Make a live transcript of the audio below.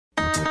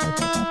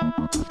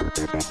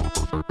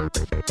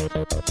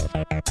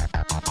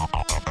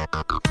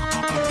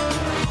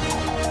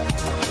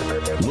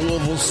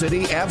Louisville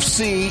City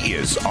FC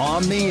is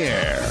on the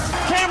air.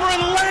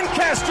 Cameron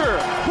Lancaster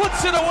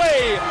puts it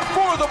away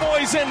for the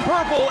boys in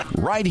purple.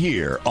 Right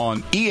here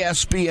on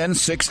ESPN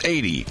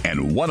 680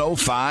 and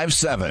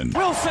 105.7.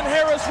 Wilson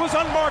Harris was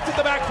unmarked at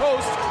the back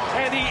post,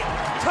 and he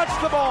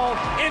touched the ball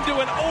into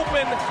an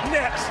open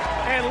net,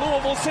 and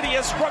Louisville City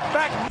has struck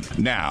back.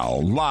 Now,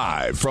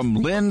 live from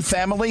Lynn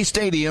Family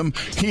Stadium,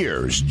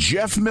 here's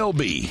Jeff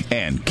Milby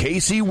and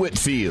Casey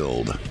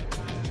Whitfield.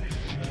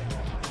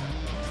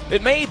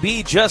 It may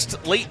be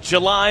just late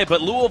July, but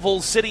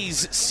Louisville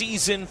City's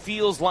season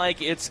feels like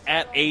it's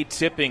at a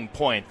tipping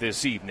point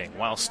this evening.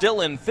 While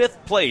still in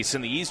 5th place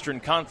in the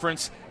Eastern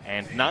Conference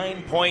and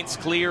 9 points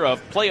clear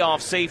of playoff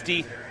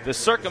safety, the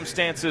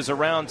circumstances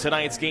around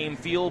tonight's game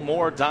feel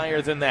more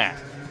dire than that.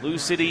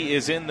 LouCity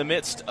is in the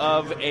midst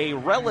of a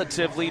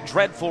relatively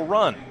dreadful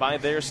run by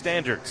their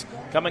standards,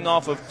 coming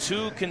off of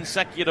 2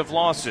 consecutive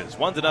losses,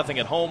 1-0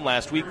 at home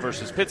last week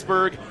versus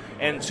Pittsburgh,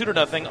 and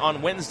 2-0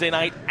 on Wednesday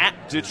night at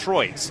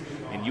Detroit.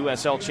 In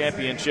USL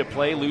Championship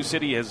play,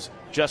 LouCity has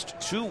just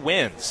 2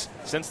 wins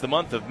since the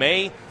month of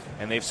May,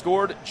 and they've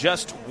scored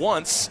just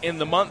once in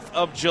the month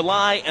of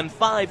July and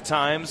 5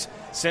 times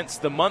since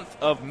the month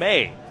of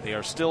May. They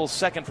are still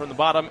second from the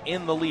bottom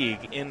in the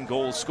league in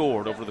goals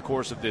scored over the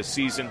course of this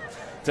season.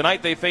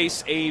 Tonight they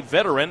face a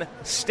veteran,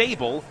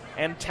 stable,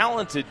 and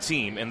talented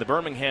team in the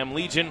Birmingham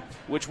Legion,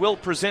 which will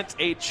present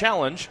a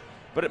challenge,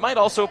 but it might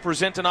also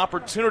present an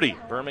opportunity.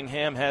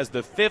 Birmingham has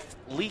the 5th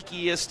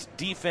leakiest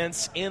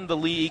defense in the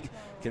league,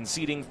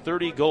 conceding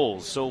 30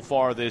 goals so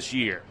far this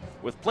year.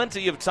 With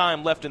plenty of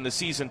time left in the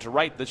season to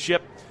right the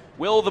ship,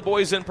 will the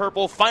boys in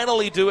purple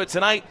finally do it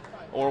tonight,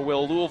 or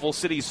will Louisville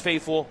City's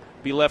faithful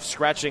be left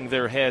scratching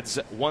their heads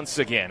once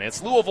again?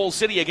 It's Louisville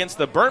City against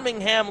the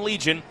Birmingham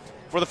Legion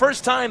for the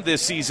first time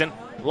this season,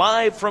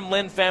 live from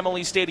Lynn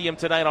Family Stadium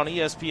tonight on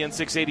ESPN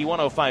 680,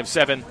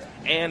 105.7,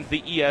 and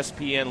the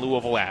ESPN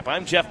Louisville app.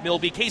 I'm Jeff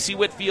Milby. Casey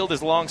Whitfield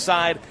is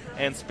alongside,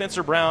 and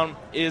Spencer Brown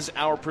is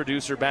our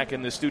producer back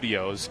in the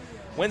studios.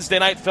 Wednesday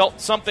night felt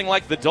something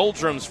like the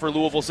doldrums for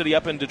Louisville City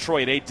up in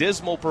Detroit. A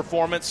dismal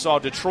performance saw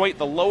Detroit,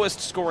 the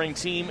lowest scoring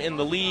team in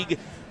the league,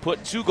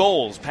 put 2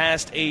 goals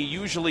past a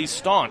usually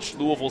staunch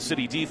Louisville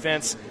City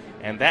defense.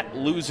 And that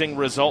losing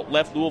result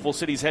left Louisville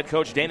City's head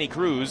coach Danny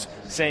Cruz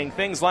saying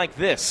things like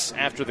this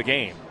after the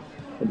game.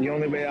 But the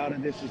only way out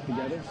of this is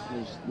together.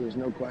 There's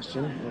no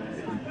question.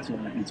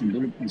 It's a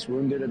group that's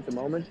wounded at the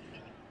moment,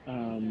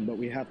 but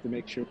we have to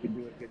make sure we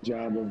do a good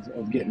job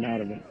of getting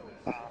out of it.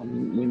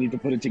 We need to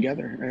put it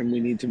together, and we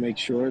need to make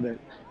sure that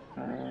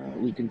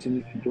we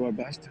continue to do our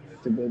best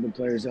to build the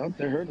players up.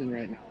 They're hurting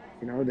right now.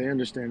 You know, they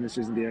understand this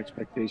isn't the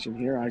expectation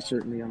here. I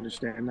certainly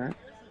understand that.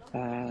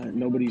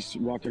 Nobody's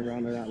walking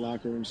around in that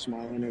locker room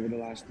smiling over the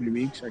last 3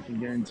 weeks. I can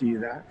guarantee you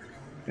that.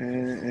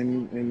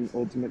 And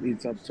ultimately,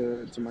 it's up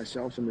to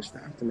myself and the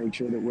staff to make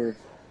sure that we're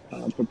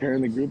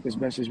preparing the group as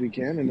best as we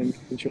can, and then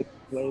making sure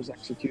the players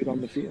execute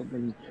on the field.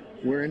 And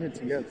we're in it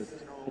together.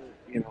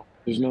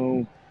 There's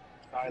no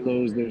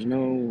silos. There's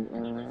no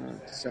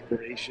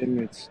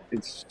separation.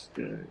 It's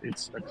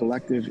a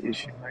collective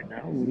issue right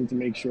now. We need to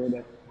make sure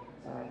that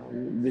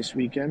this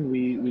weekend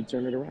we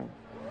turn it around.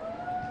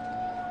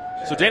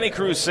 So Danny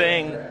Cruz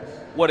saying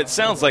what it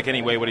sounds like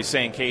anyway, what he's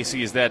saying,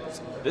 Casey, is that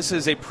this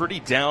is a pretty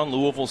down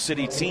Louisville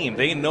City team.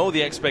 They know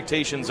the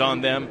expectations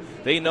on them.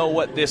 They know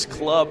what this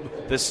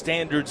club, the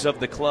standards of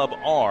the club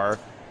are.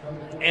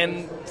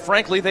 And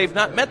frankly, they've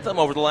not met them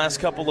over the last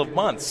couple of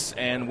months.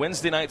 And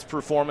Wednesday night's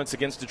performance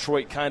against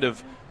Detroit kind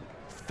of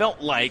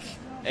felt like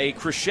a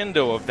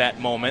crescendo of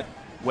that moment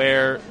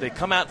where they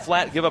come out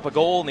flat, give up a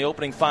goal in the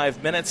opening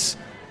 5 minutes,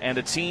 and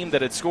a team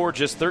that had scored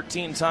just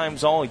 13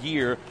 times all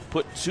year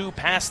put 2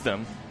 past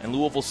them, and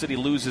Louisville City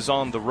loses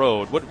on the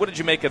road. What did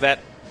you make of that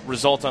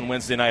result on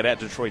Wednesday night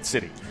at Detroit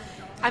City?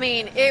 I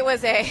mean, it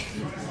was a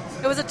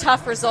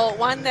tough result,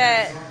 one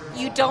that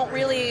you don't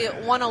really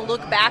want to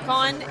look back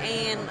on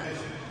and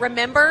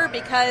remember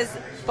because,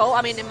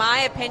 in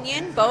my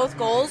opinion, both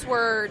goals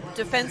were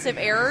defensive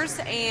errors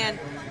and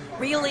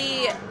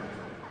really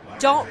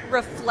don't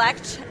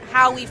reflect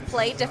how we've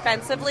played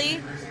defensively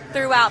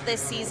throughout this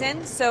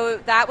season. So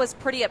that was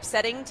pretty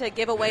upsetting to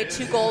give away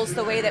 2 goals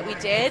the way that we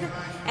did.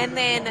 And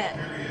then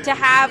to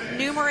have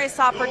numerous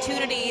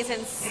opportunities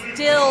and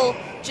still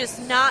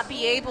just not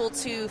be able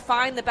to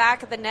find the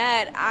back of the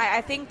net.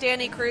 I think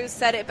Danny Cruz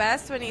said it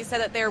best when he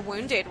said that they're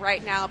wounded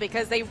right now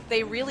because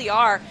they really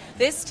are.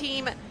 This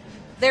team,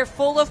 they're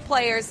full of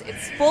players.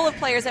 It's full of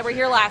players that were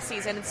here last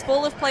season. It's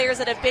full of players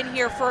that have been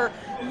here for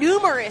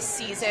numerous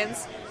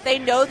seasons. They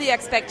know the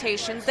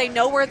expectations. They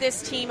know where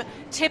this team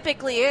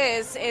typically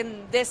is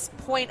in this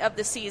point of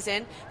the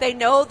season. They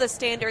know the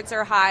standards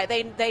are high.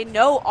 They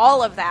know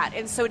all of that.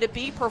 And so to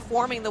be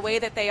performing the way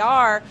that they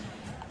are,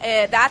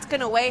 that's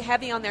going to weigh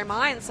heavy on their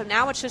minds. So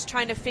now it's just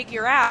trying to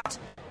figure out,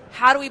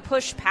 how do we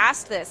push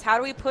past this? How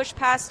do we push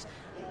past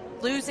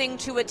losing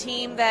to a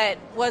team that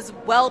was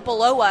well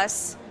below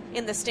us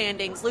in the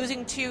standings,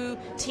 losing to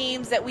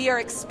teams that we are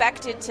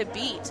expected to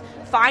beat,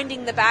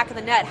 finding the back of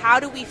the net. How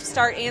do we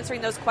start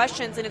answering those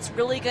questions? And it's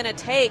really going to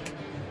take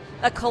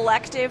a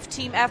collective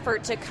team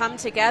effort to come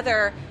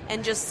together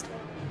and just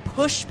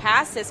push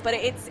past this, but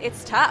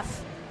it's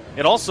tough.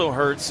 It also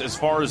hurts as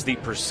far as the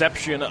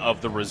perception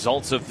of the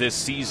results of this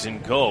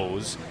season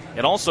goes.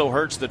 It also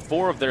hurts that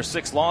 4 of their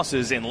 6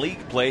 losses in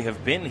league play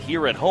have been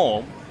here at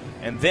home.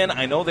 And then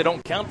I know they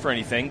don't count for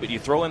anything, but you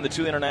throw in the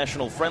 2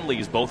 international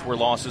friendlies. Both were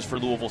losses for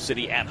Louisville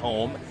City at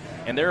home.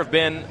 And there have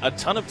been a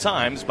ton of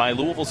times by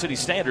Louisville City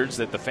standards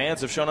that the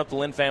fans have shown up to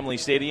Lynn Family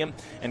Stadium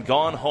and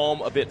gone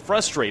home a bit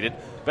frustrated.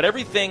 But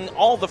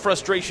all the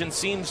frustration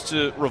seems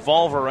to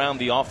revolve around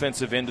the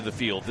offensive end of the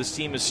field. This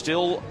team is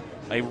still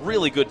a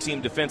really good team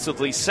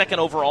defensively, second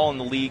overall in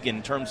the league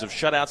in terms of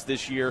shutouts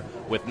this year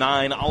with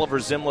 9. Oliver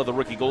Zimla, the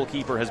rookie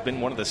goalkeeper, has been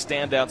one of the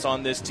standouts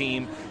on this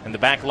team. And the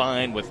back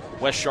line with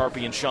Wes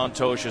Sharpie and Sean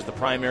Tosh as the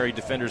primary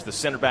defenders, the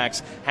center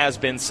backs, has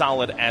been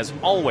solid as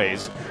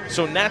always.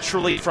 So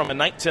naturally, from a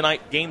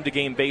night-to-night,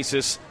 game-to-game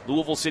basis,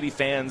 Louisville City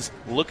fans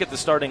look at the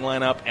starting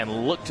lineup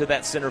and look to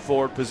that center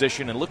forward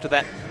position and look to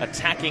that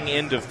attacking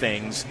end of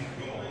things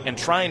and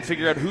try and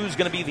figure out who's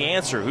going to be the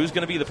answer, who's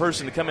going to be the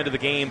person to come into the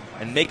game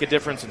and make a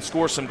difference and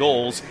score some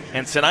goals.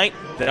 And tonight,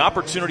 the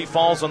opportunity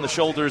falls on the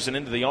shoulders and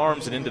into the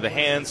arms and into the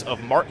hands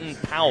of Martin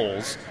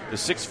Powles, the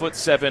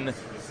 6'7"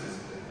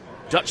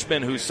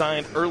 Dutchman who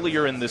signed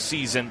earlier in the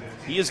season.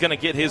 He is going to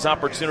get his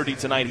opportunity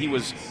tonight. He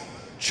was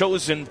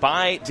chosen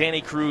by Danny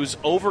Cruz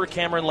over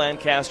Cameron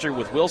Lancaster,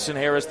 with Wilson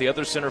Harris, the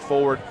other center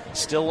forward,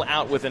 still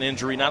out with an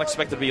injury. Not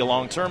expected to be a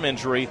long-term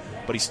injury,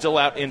 but he's still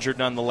out injured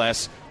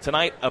nonetheless.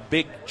 Tonight, a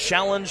big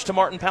challenge to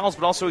Martin Powles,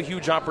 but also a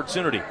huge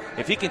opportunity.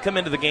 If he can come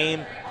into the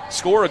game,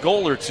 score a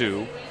goal or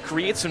 2,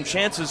 create some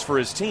chances for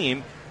his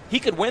team, he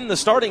could win the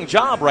starting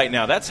job right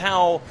now. That's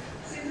how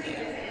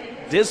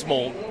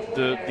dismal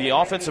the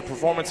offensive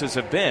performances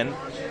have been.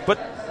 But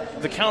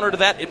the counter to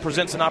that, it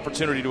presents an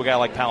opportunity to a guy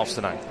like Powles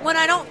tonight. When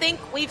I don't think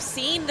we've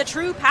seen the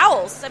true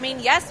Powles. I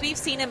mean, yes, we've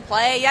seen him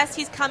play. Yes,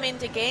 he's come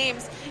into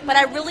games. But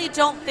I really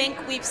don't think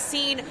we've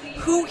seen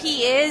who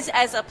he is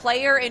as a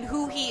player and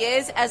who he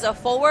is as a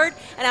forward.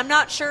 And I'm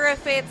not sure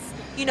if it's,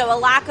 a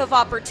lack of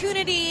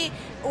opportunity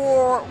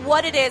or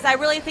what it is. I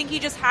really think he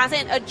just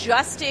hasn't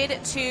adjusted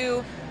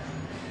to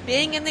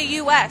being in the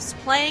U.S.,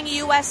 playing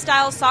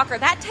U.S.-style soccer.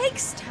 That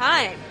takes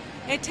time.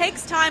 It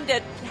takes time to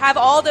have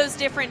all those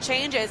different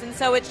changes, and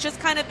so it's just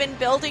kind of been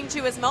building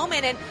to his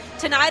moment, and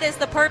tonight is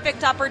the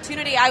perfect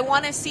opportunity. I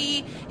want to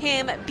see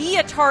him be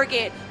a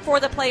target for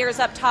the players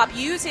up top,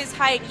 use his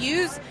height,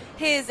 use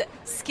his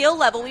skill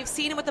level. We've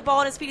seen him with the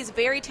ball at his feet. He's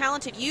very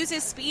talented. Use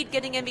his speed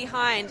getting in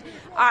behind.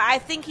 I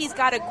think he's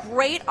got a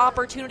great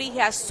opportunity. He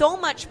has so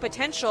much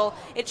potential.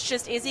 It's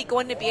just, is he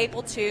going to be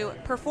able to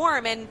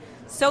perform? And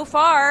so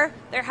far,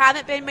 there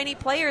haven't been many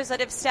players that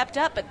have stepped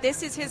up, but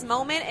this is his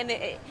moment, and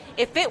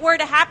if it were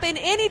to happen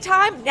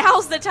anytime,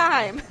 now's the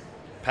time.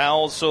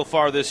 Powles, so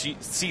far this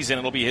season,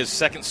 it'll be his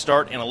second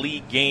start in a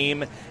league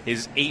game,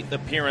 his 8th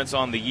appearance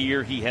on the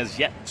year. He has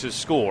yet to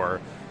score.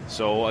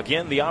 So,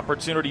 again, the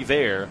opportunity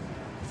there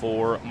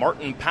for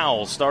Martin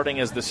Powles starting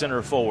as the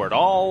center forward.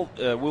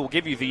 We'll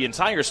give you the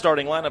entire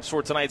starting lineups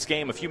for tonight's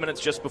game a few minutes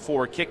just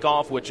before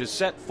kickoff, which is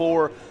set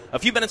for a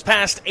few minutes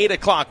past 8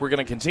 o'clock. We're going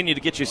to continue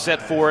to get you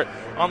set for it.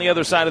 On the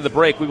other side of the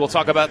break, we will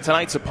talk about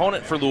tonight's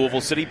opponent for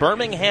Louisville City,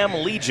 Birmingham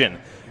Legion.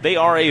 They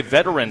are a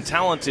veteran,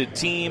 talented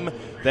team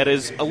that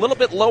is a little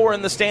bit lower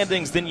in the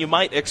standings than you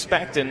might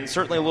expect, and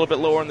certainly a little bit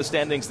lower in the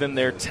standings than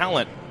their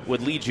talent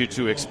would lead you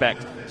to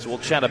expect. So we'll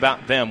chat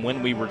about them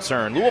when we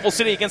return. Louisville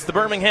City against the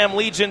Birmingham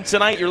Legion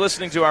tonight. You're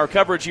listening to our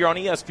coverage here on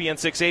ESPN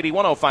 680,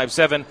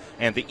 105.7,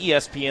 and the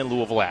ESPN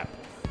Louisville app.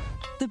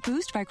 The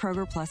Boost by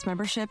Kroger Plus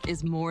membership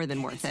is more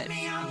than worth it.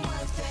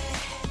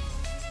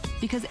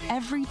 Because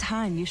every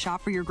time you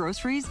shop for your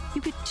groceries,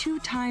 you get 2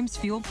 times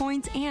fuel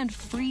points and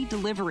free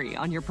delivery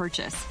on your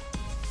purchase.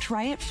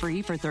 Try it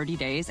free for 30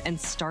 days and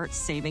start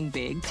saving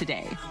big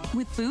today.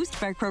 With Boost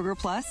by Kroger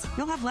Plus,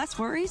 you'll have less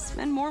worries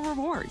and more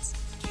rewards.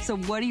 So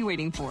what are you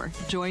waiting for?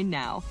 Join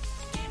now.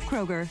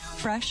 Kroger,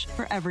 fresh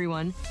for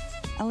everyone.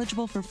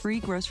 Eligible for free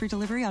grocery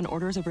delivery on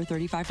orders over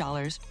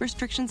 $35.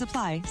 Restrictions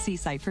apply. See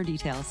site for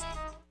details.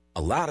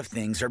 A lot of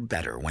things are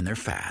better when they're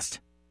fast.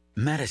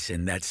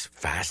 Medicine that's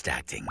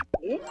fast-acting.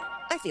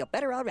 I feel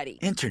better already.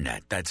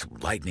 Internet that's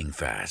lightning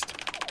fast.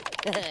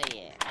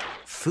 Yeah.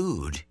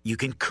 Food you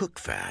can cook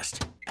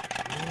fast.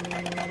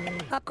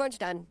 Popcorn's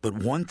done. But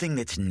one thing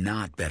that's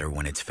not better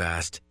when it's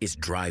fast is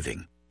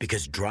driving.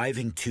 Because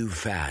driving too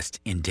fast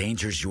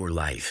endangers your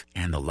life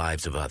and the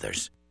lives of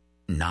others.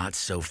 Not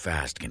so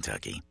fast,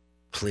 Kentucky.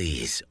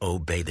 Please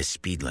obey the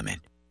speed limit.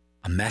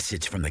 A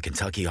message from the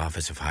Kentucky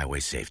Office of Highway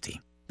Safety.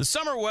 The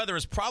summer weather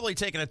has probably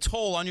taken a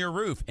toll on your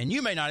roof, and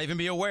you may not even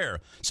be aware.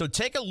 So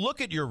take a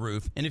look at your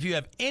roof, and if you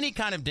have any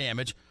kind of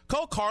damage,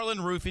 Call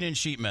Carlin Roofing and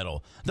Sheet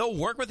Metal. They'll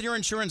work with your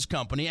insurance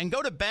company and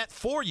go to bat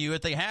for you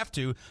if they have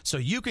to so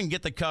you can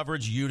get the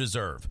coverage you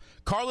deserve.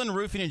 Carlin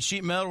Roofing and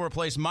Sheet Metal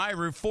replaced my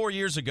roof 4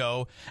 years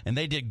ago, and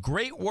they did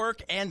great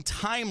work and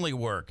timely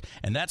work.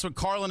 And that's what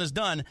Carlin has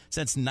done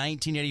since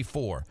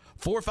 1984.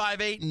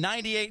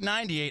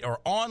 458-9898 or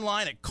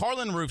online at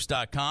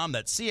carlinroofs.com.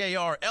 That's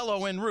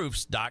CARLON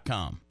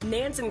roofs.com.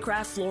 Nansen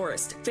Craft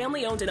Florist,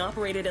 family owned and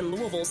operated in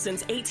Louisville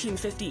since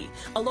 1850.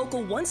 A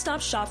local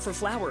one-stop shop for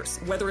flowers,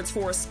 whether it's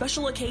for a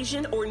special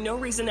occasion or no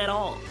reason at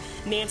all.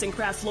 Nansen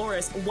Craft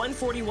Florist,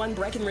 141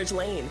 Breckenridge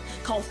Lane.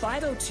 Call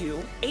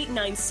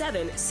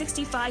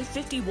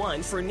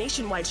 502-897-6551 for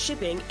nationwide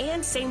shipping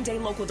and same-day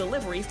local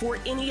delivery for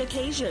any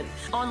occasion.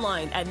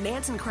 Online at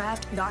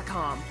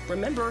nansencraft.com.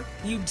 Remember,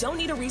 you don't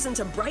need a reason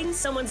to brighten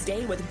someone's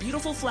day with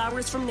beautiful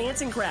flowers from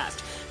Nansen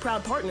Craft,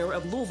 proud partner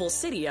of Louisville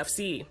City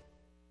FC.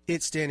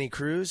 It's Danny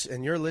Cruz,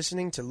 and you're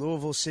listening to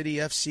Louisville City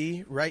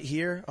FC right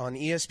here on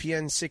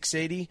ESPN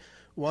 680,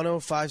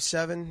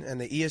 1057,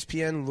 and the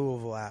ESPN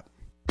Louisville app.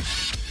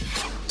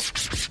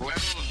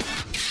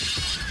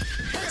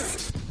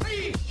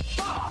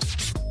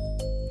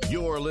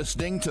 You're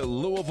listening to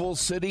Louisville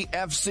City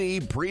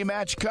FC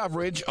pre-match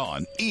coverage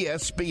on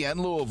ESPN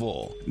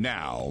Louisville.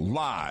 Now,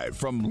 live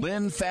from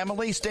Lynn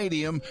Family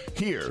Stadium,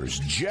 here's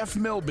Jeff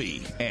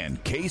Milby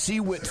and Casey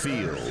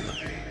Whitfield.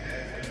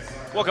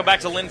 Welcome back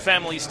to Lynn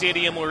Family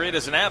Stadium, where it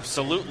is an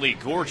absolutely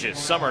gorgeous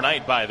summer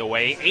night, by the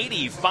way.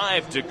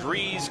 85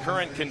 degrees,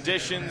 current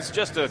conditions,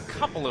 just a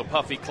couple of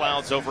puffy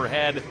clouds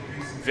overhead.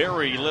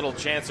 Very little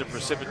chance of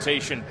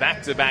precipitation.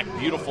 Back-to-back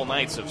beautiful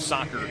nights of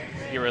soccer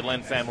here at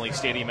Lynn Family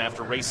Stadium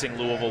after Racing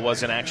Louisville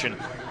was in action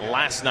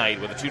last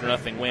night with a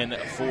 2-0 win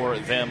for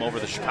them over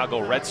the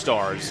Chicago Red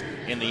Stars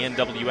in the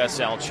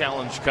NWSL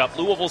Challenge Cup.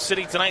 Louisville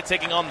City tonight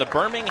taking on the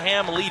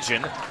Birmingham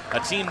Legion, a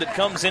team that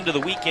comes into the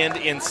weekend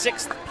in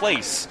 6th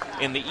place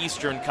in the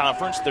Eastern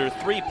Conference. They're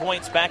 3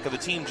 points back of the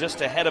team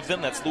just ahead of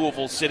them. That's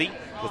Louisville City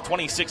with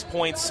 26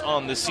 points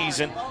on the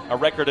season, a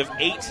record of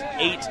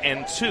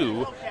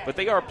 8-8-2. But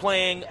they are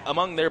playing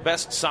among their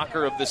best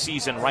soccer of the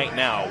season right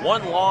now.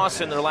 1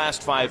 loss in their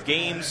last 5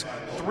 games,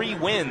 3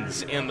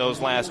 wins in those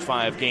last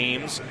 5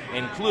 games,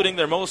 including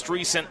their most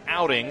recent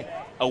outing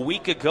a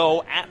week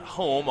ago at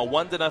home, a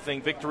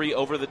 1-0 victory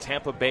over the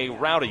Tampa Bay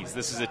Rowdies.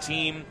 This is a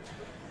team,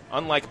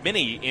 unlike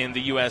many in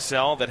the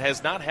USL, that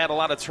has not had a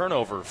lot of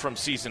turnover from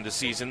season to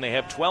season. They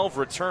have 12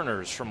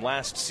 returners from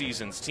last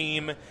season's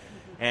team,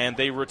 and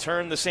they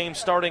return the same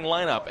starting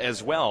lineup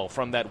as well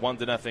from that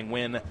 1-0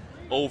 win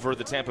over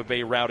the Tampa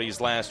Bay Rowdies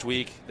last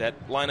week.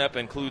 That lineup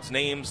includes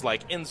names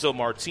like Enzo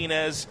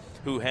Martinez,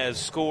 who has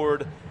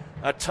scored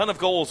a ton of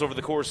goals over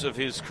the course of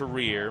his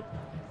career,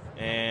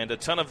 and a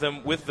ton of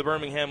them with the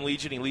Birmingham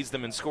Legion. He leads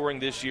them in scoring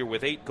this year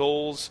with 8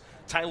 goals.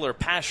 Tyler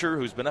Pasher,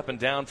 who's been up and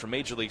down from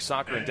Major League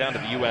Soccer and down to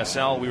the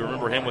USL. We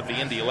remember him with the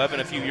Indy 11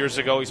 a few years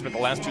ago. He spent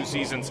the last 2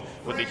 seasons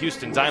with the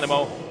Houston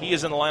Dynamo. He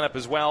is in the lineup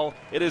as well.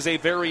 It is a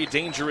very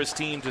dangerous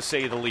team, to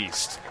say the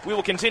least. We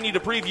will continue to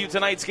preview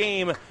tonight's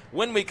game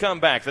when we come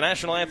back. The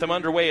national anthem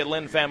underway at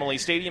Lynn Family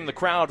Stadium. The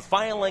crowd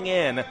filing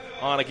in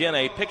on, again,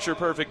 a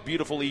picture-perfect,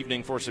 beautiful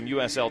evening for some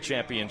USL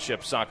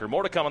Championship soccer.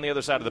 More to come on the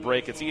other side of the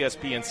break. It's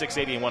ESPN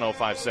 680 and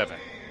 1057.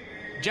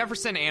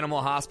 Jefferson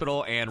Animal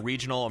Hospital and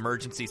Regional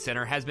Emergency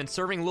Center has been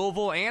serving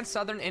Louisville and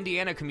Southern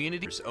Indiana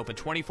communities. Open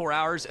 24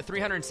 hours,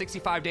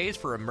 365 days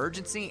for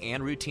emergency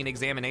and routine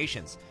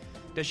examinations.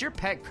 Does your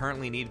pet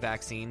currently need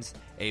vaccines?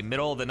 A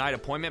middle-of-the-night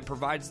appointment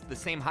provides the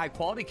same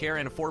high-quality care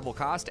and affordable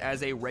cost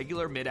as a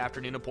regular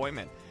mid-afternoon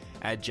appointment.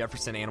 At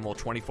Jefferson Animal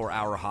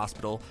 24-Hour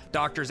Hospital,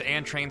 doctors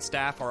and trained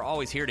staff are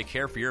always here to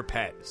care for your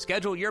pet.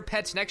 Schedule your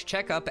pet's next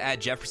checkup at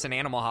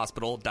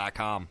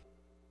jeffersonanimalhospital.com.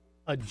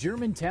 A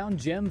Germantown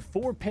gem,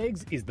 4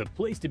 Pegs, is the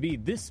place to be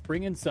this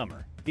spring and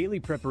summer. Daily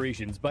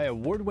preparations by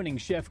award-winning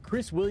chef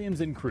Chris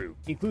Williams and crew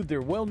include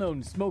their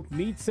well-known smoked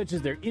meats such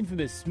as their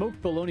infamous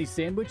smoked bologna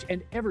sandwich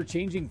and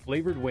ever-changing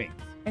flavored wings.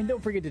 And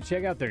don't forget to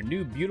check out their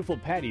new beautiful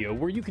patio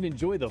where you can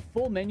enjoy the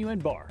full menu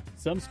and bar.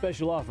 Some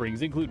special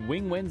offerings include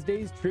Wing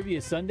Wednesdays,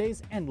 Trivia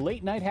Sundays, and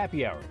late-night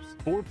happy hours.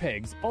 4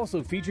 Pegs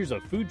also features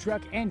a food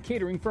truck and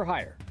catering for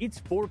hire. It's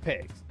 4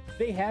 Pegs.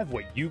 They have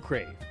what you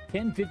crave.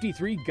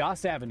 1053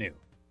 Goss Avenue.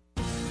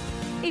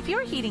 If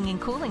your heating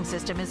and cooling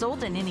system is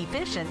old and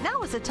inefficient,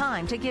 now is the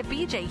time to give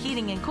BJ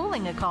Heating and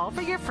Cooling a call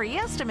for your free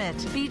estimate.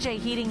 BJ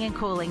Heating and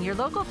Cooling, your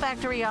local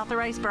factory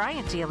authorized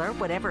Bryant dealer,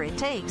 whatever it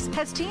takes,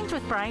 has teamed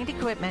with Bryant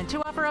Equipment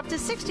to offer up to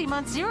 60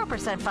 months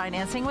 0%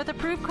 financing with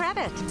approved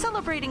credit.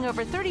 Celebrating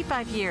over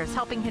 35 years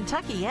helping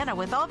Kentuckiana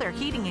with all their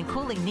heating and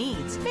cooling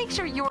needs. Make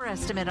sure your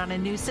estimate on a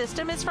new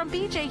system is from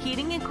BJ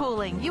Heating and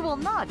Cooling. You will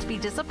not be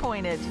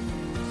disappointed.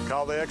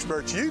 Call the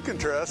experts you can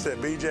trust at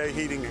BJ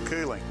Heating and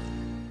Cooling.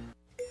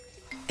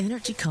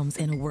 Energy comes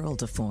in a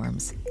world of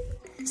forms.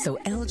 So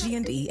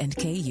LG&E and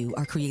KU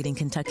are creating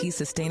Kentucky's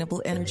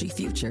sustainable energy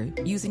future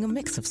using a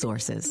mix of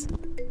sources.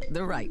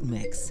 The right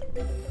mix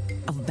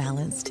of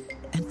balanced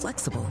and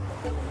flexible,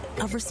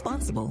 of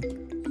responsible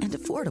and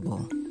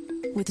affordable.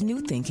 With new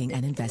thinking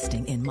and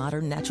investing in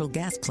modern natural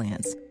gas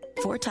plants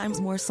 4 times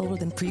more solar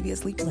than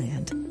previously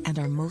planned, and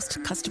our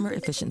most customer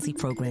efficiency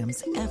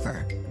programs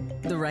ever.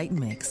 The right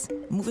mix,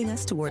 moving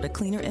us toward a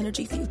cleaner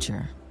energy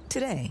future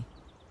today.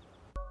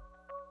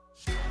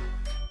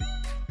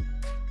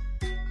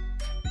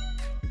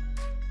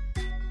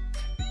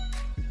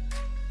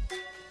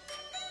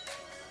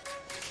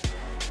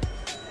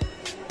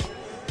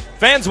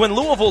 Fans, when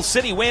Louisville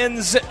City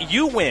wins,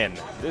 you win.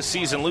 This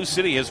season,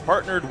 LouCity has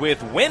partnered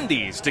with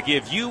Wendy's to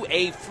give you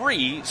a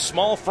free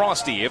small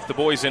Frosty. If the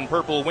boys in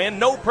purple win,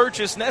 no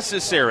purchase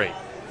necessary.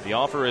 The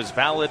offer is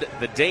valid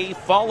the day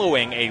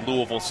following a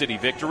Louisville City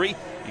victory.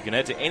 You can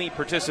head to any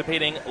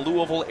participating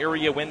Louisville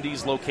area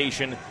Wendy's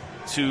location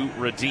to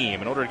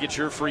redeem. In order to get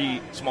your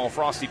free small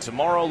Frosty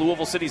tomorrow,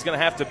 Louisville City is going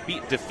to have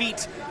to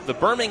defeat the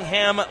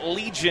Birmingham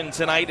Legion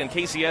tonight. And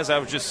Casey, as I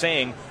was just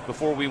saying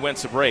before we went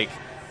to break,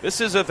 this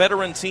is a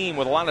veteran team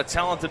with a lot of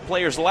talented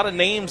players, a lot of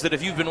names that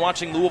if you've been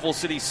watching Louisville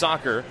City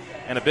soccer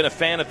and have been a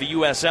fan of the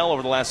USL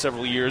over the last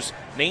several years,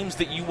 names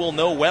that you will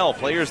know well,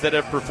 players that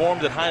have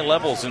performed at high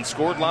levels and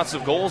scored lots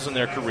of goals in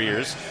their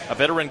careers, a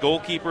veteran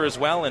goalkeeper as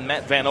well in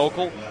Matt Van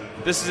Okel.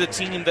 This is a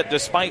team that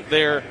despite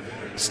their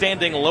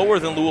standing lower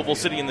than Louisville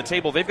City in the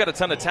table, they've got a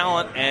ton of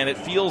talent, and it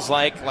feels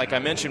like I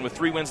mentioned, with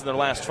 3 wins in their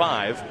last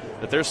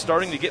 5, that they're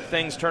starting to get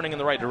things turning in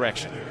the right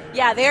direction.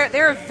 Yeah,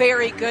 they're a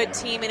very good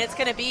team, and it's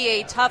going to be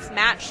a tough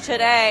match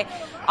today.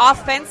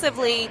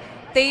 Offensively,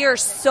 they are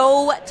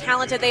so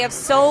talented. They have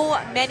so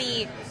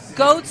many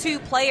go-to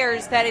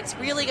players that it's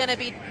really going to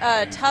be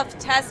a tough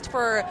test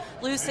for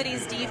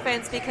LouCity's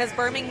defense, because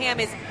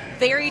Birmingham is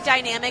very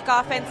dynamic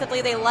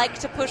offensively. They like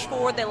to push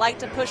forward. They like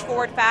to push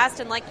forward fast.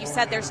 And like you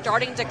said, they're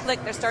starting to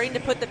click. They're starting to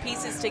put the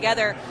pieces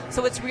together.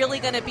 So it's really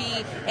going to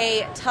be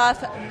a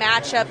tough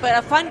matchup, but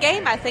a fun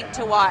game, I think,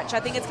 to watch. I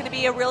think it's going to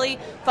be a really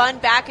fun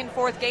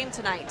back-and-forth game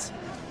tonight.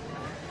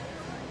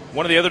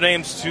 One of the other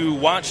names to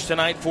watch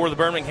tonight for the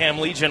Birmingham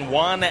Legion,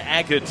 Juan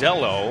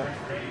Agudelo.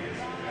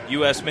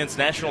 U.S. men's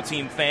national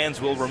team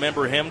fans will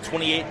remember him.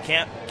 28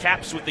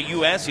 caps with the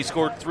U.S. He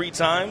scored 3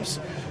 times,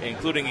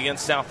 including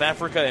against South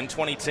Africa in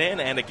 2010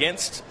 and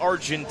against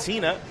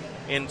Argentina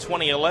in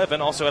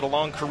 2011. Also had a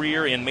long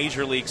career in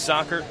Major League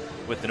Soccer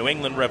with the New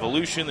England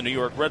Revolution, the New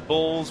York Red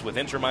Bulls, with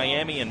Inter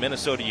Miami and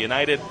Minnesota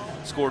United.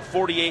 Scored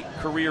 48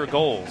 career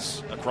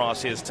goals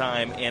across his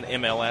time in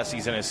MLS.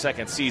 He's in his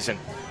 2nd season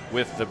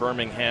with the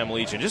Birmingham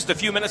Legion. Just a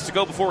few minutes to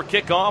go before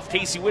kickoff.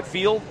 Casey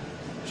Whitfield,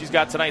 she's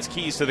got tonight's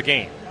keys to the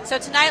game. So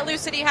tonight,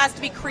 LouCity has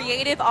to be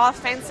creative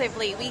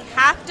offensively. We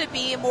have to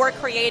be more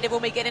creative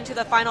when we get into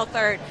the final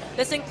third.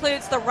 This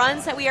includes the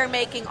runs that we are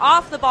making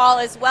off the ball,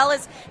 as well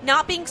as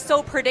not being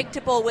so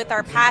predictable with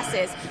our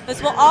passes. This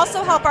will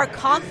also help our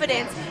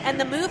confidence, and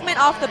the movement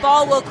off the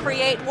ball will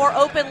create more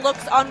open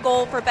looks on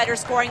goal for better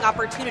scoring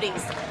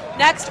opportunities.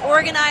 Next,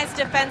 organize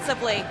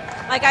defensively.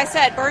 Like I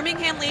said,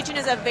 Birmingham Legion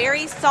is a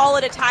very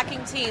solid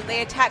attacking team.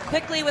 They attack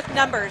quickly with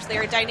numbers. They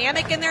are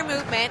dynamic in their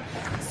movement.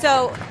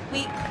 So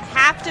we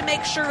have to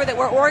make sure that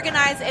we're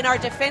organized in our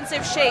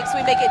defensive shapes.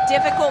 We make it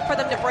difficult for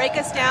them to break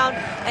us down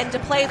and to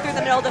play through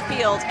the middle of the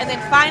field. And then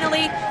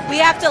finally, we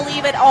have to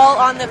leave it all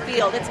on the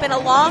field. It's been a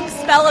long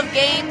spell of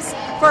games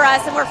for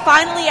us, and we're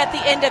finally at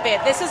the end of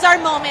it. This is our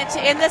moment to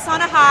end this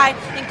on a high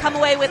and come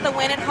away with a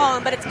win at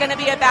home, but it's going to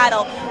be a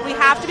battle. We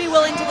have to be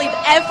willing to leave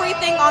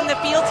everything on the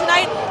field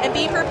tonight and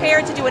be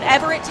prepared to do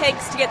whatever it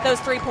takes to get those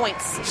 3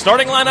 points.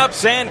 Starting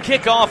lineups and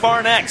kickoff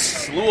are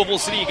next. Louisville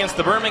City against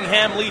the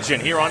Birmingham Legion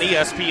here on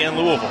ESPN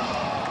Louisville.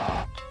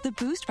 The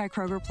Boost by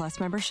Kroger Plus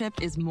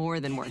membership is more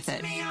than worth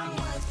it.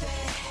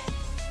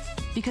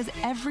 Because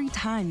every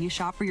time you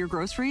shop for your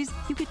groceries,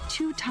 you get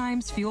 2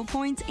 times fuel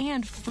points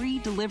and free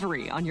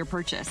delivery on your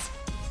purchase.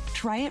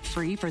 Try it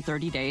free for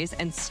 30 days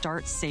and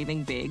start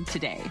saving big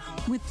today.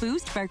 With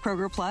Boost by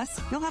Kroger Plus,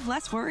 you'll have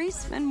less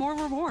worries and more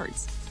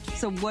rewards.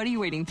 So what are you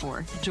waiting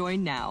for?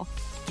 Join now.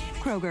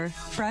 Kroger,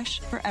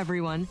 fresh for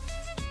everyone.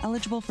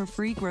 Eligible for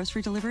free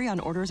grocery delivery on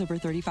orders over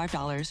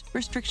 $35.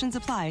 Restrictions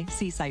apply.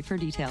 See site for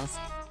details.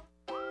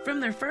 From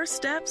their first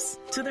steps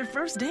to their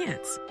first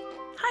dance,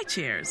 high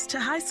chairs to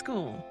high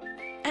school.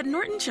 At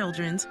Norton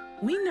Children's,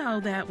 we know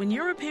that when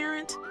you're a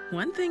parent,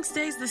 one thing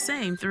stays the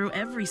same through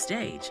every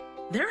stage.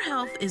 Their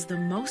health is the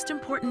most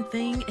important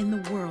thing in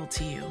the world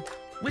to you,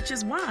 which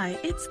is why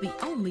it's the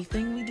only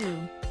thing we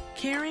do.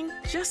 Caring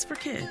just for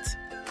kids.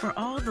 For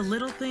all the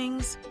little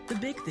things, the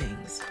big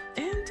things,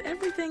 and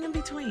everything in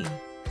between.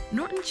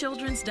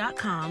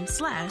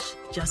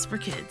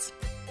 NortonChildren's.com/justforkids.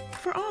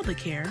 For all the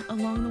care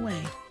along the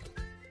way.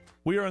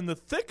 We are in the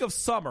thick of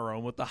summer,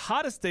 and with the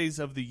hottest days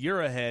of the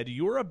year ahead,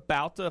 you're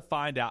about to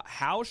find out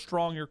how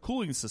strong your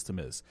cooling system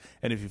is.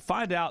 And if you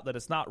find out that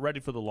it's not ready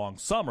for the long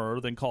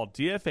summer, then call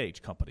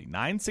DFH Company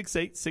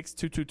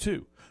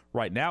 968-6222.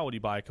 Right now, when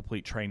you buy a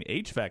complete Trane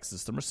HVAC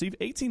system, receive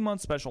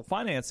 18-month special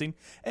financing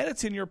and a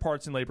 10-year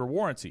parts and labor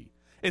warranty.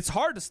 It's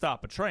hard to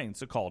stop a train,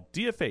 so call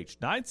DFH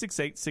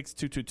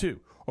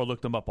 968-6222 or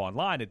look them up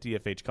online at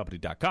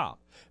dfhcompany.com.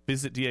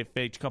 Visit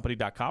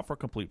dfhcompany.com for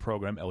complete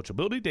program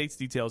eligibility, dates,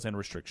 details, and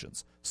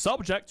restrictions.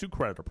 Subject to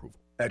credit approval.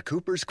 At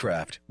Cooper's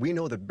Craft, we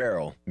know the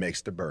barrel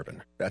makes the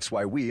bourbon. That's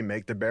why we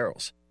make the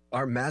barrels.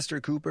 Our master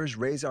coopers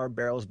raise our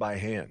barrels by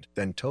hand,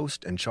 then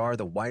toast and char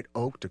the white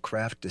oak to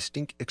craft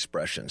distinct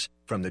expressions,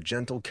 from the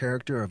gentle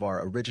character of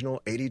our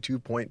original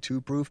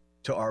 82.2 proof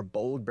to our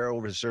bold barrel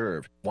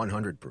reserve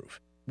 100 proof.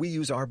 We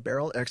use our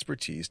barrel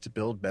expertise to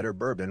build better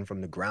bourbon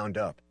from the ground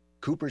up.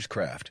 Cooper's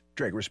Craft.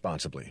 Drink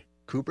responsibly.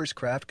 Cooper's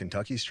Craft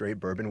Kentucky Straight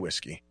Bourbon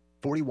Whiskey.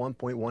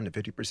 41.1 to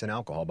 50%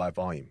 alcohol by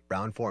volume.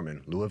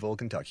 Brown-Forman, Louisville,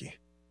 Kentucky.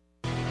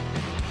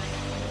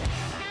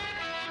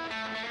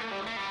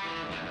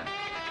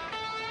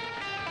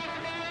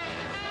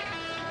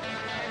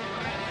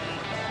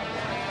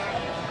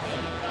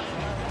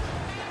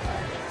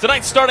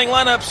 Tonight's starting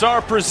lineups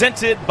are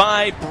presented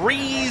by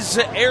Breeze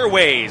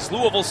Airways.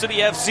 Louisville City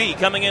FC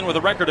coming in with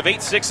a record of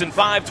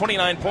 8-6-5,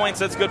 29 points.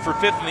 That's good for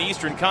fifth in the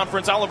Eastern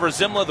Conference. Oliver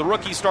Zimla, the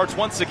rookie, starts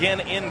once again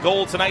in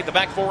goal tonight. The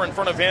back four in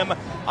front of him,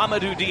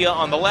 Amadou Dia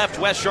on the left,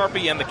 Wes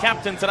Sharpie, and the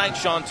captain tonight,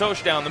 Sean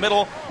Tosh, down the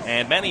middle,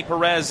 and Manny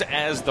Perez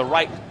as the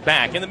right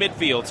back. In the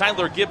midfield,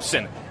 Tyler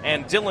Gibson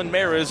and Dylan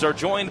Maris are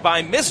joined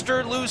by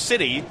Mr.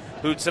 LouCity,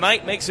 who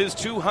tonight makes his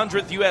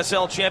 200th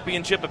USL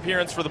Championship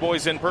appearance for the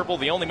boys in purple,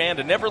 the only man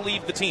to never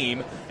leave the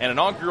team, an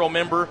inaugural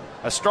member,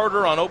 a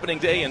starter on opening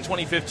day in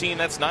 2015.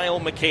 That's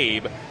Niall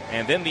McCabe.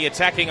 And then the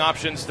attacking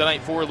options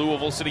tonight for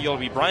Louisville City will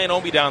be Brian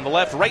Obi down the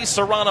left, Ray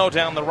Serrano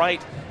down the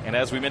right, and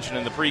as we mentioned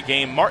in the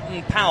pregame,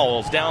 Martin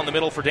Powell's down the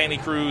middle for Danny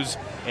Cruz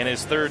in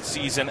his third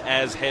season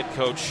as head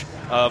coach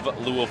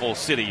of Louisville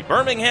City.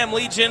 Birmingham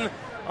Legion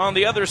on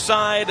the other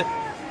side,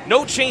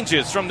 no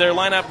changes from their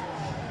lineup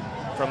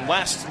from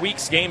last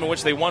week's game in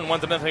which they won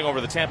 1-0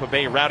 over the Tampa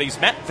Bay Rowdies.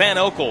 Matt Van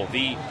Okel,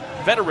 the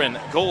veteran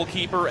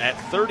goalkeeper at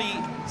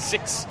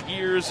 36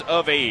 years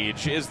of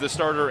age, is the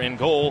starter in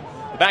goal.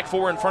 The back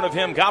four in front of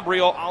him,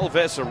 Gabriel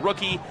Alves, a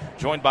rookie,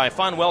 joined by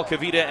Fanuel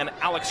Cavita and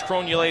Alex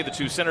Cronule, the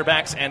two center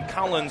backs, and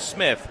Colin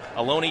Smith,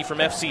 a loanee from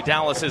FC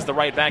Dallas, is the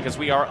right back as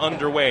we are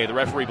underway. The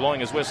referee blowing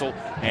his whistle,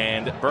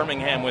 and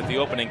Birmingham with the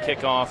opening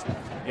kickoff.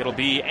 It'll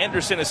be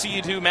Anderson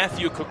Asiedu,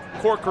 Matthew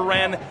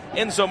Corcoran,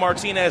 Enzo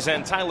Martinez,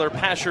 and Tyler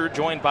Pasher,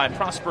 joined by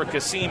Prosper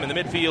Kasim in the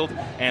midfield,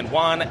 and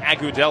Juan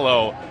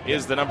Agudelo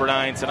is the number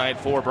 9 tonight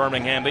for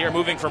Birmingham. They are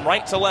moving from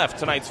right to left.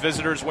 Tonight's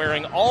visitors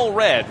wearing all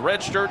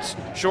red shirts,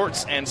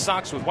 shorts, and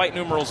socks with white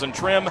numerals and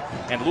trim,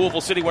 and Louisville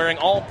City wearing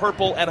all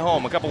purple at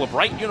home. A couple of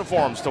bright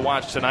uniforms to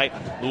watch tonight.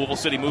 Louisville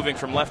City moving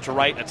from left to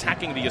right,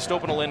 attacking the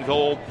Estopanel in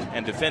goal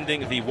and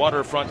defending the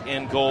Waterfront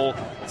in goal.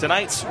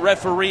 Tonight's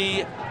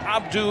referee,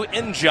 Abdu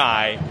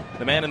Njai,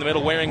 the man in the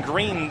middle wearing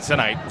green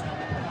tonight,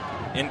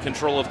 in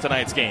control of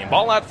tonight's game.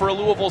 Ball out for a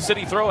Louisville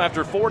City throw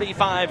after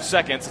 45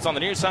 seconds. It's on the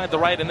near side, the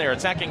right in their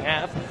attacking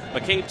half.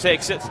 McCabe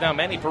takes it. Now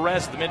Manny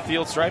Perez at the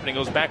midfield stripe, and he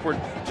goes backward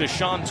to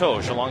Sean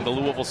Tosh along the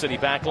Louisville City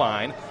back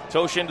line.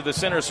 Tosh into the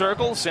center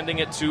circle, sending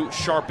it to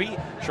Sharpie.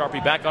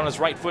 Sharpie back on his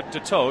right foot to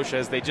Tosh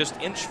as they just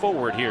inch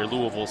forward here,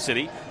 Louisville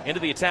City.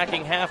 Into the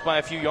attacking half by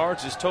a few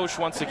yards is Tosh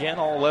once again.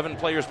 All 11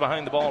 players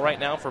behind the ball right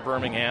now for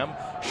Birmingham.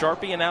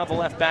 Sharpie and now the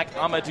left back,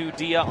 Amadou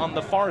Dia, on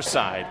the far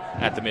side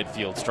at the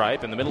midfield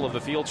stripe. In the middle of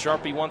the field,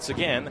 Sharpie once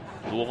again.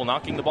 Louisville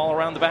knocking the ball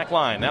around the back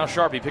line. Now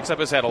Sharpie picks up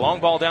his head. A long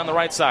ball down the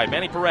right side.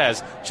 Manny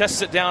Perez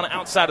chests it down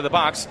outside of the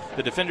box.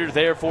 The defender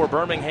there for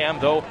Birmingham,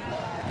 though,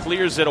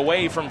 clears it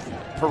away from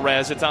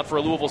Perez. It's out for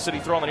a Louisville City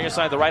throw on the near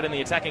side, the right in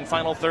the attacking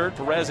final third.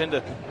 Perez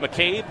into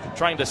McCabe,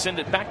 trying to send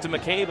it back to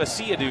McCabe.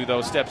 Asiedu,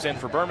 though, steps in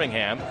for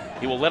Birmingham.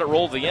 He will let it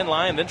roll to the end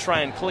line, then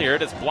try and clear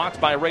it. It's blocked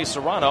by Ray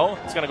Serrano.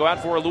 It's going to go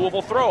out for a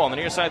Louisville throw on the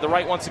near side, the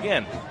right once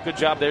again. Good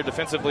job there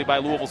defensively by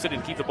Louisville City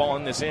to keep the ball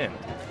in this end.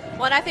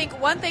 Well, and I think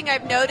one thing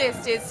I've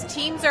noticed is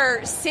teams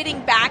are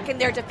sitting back in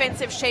their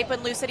defensive shape when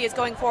LouCity is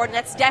going forward, and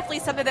that's definitely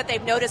something that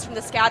they've noticed from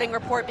the scouting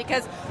report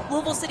because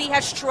Louisville City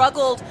has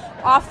struggled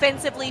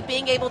offensively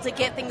being able to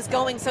get things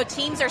going. So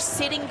teams are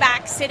sitting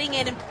back, sitting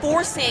in, and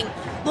forcing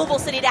Louisville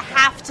City to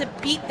have to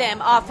beat them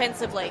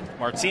offensively.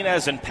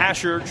 Martinez and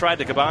Pasher tried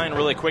to combine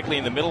really quickly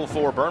in the middle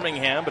for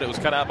Birmingham, but it was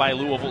cut out by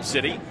Louisville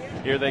City.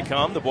 Here they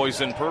come, the boys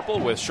in purple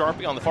with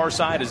Sharpie on the far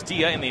side as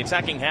Dia in the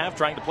attacking half,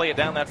 trying to play it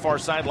down that far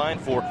sideline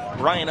for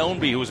Brian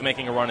Ownby, who was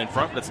making a run in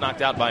front, but it's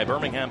knocked out by a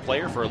Birmingham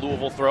player for a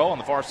Louisville throw on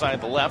the far side,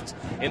 the left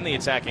in the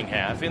attacking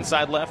half.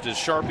 Inside left is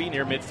Sharpie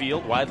near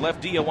midfield. Wide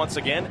left, Dia once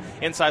again.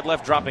 Inside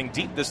left, dropping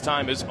deep this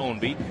time is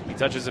Ownby. He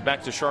touches it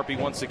back to Sharpie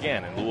once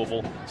again, and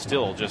Louisville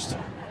still just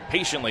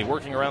patiently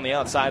working around the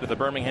outside of the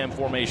Birmingham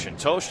formation.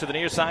 Tosh to the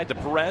near side to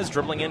Perez,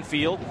 dribbling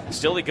infield.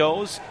 Still he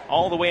goes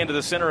all the way into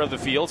the center of the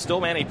field.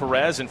 Still Manny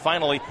Perez, and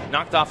finally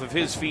knocked off of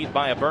his feet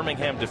by a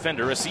Birmingham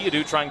defender.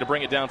 Asiedu trying to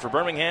bring it down for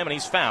Birmingham, and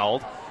he's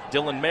fouled.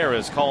 Dylan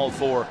Maris called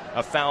for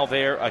a foul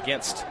there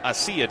against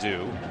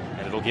Asiedu,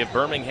 and it'll give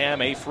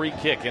Birmingham a free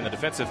kick in the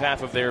defensive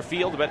half of their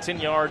field, about 10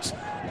 yards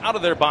out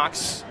of their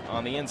box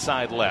on the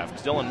inside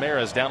left. Dylan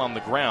Maris down on the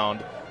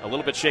ground, a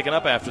little bit shaken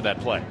up after that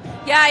play.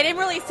 Yeah, I didn't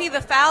really see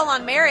the foul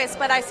on Maris,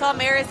 but I saw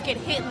Maris get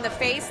hit in the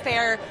face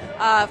there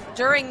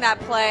during that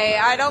play.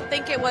 I don't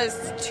think it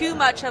was too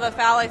much of a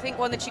foul. I think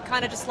one that you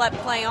kind of just let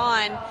play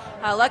on.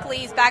 Luckily,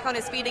 he's back on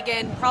his feet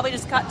again. Probably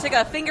just took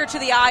a finger to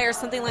the eye or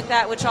something like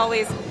that, which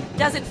always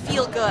doesn't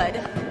feel good.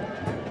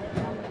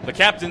 The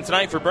captain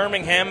tonight for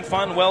Birmingham,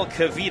 Fanuel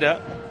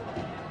Cavita,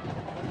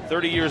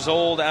 30 years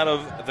old out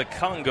of the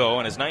Congo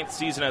in his 9th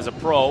season as a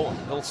pro.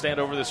 He'll stand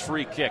over this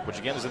free kick, which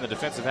again is in the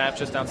defensive half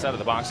just outside of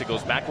the box. It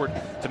goes backward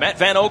to Matt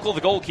Van Oekel,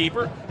 the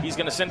goalkeeper. He's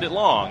going to send it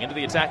long into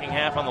the attacking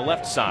half on the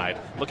left side,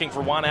 looking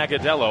for Juan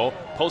Agudelo.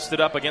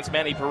 Posted up against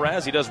Manny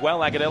Perez. He does well.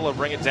 Agudelo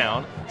bring it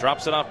down.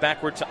 Drops it off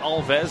backward to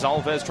Alves.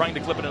 Alves trying to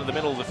clip it into the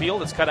middle of the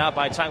field. It's cut out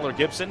by Tyler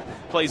Gibson.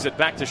 Plays it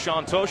back to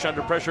Sean Tosh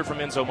under pressure from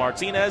Enzo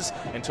Martinez.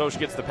 And Tosh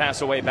gets the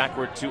pass away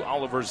backward to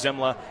Oliver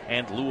Zimla,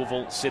 and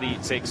Louisville City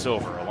takes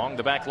over. Along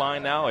the back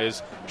line now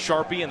is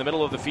Sharpie in the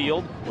middle of the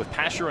field with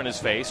Pasher in his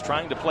face,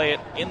 trying to play it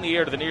in the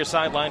air to the near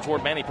sideline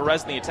toward Manny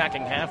Perez in the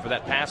attacking half, but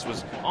that pass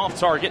was off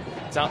target.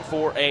 It's out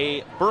for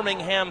a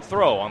Birmingham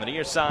throw on the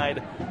near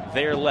side,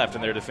 there left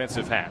in their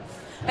defensive half.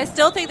 I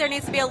still think there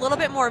needs to be a little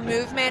bit more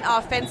movement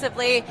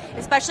offensively,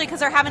 especially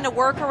because they're having to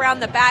work around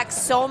the back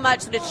so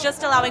much that it's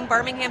just allowing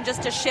Birmingham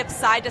just to shift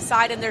side to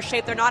side in their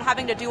shape. They're not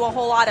having to do a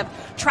whole lot of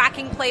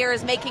tracking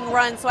players, making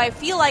runs. So I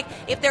feel like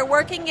if they're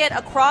working it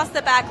across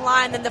the back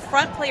line, then the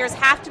front players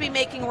have to be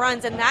making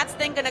runs, and that's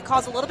then going to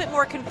cause a little bit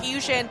more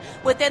confusion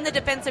within the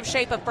defensive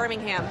shape of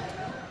Birmingham.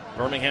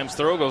 Birmingham's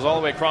throw goes all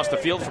the way across the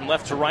field from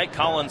left to right.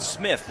 Colin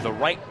Smith, the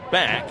right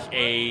back,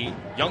 a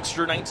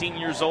youngster, 19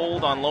 years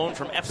old, on loan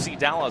from FC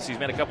Dallas. He's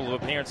made a couple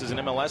of appearances in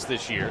MLS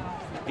this year.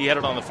 He had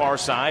it on the far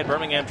side.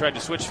 Birmingham tried to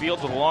switch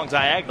fields with a long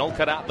diagonal,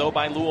 cut out, though,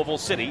 by Louisville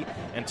City.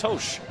 And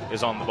Tosh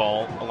is on the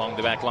ball along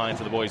the back line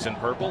for the boys in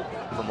purple.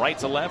 From right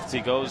to left, he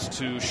goes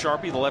to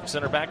Sharpie, the left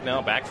center back.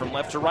 Now back from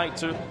left to right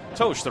to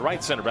Tosh, the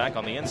right center back,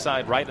 on the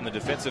inside right in the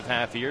defensive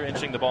half here,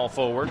 inching the ball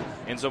forward.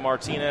 Enzo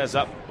Martinez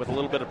up with a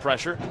little bit of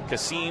pressure.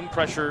 Kasim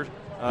pressure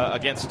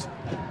against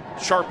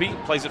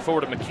Sharpie, plays it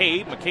forward to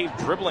McCabe. McCabe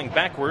dribbling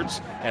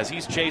backwards as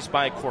he's chased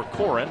by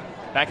Corcoran.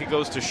 Back it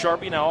goes to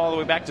Sharpie, now all the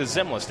way back to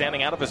Zimla,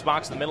 standing out of his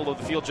box in the middle of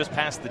the field, just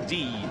past the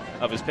D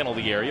of his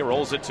penalty area.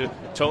 Rolls it to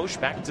Tosh,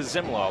 back to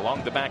Zimla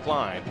along the back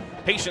line.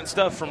 Patient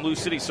stuff from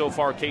LouCity so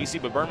far, Casey,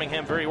 but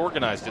Birmingham very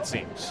organized, it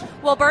seems.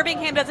 Well,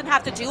 Birmingham doesn't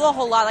have to do a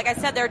whole lot. Like I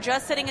said, they're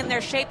just sitting in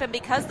their shape, and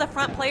because the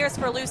front players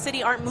for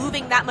LouCity aren't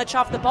moving that much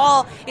off the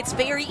ball, it's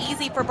very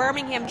easy for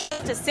Birmingham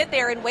just to sit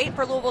there and wait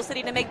for Louisville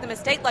City to make the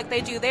mistake like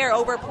they do there,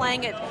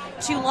 overplaying it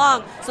too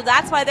long. So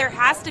that's why there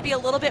has to be a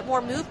little bit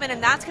more movement,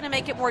 and that's going to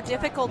make it more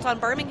difficult on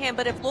Birmingham.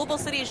 But if Louisville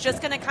City is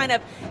just going to kind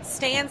of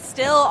stand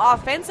still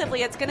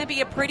offensively, it's going to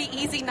be a pretty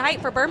easy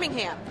night for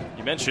Birmingham.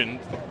 You mentioned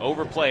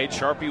overplayed.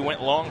 Sharpie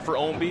went long for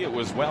Ownby. It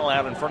was well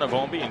out in front of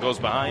Ownby and goes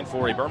behind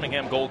for a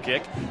Birmingham goal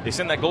kick. They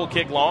send that goal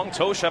kick long.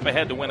 Tosh up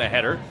ahead to win a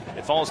header.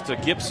 It falls to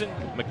Gibson,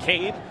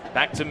 McCabe,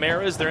 back to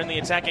Maris. They're in the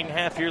attacking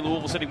half here.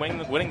 Louisville City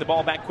winning the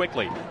ball back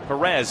quickly.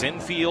 Perez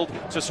infield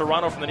to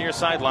Serrano from the near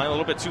sideline. A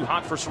little bit too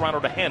hot for Serrano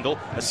to handle.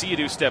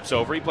 Asiadu steps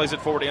over. He plays it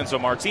forward to Enzo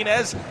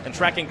Martinez. And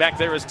tracking back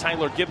there is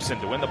Tyler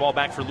Gibson to win the ball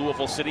back for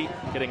Louisville City,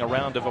 getting a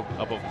round of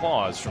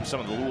applause from some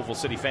of the Louisville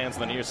City fans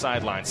on the near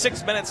sideline.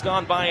 6 minutes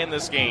gone by in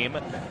this game.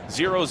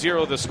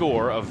 0-0 the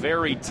score. A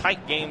very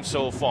tight game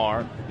so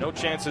far. No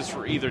chances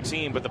for either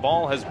team, but the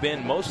ball has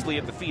been mostly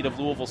at the feet of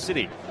Louisville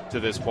City to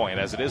this point,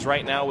 as it is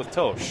right now with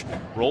Tosh.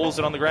 Rolls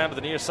it on the ground to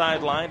the near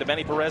sideline to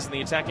Benny Perez in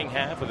the attacking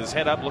half with his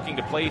head up, looking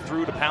to play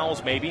through to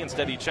Powell's maybe.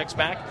 Instead he checks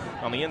back.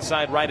 On the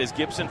inside right is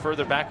Gibson,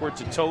 further backward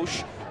to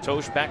Tosh.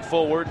 Tosh back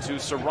forward to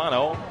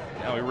Serrano.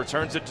 Now he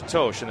returns it to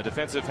Tosh in the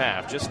defensive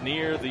half, just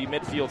near the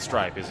midfield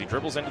stripe as he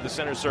dribbles into the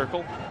center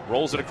circle,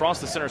 rolls it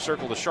across the center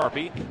circle to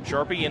Sharpie.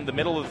 Sharpie in the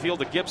middle of the field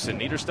to Gibson.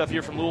 Neater stuff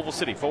here from Louisville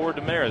City. Forward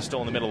to Maris,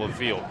 still in the middle of the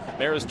field.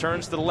 Maris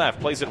turns to the left,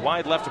 plays it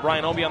wide left to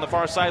Brian Ownby on the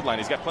far sideline.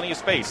 He's got plenty of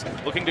space,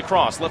 looking to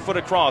cross,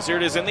 left-footed cross. Here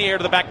it is in the air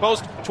to the back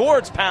post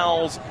towards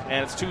Powell's,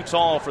 and it's too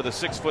tall for the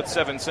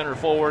 6'7" center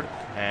forward,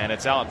 and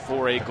it's out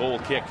for a goal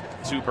kick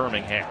to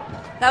Birmingham.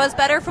 That was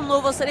better from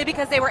Louisville City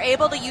because they were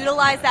able to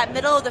utilize that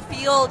middle of the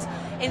field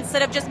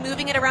instead of just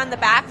moving it around the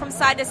back from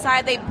side to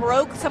side. They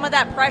broke some of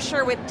that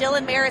pressure with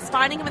Dylan Maris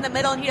finding him in the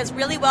middle, and he does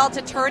really well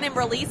to turn and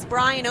release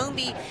Brian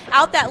Ownby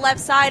out that left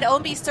side.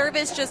 Ownby's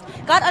service just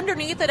got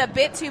underneath it a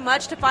bit too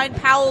much to find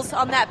Powell's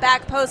on that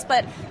back post,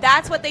 but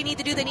that's what they need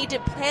to do. They need to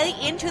play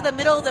into the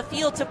middle of the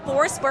field to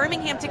force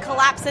Birmingham to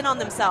collapse in on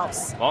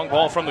themselves. Long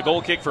ball from the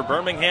goal kick for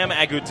Birmingham.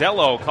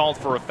 Agudelo called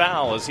for a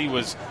foul as he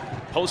was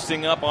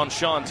posting up on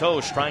Sean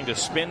Tosh, trying to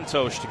spin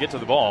Tosh to get to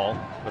the ball.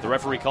 But the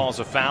referee calls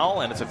a foul,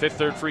 and it's a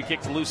 5th-3rd free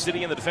kick to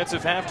LouCity in the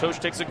defensive half. Tosh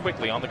takes it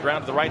quickly. On the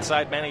ground to the right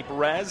side, Manny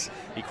Perez.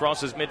 He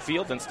crosses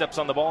midfield, then steps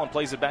on the ball and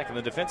plays it back in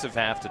the defensive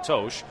half to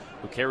Tosh,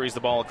 who carries the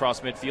ball across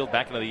midfield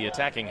back into the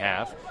attacking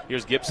half.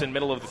 Here's Gibson,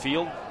 middle of the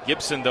field.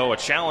 Gibson, though, a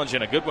challenge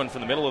and a good one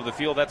from the middle of the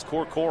field. That's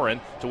Corcoran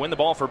to win the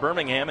ball for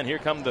Birmingham, and here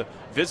come the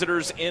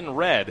visitors in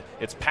red.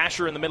 It's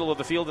Pasher in the middle of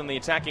the field in the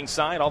attacking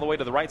side, all the way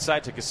to the right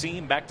side to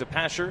Kasim, back to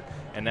Pasher,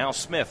 and now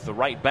Smith, the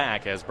right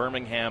back, as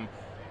Birmingham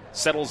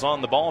settles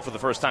on the ball for the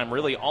first time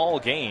really all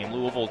game.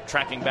 Louisville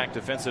tracking back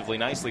defensively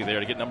nicely there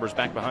to get numbers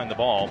back behind the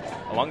ball.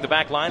 Along the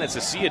back line, it's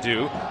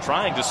Asiadu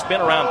trying to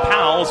spin around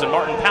Powell's, and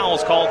Martin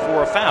Powell's called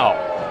for a foul.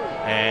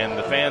 And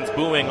the fans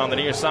booing on the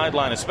near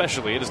sideline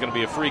especially. It is going to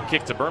be a free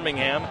kick to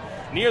Birmingham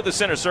near the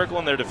center circle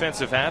in their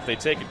defensive half. They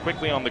take it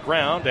quickly on the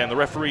ground, and the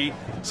referee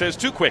says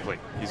too quickly.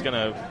 He's going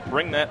to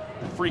bring that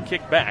free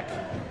kick back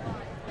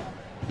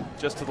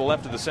just to the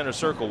left of the center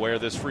circle where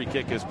this free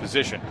kick is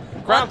positioned.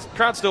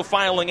 Crowd still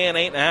filing in,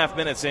 8.5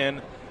 minutes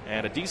in,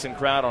 and a decent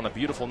crowd on a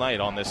beautiful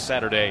night on this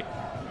Saturday,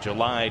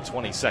 July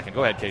 22nd.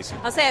 Go ahead, Casey.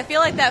 I'll say I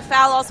feel like that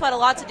foul also had a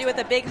lot to do with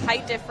a big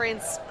height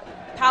difference.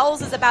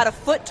 Powell's is about a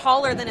foot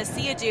taller than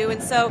Asiadu,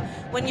 and so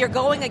when you're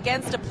going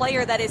against a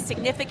player that is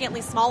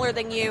significantly smaller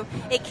than you,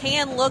 it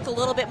can look a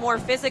little bit more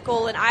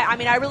physical, and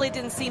I really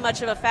didn't see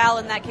much of a foul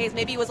in that case.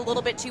 Maybe it was a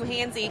little bit too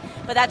handsy,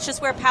 but that's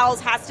just where Powell's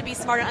has to be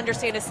smart and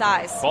understand his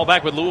size. Ball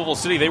back with Louisville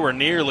City. They were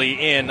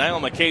nearly in. Niall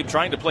McCabe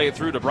trying to play it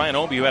through to Brian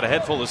Ownby, who had a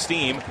head full of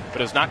steam,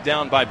 but is knocked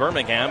down by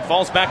Birmingham.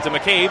 Falls back to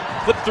McCabe,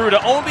 flipped through to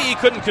Ownby. He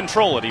couldn't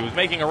control it. He was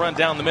making a run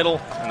down the middle,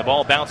 and the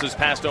ball bounces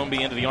past Ownby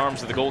into the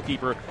arms of the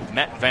goalkeeper,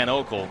 Matt Van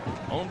Oekel.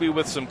 Ownby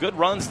with some good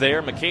runs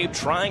there. McCabe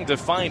trying to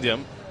find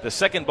him. The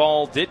second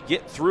ball did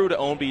get through to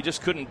Ownby,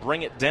 just couldn't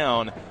bring it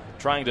down,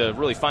 trying to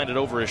really find it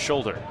over his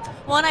shoulder.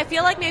 Well, and I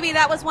feel like maybe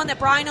that was one that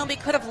Brian Ownby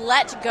could have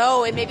let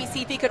go and maybe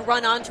see if he could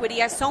run onto it.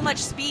 He has so much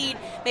speed.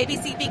 Maybe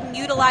see if he can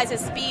utilize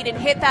his speed and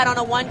hit that on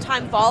a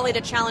one-time volley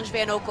to challenge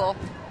Van Oekel.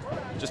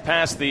 Just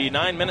past the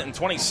 9-minute and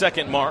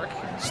 20-second mark.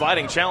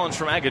 Sliding challenge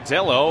from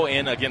Agadello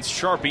in against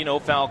Sharpie. No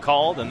foul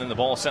called. And then the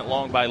ball sent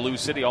long by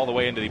LouCity all the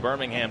way into the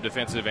Birmingham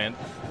defensive end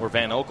where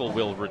Van Oekel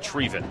will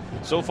retrieve it.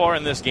 So far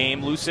in this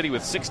game, LouCity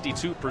with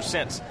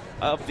 62%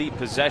 of the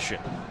possession.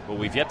 But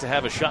we've yet to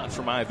have a shot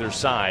from either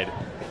side.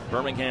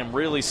 Birmingham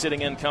really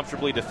sitting in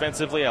comfortably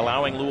defensively,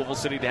 allowing Louisville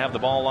City to have the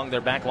ball along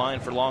their back line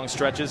for long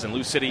stretches. And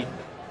LouCity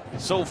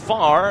so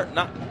far,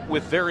 not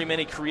with very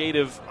many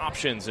creative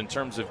options in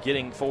terms of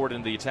getting forward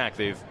into the attack.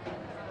 They've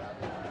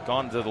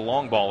gone to the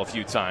long ball a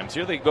few times.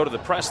 Here they go to the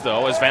press,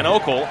 though, as Van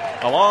Oekel,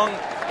 along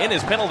in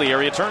his penalty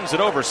area, turns it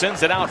over,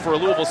 sends it out for a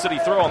Louisville City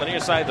throw on the near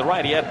side to the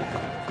right. He had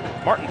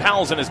Martin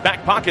Powell's in his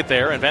back pocket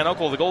there, and Van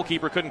Oekel, the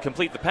goalkeeper, couldn't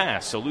complete the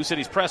pass. So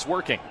LouCity's press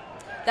working.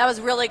 That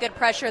was really good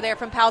pressure there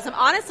from Powell's. I'm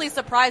honestly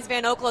surprised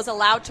Van Oekel is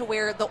allowed to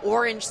wear the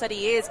orange that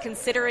he is,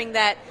 considering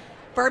that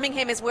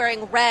Birmingham is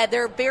wearing red.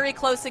 They're very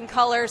close in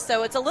color,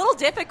 so it's a little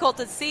difficult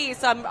to see,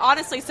 so I'm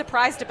honestly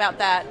surprised about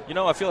that. You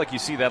know, I feel like you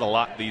see that a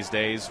lot these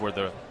days where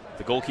the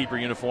goalkeeper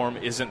uniform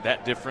isn't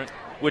that different,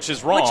 which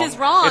is wrong. Which is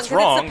wrong, it's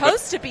wrong, it's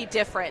supposed to be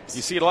different.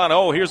 You see it a lot.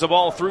 Oh, here's a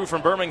ball through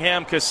from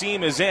Birmingham.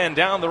 Kasim is in,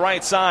 down the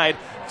right side.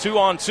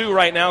 2-on-2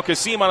 right now.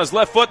 Kasim on his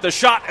left foot. The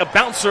shot, a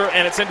bouncer,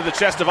 and it's into the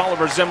chest of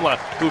Oliver Zimla,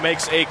 who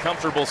makes a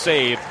comfortable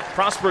save.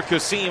 Prosper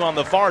Kasim on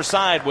the far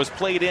side was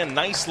played in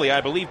nicely,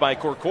 I believe, by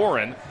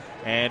Corcoran.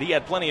 And he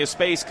had plenty of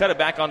space, cut it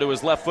back onto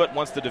his left foot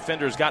once the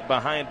defenders got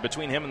behind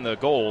between him and the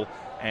goal.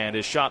 And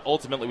his shot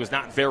ultimately was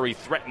not very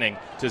threatening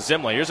to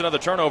Zimla. Here's another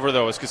turnover,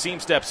 though, as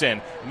Kasim steps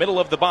in. Middle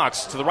of the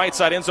box to the right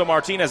side. Enzo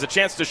Martinez has a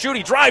chance to shoot.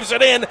 He drives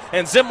it in,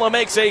 and Zimla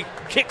makes a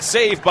kick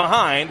save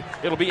behind.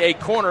 It'll be a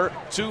corner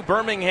to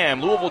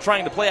Birmingham. Louisville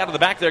trying to play out of the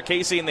back there,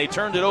 Casey, and they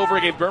turned it over,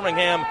 gave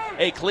Birmingham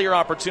a clear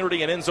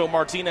opportunity, and Enzo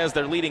Martinez,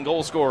 their leading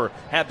goal scorer,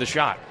 had the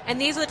shot.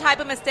 And these are the type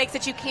of mistakes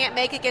that you can't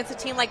make against a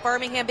team like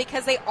Birmingham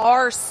because they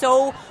are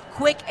so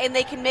quick and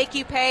they can make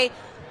you pay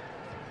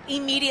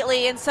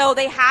immediately, and so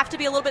they have to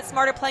be a little bit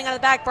smarter playing out of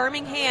the back.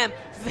 Birmingham,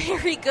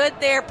 very good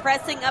there,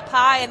 pressing up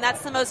high, and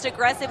that's the most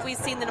aggressive we've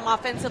seen them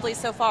offensively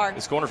so far.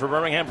 This corner for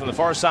Birmingham from the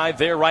far side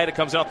there, right. It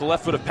comes out the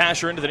left foot of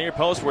Pasher into the near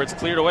post where it's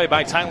cleared away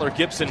by Tyler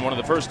Gibson, one of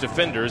the first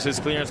defenders. His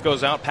clearance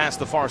goes out past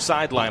the far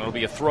sideline. It'll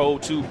be a throw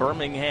to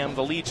Birmingham,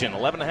 the Legion.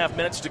 11.5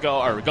 minutes to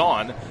go, or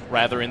gone,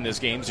 rather, in this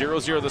game.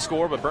 0-0 the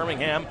score, but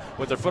Birmingham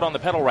with their foot on the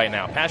pedal right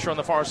now. Pasher on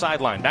the far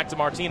sideline, back to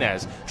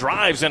Martinez.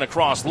 Drives in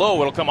across low.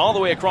 It'll come all the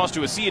way across to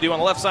Asiadu on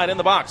the left side in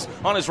the box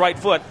on his right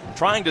foot,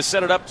 trying to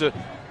set it up to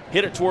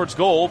hit it towards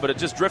goal, but it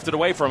just drifted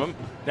away from him.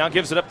 Now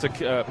gives it up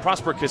to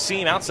Prosper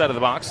Kasim outside of the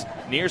box.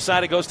 Near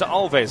side it goes to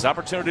Alves.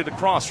 Opportunity to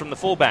cross from the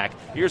fullback.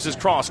 Here's his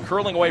cross,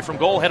 curling away from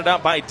goal, headed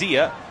out by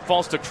Dia.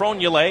 Falls to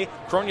Cronulé.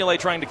 Cronulé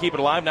trying to keep it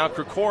alive. Now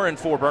Corcoran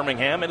for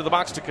Birmingham. Into the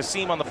box to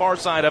Kasim on the far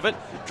side of it.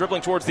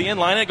 Dribbling towards the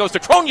inline. And it goes to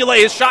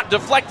Cronulé. His shot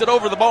deflected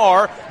over the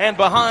bar. And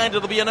behind,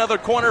 it'll be another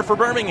corner for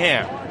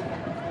Birmingham.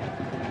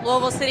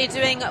 Louisville City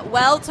doing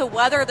well to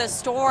weather the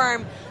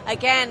storm.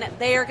 Again,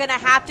 they are going to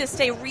have to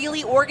stay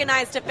really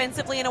organized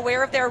defensively and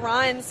aware of their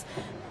runs.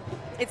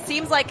 It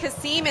seems like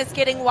Kasim is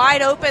getting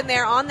wide open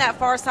there on that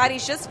far side.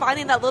 He's just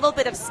finding that little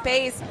bit of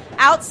space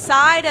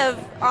outside of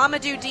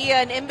Amadou Dia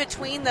and in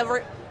between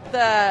the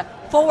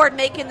forward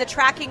making the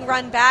tracking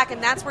run back,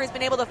 and that's where he's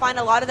been able to find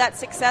a lot of that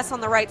success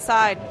on the right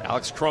side.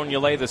 Alex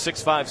Cronulé, the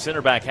 6'5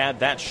 center back, had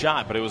that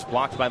shot, but it was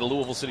blocked by the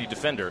Louisville City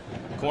defender.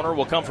 Corner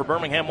will come for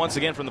Birmingham once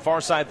again from the far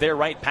side there,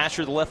 right.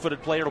 Pasher, the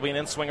left-footed player, will be an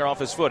in-swinger off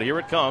his foot. Here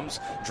it comes,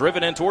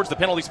 driven in towards the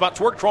penalty spot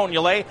toward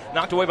Cronulé,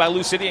 knocked away by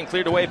LouCity and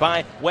cleared away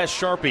by Wes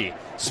Sharpie.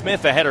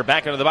 Smith, a header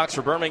back into the box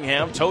for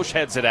Birmingham. Tosh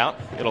heads it out.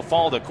 It'll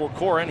fall to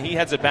Corcoran. He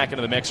heads it back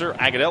into the mixer.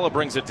 Agadello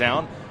brings it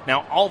down.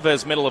 Now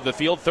Alves, middle of the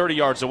field, 30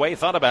 yards away,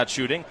 thought about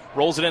shooting,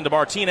 rolls it into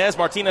Martinez.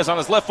 Martinez on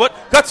his left foot,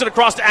 cuts it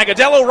across to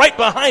Agudelo, right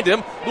behind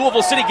him.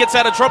 Louisville City gets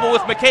out of trouble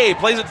with McCabe,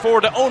 plays it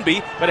forward to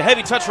Ownby, but a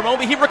heavy touch from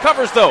Ownby. He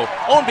recovers, though.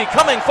 Ownby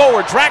coming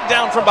forward, dragged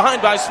down from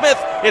behind by Smith.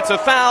 It's a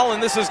foul,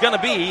 and this is going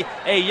to be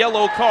a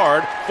yellow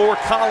card for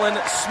Colin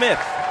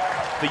Smith.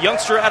 The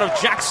youngster out of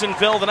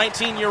Jacksonville, the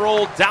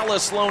 19-year-old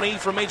Dallas Loney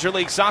from Major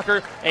League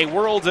Soccer, a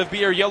World of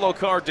Beer yellow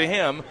card to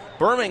him.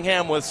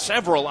 Birmingham with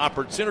several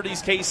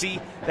opportunities, Casey.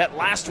 That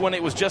last one,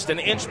 it was just an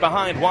inch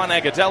behind Juan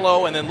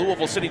Agudelo, and then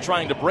Louisville City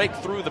trying to break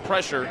through the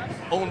pressure.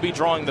 Ownby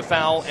drawing the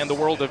foul and the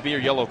World of Beer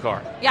yellow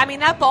card. Yeah, I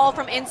mean, that ball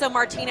from Enzo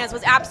Martinez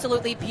was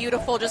absolutely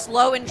beautiful, just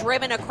low and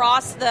driven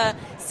across the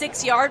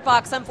 6-yard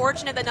box.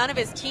 Unfortunate that none of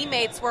his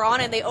teammates were on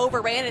it, and they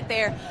overran it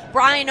there.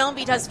 Brian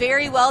Ownby does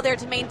very well there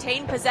to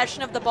maintain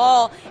possession of the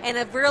ball, and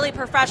a really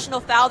professional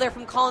foul there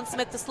from Colin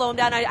Smith to slow him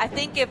down. I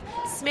think if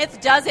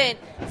Smith doesn't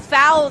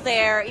foul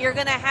there, you're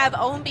going to have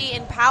Ownby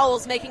and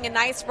Powell's making a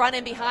nice run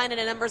in behind in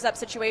a numbers up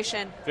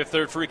situation. Fifth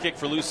third free kick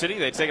for LouCity.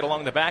 They take it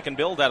along the back and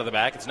build out of the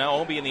back. It's now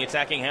Ownby in the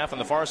attacking half on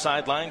the far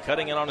sideline,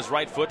 cutting in on his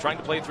right foot, trying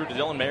to play through to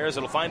Dylan Mares.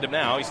 It'll find him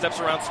now. He steps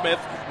around Smith.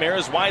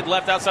 Mares wide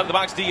left outside of the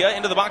box. Dia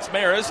into the box.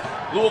 Mares.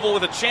 Louisville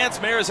with a chance.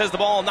 Mares has the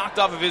ball knocked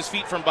off of his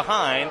feet from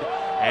behind.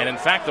 And in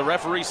fact, the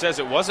referee says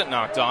it wasn't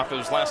knocked off. It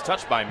was last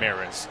touched by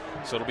Mares.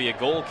 So it'll be a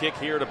goal kick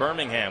here to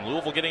Birmingham.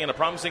 Louisville getting in a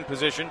promising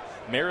position.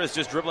 Mares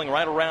just dribbling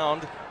right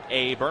around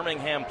a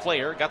Birmingham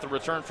player. Got the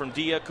return from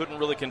Dia, couldn't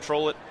really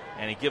control it,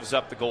 and he gives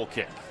up the goal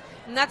kick.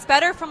 And that's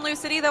better from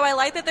LouCity, though. I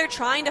like that they're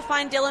trying to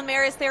find Dylan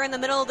Mares there in the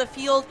middle of the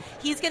field.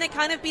 He's going to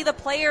kind of be the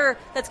player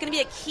that's going to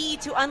be a key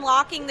to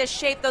unlocking this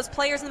shape. Those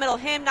players in the middle,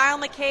 him, Niall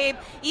McCabe,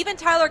 even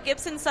Tyler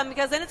Gibson some,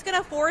 because then it's going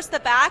to force the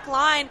back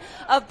line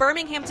of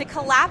Birmingham to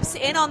collapse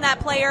in on that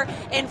player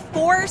and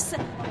force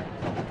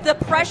the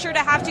pressure to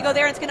have to go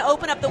there. It's going to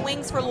open up the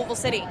wings for Louisville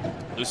City.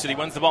 LouCity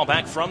wins the ball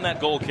back from that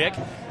goal kick.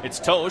 It's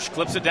Tosh,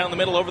 clips it down the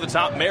middle over the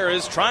top.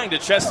 Mares trying to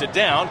chest it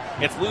down.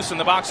 It's loose in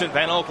the box, and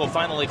Van Oekel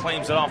finally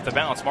claims it off the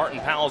bounce. Martin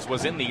Powles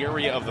was in the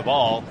area of the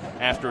ball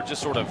after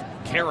just sort of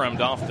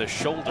caromed off the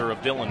shoulder of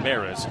Dylan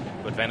Mares.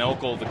 But Van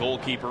Oekel, the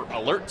goalkeeper,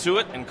 alert to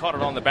it and caught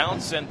it on the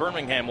bounce, and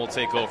Birmingham will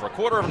take over. A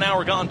quarter of an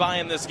hour gone by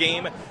in this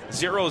game.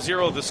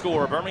 0-0 the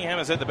score. Birmingham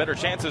has had the better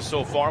chances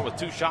so far with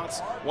 2 shots,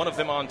 one of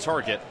them on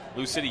target.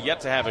 LouCity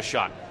yet to have a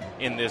shot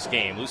in this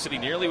game. LouCity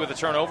nearly with a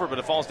turnover, but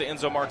it falls to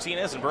Enzo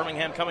Martinez, and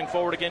Birmingham coming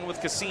forward again with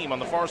Kasim on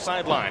the far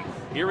sideline.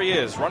 Here he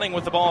is, running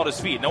with the ball at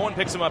his feet. No one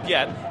picks him up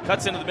yet.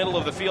 Cuts into the middle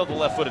of the field, the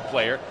left-footed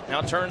player.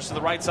 Now turns to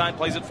the right side,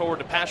 plays it forward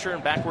to Pasher,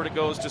 and backward it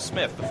goes to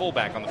Smith, the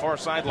fullback on the far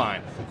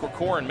sideline.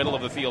 Corcoran, middle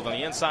of the field on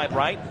the inside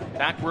right.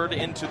 Backward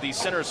into the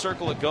center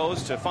circle it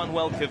goes to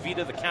Fanuel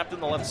Cavita, the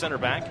captain, the left center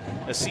back.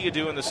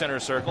 Asiadu in the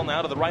center circle.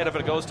 Now to the right of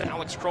it goes to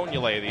Alex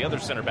Cronule, the other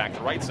center back, the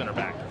right center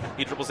back.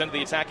 He dribbles into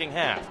the attacking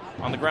half.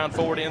 On the ground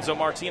forward, Enzo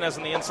Martinez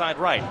on the inside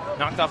right.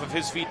 Knocked off of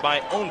his feet by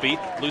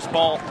Ownby. Loose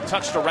ball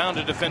touched around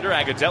a defender.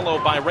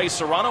 Agudelo by Ray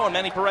Serrano, and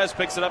Manny Perez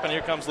picks it up, and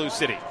here comes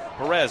LouCity.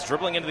 Perez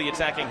dribbling into the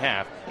attacking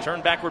half.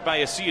 Turned backward by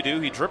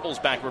Asiadu. He dribbles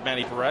backward,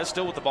 Manny Perez,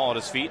 still with the ball at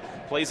his feet.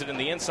 Plays it in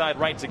the inside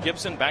right to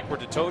Gibson. Backward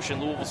to Tosh,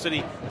 and Louisville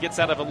City gets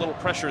out of a little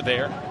pressure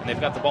there, and they've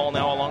got the ball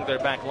now along their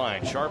back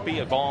line.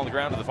 Sharpie, a ball on the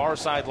ground to the far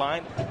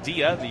sideline.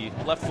 Dia, the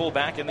left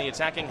fullback in the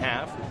attacking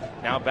half.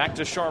 Now back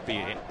to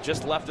Sharpie,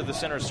 just left of the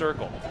center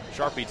circle.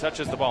 Sharpie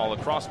touches the ball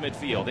across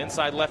midfield.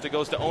 Inside left it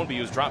goes to Ownby,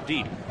 who's dropped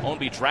deep.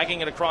 Ownby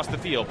dragging it across the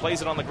field.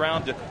 Plays it on the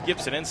ground to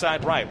Gibson,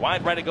 inside right.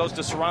 Wide right it goes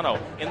to Serrano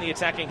in the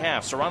attacking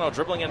half. Serrano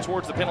dribbling in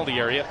towards the penalty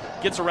area.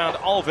 Gets around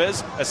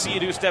Alves.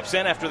 Asiadu steps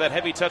in after that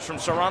heavy touch from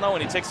Serrano,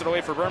 and he takes it away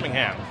for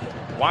Birmingham.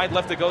 Wide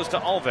left it goes to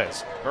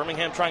Alves.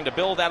 Birmingham trying to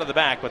build out of the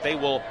back, but they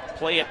will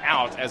play it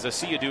out as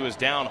Asiadu is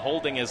down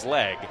holding his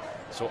leg.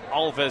 So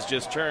Alves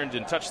just turned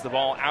and touched the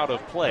ball out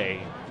of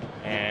play.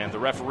 And the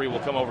referee will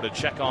come over to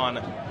check on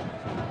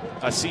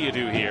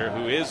Asiadu here,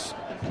 who is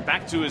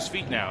back to his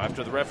feet now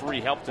after the referee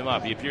helped him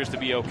up. He appears to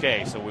be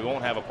okay, so we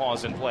won't have a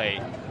pause in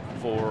play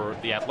for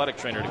the athletic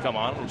trainer to come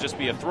on. It'll just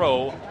be a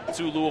throw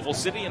to Louisville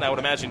City, and I would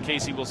imagine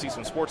Casey will see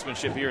some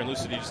sportsmanship here, and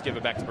LouCity just give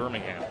it back to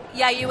Birmingham.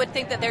 Yeah, you would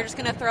think that they're just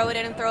going to throw it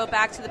in and throw it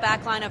back to the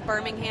back line of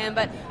Birmingham,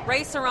 but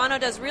Ray Serrano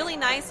does really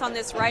nice on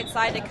this right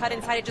side to cut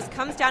inside. It just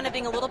comes down to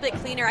being a little bit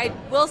cleaner. I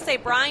will say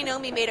Brian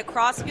Ownby made a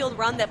cross-field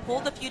run that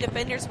pulled a few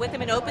defenders with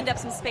him and opened up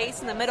some space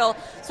in the middle,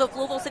 so if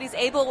Louisville City's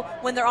able,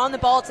 when they're on the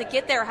ball, to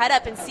get their head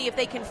up and see if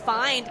they can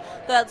find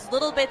those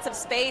little bits of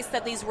space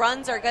that these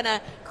runs are going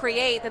to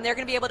create, then they're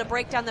going to be able to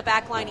break down the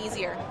back line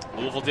easier.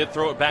 Louisville did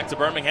throw it back to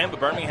Birmingham, but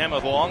Birmingham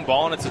with a long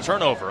ball, and it's a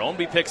turnover.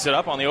 Ownby picks it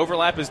up. On the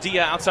overlap is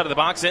Dia outside of the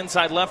box.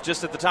 Inside left,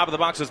 just at the top of the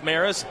box is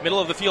Maris. Middle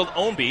of the field,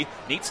 Ownby.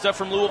 Neat stuff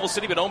from Louisville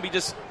City, but Ownby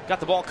just got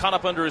the ball caught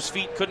up under his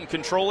feet, couldn't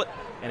control it,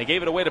 and he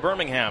gave it away to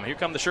Birmingham. Here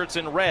come the shirts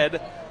in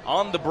red.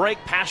 On the break,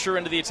 Pasher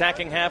into the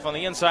attacking half on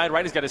the inside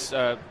right. He's got his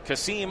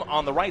Kasim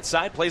on the right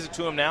side. Plays it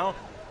to him now.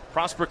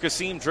 Prosper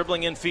Kasim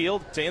dribbling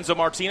infield to Enzo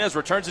Martinez,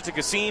 returns it to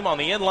Kasim on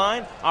the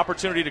inline.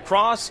 Opportunity to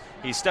cross.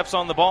 He steps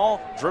on the ball,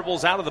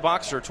 dribbles out of the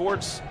box or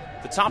towards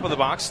the top of the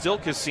box, still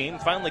Kassim,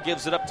 finally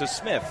gives it up to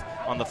Smith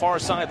on the far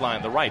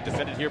sideline, the right,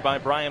 defended here by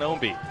Brian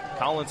Ownby.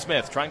 Colin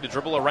Smith trying to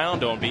dribble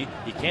around Ownby.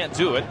 He can't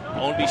do it.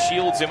 Ownby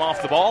shields him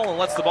off the ball and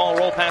lets the ball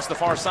roll past the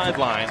far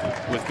sideline.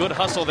 With good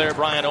hustle there,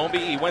 Brian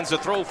Ownby. He wins a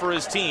throw for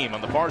his team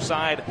on the far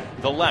side,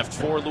 the left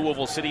for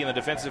Louisville City in the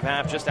defensive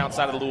half, just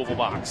outside of the Louisville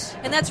box.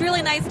 And that's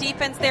really nice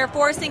defense there,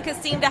 forcing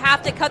Kassim to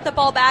have to cut the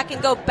ball back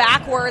and go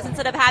backwards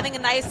instead of having a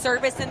nice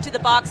service into the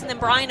box. And then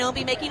Brian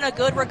Ownby making a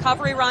good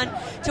recovery run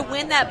to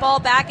win that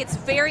ball back. It's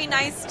very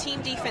nice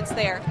team defense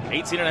there.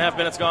 18 and a half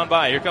minutes gone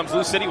by. Here comes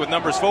LouCity with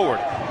numbers forward.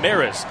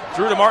 Maris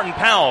through to Martin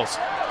Powles.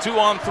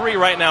 2-on-3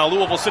 right now.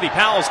 Louisville City.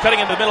 Powles cutting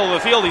into the middle of the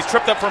field. He's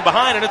tripped up from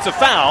behind, and it's a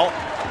foul.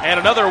 And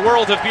another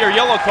World of Beer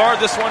yellow card.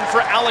 This one for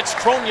Alex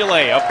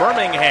Tronule of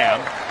Birmingham.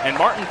 And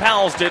Martin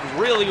Powles did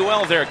really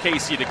well there,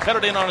 Casey, to cut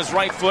it in on his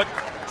right foot,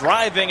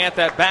 driving at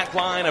that back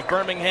line of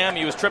Birmingham.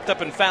 He was tripped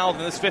up and fouled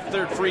in this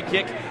fifth-third free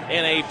kick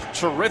in a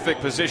terrific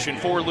position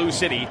for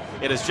LouCity.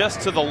 It is just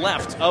to the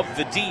left of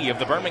the D of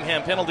the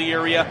Birmingham penalty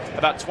area,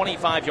 about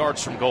 25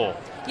 yards from goal.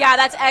 Yeah,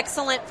 that's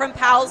excellent from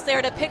Powles there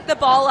to pick the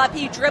ball up.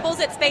 He dribbles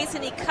at space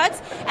and he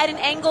cuts at an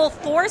angle,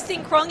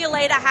 forcing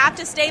Cronule to have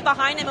to stay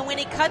behind him. And when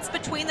he cuts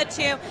between the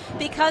two,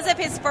 because of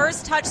his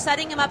first touch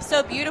setting him up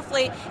so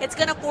beautifully, it's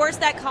going to force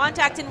that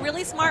contact. And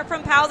really smart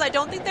from Powles. I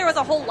don't think there was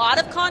a whole lot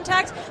of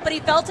contact, but he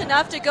felt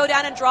enough to go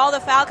down and draw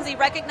the foul because he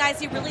recognized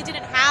he really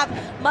didn't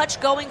have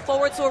much going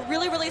forward. So a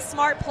really, really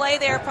smart play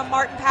there from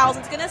Martin Powles.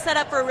 It's going to set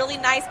up for a really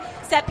nice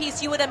set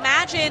piece. You would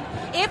imagine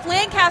if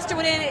Lancaster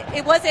went in,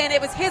 it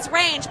was his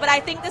range, but I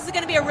think this is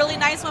going to be a really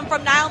nice one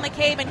from Niall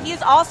McCabe, and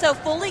he's also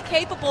fully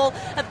capable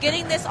of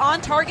getting this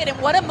on target, and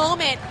what a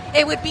moment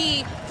it would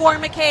be for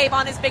McCabe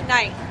on his big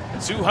night.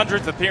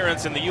 200th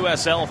appearance in the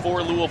USL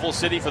for Louisville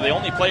City for the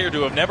only player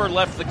to have never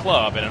left the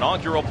club. An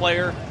inaugural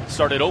player,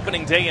 started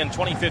opening day in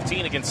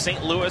 2015 against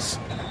St. Louis.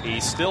 He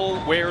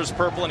still wears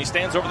purple, and he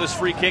stands over this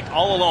free kick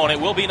all alone.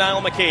 It will be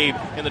Niall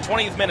McCabe in the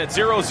 20th minute,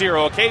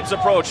 0-0. McCabe's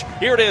approach.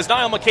 Here it is,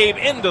 Niall McCabe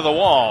into the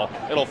wall.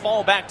 It'll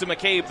fall back to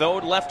McCabe, though,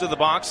 left of the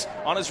box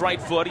on his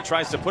right foot. He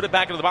tries to put it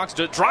back into the box,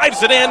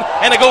 drives it in,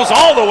 and it goes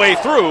all the way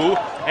through,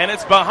 and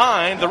it's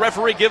behind. The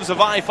referee gives a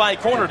Wi-Fi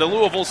corner to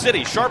Louisville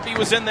City. Sharpie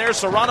was in there.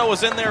 Serrano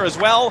was in there as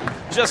well.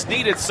 Just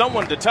needed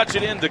someone to touch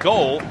it into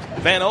goal.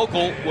 Van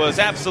Okel was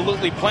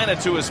absolutely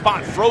planted to his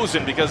spot,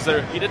 frozen, because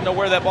he didn't know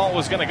where that ball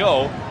was going to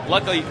go.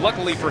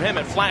 Luckily for him,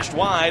 it flashed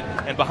wide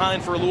and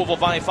behind for a Louisville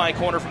Wi-Fi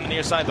corner from the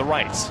near side, the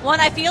right. Well,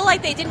 and I feel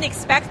like they didn't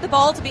expect the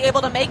ball to be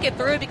able to make it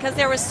through because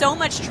there was so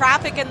much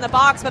traffic in the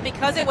box, but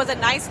because it was a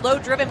nice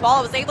low-driven ball,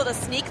 it was able to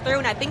sneak through,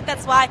 and I think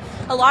that's why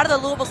a lot of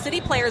the Louisville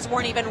City players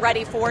weren't even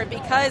ready for it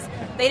because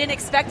they didn't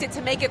expect it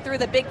to make it through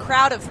the big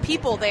crowd of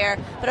people there.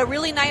 But a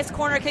really nice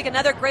corner kick,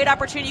 another great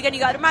opportunity. Again, you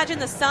got to imagine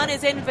the sun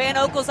is in Van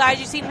Okel's eyes.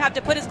 You see him have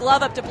to put his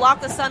glove up to block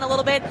the sun a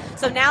little bit.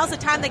 So now's the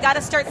time they got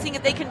to start seeing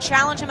if they can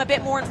challenge him a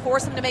bit more and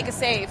force him to make a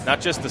save.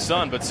 Not just the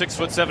sun, but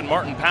 6'7"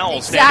 Martin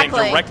Powell standing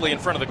directly in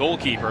front of the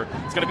goalkeeper.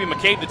 It's going to be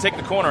McCabe to take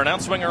the corner, an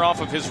outswinger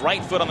off of his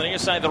right foot on the near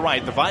side of the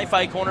right. The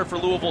Wi-Fi corner for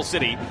Louisville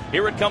City.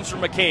 Here it comes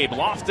from McCabe,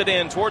 lofted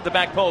in toward the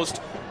back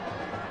post.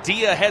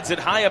 Dia heads it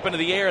high up into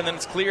the air, and then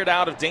it's cleared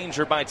out of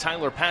danger by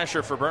Tyler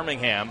Pasher for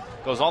Birmingham.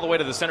 Goes all the way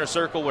to the center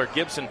circle where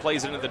Gibson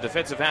plays it into the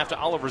defensive half to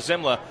Oliver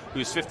Zimla,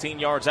 who's 15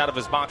 yards out of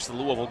his box, the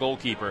Louisville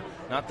goalkeeper.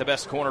 Not the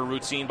best corner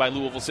routine by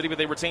Louisville City, but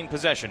they retain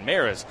possession.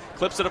 Maris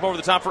clips it up over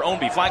the top for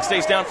Ownby. Flag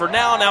stays down for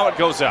now. Now it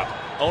goes up.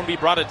 Ownby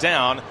brought it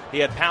down. He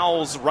had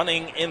Powell's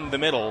running in the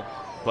middle,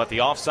 but the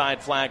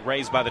offside flag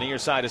raised by the near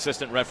side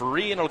assistant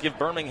referee, and it'll give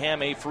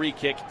Birmingham a free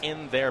kick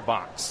in their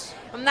box.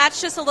 And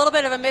that's just a little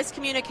bit of a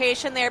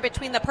miscommunication there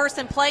between the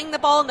person playing the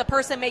ball and the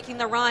person making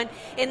the run.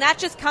 And that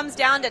just comes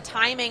down to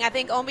timing. I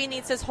think Ownby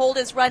needs to hold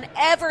his run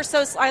ever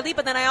so slightly,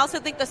 but then I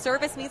also think the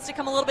service needs to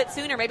come a little bit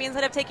sooner. Maybe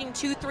instead of taking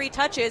 2-3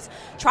 touches,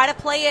 try to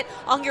play it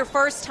on your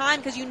first time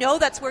because you know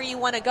that's where you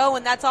want to go.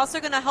 And that's also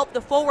going to help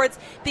the forwards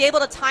be able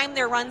to time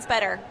their runs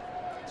better.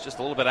 It's just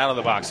a little bit out of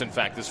the box, in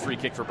fact, this free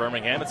kick for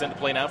Birmingham. It's into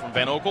play now from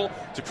Van Okel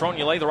to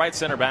Cronule, the right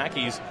center back.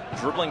 He's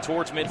dribbling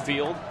towards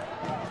midfield.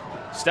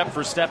 Step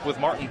for step with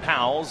Martin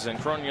Powles, and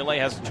Cronule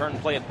has to turn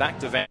and play it back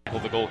to Van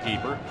Okel, the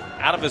goalkeeper.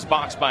 Out of his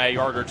box by a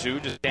yard or two,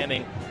 just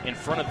standing in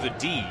front of the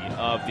D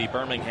of the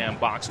Birmingham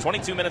box.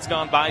 22 minutes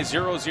gone by,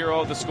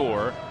 0-0 the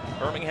score.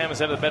 Birmingham has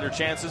had the better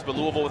chances, but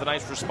Louisville with a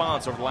nice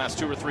response over the last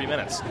 2 or 3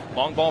 minutes.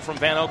 Long ball from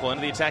Van Okel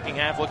into the attacking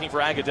half, looking for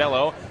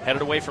Agudelo.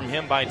 Headed away from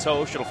him by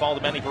Tosh. It'll fall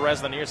to Benny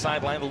Perez on the near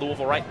sideline, the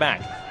Louisville right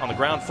back on the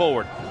ground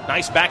forward.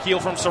 Nice back heel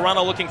from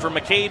Serrano looking for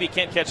McCabe. He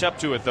can't catch up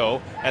to it, though,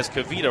 as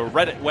Kavita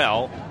read it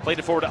well. Played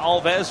it forward to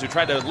Alves, who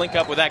tried to link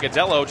up with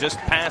Agudelo just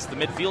past the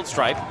midfield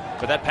stripe,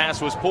 but that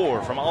pass was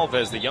poor from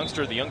Alves, the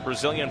youngster, the young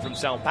Brazilian from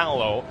Sao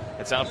Paulo.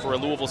 It's out for a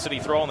Louisville City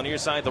throw on the near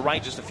side, the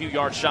right, just a few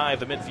yards shy of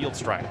the midfield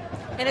stripe.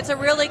 And it's a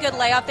really good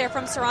layoff there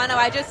from Serrano.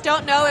 I just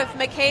don't know if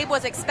McCabe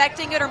was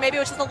expecting it or maybe it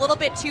was just a little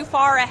bit too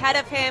far ahead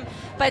of him,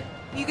 but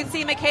you can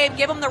see McCabe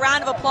give him the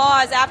round of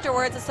applause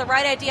afterwards. It's the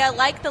right idea. I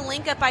like the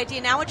link-up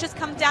idea. Now it just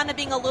comes down to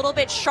being a little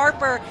bit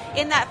sharper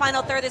in that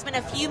final third. There's been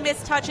a few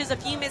missed touches, a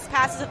few missed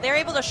passes. If they're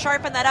able to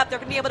sharpen that up, they're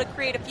going to be able to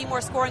create a few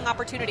more scoring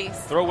opportunities.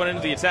 Throw went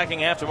into the attacking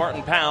half to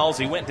Martin Powles.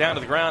 He went down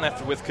to the ground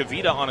after with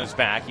Kavita on his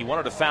back. He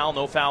wanted a foul.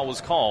 No foul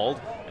was called.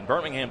 And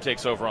Birmingham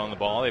takes over on the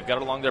ball. They've got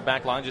it along their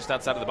back line just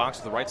outside of the box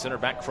to the right center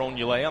back,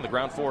 Cronulé. On the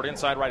ground forward,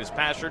 inside right is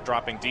Pasher,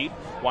 dropping deep.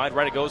 Wide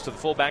right it goes to the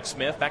fullback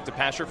Smith. Back to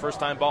Pasher. First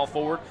time ball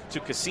forward to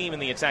Kasim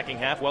in the attacking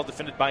half. Well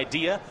defended by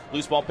Dia.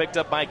 Loose ball picked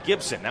up by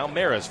Gibson. Now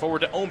Maris forward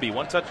to Omby.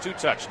 One touch, two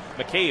touch.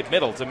 McCabe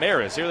middle to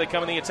Maris. Here they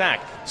come in the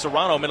attack.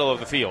 Serrano middle of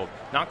the field.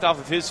 Knocked off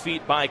of his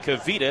feet by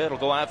Kavita. It'll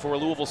go out for a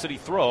Louisville City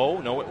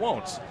throw. No, it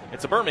won't.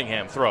 It's a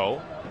Birmingham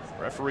throw.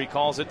 Referee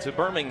calls it to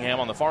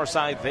Birmingham on the far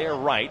side there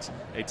right.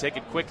 They take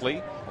it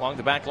quickly along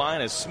the back line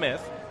as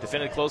Smith,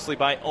 defended closely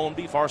by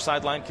Ownby. Far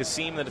sideline,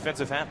 Kasim in the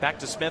defensive half. Back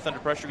to Smith under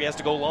pressure. He has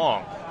to go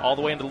long. All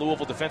the way into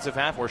Louisville defensive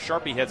half where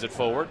Sharpie heads it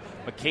forward.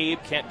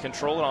 McCabe can't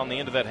control it on the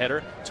end of that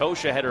header.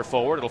 Tosha header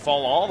forward. It'll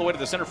fall all the way to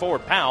the center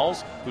forward,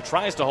 Powles, who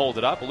tries to hold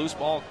it up. A loose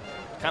ball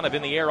kind of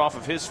in the air off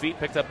of his feet.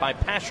 Picked up by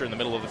Pasher in the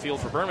middle of the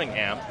field for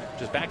Birmingham.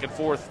 Just back and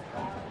forth.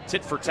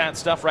 Tit-for-tat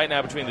stuff right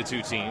now between the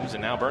two teams,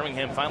 and now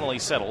Birmingham finally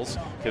settles.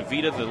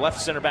 Kavita, the left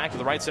center back, to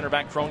the right center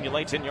back.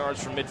 Cronulé, 10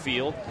 yards from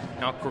midfield.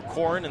 Now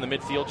Corcoran in the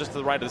midfield, just to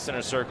the right of the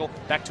center circle.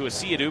 Back to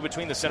Asiadu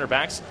between the center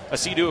backs.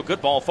 Asiadu, a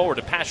good ball forward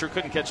to Pasher,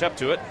 couldn't catch up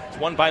to it. It's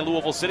won by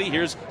Louisville City.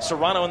 Here's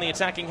Serrano in the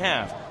attacking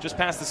half. Just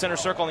past the center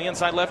circle on the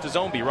inside left is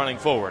Ownby running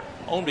forward.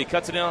 Ownby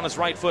cuts it in on his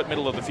right foot,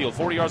 middle of the field,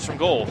 40 yards from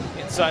goal.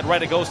 Inside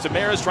right it goes to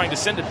Maris, trying to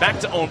send it back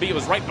to Ownby. It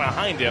was right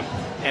behind him,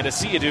 and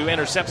Asiadu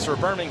intercepts for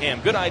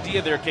Birmingham. Good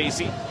idea there,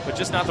 Casey, but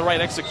just not the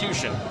right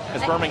execution.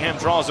 As Birmingham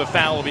draws a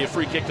foul, it'll be a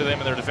free kick to them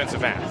in their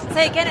defensive half.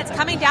 Say again, it's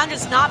coming down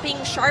just not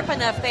being sharp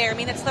enough there. I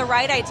mean, it's the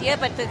right idea,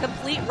 but the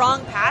complete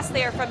wrong pass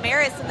there from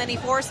Maris, and then he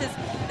forces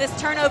this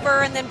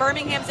turnover, and then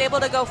Birmingham's able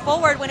to go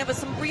forward when it was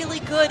some really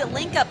good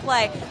link-up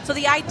play. So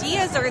the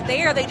ideas are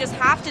there. They just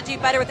have to do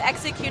better with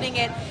executing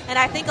it, and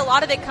I think a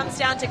lot of it comes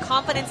down to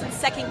confidence and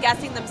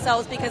second-guessing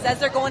themselves, because as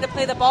they're going to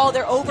play the ball,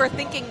 they're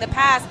overthinking the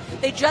pass.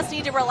 They just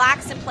need to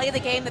relax and play the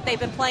game that they've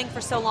been playing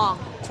for so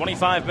long.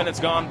 25 minutes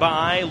gone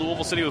by.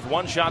 Louisville City with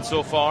one shot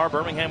so far.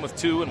 Birmingham with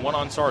two and one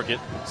on target.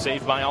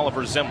 Saved by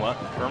Oliver Zimla.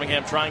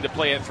 Birmingham trying to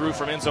play it through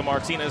from Enzo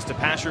Martinez to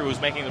Pasher,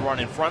 who's making the run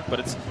in front, but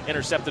it's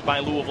intercepted by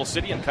Louisville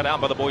City and cut out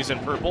by the boys in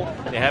purple.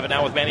 They have it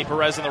now with Manny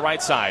Perez on the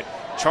right side.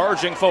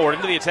 Charging forward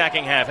into the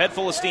attacking half. Head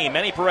full of steam.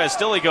 Manny Perez,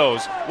 still he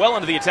goes. Well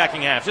into the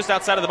attacking half. Just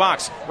outside of the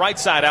box. Right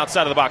side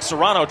outside of the box.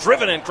 Serrano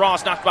driven and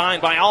crossed. Knocked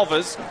behind by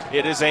Alves.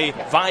 It is a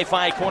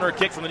Wi-Fi corner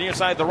kick from the near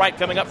side of the right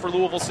coming up for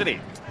Louisville City.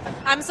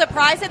 I'm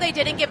surprised that they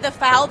didn't give the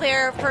foul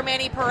there for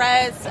Manny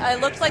Perez. It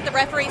looked like the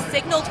referee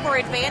signaled for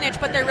advantage,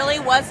 but there really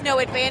was no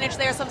advantage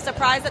there, so I'm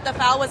surprised that the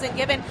foul wasn't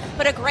given.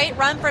 But a great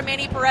run from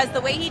Manny Perez.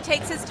 The way he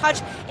takes his touch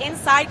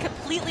inside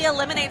completely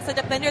eliminates the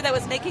defender that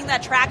was making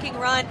that tracking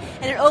run,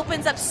 and it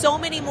opens up so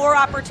many more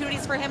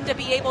opportunities for him to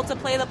be able to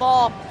play the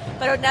ball.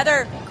 But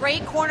another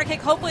great corner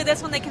kick. Hopefully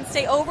this one they can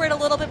stay over it a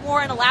little bit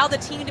more and allow the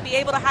team to be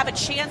able to have a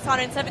chance on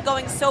it instead of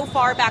going so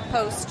far back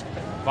post.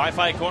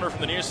 Wi-Fi corner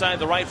from the near side,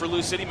 the right for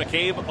LouCity.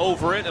 McCabe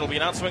over it. It'll be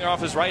an outswinger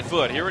off his right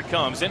foot. Here it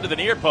comes into the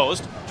near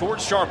post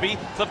towards Sharpie.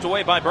 Clipped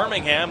away by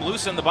Birmingham.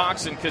 Loose in the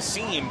box, and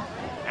Kasim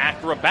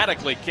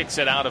acrobatically kicks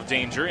it out of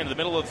danger. Into the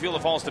middle of the field,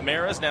 it falls to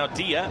Maris. Now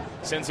Dia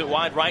sends it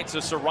wide right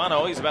to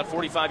Serrano. He's about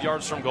 45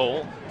 yards from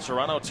goal.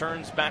 Serrano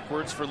turns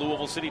backwards for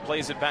Louisville City.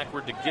 Plays it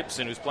backward to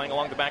Gibson, who's playing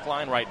along the back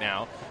line right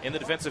now in the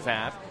defensive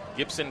half.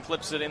 Gibson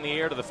clips it in the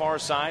air to the far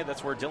side.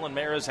 That's where Dylan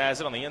Maris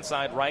has it on the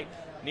inside right,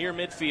 near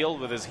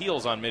midfield, with his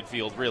heels on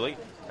midfield, really.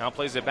 Now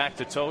plays it back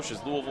to Tosh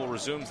as Louisville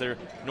resumes their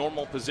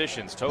normal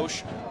positions.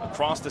 Tosh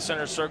across the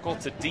center circle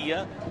to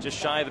Dia, just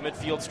shy of the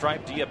midfield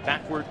stripe. Dia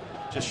backward,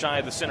 just shy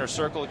of the center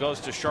circle. It goes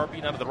to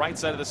Sharpie, now to the right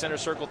side of the center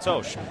circle.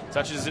 Tosh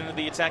touches into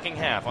the attacking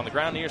half. On the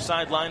ground near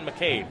sideline,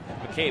 McCabe.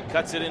 McCabe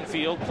cuts it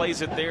infield,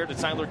 plays it there to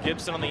Tyler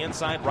Gibson on the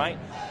inside right.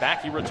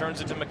 Back, he returns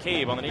it to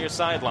McCabe on the near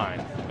sideline.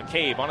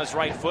 McCabe on his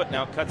right foot,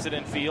 now cuts it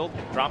infield,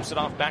 drops it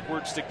off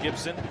backwards to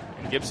Gibson.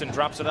 And Gibson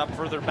drops it up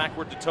further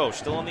backward to Tosh.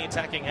 Still in the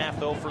attacking half,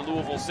 though, for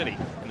Louisville City.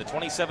 In the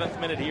 27th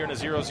minute here in a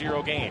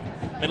 0-0 game.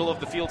 Middle of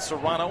the field,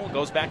 Serrano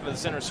goes back into the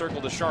center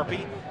circle to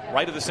Sharpie.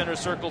 Right of the center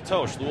circle,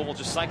 Tosh. Louisville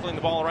just cycling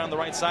the ball around the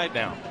right side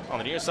now. On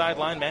the near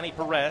sideline, Manny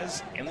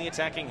Perez in the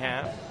attacking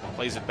half.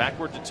 Plays it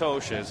backward to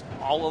Tosh as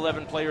all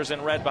 11 players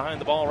in red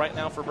behind the ball right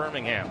now for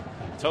Birmingham.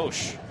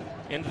 Tosh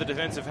into the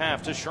defensive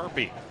half to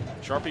Sharpie.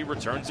 Sharpie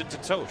returns it to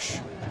Tosh.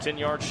 10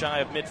 yards shy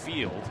of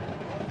midfield.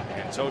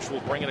 And Tosh will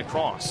bring it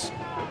across.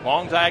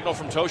 Long diagonal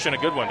from Tosh and a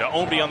good one to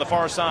Ownby on the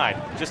far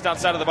side, just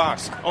outside of the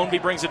box.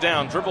 Ownby brings it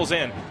down, dribbles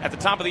in at the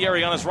top of the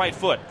area on his right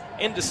foot.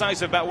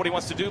 indecisive about what he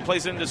wants to do.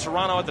 Plays it into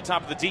Serrano at the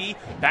top of the D.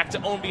 Back to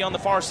Ownby on the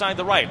far side,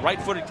 the right.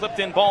 Right-footed,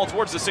 clipped-in ball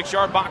towards the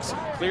 6-yard box.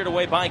 Cleared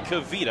away by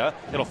Kavita.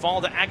 It'll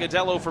fall to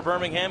Agadello for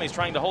Birmingham. He's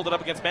trying to hold it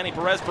up against Manny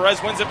Perez.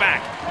 Perez wins it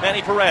back.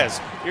 Manny Perez.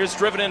 Here's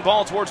driven-in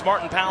ball towards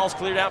Martin Powell's.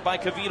 Cleared out by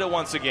Kavita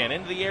once again.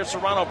 Into the air,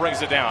 Serrano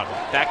brings it down.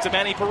 Back to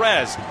Manny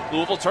Perez.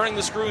 Louisville turning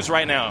the screws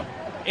right now.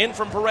 In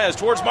from Perez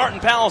towards Martin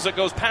Powell's. It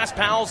goes past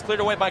Powell's, cleared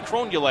away by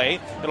Cronulé.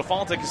 It'll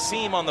fall to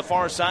Kasim on the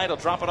far side. He'll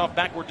drop it off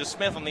backward to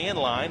Smith on the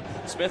inline.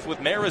 Smith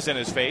with Maris in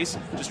his face,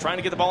 just trying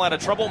to get the ball out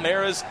of trouble.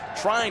 Maris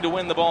trying to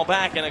win the ball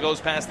back, and it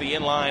goes past the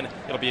inline.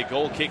 It'll be a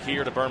goal kick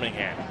here to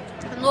Birmingham.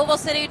 Louisville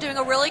City doing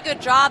a really good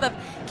job of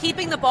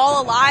keeping the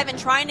ball alive and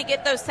trying to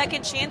get those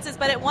second chances.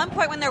 But at one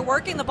point when they're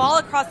working the ball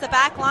across the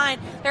back line,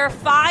 there are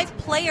 5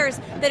 players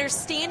that are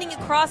standing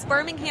across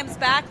Birmingham's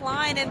back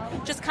line and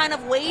just kind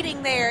of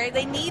waiting there.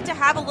 They need to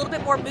have a little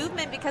bit more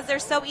movement because they're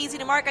so easy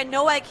to mark. I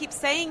know I keep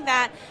saying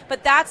that,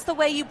 but that's the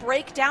way you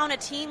break down a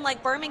team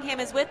like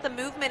Birmingham, is with the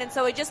movement. And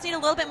so we just need a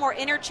little bit more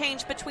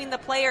interchange between the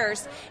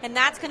players, and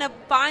that's going to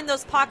find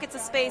those pockets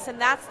of space, and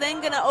that's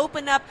then going to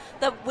open up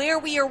the where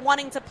we are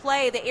wanting to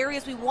play, the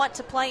areas we want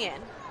to play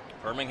in.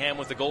 Birmingham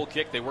with the goal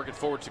kick. They work it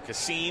forward to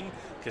Kasim.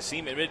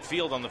 Kasim at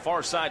midfield on the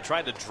far side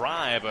tried to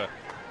drive a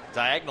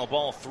diagonal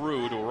ball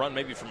through to a run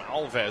maybe from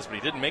Alves, but he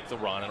didn't make the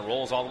run, and it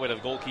rolls all the way to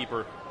the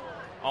goalkeeper,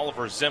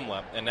 Oliver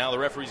Zimla. And now the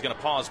referee's going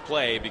to pause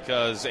play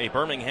because a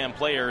Birmingham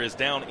player is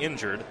down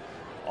injured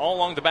all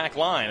along the back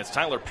line. It's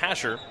Tyler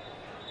Pasher,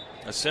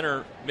 a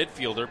center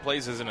midfielder,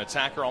 plays as an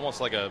attacker,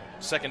 almost like a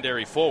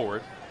secondary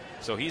forward.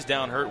 So he's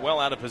down hurt, well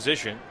out of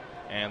position.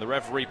 And the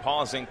referee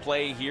pausing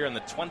play here in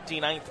the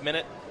 29th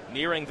minute,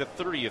 nearing the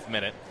 30th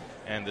minute.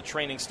 And the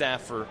training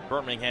staff for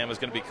Birmingham is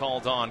going to be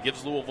called on.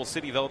 Gives Louisville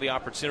City, though, the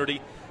opportunity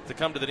to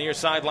come to the near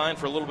sideline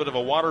for a little bit of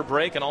a water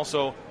break, and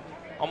also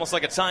almost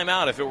like a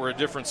timeout if it were a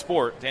different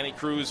sport. Danny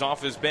Cruz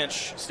off his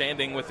bench,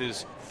 standing with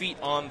his feet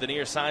on the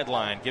near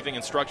sideline, giving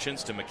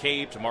instructions to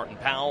McCabe, to Martin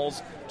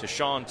Powell's, to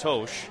Sean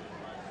Tosh.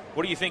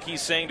 What do you think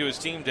he's saying to his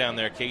team down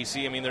there,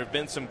 Casey? I mean, there have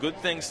been some good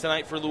things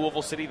tonight for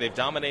Louisville City. They've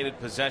dominated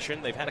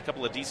possession. They've had a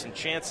couple of decent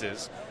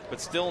chances,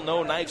 but still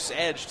no knife's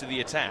edge to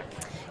the attack.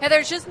 Yeah,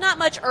 there's just not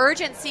much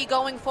urgency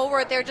going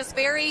forward. They're just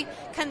very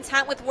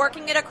content with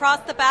working it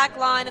across the back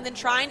line and then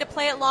trying to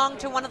play it long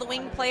to one of the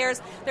wing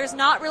players. There's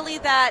not really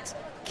that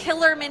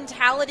killer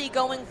mentality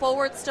going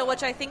forward still,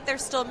 which I think they're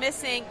still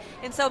missing.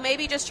 And so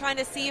maybe just trying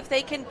to see if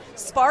they can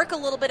spark a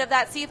little bit of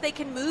that, see if they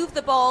can move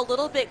the ball a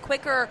little bit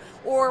quicker,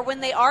 or when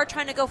they are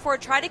trying to go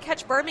forward, try to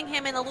catch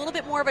Birmingham in a little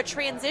bit more of a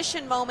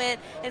transition moment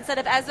instead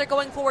of, as they're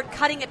going forward,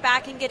 cutting it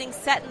back and getting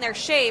set in their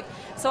shape.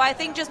 So I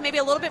think just maybe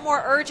a little bit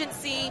more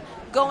urgency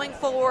going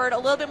forward, a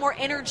little bit more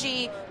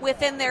energy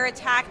within their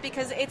attack,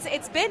 because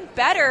it's been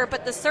better,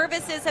 but the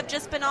services have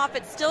just been off.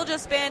 It's still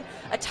just been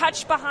a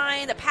touch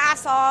behind, a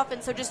pass off,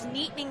 and so just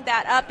neatening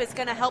that up is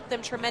going to help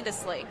them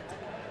tremendously.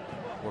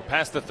 We're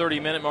past the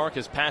 30-minute mark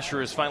as Pasher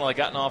has finally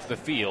gotten off the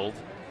field.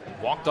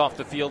 Walked off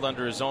the field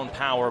under his own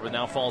power, but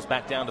now falls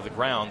back down to the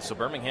ground, so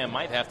Birmingham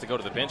might have to go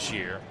to the bench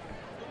here.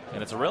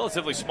 And it's a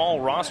relatively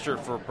small roster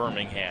for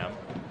Birmingham.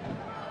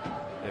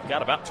 They've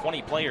got about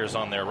 20 players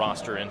on their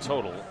roster in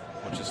total,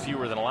 which is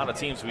fewer than a lot of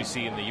teams we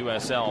see in the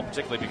USL,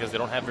 particularly because they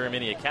don't have very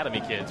many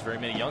academy kids, very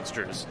many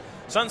youngsters.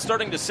 Sun's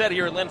starting to set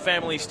here at Lynn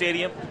Family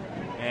Stadium,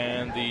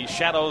 and the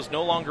shadows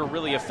no longer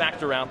really a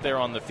factor out there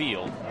on the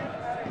field.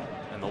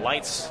 And the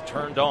lights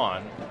turned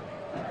on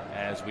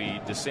as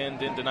we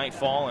descend into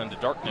nightfall and to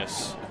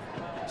darkness.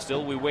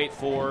 Still, we wait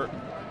for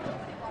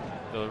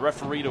the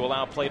referee to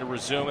allow play to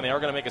resume, and they are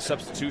going to make a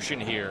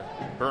substitution here.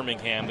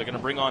 Birmingham, they're going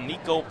to bring on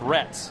Nico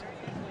Brett,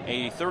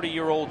 a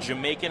 30-year-old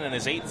Jamaican in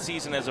his 8th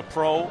season as a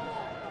pro,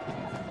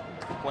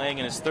 playing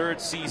in his 3rd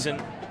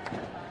season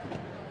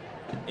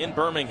in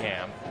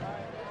Birmingham.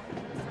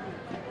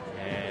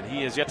 And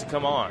he is yet to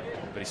come on,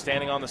 but he's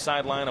standing on the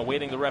sideline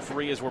awaiting the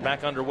referee as we're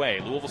back underway.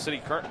 Louisville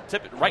City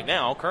right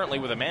now currently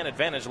with a man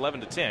advantage,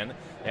 11-10.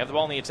 They have the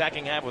ball in the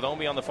attacking half with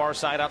Ownby on the far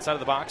side outside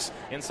of the box.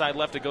 Inside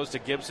left it goes to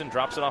Gibson,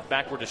 drops it off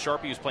backward to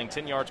Sharpie, who's playing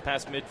 10 yards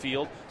past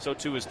midfield. So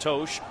too is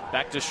Tosh.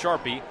 Back to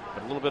Sharpie,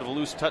 but a little bit of a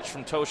loose touch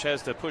from Tosh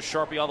has to push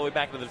Sharpie all the way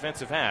back to the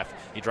defensive half.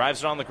 He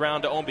drives it on the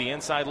ground to Ownby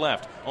inside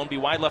left. Ownby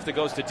wide left it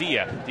goes to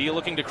Dia. Dia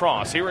looking to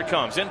cross. Here it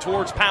comes in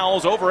towards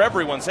Powell's, over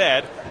everyone's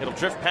head. It'll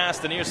drift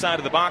past the near side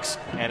of the box,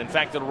 and in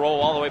fact it'll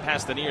roll all the way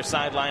past the near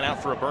sideline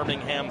out for a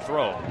Birmingham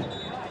throw.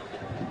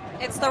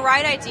 It's the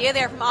right idea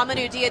there from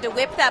Amadou Dia to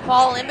whip that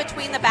ball in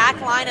between the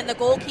back line, and the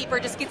goalkeeper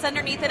just gets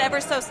underneath it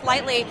ever so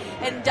slightly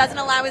and doesn't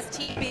allow his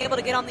team to be able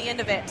to get on the end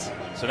of it.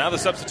 So now the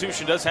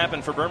substitution does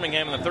happen for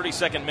Birmingham in the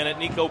 32nd minute.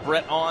 Nico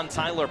Brett on,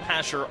 Tyler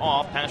Pasher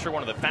off. Pasher,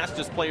 one of the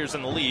fastest players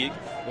in the league,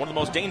 one of the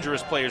most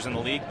dangerous players in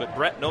the league, but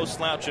Brett no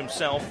slouch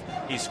himself.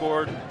 He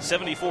scored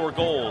 74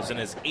 goals in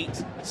his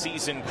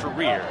 8-season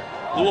career.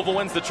 Louisville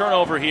wins the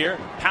turnover here.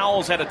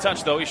 Powell's had a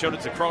touch, though. He showed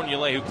it to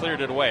Cronier, who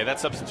cleared it away. That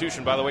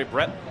substitution, by the way,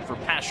 Brett for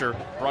Pasher,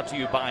 brought to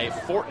you by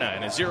Fortna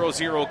in a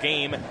 0-0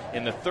 game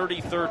in the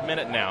 33rd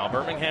minute now.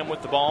 Birmingham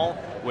with the ball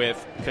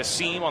with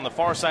Kasim on the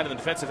far side of the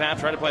defensive half.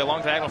 Tried to play a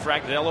long diagonal for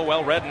Agudelo.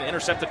 Well read and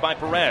intercepted by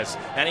Perez.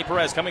 Manny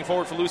Perez coming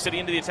forward for LouCity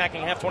into the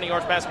attacking half, 20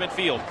 yards past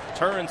midfield.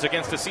 Turns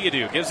against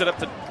Asiadu. Gives it up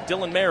to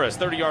Dylan Maris,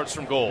 30 yards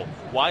from goal.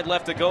 Wide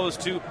left it goes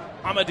to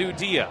Amadou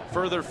Dia.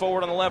 Further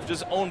forward on the left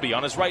is Ownby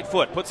on his right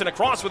foot. Puts in a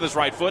cross with his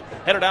right foot.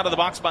 Headed out of the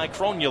box by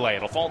Cronier.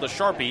 It'll fall to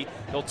Sharpie.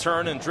 He'll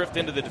turn and drift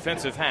into the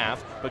defensive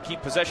half, but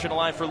keep possession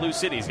alive for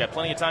LouCity. He's got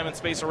plenty of time and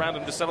space around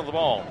him to settle the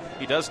ball.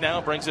 He does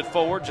now. Brings it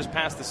forward just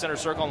past the center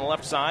circle on the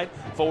left side.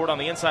 Forward on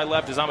the inside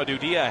left is Amadou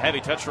Dia. A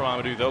heavy touch from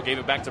Amadou, though. Gave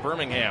it back to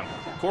Birmingham.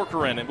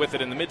 Corcoran with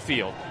it in the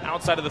midfield.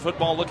 Outside of the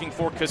football looking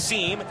for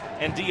Kasim,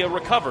 and Dia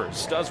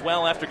recovers. Does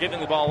well after giving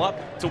the ball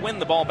up to win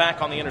the ball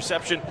back on the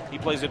interception. He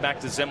plays it back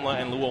to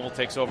Zemla, and Louisville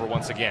takes over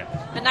once again.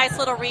 A nice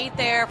little read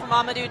there from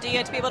Amadou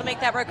Dia to be able to make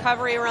that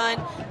recovery run.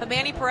 But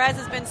Manny Perez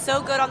has been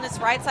so good on this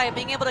right side,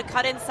 being able to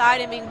cut inside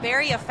and being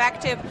very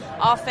effective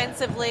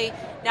offensively.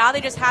 Now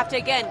they just have to,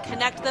 again,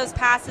 connect those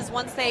passes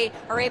once they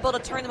are able to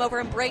turn them over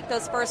and break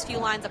those first few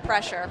lines of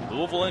pressure.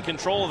 Louisville in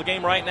control of the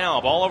game right now.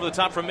 Ball over the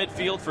top from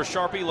midfield for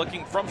Sharpie,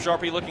 looking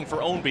for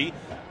Ownby.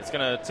 It's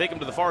going to take him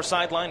to the far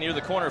sideline near the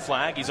corner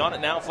flag. He's on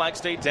it now. Flag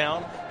stayed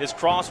down. His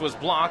cross was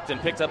blocked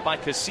and picked up by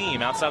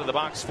Kasim outside of the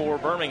box for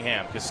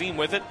Birmingham. Kasim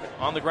with it.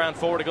 On the ground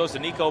forward it goes to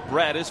Nico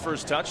Brett. His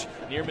first touch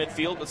near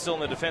midfield, but still in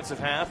the defensive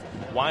half.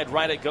 Wide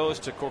right it goes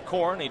to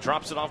Corcoran. He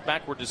drops it off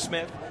backward to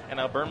Smith. And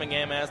now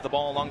Birmingham has the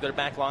ball along their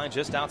back line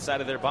just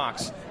outside of their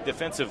box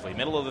defensively.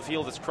 Middle of the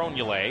field is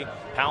Cronier.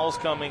 Powell's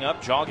coming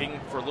up, jogging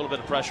for a little bit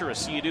of pressure.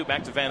 Asiadu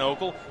back to Van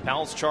Oekel.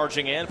 Powell's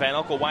charging in. Van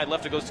Oekel wide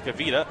left. It goes to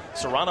Kavita.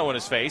 Serrano in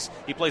his face.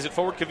 He plays it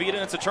forward, Kavita,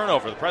 and it's a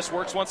turnover. The press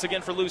works once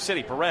again for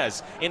LouCity.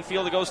 Perez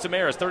infield, it goes to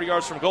Maris, 30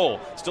 yards from goal.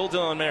 Still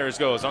Dylan Maris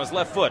goes on his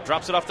left foot,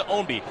 drops it off to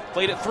Ownby,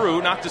 played it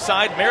through, knocked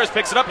aside. Maris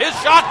picks it up, his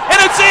shot, and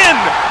it's in.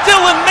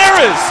 Dylan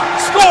Maris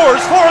scores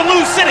for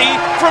LouCity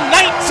from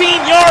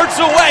 19 yards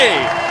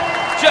away.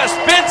 Just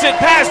bent it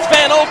past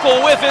Van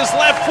Oekel with his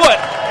left foot,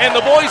 and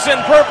the boys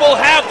in purple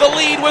have the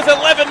lead with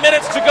 11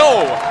 minutes to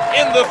go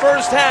in the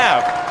first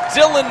half.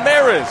 Dylan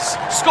Maris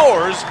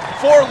scores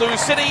for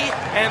LouCity,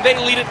 and they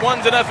lead it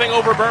 1-0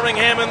 over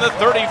Birmingham in the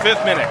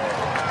 35th minute.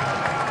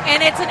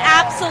 And it's an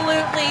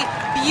absolutely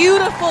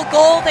beautiful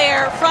goal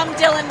there from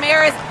Dylan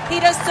Maris. He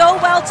does so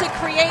well to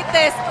create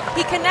this.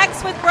 He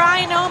connects with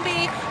Brian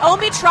Ownby.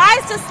 Ownby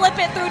tries to slip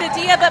it through to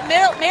Dia, but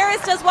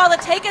Maris does well to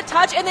take a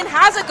touch and then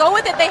has a go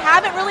with it. They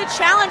haven't really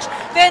challenged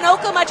Van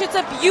Oekel much. It's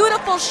a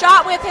beautiful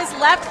shot with his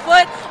left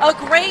foot, a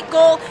great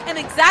goal, and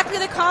exactly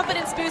the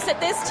confidence boost that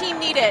this team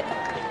needed.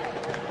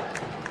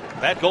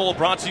 That goal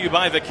brought to you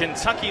by the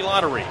Kentucky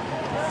Lottery.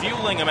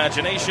 Fueling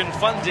imagination,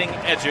 funding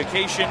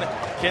education.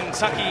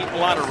 Kentucky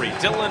Lottery.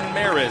 Dylan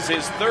Maris,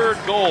 his third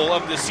goal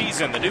of the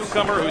season. The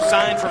newcomer who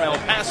signed from El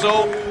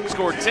Paso,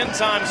 scored 10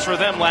 times for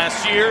them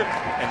last year,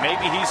 and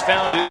maybe he's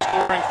found his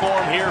scoring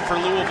form here for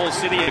Louisville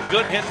City. A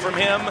good hit from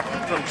him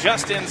from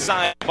just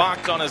inside the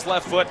box on his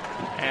left foot,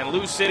 and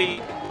LouCity,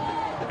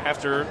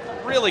 after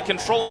really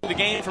controlling the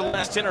game for the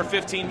last 10 or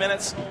 15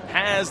 minutes,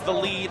 has the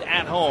lead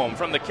at home.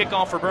 From the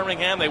kickoff for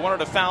Birmingham, they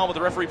wanted a foul, but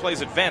the referee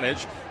plays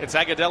advantage. It's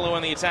Agudelo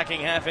in the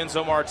attacking half.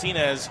 Enzo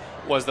Martinez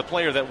was the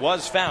player that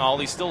was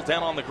fouled. He's still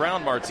down on the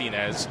ground,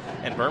 Martinez,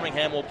 and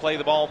Birmingham will play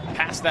the ball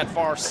past that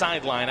far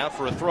sideline out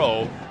for a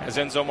throw as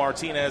Enzo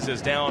Martinez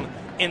is down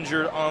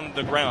injured on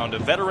the ground. A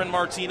veteran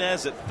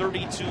Martinez at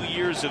 32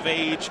 years of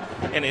age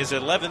in his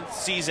 11th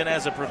season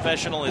as a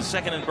professional, his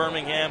second in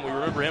Birmingham. We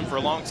remember him for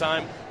a long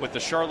time with the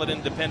Charlotte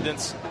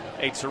Independents.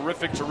 A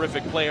terrific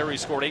player. He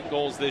scored 8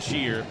 goals this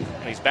year,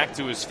 and he's back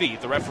to his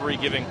feet. The referee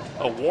giving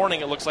a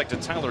warning, it looks like, to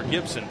Tyler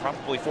Gibson,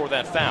 probably for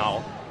that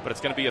foul, but it's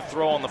going to be a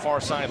throw on the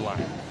far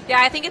sideline.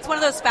 Yeah, I think it's one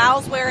of those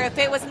fouls where if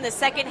it was in the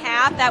second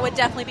half, that would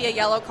definitely be a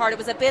yellow card. It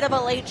was a bit of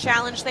a late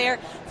challenge there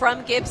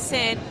from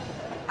Gibson.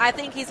 I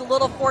think he's a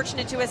little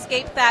fortunate to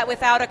escape that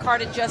without a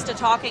card and just a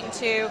talking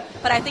to,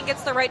 but I think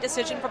it's the right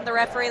decision from the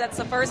referee. That's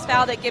the first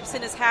foul that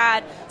Gibson has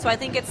had, so I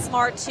think it's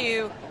smart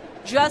to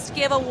just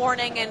give a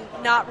warning and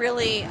not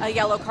really a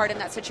yellow card in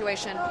that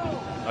situation.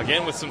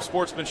 Again, with some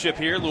sportsmanship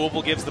here,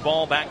 Louisville gives the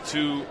ball back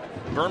to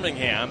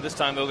Birmingham. This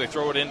time, though, they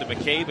throw it into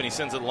McCabe, and he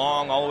sends it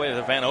long all the way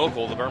to Van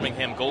Oekel, the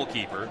Birmingham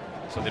goalkeeper,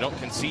 so they don't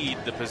concede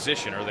the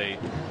position, or they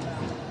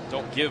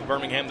don't give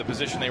Birmingham the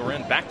position they were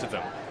in back to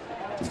them.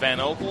 It's Van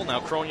Oekel, now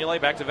Cronier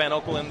back to Van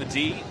Oekel in the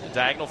D.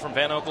 Diagonal from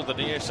Van Oekel to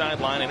the near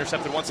sideline.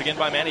 Intercepted once again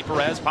by Manny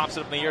Perez. Pops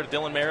it up in the air to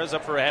Dylan Maris,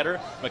 up for a header.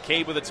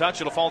 McCabe with a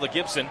touch. It'll fall to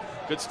Gibson.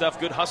 Good stuff,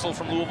 good hustle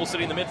from Louisville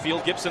City in the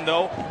midfield. Gibson,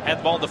 though, had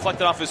the ball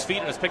deflected off his feet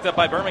and is picked up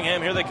by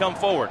Birmingham. Here they come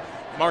forward.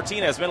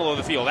 Martinez, middle of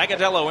the field.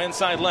 Agudelo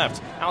inside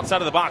left,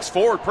 outside of the box.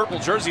 Forward, purple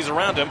jerseys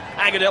around him.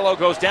 Agudelo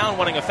goes down,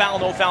 wanting a foul.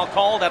 No foul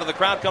called. Out of the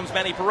crowd comes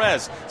Manny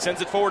Perez.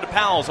 Sends it forward to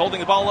Powles, holding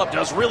the ball up.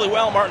 Does really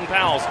well, Martin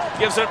Powles.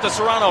 Gives it up to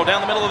Serrano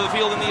down the middle of the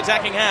field in the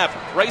attacking half.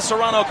 Ray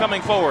Serrano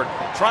coming forward,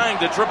 trying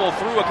to dribble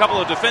through a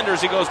couple of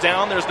defenders. He goes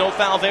down. There's no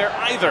foul there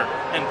either.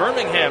 And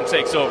Birmingham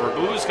takes over.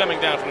 Boos coming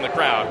down from the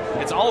crowd.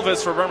 It's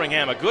Alves for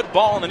Birmingham. A good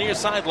ball on the near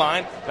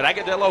sideline, but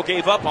Agudelo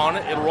gave up on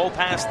it. It'll roll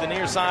past the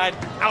near side,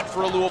 out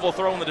for a Louisville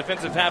throw in the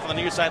defensive half on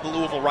the near side, the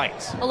Louisville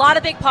right. A lot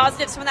of big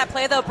positives from that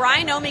play, though.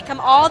 Brian Omi come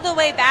all the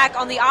way back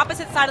on the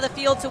opposite side of the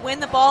field to win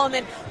the ball, and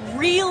then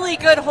really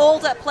good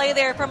hold-up play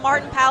there from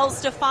Martin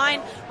Powles to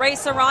find Ray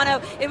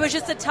Serrano. It was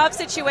just a tough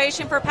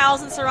situation for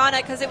Powles and Serrano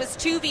because it was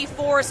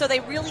 2v4, so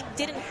they really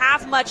didn't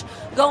have much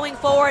going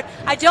forward.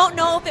 I don't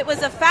know if it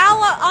was a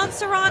foul on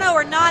Serrano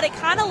or not. It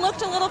kind of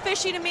looked a little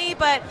fishy to me,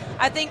 but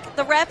I think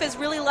the ref is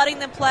really letting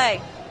them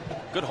play.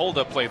 Good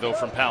hold-up play, though,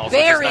 from Powles.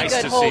 Very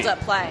nice good hold-up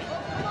play.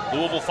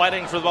 Louisville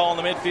fighting for the ball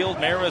in the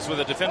midfield. Maris with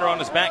a defender on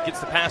his back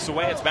gets the pass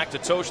away. It's back to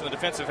Tosh in the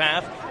defensive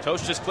half.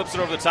 Tosh just clips it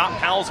over the top.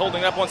 Powles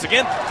holding up once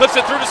again. Clips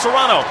it through to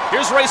Serrano.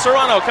 Here's Ray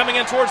Serrano coming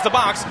in towards the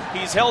box.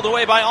 He's held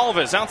away by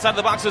Alves. Outside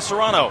the box is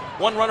Serrano.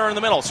 One runner in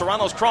the middle.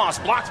 Serrano's cross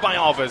blocked by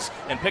Alves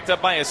and picked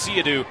up by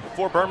Asiadu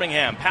for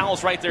Birmingham.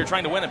 Powles right there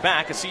trying to win it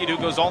back. Asiadu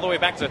goes all the way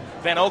back to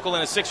Van Oekel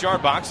in his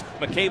 6-yard box.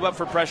 McCabe up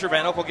for pressure.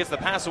 Van Oekel gets the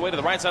pass away to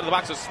the right side of the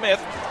box of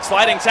Smith.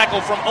 Sliding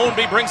tackle from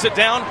Ownby brings it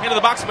down into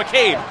the box of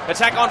McCabe.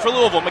 Attack on for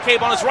Louisville.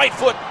 McCabe on his right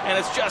foot, and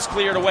it's just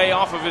cleared away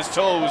off of his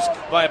toes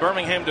by a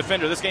Birmingham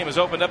defender. This game has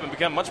opened up and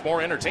become much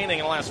more entertaining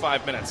in the last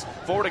 5 minutes.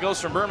 Forward it goes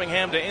from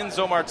Birmingham to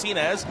Enzo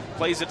Martinez.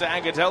 Plays it to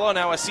Agudelo.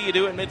 Now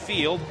Asiadu in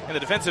midfield. In the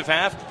defensive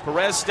half,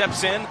 Perez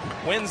steps in,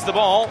 wins the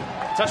ball.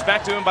 Touched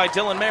back to him by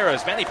Dylan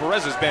Maris. Manny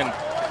Perez has been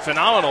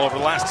phenomenal over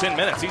the last 10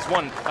 minutes. He's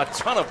won a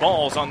ton of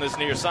balls on this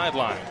near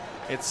sideline.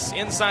 It's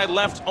inside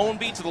left,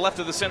 Ownby to the left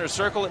of the center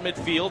circle at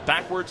midfield.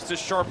 Backwards to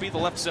Sharpie, the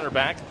left center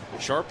back.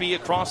 Sharpie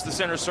across the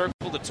center circle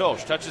to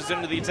Tosh. Touches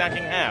into the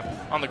attacking half.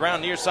 On the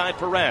ground near side,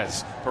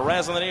 Perez.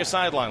 Perez on the near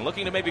sideline,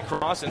 looking to maybe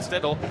cross.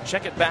 Instead, he'll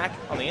check it back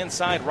on the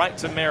inside right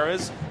to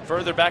Maris.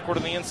 Further backward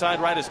on the inside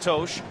right is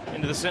Tosh.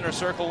 Into the center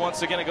circle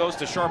once again it goes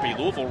to Sharpie.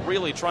 Louisville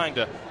really trying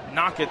to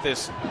knock at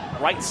this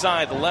right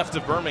side, the left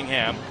of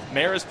Birmingham.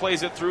 Maris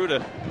plays it through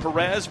to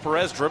Perez.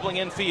 Perez dribbling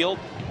in field.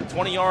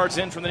 20 yards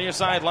in from the near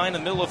sideline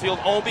in the middle of the field.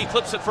 Obi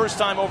clips it first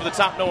time over the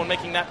top. No one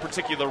making that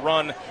particular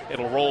run.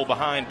 It'll roll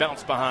behind,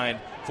 bounce behind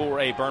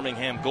for a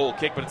Birmingham goal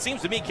kick. But it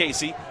seems to me,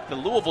 Casey, that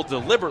Louisville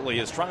deliberately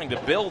is trying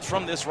to build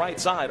from this right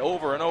side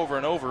over and over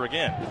and over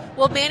again.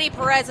 Well, Manny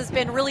Perez has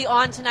been really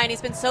on tonight.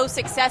 He's been so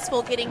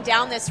successful getting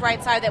down this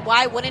right side that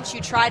why wouldn't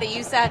you try to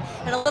use that?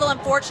 And a little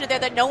unfortunate there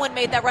that no one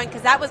made that run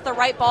because that was the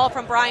right ball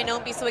from Brian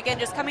Ownby. So again,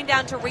 just coming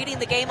down to reading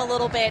the game a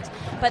little bit.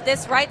 But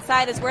this right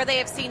side is where they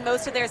have seen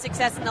most of their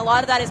success, and a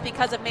lot of that is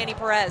because of Manny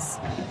Perez.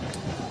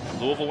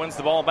 Louisville wins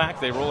the ball back.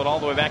 They roll it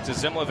all the way back to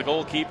Zimla, the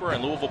goalkeeper,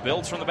 and Louisville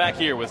builds from the back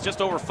here with just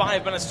over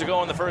 5 minutes to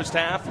go in the first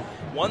half.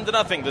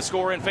 1-0, the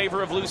score in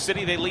favor of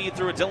LouCity. They lead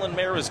through a Dylan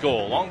Maris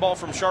goal. Long ball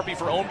from Sharpie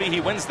for Ownby.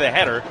 He wins the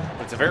header.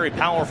 It's a very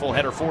powerful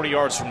header, 40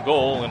 yards from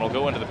goal, and it'll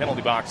go into the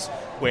penalty box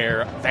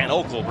where Van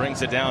Oekel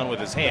brings it down with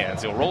his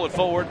hands. He'll roll it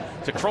forward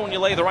to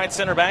Cronulé, the right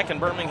center back, and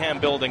Birmingham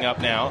building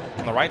up now.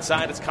 On the right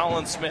side, it's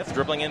Colin Smith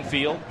dribbling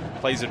infield.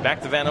 Plays it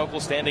back to Van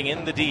Oekel, standing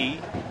in the D.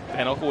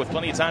 Van Oekel with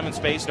plenty of time and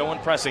space, no one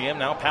pressing him.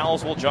 Now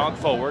Powles will jog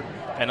forward.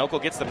 Van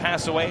Oekel gets the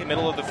pass away,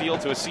 middle of the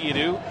field to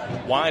Asiadu.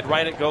 Wide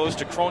right it goes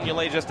to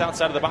Cronulé just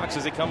outside of the box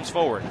as he comes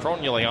forward.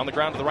 Cronulé on the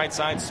ground to the right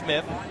side.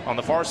 Smith on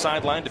the far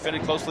sideline,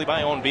 defended closely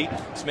by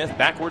Ownby. Smith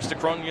backwards to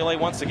Cronulé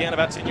once again,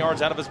 about 10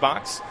 yards out of his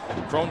box.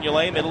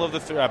 Cronulé, middle of the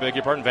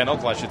Van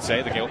Oekel, I should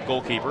say, the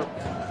goalkeeper.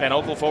 Van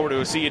Oekel forward to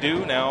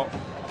Asiadu. Now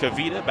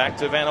Kavita back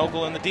to Van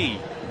Oekel in the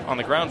D. On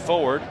the ground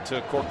forward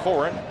to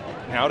Corcoran.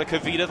 Now to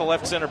Kavita, the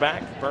left center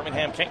back.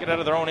 Birmingham can't get out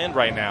of their own end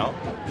right now.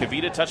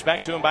 Kavita touched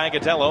back to him by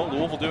Agudelo.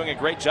 Louisville doing a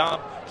great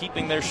job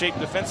keeping their shape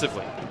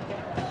defensively.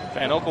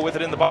 Van Oekel with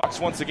it in the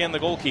box once again, the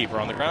goalkeeper.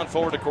 On the ground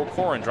forward to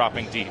Corcoran,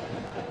 dropping deep.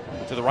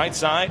 To the right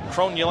side,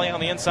 Cronulé on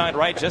the inside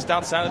right, just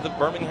outside of the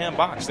Birmingham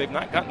box. They've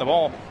not gotten the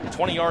ball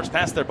 20 yards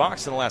past their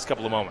box in the last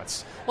couple of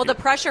moments. Well, the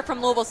pressure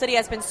from Louisville City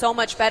has been so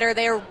much better.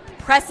 They're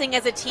pressing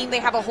as a team. They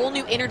have a whole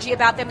new energy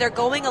about them. They're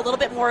going a little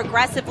bit more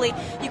aggressively.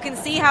 You can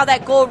see how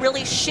that goal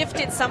really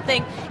shifted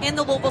something in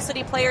the Louisville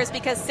City players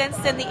because since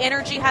then the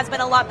energy has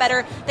been a lot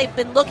better. They've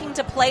been looking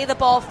to play the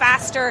ball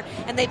faster,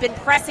 and they've been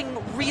pressing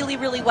really,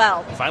 really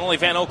well. Finally,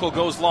 Van Oekel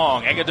goes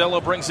long.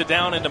 Agudelo brings it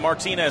down into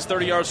Martinez,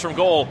 30 yards from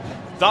goal.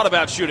 Thought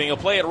about shooting. He'll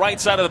play it right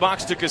side of the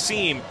box to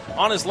Kasim.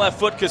 On his left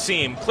foot,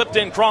 Kasim. Clipped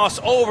in cross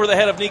over the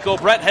head of Nico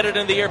Brett. Headed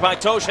in the air by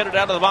Tosh. Headed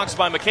out of the box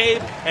by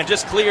McCabe. And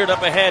just cleared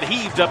up ahead,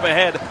 heaved up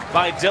ahead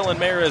by Dylan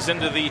Maris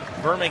into the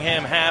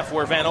Birmingham half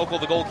where Van Oekel,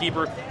 the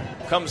goalkeeper,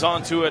 comes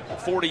onto it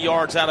 40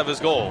 yards out of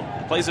his goal.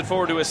 Plays it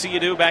forward to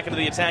Asiadu, back into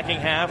the attacking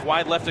half.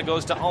 Wide left it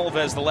goes to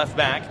Alves, the left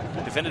back.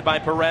 Defended by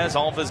Perez.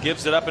 Alves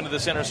gives it up into the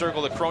center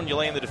circle to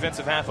Cronulé in the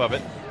defensive half of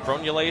it.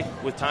 Cronulé,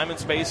 with time and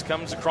space,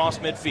 comes across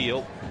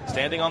midfield.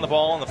 Standing on the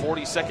ball in the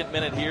 42nd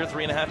minute here.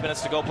 3.5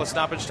 minutes to go plus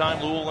stoppage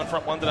time. Louisville in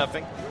front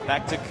 1-0.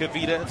 Back to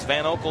Kavita. It's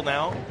Van Oekel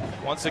now.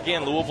 Once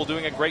again, Louisville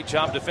doing a great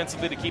job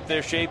defensively to keep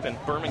their shape, and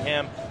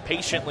Birmingham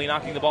patiently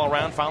knocking the ball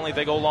around. Finally,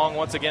 they go long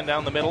once again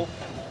down the middle.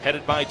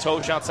 Headed by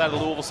Tosh outside of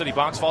the Louisville City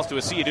box. Falls to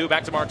Asiadu.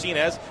 Back to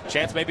Martinez.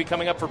 Chance may be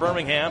coming up for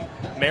Birmingham.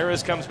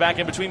 Maris comes back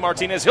in between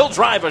Martinez. He'll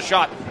drive a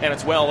shot, and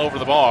it's well over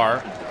the bar.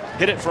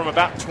 Hit it from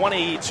about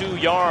 22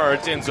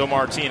 yards, Enzo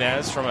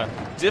Martinez, from a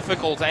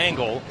difficult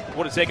angle.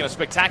 Would have taken a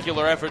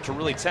spectacular effort to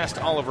really test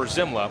Oliver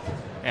Zimla.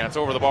 And it's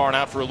over the bar and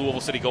out for a Louisville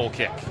City goal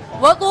kick.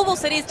 What Louisville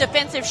City's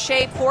defensive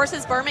shape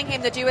forces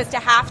Birmingham to do is to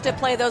have to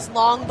play those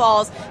long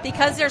balls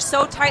because they're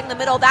so tight in the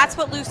middle. That's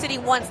what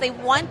LouCity wants. They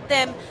want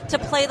them to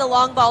play the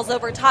long balls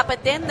over top.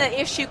 But then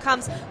the issue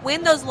comes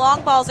when those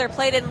long balls are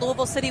played and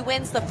Louisville City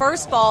wins the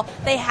first ball,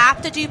 they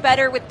have to do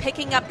better with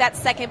picking up that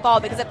second ball,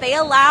 because if they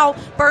allow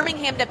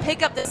Birmingham to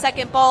pick up the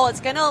second ball,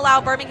 it's going to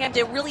allow Birmingham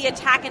to really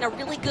attack in a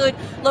really good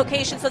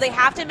location. So they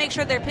have to make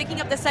sure they're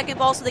picking up the second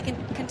ball so they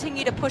can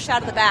continue to push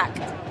out of the back.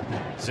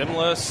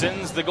 Zimla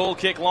sends the goal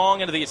kick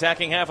long into the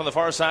attacking half on the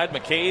far side.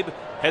 McCabe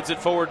heads it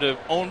forward to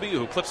Ownby,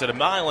 who clips it a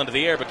mile into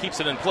the air but keeps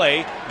it in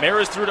play.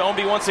 Maris through to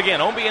Ownby once again.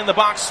 Ownby in the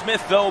box.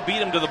 Smith, though,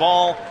 beat him to the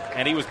ball,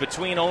 and he was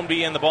between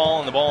Ownby and the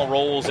ball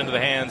rolls into the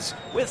hands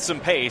with some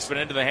pace, but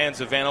into the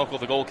hands of Van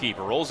Oekel, the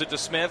goalkeeper. Rolls it to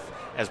Smith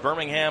as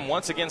Birmingham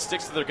once again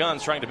sticks to their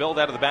guns, trying to build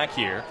out of the back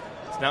here.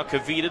 It's now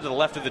Kavita to the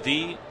left of the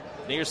D.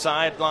 Near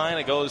sideline,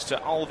 it goes to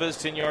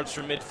Alves, 10 yards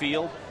from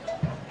midfield.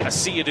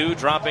 Asiadu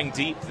dropping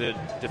deep, the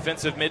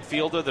defensive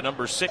midfielder, the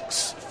number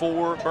 6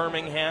 for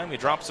Birmingham. He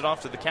drops it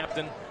off to the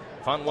captain,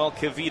 Fanuel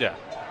Kavita.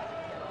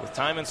 With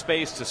time and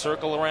space to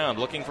circle around,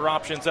 looking for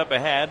options up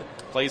ahead.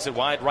 Plays it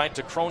wide right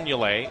to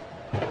Cronulé.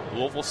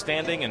 Louisville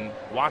standing and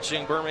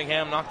watching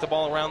Birmingham knock the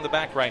ball around the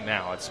back right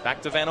now. It's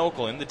back to Van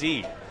Oekel in the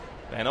D.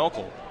 Van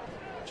Oekel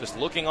just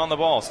looking on the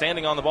ball,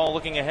 standing on the ball,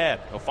 looking ahead.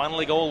 He'll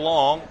finally go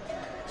long.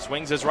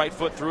 Swings his right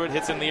foot through it,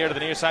 hits in the air to the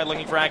near side,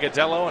 looking for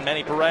Agudelo, and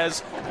Manny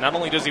Perez. Not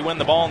only does he win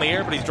the ball in the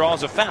air, but he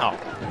draws a foul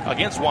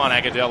against Juan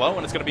Agudelo,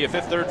 and it's going to be a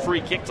fifth-third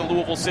free kick to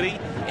Louisville City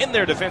in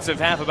their defensive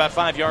half, about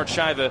 5 yards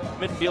shy of the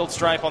midfield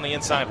stripe on the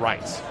inside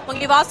right. Well,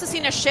 you've also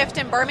seen a shift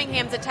in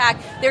Birmingham's attack.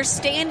 They're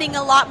standing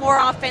a lot more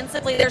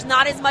offensively. There's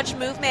not as much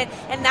movement,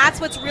 and that's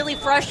what's really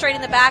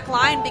frustrating the back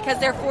line, because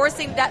they're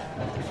forcing that.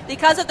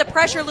 Because of the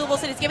pressure Louisville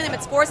City's giving them,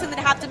 it's forcing them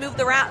to have to move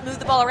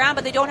the ball around,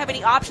 but they don't have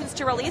any options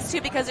to release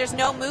to because there's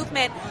no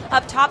movement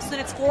up top, so then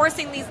it's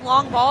forcing these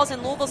long balls,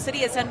 and Louisville City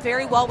has done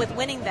very well with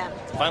winning them.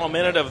 Final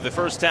minute of the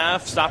first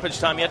half. Stoppage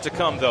time yet to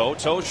come, though.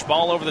 Tosh,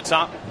 ball over the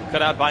top,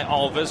 cut out by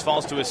Alves,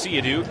 falls to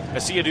Asiadu.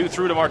 Asiadu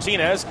through to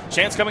Martinez.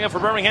 Chance coming up for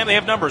Birmingham. They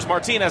have numbers.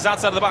 Martinez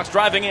outside of the box,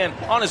 driving in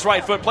on his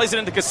right foot, plays it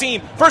into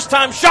Kasim. First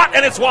time shot,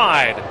 and it's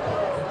wide.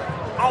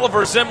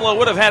 Oliver Zimla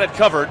would have had it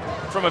covered.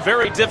 From a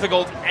very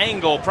difficult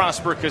angle,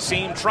 Prosper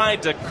Kasim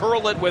tried to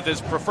curl it with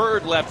his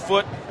preferred left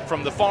foot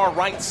from the far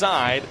right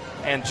side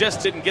and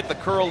just didn't get the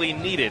curl he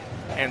needed.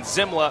 And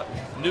Zimla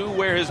knew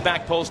where his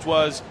back post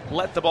was,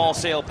 let the ball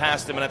sail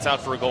past him, and it's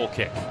out for a goal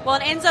kick. Well,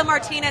 and Enzo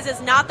Martinez is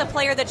not the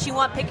player that you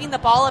want picking the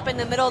ball up in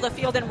the middle of the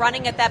field and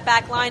running at that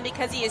back line,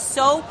 because he is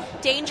so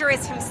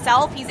dangerous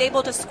himself. He's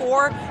able to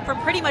score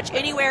from pretty much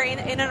anywhere in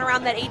and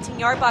around that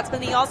 18-yard box,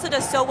 but he also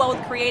does so well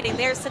with creating.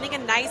 They're sending a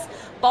nice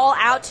ball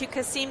out to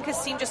Kasim.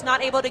 Kasim just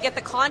not able to get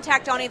the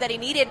contact on it that he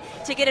needed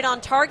to get it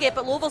on target,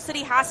 but Louisville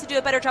City has to do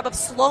a better job of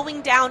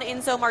slowing down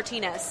Enzo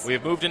Martinez. We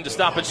have moved into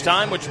stoppage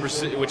time,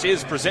 which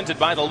is presented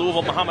by the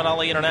Louisville Muhammad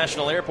Ali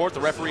International Airport. The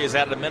referee has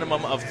added a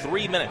minimum of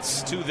 3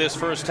 minutes to this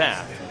first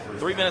half.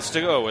 3 minutes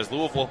to go as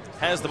Louisville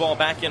has the ball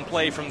back in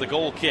play from the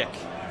goal kick.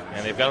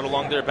 And they've got it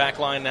along their back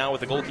line now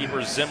with the goalkeeper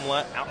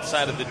Zimla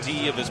outside of the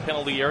D of his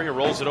penalty area.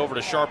 Rolls it over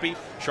to Sharpie.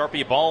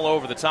 Sharpie, ball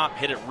over the top,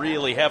 hit it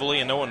really heavily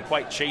and no one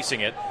quite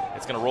chasing it.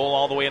 It's going to roll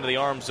all the way into the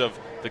arms of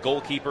the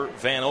goalkeeper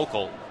Van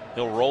Oekel.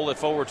 He'll roll it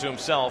forward to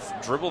himself,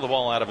 dribble the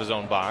ball out of his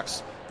own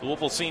box.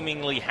 Louisville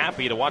seemingly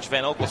happy to watch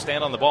Van Oekel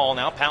stand on the ball.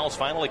 Now Powles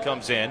finally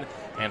comes in,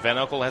 and Van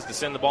Oekel has to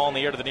send the ball in the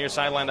air to the near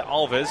sideline to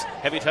Alves.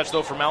 Heavy touch,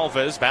 though, from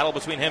Alves. Battle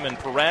between him and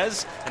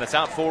Perez, and it's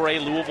out for a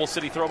Louisville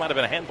City throw. Might have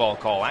been a handball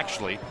call,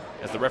 actually,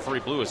 as the referee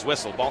blew his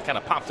whistle. Ball kind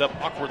of popped up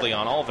awkwardly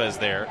on Alves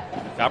there.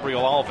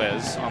 Gabriel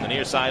Alves on the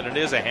near side, and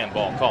it is a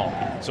handball call.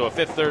 So a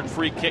fifth-third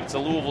free kick to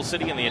Louisville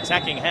City in the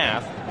attacking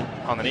half.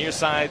 On the near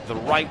side, the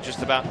right,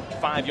 just about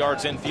 5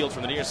 yards infield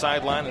from the near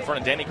sideline, in front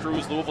of Danny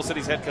Cruz, Louisville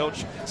City's head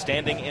coach,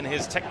 standing in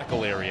his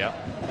technical area.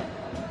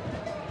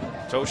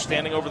 Tosh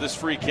standing over this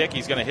free kick.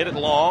 He's going to hit it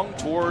long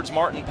towards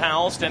Martin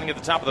Powell, standing at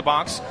the top of the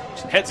box.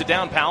 Heads it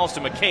down, Powell's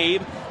to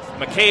McCabe.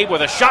 McCabe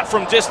with a shot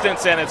from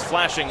distance, and it's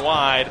flashing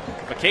wide.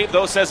 McCabe,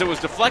 though, says it was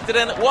deflected,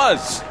 and it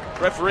was.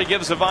 Referee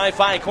gives a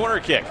Wi-Fi corner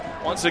kick.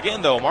 Once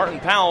again, though, Martin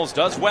Powles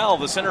does well.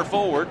 The center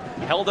forward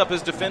held up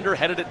his defender,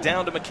 headed it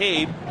down to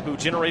McCabe, who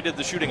generated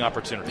the shooting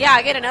opportunity. Yeah,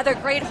 again, another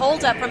great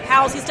hold-up from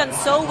Powles. He's done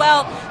so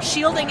well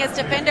shielding his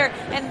defender.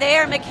 And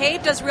there,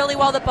 McCabe does really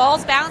well. The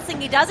ball's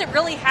bouncing. He doesn't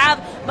really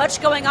have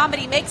much going on, but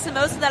he makes the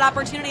most of that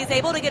opportunity. He's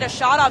able to get a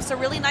shot off, so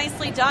really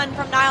nicely done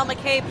from Niall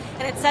McCabe.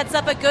 And it sets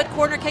up a good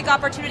corner kick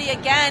opportunity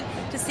again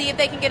to see if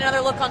they can get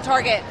another look on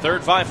target.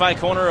 Third 5-5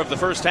 corner of the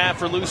first half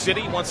for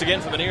LouCity. Once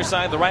again, from the near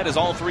side, the right, as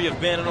all three have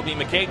been. It'll be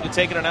McCabe to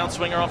take it, an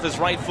outswinger off his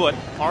right foot.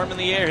 Arm in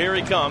the air, here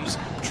he comes.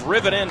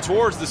 Driven in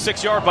towards the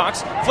 6-yard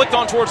box. Flicked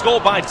on towards goal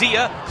by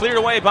Dia. Cleared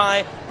away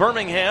by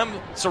Birmingham.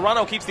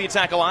 Serrano keeps the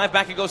attack alive.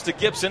 Back it goes to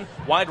Gibson.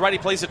 Wide right, he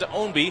plays it to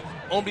Ownby.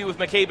 Ownby with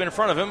McCabe in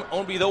front of him.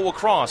 Ownby, though, will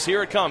cross.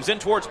 Here it comes. In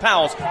towards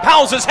Powles.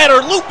 Powles'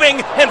 header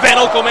looping, and Van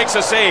Oekel makes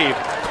a save.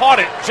 Caught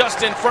it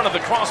just in front of the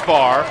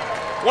crossbar.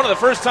 One of the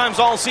first times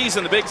all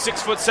season the big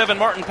 6'7"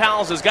 Martin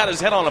Powles has got his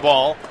head on the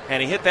ball,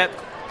 and he hit that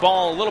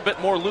ball a little bit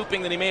more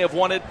looping than he may have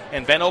wanted,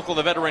 and Van Oekel,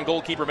 the veteran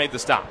goalkeeper, made the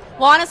stop.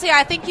 Well, honestly,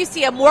 I think you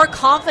see a more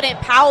confident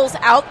Powles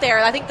out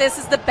there. I think this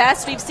is the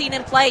best we've seen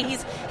him play.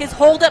 His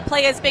hold-up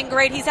play has been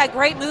great. He's had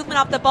great movement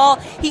off the ball.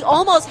 He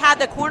almost had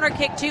the corner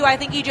kick, too. I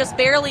think he just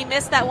barely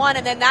missed that one,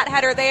 and then that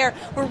header there.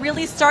 We're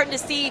really starting to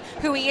see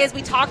who he is.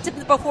 We talked to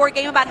him before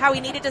game about how he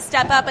needed to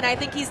step up, and I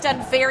think he's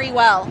done very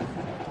well.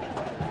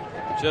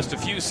 Just a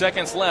few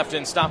seconds left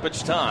in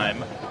stoppage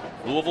time.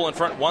 Louisville in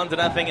front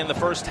 1-0 in the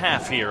first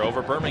half here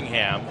over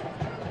Birmingham.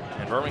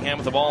 And Birmingham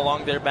with the ball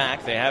along their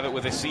back. They have it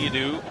with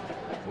Asiadu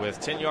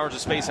with 10 yards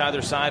of space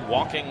either side,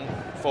 walking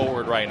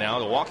forward right now.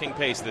 The walking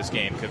pace of this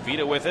game.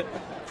 Kavita with it.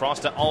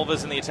 Cross to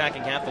Alves in the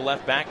attacking half, the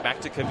left back.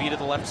 Back to Kavita,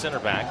 the left center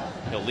back.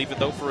 He'll leave it,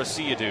 though, for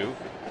Asiadu.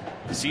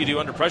 Asiadu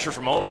under pressure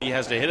from Ownby. He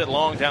has to hit it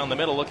long down the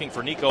middle, looking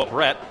for Nico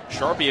Brett.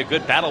 Sharpie, a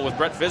good battle with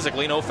Brett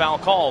physically. No foul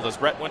called as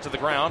Brett went to the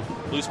ground.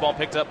 Loose ball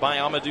picked up by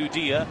Amadou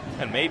Dia.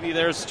 And maybe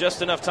there's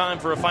just enough time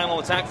for a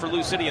final attack for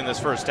LouCity in this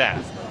first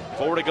half.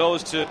 Forward it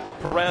goes to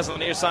Perez on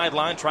the near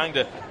sideline, trying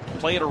to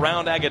play it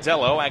around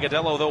Agadello.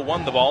 Agadello, though,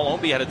 won the ball.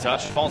 Ownby had a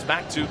touch. Falls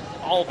back to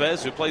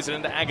Alves, who plays it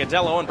into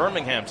Agadello, and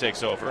Birmingham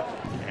takes over.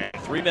 And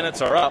 3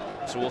 minutes are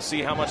up, so we'll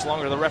see how much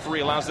longer the referee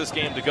allows this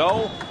game to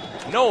go.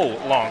 No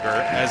longer,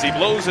 as he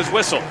blows his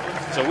whistle.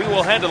 So we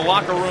will head to the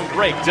locker room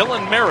break.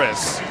 Dylan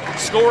Maris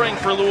scoring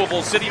for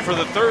Louisville City for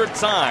the third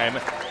time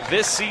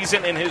this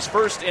season in his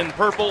first in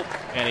purple,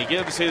 and he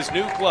gives his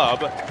new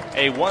club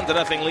a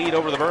 1-0 lead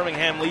over the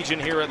Birmingham Legion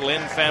here at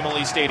Lynn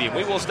Family Stadium.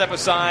 We will step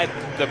aside.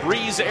 The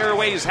Breeze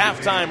Airways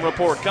halftime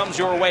report comes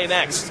your way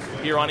next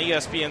here on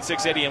ESPN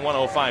 680 and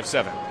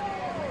 105.7.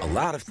 A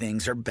lot of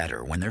things are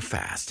better when they're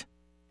fast.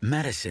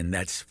 Medicine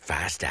that's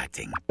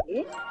fast-acting.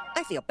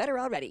 I feel better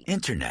already.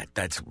 Internet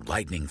that's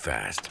lightning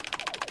fast.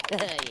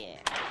 Yeah.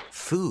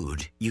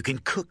 Food you can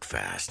cook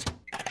fast.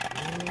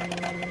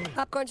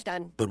 Popcorn's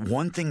done. But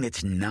one thing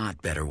that's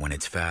not better when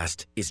it's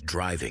fast is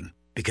driving.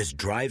 Because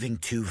driving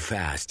too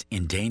fast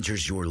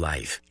endangers your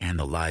life and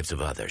the lives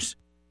of others.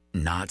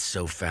 Not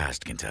so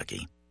fast,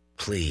 Kentucky.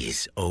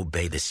 Please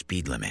obey the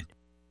speed limit.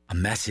 A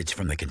message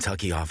from the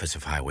Kentucky Office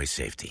of Highway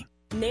Safety.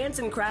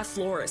 Nansen Craft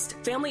Florist,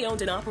 family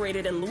owned and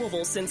operated in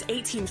Louisville since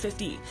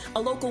 1850.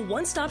 A local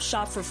one-stop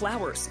shop for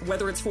flowers,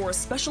 whether it's for a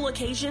special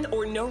occasion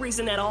or no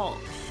reason at all.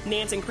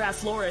 Nansen Craft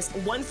Florist,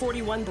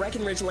 141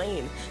 Breckenridge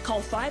Lane.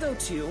 Call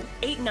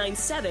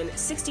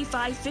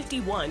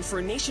 502-897-6551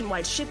 for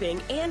nationwide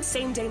shipping and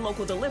same-day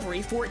local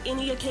delivery for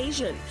any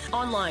occasion.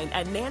 Online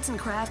at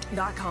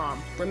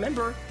nansencraft.com.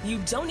 Remember, you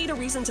don't need a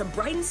reason to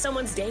brighten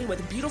someone's day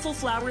with beautiful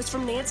flowers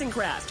from Nansen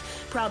Craft,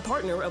 proud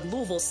partner of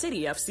Louisville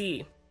City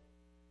FC.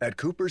 At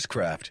Cooper's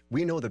Craft,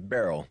 we know the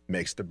barrel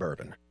makes the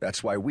bourbon.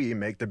 That's why we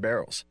make the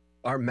barrels.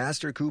 Our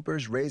master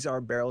coopers raise our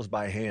barrels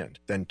by hand,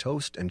 then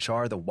toast and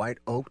char the white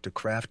oak to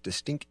craft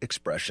distinct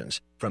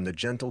expressions, from the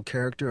gentle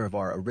character of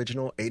our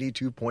original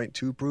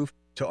 82.2 proof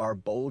to our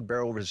bold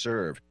barrel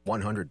reserve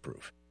 100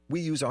 proof.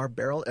 We use our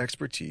barrel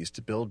expertise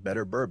to build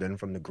better bourbon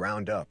from the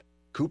ground up.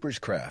 Cooper's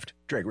Craft.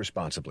 Drink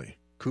responsibly.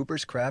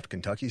 Cooper's Craft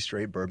Kentucky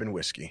Straight Bourbon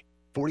Whiskey.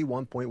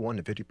 41.1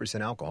 to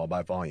 50% alcohol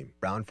by volume.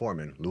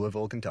 Brown-Forman,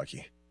 Louisville,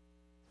 Kentucky.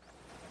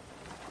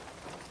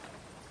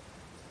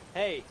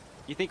 Hey,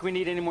 you think we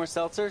need any more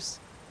seltzers?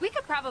 We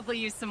could probably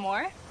use some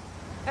more.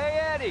 Hey,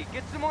 Eddie,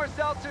 get some more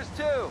seltzers,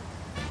 too.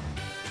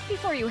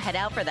 Before you head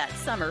out for that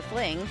summer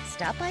fling,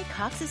 stop by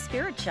Cox's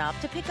Spirit Shop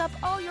to pick up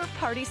all your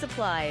party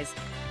supplies.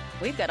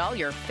 We've got all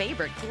your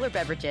favorite cooler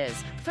beverages,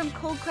 from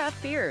cold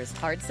craft beers,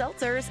 hard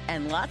seltzers,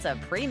 and lots of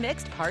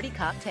pre-mixed party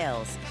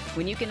cocktails.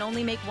 When you can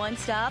only make one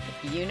stop,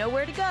 you know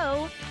where to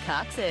go.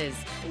 Cox's,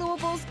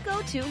 Louisville's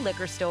go-to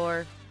liquor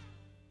store.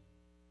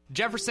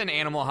 Jefferson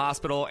Animal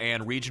Hospital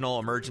and Regional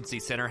Emergency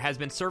Center has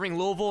been serving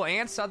Louisville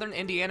and Southern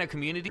Indiana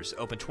communities.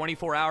 Open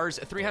 24 hours,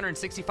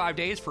 365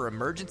 days for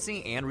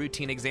emergency and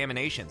routine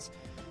examinations.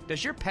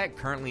 Does your pet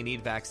currently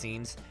need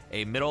vaccines?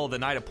 A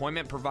middle-of-the-night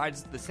appointment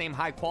provides the same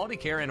high-quality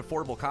care and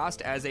affordable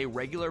cost as a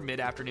regular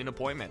mid-afternoon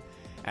appointment.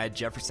 At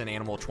Jefferson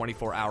Animal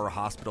 24-Hour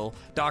Hospital,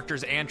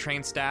 doctors and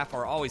trained staff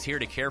are always here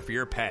to care for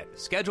your pet.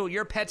 Schedule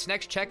your pet's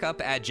next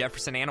checkup at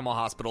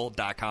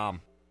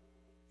jeffersonanimalhospital.com.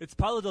 It's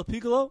Paolo Del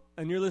Piccolo,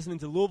 and you're listening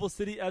to Louisville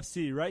City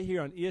FC right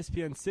here on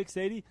ESPN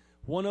 680,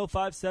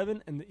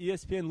 1057, and the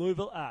ESPN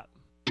Louisville app.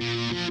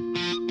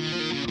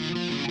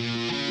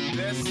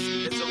 This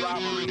is a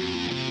robbery.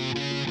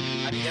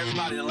 I need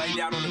everybody to lay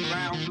down on the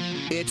ground.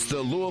 It's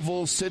the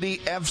Louisville City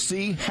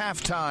FC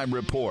halftime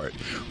report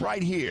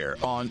right here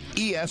on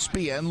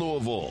ESPN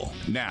Louisville.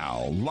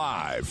 Now,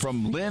 live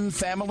from Lynn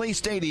Family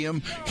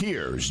Stadium,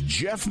 here's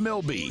Jeff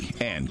Milby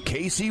and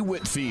Casey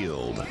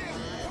Whitfield.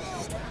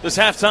 This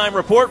halftime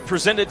report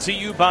presented to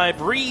you by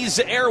Breeze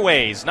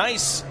Airways.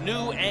 Nice,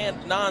 new, and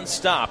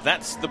nonstop.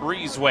 That's the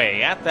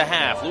Breezeway. At the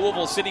half,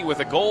 Louisville City with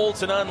a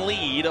 0-0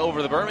 lead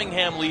over the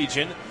Birmingham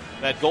Legion.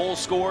 That goal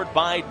scored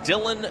by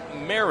Dylan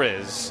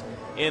Maris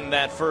in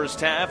that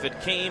first half. It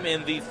came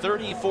in the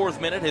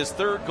 34th minute, his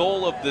third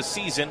goal of the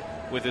season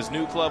with his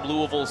new club,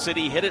 Louisville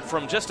City. Hit it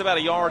from just about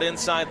a yard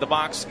inside the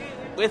box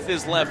with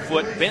his left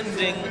foot,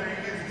 bending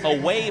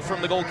away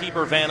from the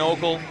goalkeeper, Van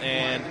Okel,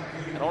 and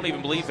I don't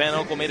even believe Van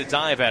Okel made a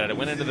dive at it. It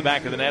went into the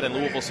back of the net, and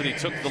Louisville City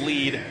took the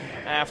lead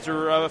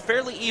after a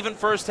fairly even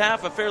first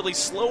half, a fairly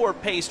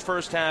slower-paced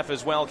first half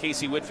as well.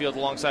 Casey Whitfield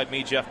alongside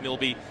me, Jeff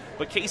Milby.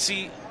 But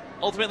Casey,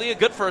 ultimately a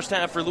good first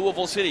half for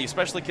Louisville City,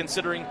 especially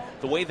considering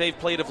the way they've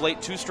played of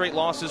late. 2 straight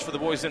losses for the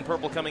boys in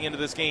purple coming into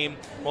this game,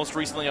 most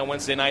recently on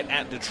Wednesday night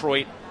at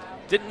Detroit.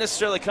 Didn't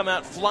necessarily come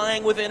out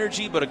flying with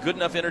energy, but a good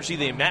enough energy.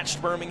 They matched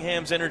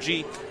Birmingham's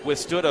energy,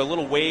 withstood a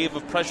little wave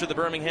of pressure that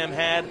Birmingham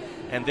had,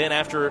 and then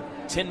after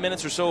 10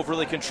 minutes or so of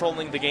really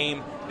controlling the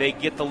game, they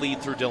get the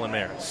lead through Dylan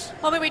Maris.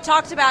 Well, I mean, we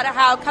talked about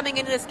how coming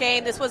into this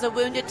game, this was a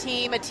wounded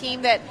team, a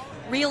team that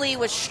really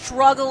was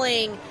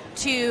struggling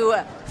to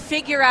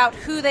figure out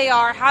who they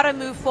are, how to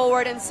move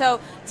forward. And so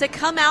to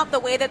come out the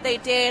way that they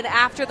did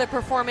after the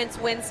performance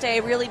Wednesday,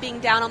 really being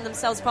down on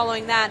themselves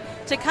following that,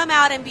 to come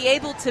out and be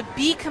able to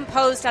be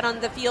composed out on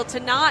the field,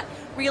 to not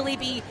really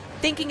be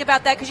thinking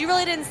about that, because you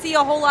really didn't see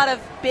a whole lot of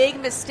big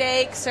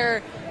mistakes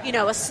or, you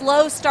know, a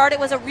slow start. It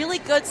was a really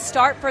good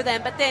start for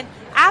them. But then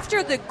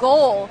after the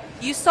goal,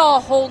 you saw a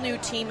whole new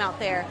team out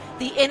there.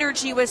 The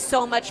energy was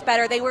so much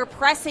better. They were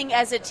pressing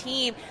as a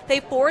team. They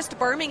forced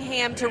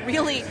Birmingham to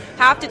really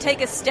have to take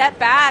a step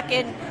back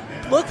and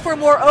look for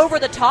more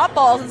over-the-top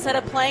balls instead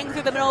of playing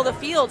through the middle of the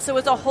field. So it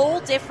was a whole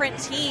different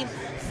team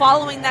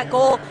following that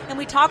goal. And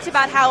we talked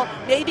about how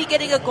maybe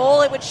getting a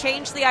goal, it would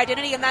change the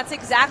identity, and that's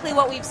exactly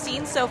what we've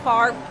seen so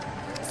far.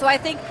 So I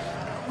think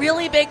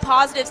really big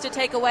positives to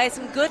take away.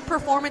 Some good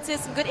performances,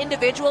 some good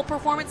individual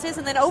performances,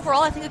 and then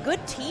overall I think a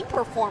good team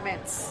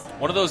performance.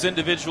 One of those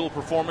individual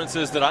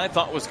performances that I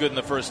thought was good in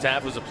the first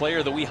half was a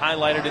player that we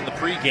highlighted in the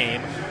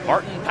pregame,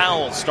 Martin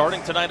Powell,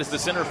 starting tonight as the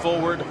center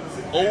forward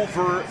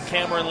over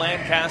Cameron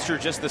Lancaster,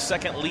 just the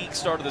second league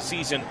start of the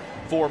season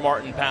for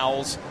Martin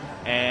Powell's.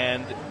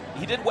 And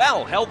he did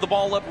well, held the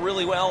ball up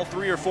really well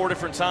 3 or 4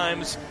 different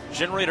times,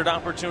 generated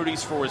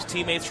opportunities for his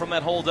teammates from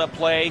that hold-up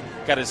play,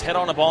 got his head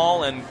on a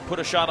ball and put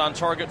a shot on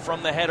target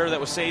from the header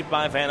that was saved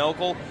by Van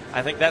Okel.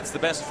 I think that's the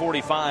best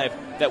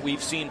 45 that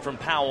we've seen from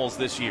Powell's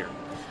this year.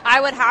 I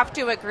would have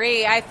to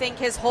agree. I think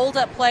his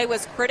hold-up play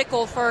was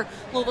critical for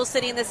Louisville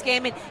City in this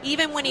game. And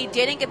even when he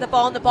didn't get the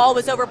ball and the ball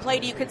was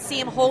overplayed, you could see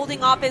him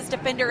holding off his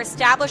defender,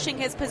 establishing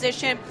his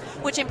position,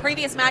 which in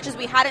previous matches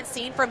we hadn't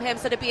seen from him.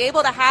 So to be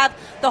able to have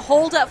the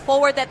hold-up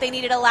forward that they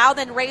needed, allow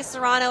then Ray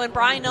Serrano and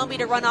Brian Nomi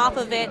to run off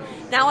of it.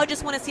 Now I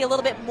just want to see a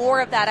little bit more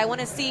of that. I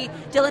want to see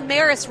Dylan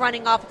Maris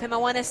running off of him. I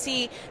want to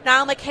see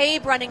Niall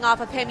McCabe running off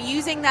of him,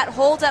 using that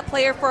hold-up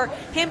player for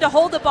him to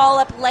hold the ball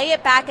up, lay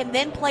it back, and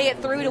then play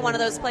it through to one of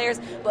those players.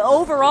 But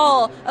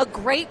overall, a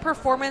great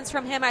performance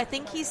from him. I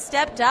think he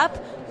stepped up,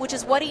 which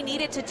is what he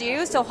needed to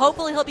do. So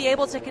hopefully he'll be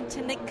able to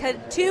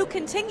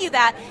continue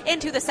that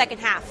into the second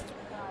half.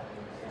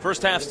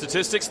 First half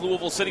statistics,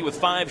 Louisville City with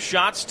 5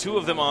 shots, 2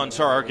 of them on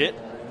target.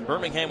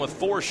 Birmingham with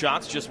 4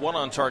 shots, just 1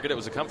 on target. It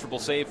was a comfortable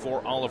save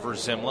for Oliver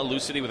Zimla.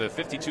 LouCity with a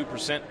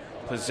 52%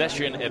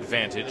 possession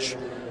advantage.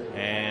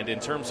 And in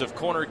terms of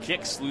corner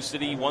kicks,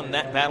 LouCity won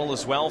that battle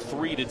as well,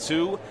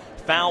 3-2.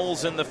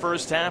 Fouls in the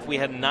first half, we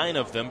had 9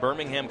 of them.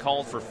 Birmingham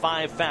called for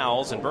 5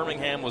 fouls, and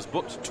Birmingham was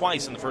booked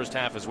twice in the first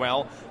half as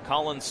well.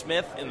 Colin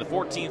Smith in the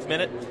 14th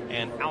minute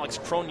and Alex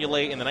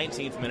Cronulé in the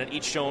 19th minute,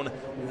 each shown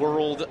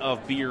World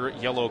of Beer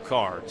yellow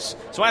cards.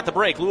 So at the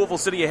break, Louisville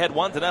City ahead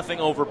 1-0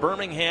 over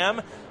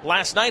Birmingham.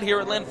 Last night here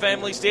at Lynn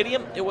Family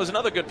Stadium, it was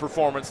another good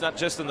performance, not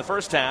just in the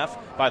first half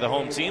by the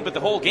home team, but the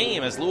whole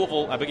game as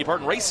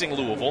Racing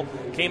Louisville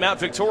came out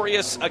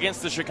victorious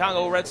against the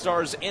Chicago Red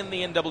Stars in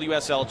the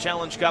NWSL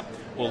Challenge Cup.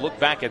 We'll look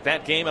back at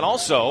that game and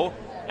also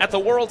at the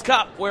World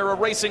Cup, where a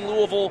Racing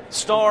Louisville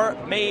star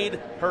made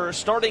her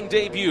starting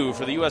debut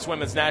for the U.S.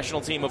 women's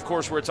national team. Of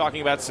course, we're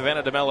talking about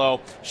Savannah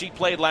DeMello. She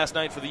played last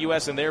night for the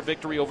U.S. in their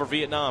victory over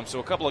Vietnam. So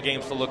a couple of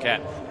games to look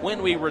at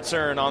when we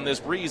return on this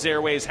Breeze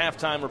Airways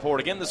halftime report.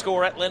 Again, the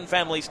score at Lynn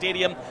Family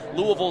Stadium,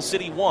 Louisville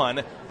City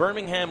 1,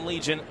 Birmingham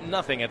Legion 0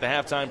 at the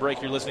halftime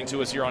break. You're listening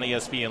to us here on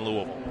ESPN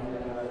Louisville.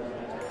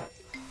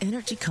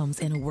 Energy comes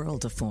in a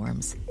world of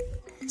forms.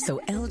 So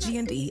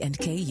LG&E and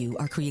KU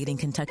are creating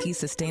Kentucky's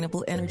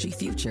sustainable energy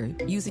future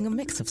using a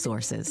mix of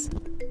sources.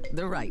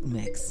 The right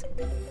mix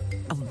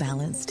of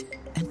balanced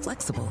and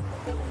flexible,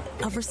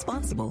 of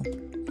responsible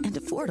and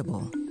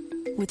affordable.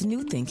 With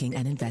new thinking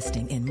and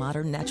investing in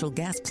modern natural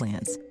gas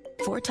plants,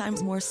 4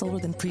 times more solar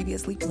than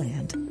previously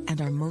planned,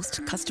 and our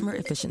most customer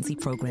efficiency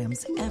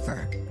programs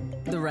ever.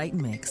 The right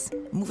mix,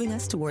 moving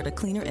us toward a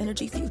cleaner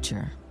energy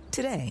future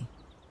today.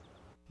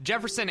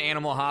 Jefferson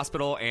Animal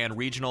Hospital and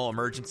Regional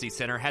Emergency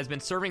Center has been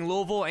serving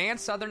Louisville and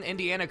Southern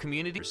Indiana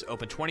communities.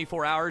 Open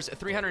 24 hours,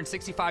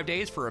 365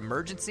 days for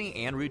emergency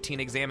and routine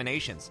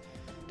examinations.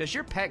 Does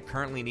your pet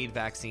currently need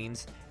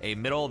vaccines? A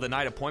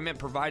middle-of-the-night appointment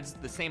provides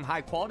the same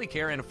high-quality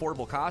care and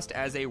affordable cost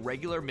as a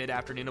regular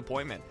mid-afternoon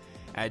appointment.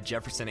 At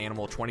Jefferson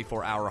Animal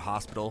 24-Hour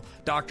Hospital,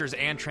 doctors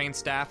and trained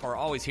staff are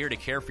always here to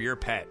care for your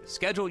pet.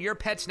 Schedule your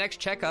pet's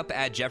next checkup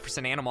at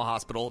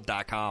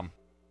jeffersonanimalhospital.com.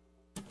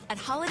 At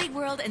Holiday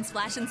World and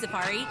Splash and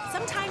Safari,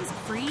 sometimes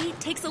free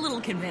takes a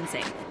little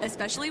convincing,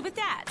 especially with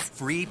dads.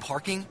 Free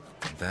parking?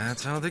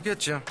 That's how they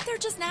get you. They're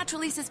just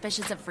naturally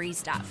suspicious of free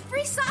stuff.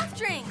 Free soft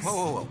drinks!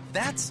 Whoa.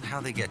 That's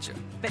how they get you.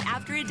 But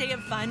after a day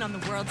of fun on the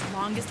world's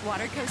longest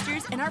water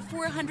coasters and our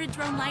 400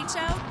 drone light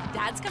show,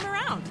 dads come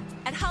around.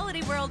 At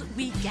Holiday World,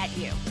 we get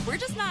you. We're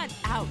just not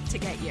out to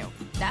get you.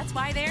 That's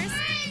why there's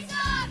free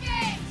soft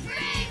drinks!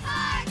 Free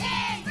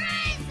parking!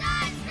 Free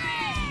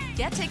sunscreen!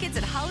 Get tickets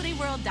at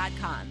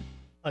holidayworld.com.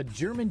 A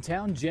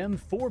Germantown gem,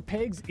 4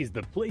 Pegs, is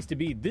the place to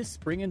be this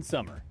spring and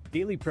summer.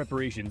 Daily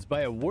preparations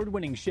by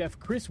award-winning chef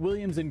Chris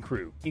Williams and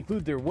crew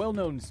include their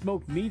well-known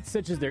smoked meats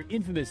such as their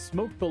infamous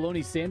smoked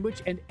bologna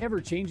sandwich and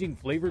ever-changing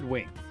flavored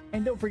wings.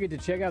 And don't forget to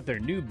check out their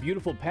new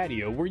beautiful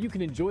patio where you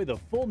can enjoy the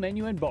full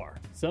menu and bar.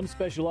 Some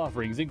special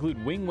offerings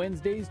include Wing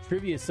Wednesdays,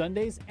 Trivia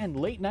Sundays, and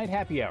late-night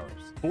happy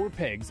hours. 4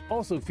 Pegs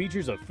also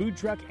features a food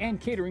truck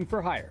and catering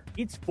for hire.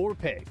 It's 4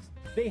 Pegs.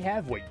 They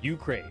have what you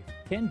crave.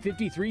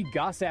 1053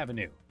 Goss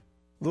Avenue.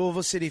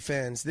 Louisville City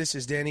fans, this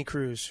is Danny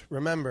Cruz.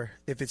 Remember,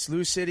 if it's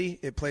LouCity,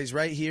 it plays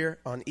right here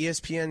on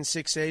ESPN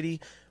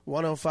 680,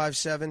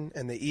 105.7,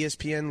 and the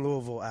ESPN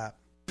Louisville app.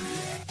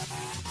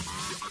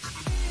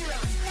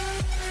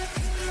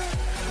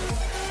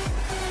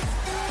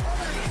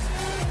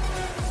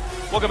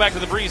 Welcome back to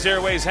the Breeze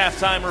Airways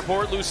halftime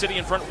report. LouCity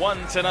in front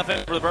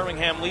 1-0 for the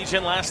Birmingham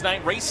Legion. Last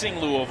night, racing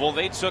Louisville.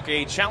 They took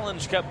a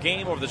Challenge Cup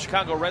game over the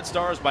Chicago Red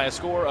Stars by a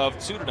score of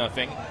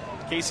 2-0.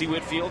 Casey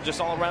Whitfield, just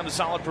all around a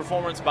solid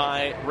performance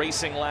by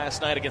racing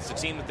last night against a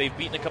team that they've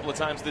beaten a couple of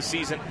times this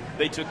season.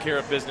 They took care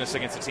of business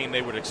against a team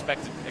they would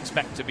expect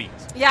to beat.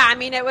 Yeah, I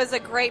mean, it was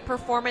a great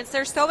performance.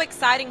 They're so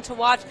exciting to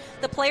watch.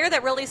 The player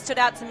that really stood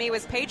out to me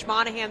was Paige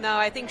Monahan, though.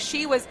 I think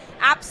she was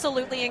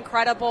absolutely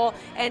incredible,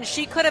 and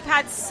she could have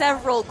had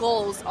several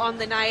goals on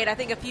the night. I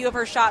think a few of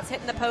her shots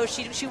hitting the post.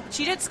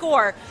 She did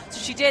score, so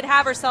she did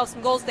have herself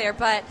some goals there.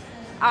 But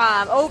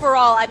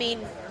overall, I mean,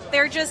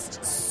 they're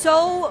just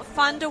so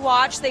fun to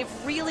watch. They've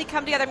really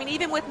come together. I mean,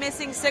 even with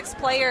missing 6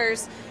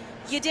 players,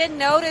 you did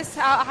notice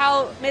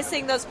how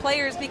missing those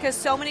players because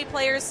so many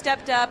players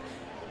stepped up.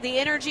 The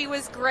energy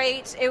was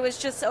great. It was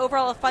just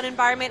overall a fun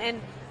environment.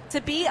 And to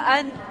be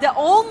the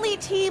only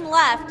team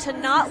left to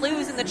not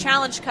lose in the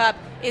Challenge Cup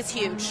is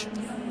huge.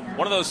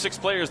 One of those 6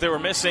 players they were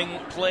missing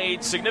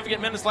played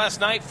significant minutes last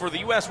night for the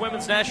U.S.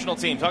 women's national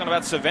team. Talking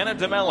about Savannah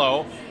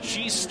DeMello.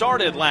 She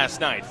started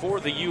last night for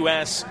the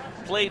U.S.,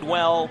 played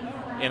well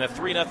in a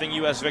 3-0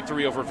 U.S.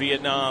 victory over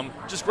Vietnam.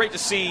 Just great to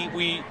see.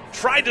 We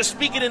tried to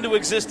speak it into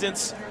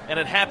existence, and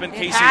it happened.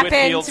 Casey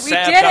Whitfield,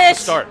 Sav got the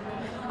start.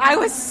 I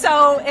was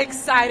so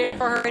excited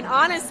for her, and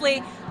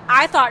honestly,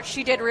 I thought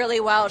she did really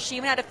well. She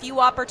even had a few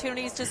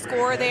opportunities to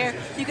score there.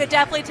 You could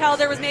definitely tell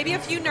there was maybe a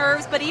few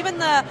nerves, but even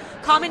the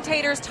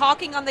commentators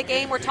talking on the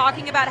game were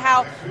talking about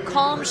how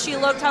calm she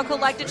looked, how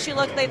collected she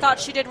looked. They thought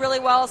she did really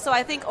well. So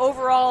I think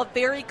overall, a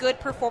very good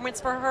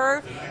performance for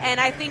her, and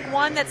I think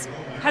one that's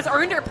has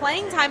earned her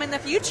playing time in the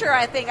future,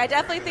 I think. I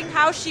definitely think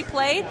how she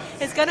played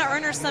is going to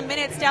earn her some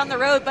minutes down the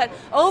road. But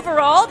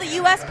overall, the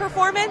U.S.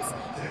 performance,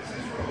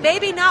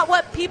 maybe not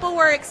what people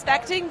were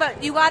expecting,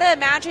 but you got to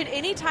imagine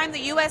anytime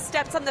the U.S.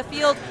 steps on the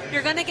field,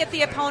 you're going to get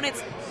the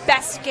opponent's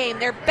best game,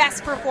 their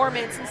best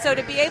performance. And so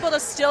to be able to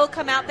still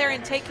come out there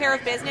and take care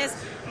of business,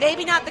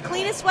 maybe not the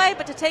cleanest way,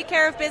 but to take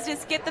care of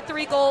business, get the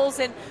 3 goals,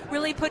 and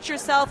really put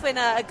yourself in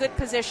a good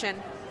position.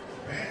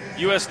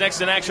 U.S. next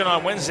in action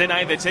on Wednesday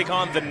night. They take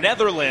on the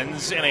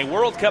Netherlands in a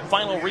World Cup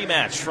final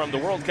rematch from the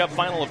World Cup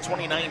final of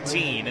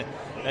 2019.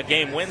 That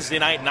game Wednesday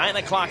night, 9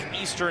 o'clock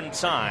Eastern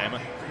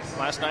time.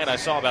 Last night I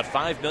saw about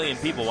 5 million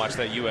people watch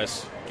that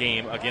U.S.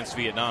 game against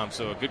Vietnam,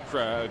 so a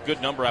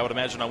good number, I would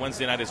imagine, on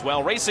Wednesday night as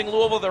well. Racing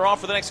Louisville, they're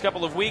off for the next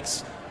couple of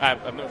weeks.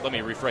 Let me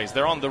rephrase.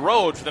 They're on the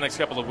road for the next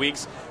couple of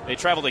weeks. They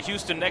travel to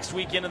Houston next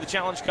weekend in the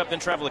Challenge Cup, then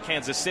travel to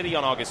Kansas City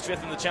on August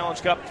 5th in the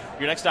Challenge Cup.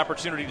 Your next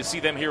opportunity to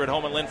see them here at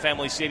home at Lynn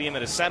Family Stadium.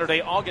 That is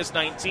Saturday, August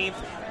 19th.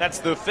 That's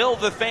the Fill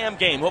the Fam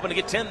game. Hoping to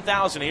get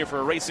 10,000 here for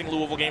a Racing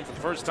Louisville game for the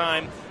first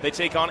time. They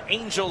take on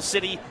Angel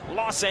City,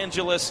 Los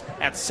Angeles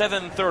at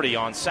 7:30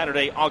 on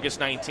Saturday, August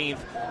 19th.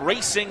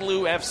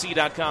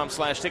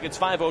 RacingLouFC.com/tickets,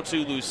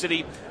 502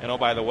 LouCity. And oh,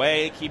 by the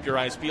way, keep your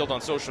eyes peeled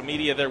on social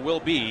media. There will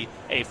be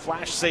a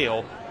flash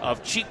sale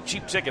of cheap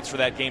tickets for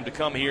that game to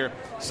come here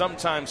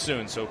sometime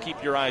soon. So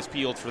keep your eyes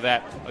peeled for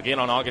that again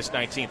on August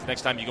 19th.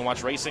 Next time you can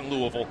watch Racing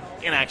Louisville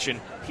in action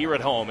here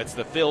at home. It's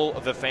the Phil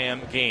the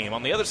Fam game.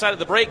 On the other side of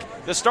the break,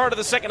 the start of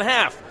the second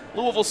half.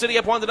 Louisville City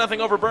up 1-0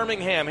 over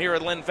Birmingham here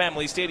at Lynn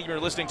Family Stadium. You're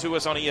listening to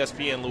us on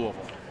ESPN Louisville.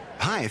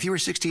 Hi, if you are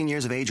 16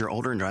 years of age or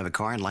older and drive a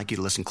car, I'd like you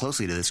to listen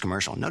closely to this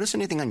commercial. Notice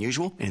anything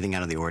unusual? Anything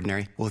out of the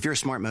ordinary? Well, if you're a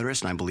smart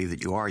motorist, and I believe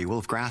that you are, you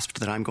will have grasped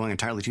that I'm going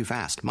entirely too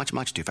fast. Much,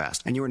 much too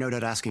fast. And you are no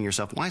doubt asking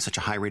yourself, why such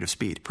a high rate of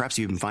speed? Perhaps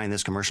you even find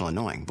this commercial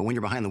annoying. But when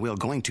you're behind the wheel,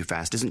 going too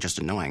fast isn't just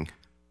annoying.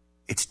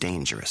 It's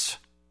dangerous.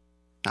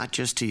 Not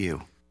just to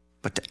you,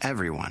 but to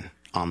everyone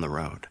on the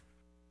road.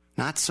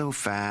 Not so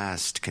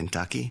fast,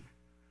 Kentucky.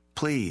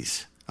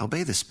 Please,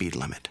 obey the speed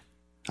limit.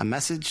 A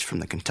message from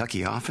the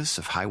Kentucky Office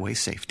of Highway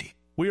Safety.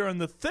 We are in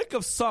the thick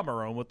of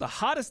summer, and with the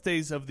hottest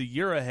days of the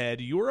year ahead,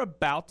 you're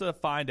about to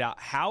find out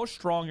how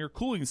strong your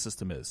cooling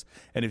system is.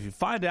 And if you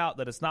find out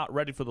that it's not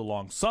ready for the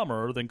long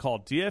summer, then call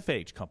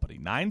DFH Company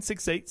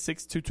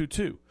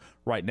 968-6222.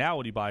 Right now,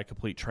 when you buy a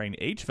complete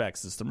Trane HVAC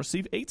system,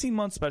 receive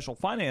 18-month special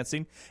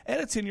financing and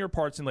a 10-year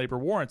parts and labor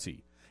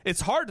warranty.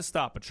 It's hard to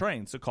stop a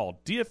train, so call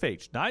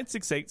DFH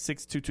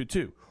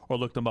 968-6222 or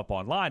look them up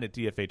online at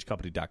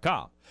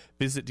dfhcompany.com.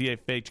 Visit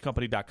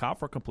dfhcompany.com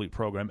for complete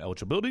program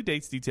eligibility,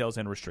 dates, details,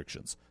 and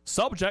restrictions.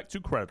 Subject to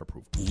credit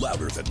approval.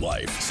 Louder Than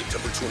Life,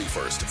 September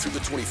 21st through the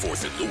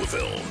 24th in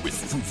Louisville with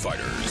Foo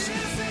Fighters,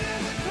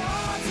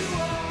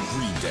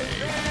 Green Day,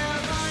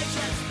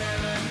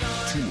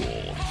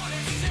 Tool,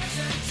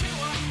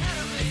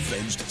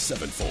 Avenged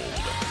Sevenfold,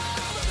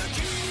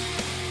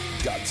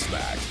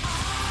 Godsmack,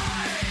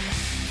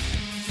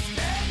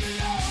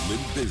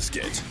 Limp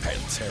Bizkit,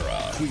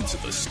 Pantera, Queens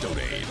of the Stone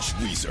Age,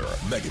 Weezer,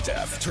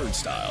 Megadeth,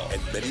 Turnstile,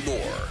 and many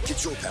more.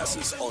 Get your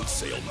passes on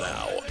sale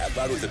now at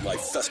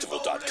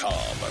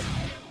louderthanlifefestival.com.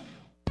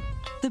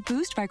 The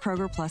Boost by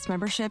Kroger Plus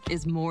membership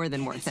is more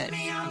than worth it.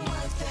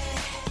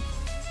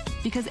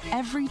 Because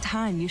every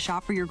time you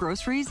shop for your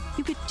groceries,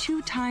 you get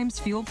 2 times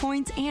fuel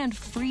points and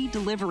free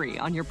delivery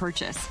on your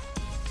purchase.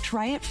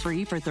 Try it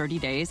free for 30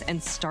 days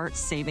and start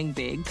saving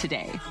big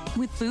today.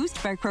 With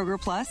Boost by Kroger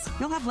Plus,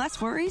 you'll have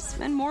less worries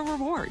and more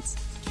rewards.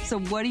 So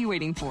what are you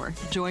waiting for?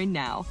 Join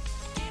now.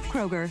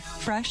 Kroger,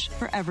 fresh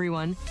for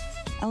everyone.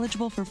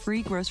 Eligible for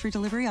free grocery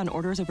delivery on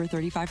orders over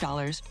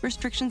 $35.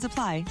 Restrictions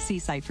apply. See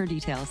site for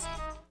details.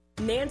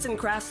 Nansen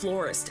Craft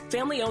Florist,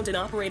 family owned and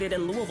operated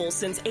in Louisville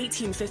since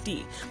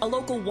 1850. A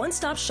local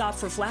one-stop shop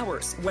for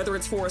flowers, whether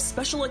it's for a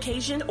special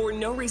occasion or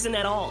no reason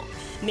at all.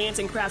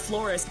 Nansen Craft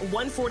Florist,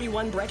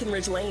 141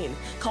 Breckenridge Lane.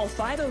 Call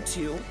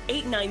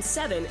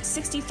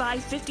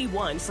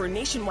 502-897-6551 for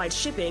nationwide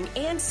shipping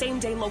and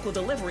same-day local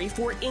delivery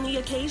for any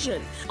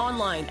occasion.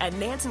 Online at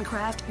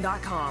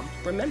nansencraft.com.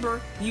 Remember,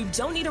 you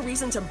don't need a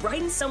reason to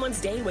brighten someone's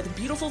day with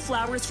beautiful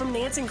flowers from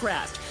Nansen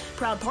Craft,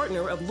 proud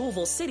partner of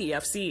Louisville City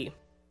FC.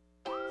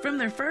 From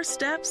their first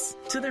steps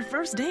to their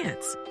first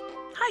dance,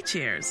 high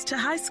chairs to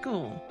high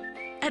school.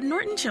 At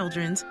Norton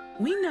Children's,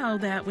 we know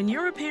that when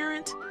you're a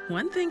parent,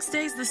 one thing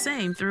stays the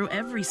same through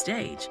every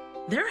stage.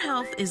 Their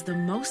health is the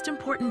most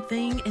important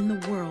thing in the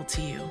world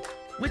to you,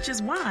 which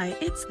is why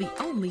it's the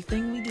only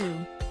thing we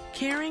do.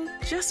 Caring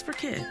just for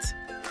kids,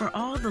 for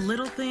all the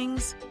little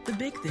things, the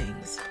big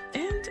things,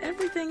 and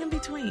everything in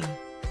between.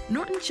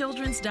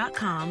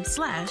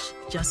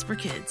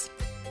 NortonChildren's.com/justforkids.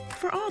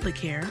 For all the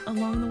care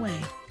along the way.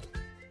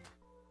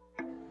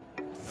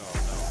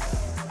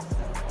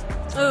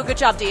 Oh, good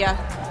job, Dia.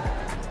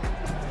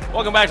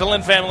 Welcome back to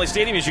Lynn Family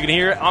Stadium. As you can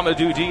hear,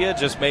 Amadou Dia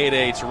just made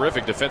a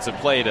terrific defensive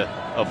play to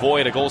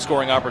avoid a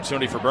goal-scoring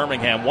opportunity for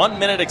Birmingham. 1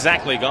 minute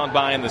exactly gone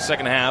by in the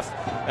second half.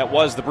 That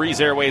was the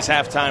Breeze Airways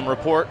halftime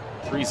report.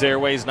 Breeze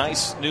Airways,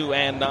 nice, new,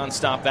 and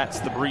nonstop. That's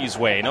the Breeze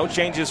way. No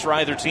changes for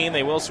either team.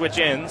 They will switch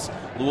ends.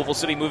 Louisville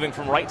City moving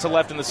from right to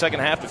left in the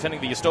second half,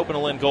 defending the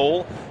Estopinal end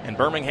goal, and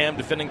Birmingham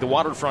defending the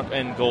Waterfront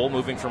end goal,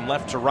 moving from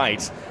left to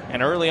right.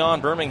 And early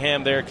on,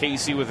 Birmingham there,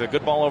 Casey with a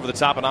good ball over the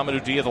top, and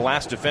Amadou Dia, the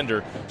last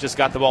defender, just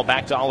got the ball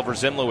back to Oliver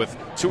Zimla with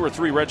 2 or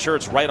 3 red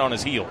shirts right on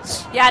his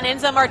heels. Yeah, and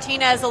Enzo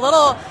Martinez a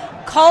little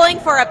calling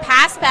for a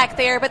pass back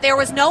there, but there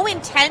was no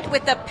intent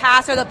with the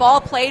pass or the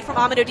ball played from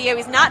Amadou Dia. He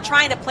was not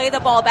trying to play the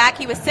ball back.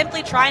 He was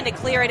simply trying to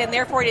clear it, and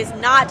therefore it is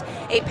not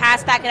a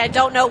pass back, and I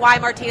don't know why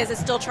Martinez is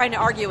still trying to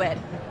argue it.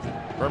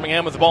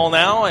 Birmingham with the ball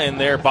now in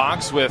their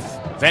box with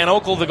Van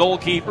Okel, the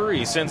goalkeeper.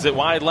 He sends it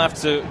wide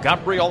left to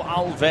Gabriel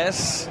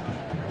Alves,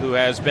 who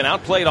has been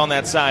outplayed on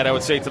that side, I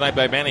would say, tonight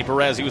by Manny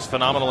Perez. He was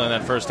phenomenal in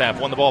that first half.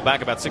 Won the ball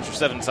back about 6 or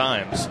 7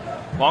 times.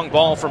 Long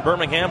ball from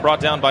Birmingham, brought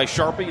down by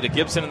Sharpie to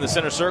Gibson in the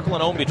center circle,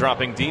 and Omby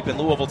dropping deep, and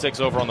Louisville takes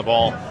over on the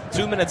ball.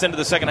 2 minutes into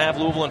the second half,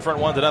 Louisville in front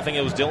 1-0.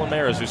 It was Dylan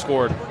Maris who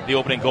scored the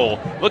opening goal.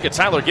 Look at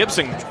Tyler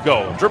Gibson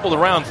go. Dribbled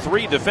around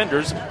 3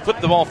 defenders, flipped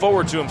the ball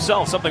forward to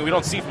himself, something we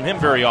don't see from him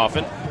very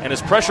often, and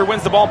his pressure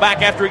wins the ball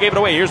back after he gave it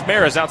away. Here's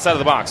Maris outside of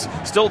the box.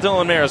 Still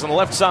Dylan Maris on the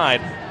left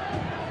side.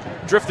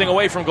 Drifting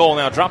away from goal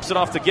now, drops it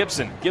off to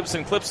Gibson.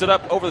 Gibson clips it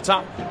up over the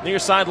top, near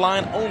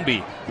sideline.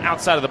 Omby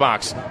outside of the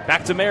box.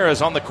 Back to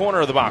Maris on the corner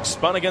of the box.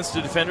 Spun against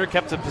the defender,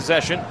 kept the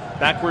possession.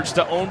 Backwards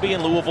to Omby,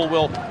 and Louisville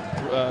will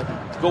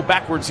go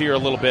backwards here a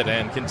little bit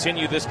and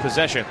continue this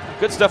possession.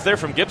 Good stuff there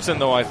from Gibson,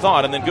 though, I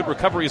thought, and then good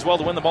recovery as well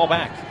to win the ball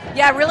back.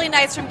 Yeah, really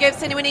nice from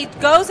Gibson. And when he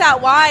goes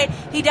out wide,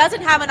 he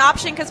doesn't have an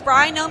option because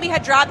Brian Nomi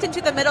had dropped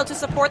into the middle to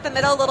support the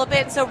middle a little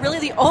bit. So really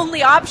the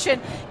only option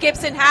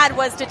Gibson had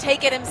was to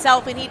take it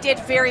himself, and he did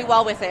very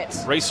well with it.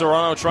 Ray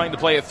Serrano trying to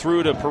play it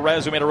through to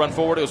Perez, who made a run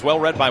forward. It was well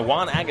read by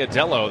Juan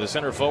Agadello, the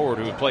center forward,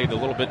 who played a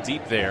little bit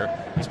deep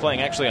there. He's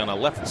playing actually on a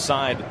left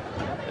side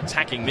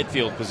attacking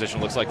midfield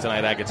position, looks like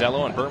tonight,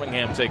 Agadello, and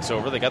Birmingham takes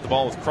over. They got the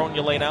ball with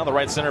Cronulay now, the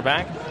right center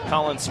back.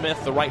 Colin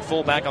Smith, the right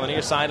fullback on the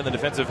near side in the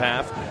defensive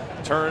half.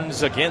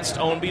 Turns against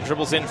Ownby,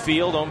 dribbles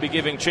infield. Ownby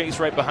giving chase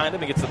right behind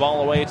him. He gets the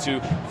ball away to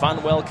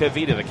Fanuel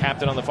Cavita, the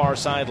captain on the far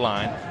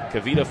sideline.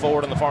 Cavita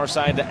forward on the far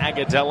side to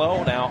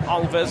Agadello. Now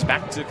Alves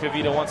back to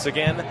Cavita once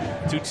again.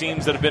 Two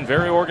teams that have been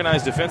very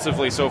organized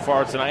defensively so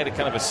far tonight. A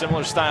kind of a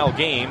similar style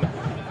game.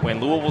 When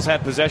Louisville's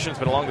had possession, it's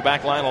been along the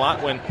back line a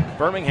lot. When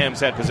Birmingham's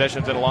had possession,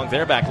 it's been along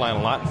their back line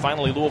a lot. And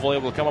finally, Louisville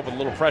able to come up with a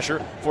little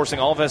pressure, forcing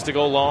Alves to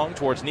go long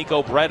towards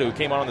Nico Brett, who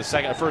came on in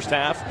the first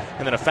half.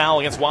 And then a foul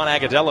against Juan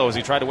Agadello as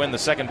he tried to win the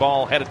second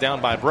ball, headed down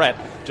by Brett.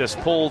 Just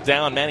pulled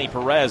down Manny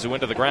Perez, who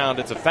went to the ground.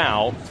 It's a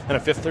foul. And a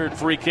third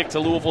free kick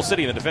to Louisville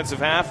City in the defensive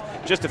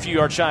half. Just a few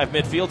yards shy of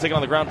midfield, taken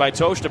on the ground by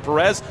Tosh to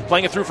Perez.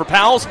 Playing it through for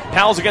Powles.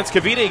 Powles against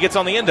Cavita. He gets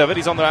on the end of it.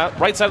 He's on the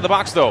right side of the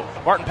box, though.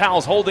 Martin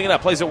Powles holding it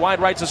up. Plays it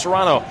wide right to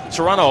Serrano.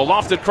 Serrano, a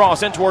lofted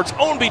cross in towards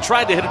Ownby,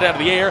 tried to hit it out of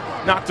the air,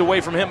 knocked away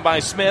from him by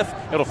Smith.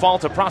 It'll fall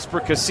to Prosper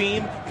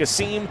Kassim.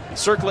 Kassim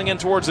circling in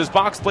towards his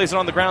box, plays it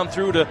on the ground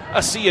through to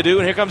Asiadou,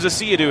 and here comes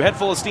Asiadou, head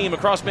full of steam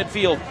across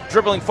midfield,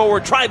 dribbling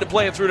forward, tried to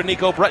play it through to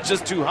Nico Brett,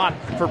 just too hot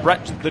for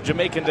Brett, the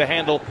Jamaican, to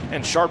handle,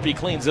 and Sharpie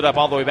cleans it up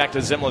all the way back to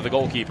Zimla, the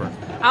goalkeeper.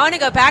 I want to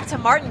go back to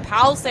Martin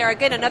Powles there.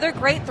 Again, another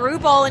great through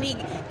ball, and he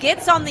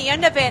gets on the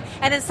end of it,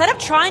 and instead of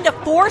trying to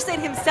force it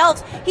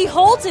himself, he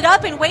holds it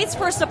up and waits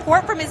for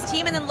support from his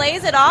team and then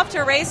lays it off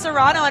to Ray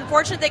Serrano.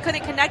 Unfortunately, they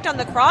couldn't connect on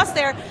the cross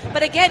there,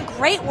 but again,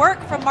 great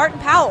work from Martin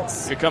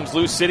Powles. Here comes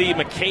LouCity.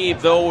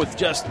 McCabe, though, with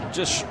just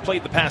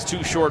played the pass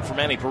too short for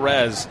Manny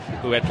Perez,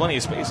 who had plenty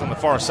of space on the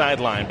far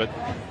sideline, but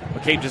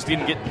McCabe just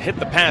didn't hit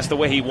the pass the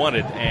way he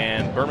wanted,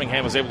 and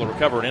Birmingham was able to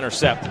recover and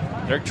intercept.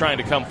 They're trying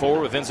to come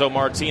forward with Enzo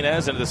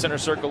Martinez into the center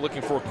circle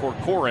looking for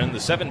Corcoran, the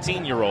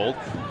 17-year-old.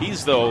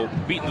 He's, though,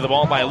 beaten to the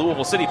ball by a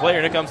Louisville City player,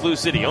 and here comes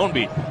LouCity.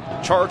 Ownby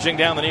charging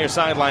down the near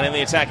sideline in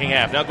the attacking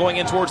half. Now going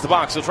in towards the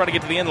box. He'll try to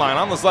get to the end line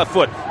on his left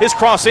foot. His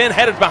cross in,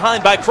 headed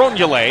behind by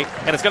Cronulay,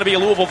 and it's going to be a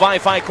Louisville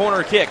Wi-Fi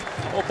corner kick.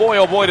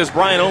 Oh boy, does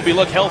Brian Ownby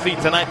look healthy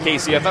tonight,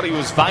 Casey. I thought he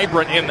was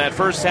vibrant in that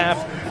first half,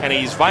 and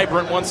he's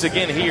vibrant once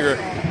again here,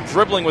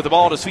 dribbling with the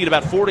ball at his feet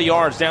about 40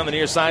 yards down the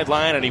near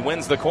sideline, and he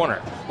wins the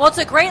corner. Well, it's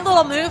a great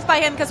little move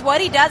by him because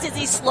what he does is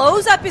he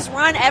slows up his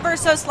run ever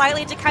so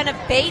slightly to kind of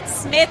bait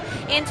Smith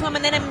into him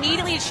and then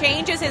immediately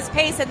changes his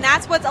pace, and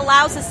that's what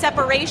allows the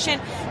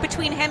separation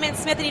between him and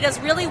Smith, and he does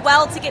really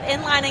well to get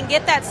in line and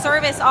get that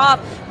service off.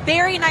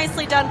 Very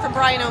nicely done from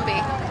Brian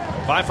Ownby.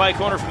 Wi-Fi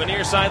corner from the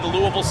near side, the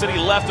Louisville City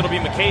left. It'll be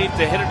McCabe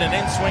to hit it, an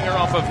in-swinger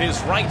off of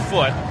his right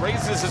foot.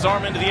 Raises his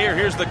arm into the air.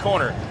 Here's the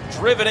corner.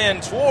 Driven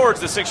in towards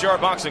the 6-yard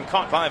box and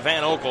caught by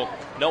Van Oekel.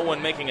 No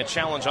one making a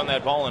challenge on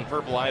that ball in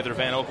purple either.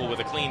 Van Oekel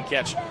with a clean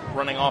catch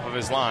running off of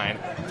his line.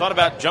 Thought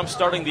about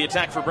jump-starting the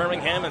attack for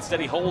Birmingham. Instead,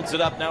 he holds it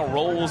up, now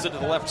rolls it to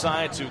the left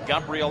side to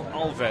Gabriel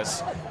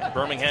Alves.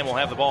 Birmingham will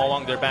have the ball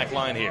along their back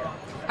line here.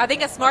 I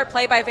think a smart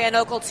play by Van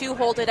Oekel to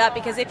hold it up,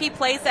 because if he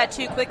plays that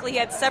too quickly, he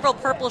had several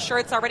purple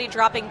shirts already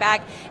dropping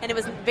back, and it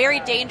was a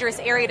very dangerous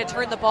area to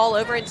turn the ball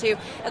over into.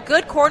 A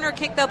good corner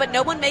kick, though, but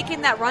no one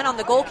making that run on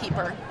the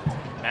goalkeeper.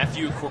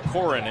 Matthew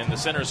Corcoran in the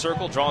center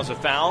circle draws a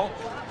foul.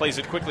 Plays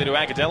it quickly to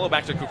Agadello.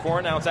 Back to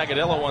Corcoran. Now it's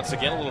Agadello once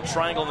again. A little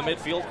triangle in the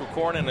midfield.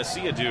 Corcoran and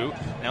Asiadou.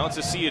 Now it's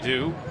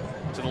Asiadou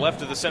to the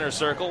left of the center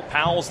circle.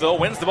 Powles, though,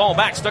 wins the ball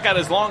back. Stuck out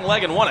his long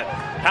leg and won it.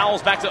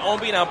 Powles back to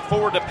Ownby. Now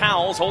forward to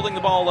Powles. Holding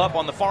the ball up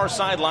on the far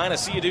sideline.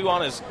 Asiadou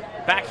on his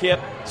back hip.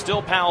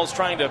 Still Powles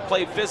trying to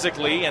play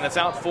physically, and it's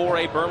out for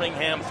a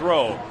Birmingham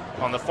throw.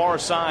 On the far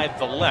side,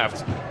 the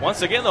left.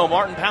 Once again, though,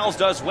 Martin Powles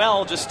does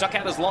well. Just stuck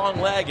out his long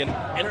leg and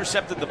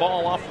intercepted the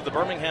ball off of the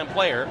Birmingham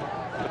player,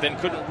 but then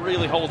couldn't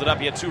really hold it up.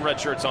 He had 2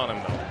 red shirts on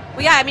him, though.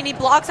 Well, yeah, I mean, he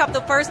blocks off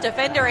the first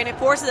defender, and it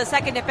forces the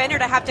second defender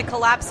to have to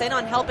collapse in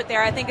on help it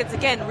there. I think it's,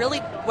 again,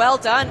 really well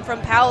done from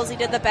Powles. He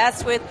did the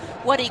best with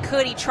what he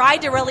could. He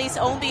tried to release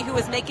Ownby, who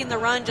was making the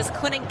run, just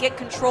couldn't get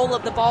control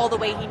of the ball the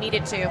way he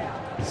needed to.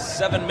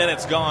 7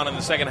 minutes gone in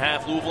the second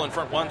half. Louisville in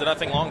front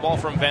 1-0. Long ball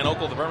from Van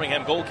Oekel, the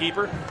Birmingham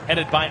goalkeeper,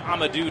 headed by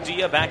Amadou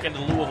Dia back into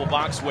the Louisville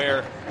box,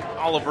 where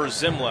Oliver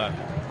Zimla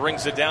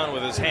brings it down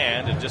with his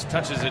hand and just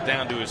touches it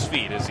down to his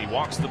feet as he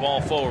walks the ball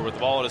forward with the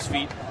ball at his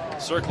feet,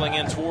 circling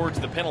in towards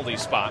the penalty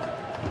spot.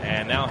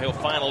 And now he'll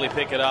finally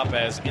pick it up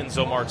as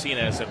Enzo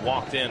Martinez had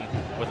walked in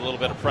with a little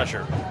bit of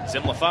pressure.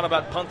 Zimla thought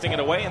about punting it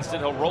away. Instead,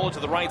 he'll roll it to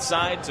the right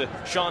side to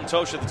Sean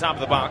Tosh at the top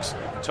of the box.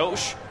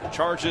 Tosh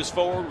charges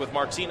forward with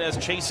Martinez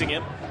chasing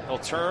him. He'll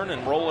turn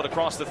and roll it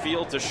across the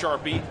field to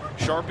Sharpie.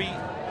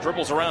 Sharpie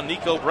dribbles around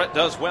Nico. Brett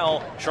does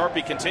well.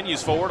 Sharpie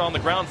continues forward on the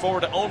ground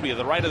forward to Ownby at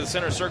the right of the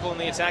center circle in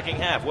the attacking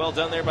half. Well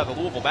done there by the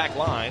Louisville back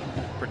line,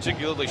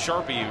 particularly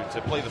Sharpie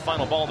to play the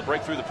final ball to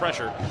break through the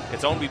pressure.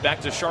 It's Ownby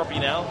back to Sharpie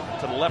now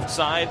to the left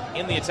side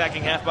in the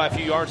attacking half by a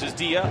few yards is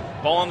Dia.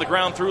 Ball on the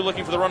ground through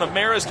looking for the run of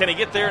Maris. Can he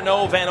get there?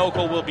 No. Van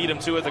Okel will beat him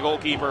to it. The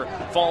goalkeeper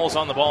falls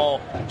on the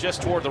ball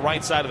just toward the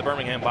right side of the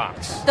Birmingham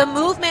box. The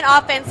movement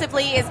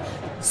offensively is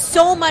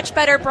so much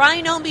better.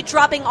 Brian Ownby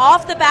dropping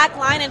off the back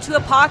line into a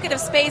pocket of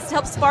space to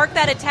help spark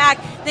that attack.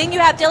 Then you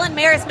have Dylan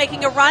Maris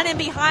making a run in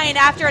behind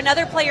after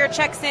another player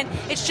checks in.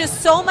 It's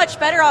just so much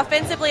better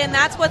offensively, and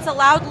that's what's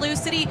allowed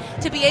LouCity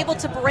to be able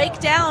to break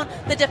down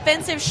the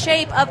defensive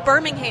shape of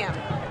Birmingham.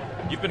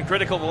 You've been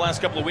critical the last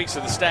couple of weeks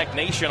of the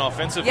stagnation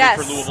offensively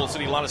Yes. for Louisville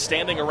City. A lot of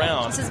standing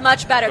around. This is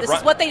much better. But This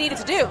is what they needed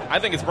to do. I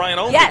think it's Brian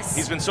Ownby. Yes.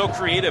 He's been so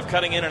creative,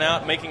 cutting in and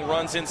out, making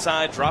runs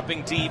inside,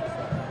 dropping deep.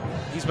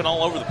 He's been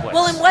all over the place.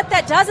 Well, and what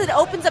that does, it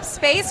opens up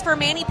space for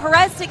Manny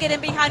Perez to get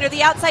in behind, or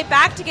the outside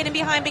back to get in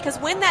behind, because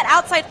when that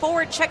outside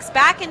forward checks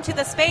back into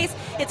the space,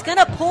 it's going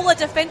to pull a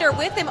defender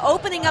with him,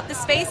 opening up the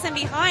space in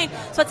behind.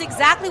 So it's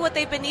exactly what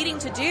they've been needing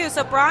to do.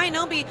 So Brian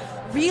Ownby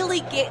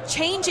really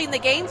changing the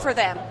game for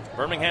them.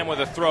 Birmingham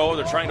with a throw.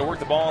 They're trying to work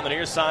the ball on the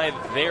near side.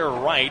 They're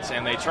right,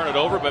 and they turn it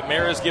over, but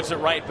Maris gives it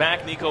right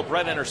back. Nico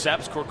Brett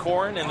intercepts.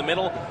 Corcoran in the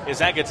middle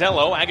is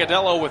Agadello.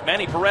 Agadello with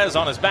Manny Perez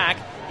on his back.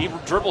 He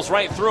dribbles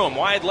right through him.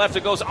 Wide left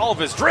it goes.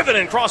 Alves driven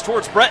and cross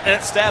towards Brett, and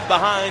it's stabbed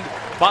behind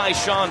by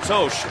Sean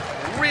Tosh.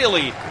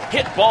 Really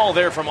hit ball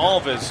there from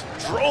Alves.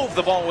 Drove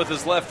the ball with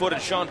his left foot,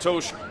 and Sean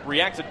Tosh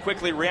reacted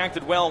quickly,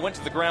 reacted well, went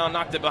to the ground,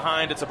 knocked it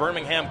behind. It's a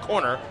Birmingham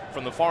corner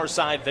from the far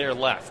side there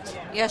left.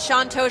 Yeah,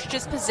 Sean Tosh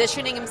just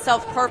positioning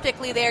himself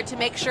perfectly there to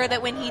make sure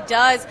that when he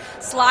does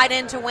slide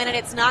in to win it,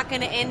 it's not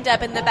going to end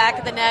up in the back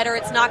of the net, or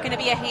it's not going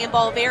to be a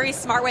handball. Very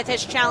smart with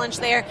his challenge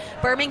there.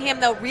 Birmingham,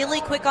 though,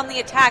 really quick on the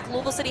attack.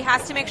 Louisville City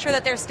has to make sure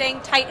that they're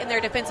staying tight in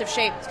their defensive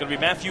shape. It's going to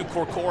be Matthew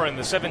Corcoran,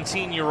 the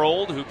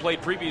 17-year-old who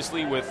played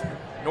previously with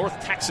North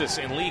Texas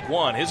in League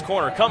One. His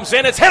corner comes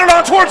in. It's headed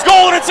on towards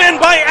goal, and it's in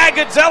by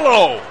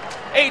Agadello.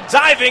 A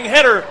diving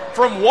header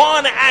from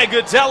Juan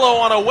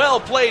Agadello on a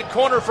well-played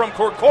corner from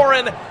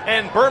Corcoran,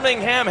 and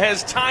Birmingham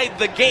has tied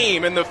the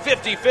game in the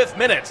 55th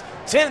minute.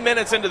 10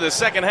 minutes into the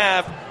second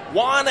half,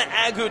 Juan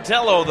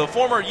Agadello, the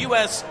former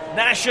U.S.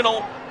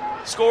 national,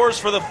 scores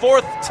for the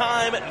fourth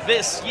time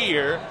this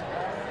year,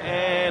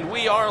 and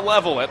we are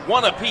level at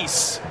one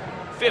apiece.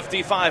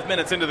 55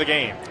 minutes into the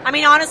game. I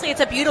mean, honestly,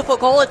 it's a beautiful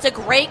goal. It's a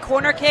great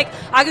corner kick.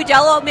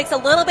 Agudelo makes a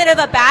little bit of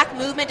a back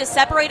movement to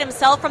separate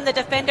himself from the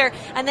defender,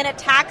 and then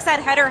attacks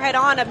that header head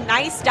on. A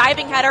nice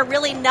diving header.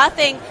 Really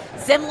nothing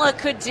Zimla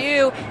could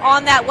do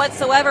on that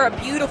whatsoever. A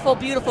beautiful,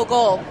 beautiful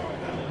goal.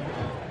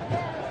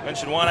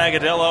 Mentioned Juan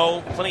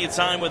Agadello, plenty of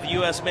time with the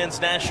U.S.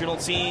 men's national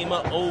team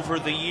over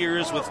the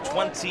years with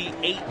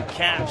 28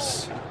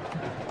 caps.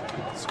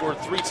 Scored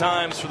 3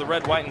 times for the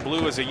red, white, and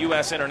blue as a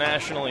U.S.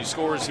 international. He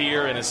scores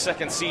here in his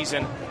second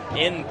season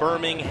in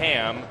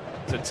Birmingham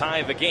to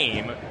tie the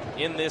game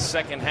in this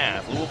second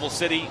half. Louisville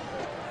City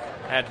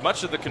had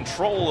much of the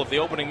control of the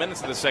opening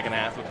minutes of the second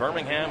half, but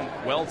Birmingham,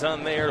 well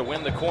done there to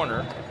win the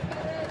corner.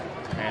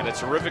 And a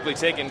terrifically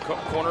taken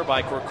corner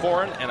by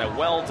Corcoran, and a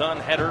well-done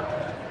header.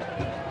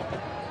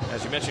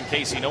 As you mentioned,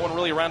 Casey, no one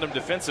really around him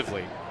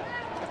defensively.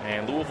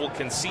 And Louisville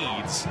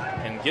concedes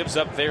and gives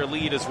up their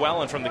lead as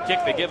well. And from the kick,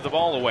 they give the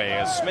ball away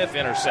as Smith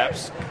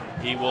intercepts.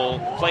 He will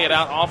play it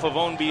out off of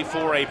Ownby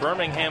for a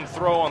Birmingham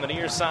throw on the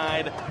near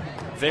side.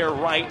 They're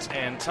right.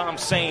 And Tom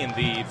Sain,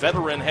 the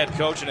veteran head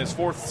coach in his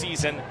 4th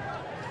season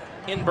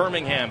in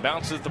Birmingham,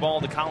 bounces the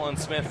ball to Colin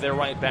Smith. They're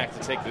right back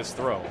to take this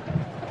throw.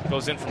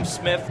 Goes in from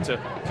Smith to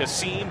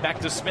Kasim, back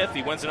to Smith.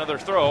 He wins another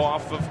throw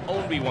off of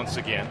Ownby once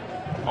again.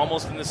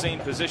 Almost in the same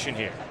position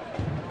here.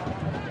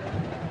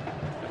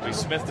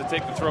 Smith to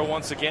take the throw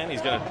once again.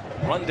 He's going to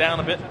run down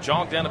a bit,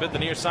 jog down a bit the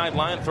near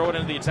sideline, throw it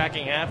into the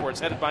attacking half where it's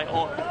headed by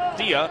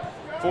Dia.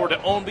 Forward to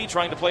Ownby,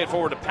 trying to play it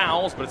forward to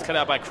Powles, but it's cut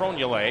out by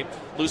Cronule.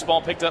 Loose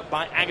ball picked up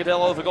by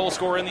Agadello, the goal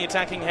scorer in the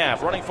attacking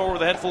half. Running forward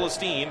with a head full of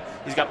steam.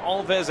 He's got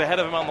Alves ahead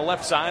of him on the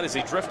left side as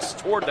he drifts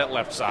toward that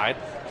left side.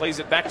 Plays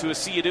it back to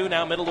Asiadu,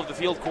 now middle of the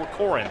field,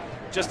 Corcoran.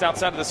 Just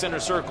outside of the center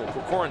circle.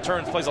 Corcoran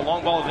turns, plays a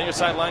long ball to the near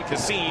sideline.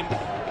 Kasim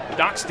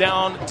knocks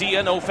down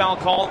Dia, no foul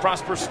call.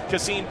 Prosper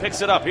Kasim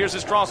picks it up. Here's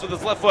his cross with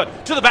his left foot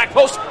to the back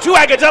post to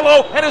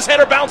Agadello, and his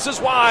header bounces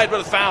wide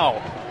with a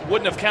foul.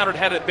 Wouldn't have countered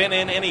had it been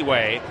in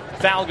anyway.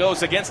 Foul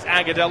goes against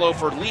Agadello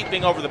for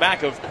leaping over the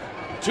back of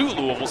 2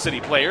 Louisville City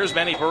players.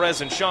 Manny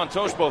Perez and Sean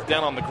Tosh both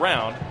down on the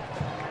ground.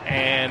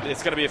 And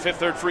it's going to be a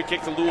 5th-3rd free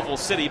kick to Louisville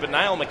City, but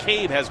Niall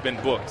McCabe has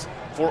been booked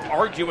for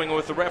arguing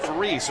with the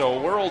referee. So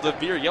a World of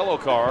Beer yellow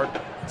card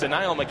to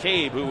Niall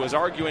McCabe, who was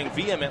arguing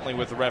vehemently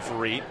with the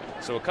referee.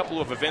 So a couple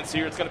of events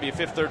here. It's going to be a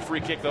 5th-3rd free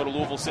kick, though, to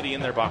Louisville City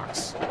in their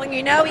box. Well,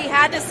 you know, he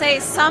had to say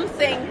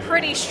something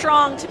pretty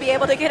strong to be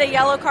able to get a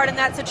yellow card in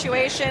that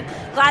situation.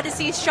 Glad to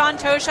see Sean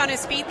Tosh on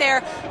his feet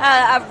there.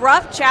 A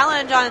rough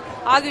challenge on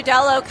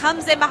Agudelo.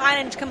 Comes in behind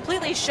and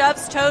completely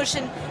shoves Tosh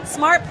and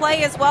smart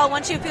play as well.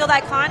 Once you feel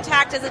that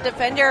contact as a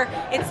defender,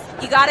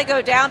 you got to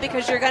go down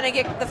because you're going to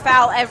get the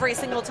foul every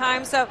single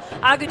time. So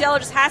Agudelo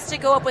just has to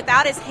go up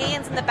without his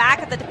hands in the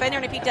back of the defender,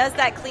 and if he does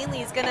that cleanly,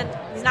 he's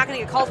not going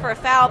to get called for a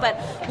foul. But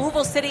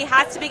Louisville City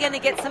has to begin to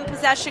get some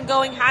possession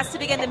going, has to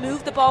begin to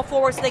move the ball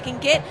forward so they can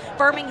get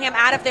Birmingham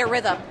out of their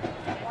rhythm.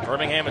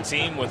 Birmingham, a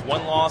team with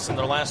 1 loss in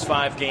their last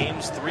 5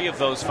 games. 3 of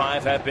those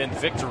 5 have been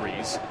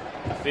victories.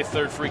 Fifth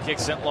third free kick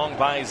sent long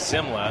by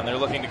Zimla, and they're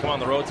looking to come on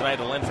the road tonight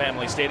to Lynn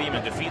Family Stadium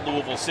and defeat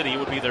Louisville City. It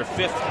would be their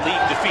 5th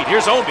league defeat.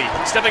 Here's Ownby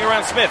stepping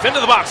around Smith into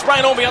the box.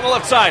 Brian Ownby on the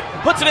left side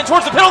puts it in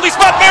towards the penalty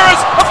spot. Maris,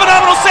 a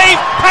phenomenal save.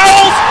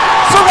 Powell's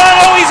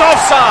Serrano, he's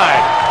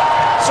offside.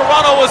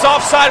 Serrano was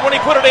offside when he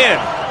put it in.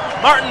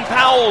 Martin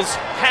Powell's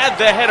had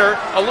the header.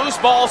 A loose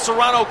ball.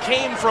 Serrano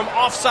came from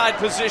offside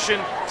position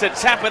to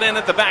tap it in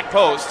at the back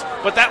post.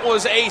 But that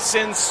was a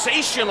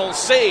sensational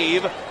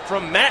save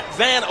from Matt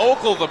Van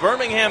Okel, the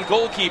Birmingham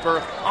goalkeeper,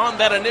 on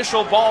that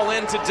initial ball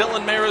in to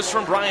Dylan Maris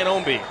from Brian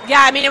Ownby. Yeah,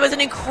 I mean, it was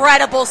an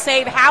incredible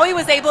save. How he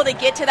was able to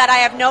get to that, I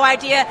have no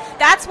idea.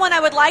 That's one I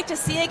would like to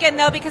see again,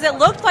 though, because it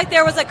looked like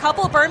there was a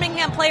couple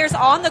Birmingham players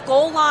on the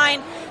goal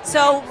line.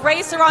 So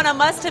Ray Serrano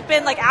must have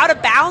been out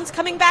of bounds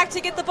coming back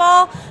to get the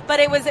ball, but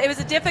it was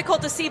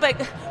difficult to see.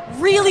 But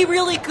really,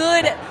 really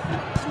good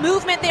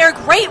movement there.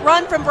 Great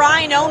run from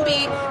Brian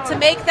Ownby to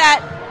make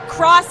that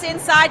cross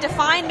inside to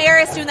find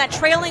Maris doing that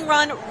trailing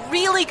run.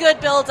 Really good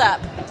build-up.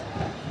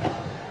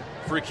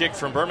 Free kick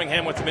from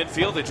Birmingham with the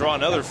midfield. They draw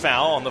another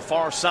foul on the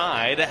far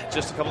side,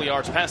 just a couple of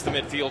yards past the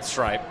midfield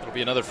stripe. It'll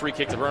be another free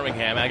kick to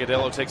Birmingham.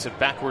 Agudelo takes it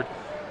backward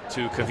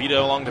to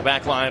Cavito along the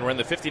back line. We're in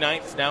the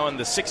 59th, now in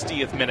the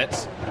 60th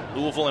minute.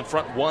 Louisville in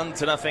front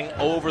 1-0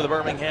 over the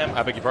Birmingham.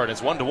 I beg your pardon,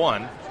 it's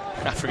 1-1.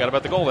 I forgot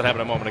about the goal that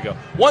happened a moment ago.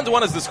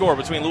 1-1 is the score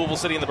between Louisville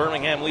City and the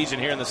Birmingham Legion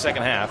here in the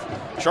second half.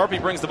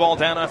 Sharpie brings the ball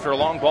down after a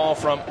long ball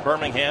from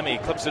Birmingham. He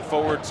clips it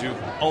forward to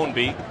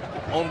Ownby.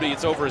 Ownby,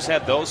 it's over his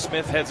head, though.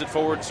 Smith heads it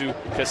forward to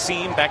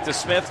Kasim. Back to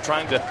Smith,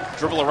 trying to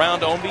dribble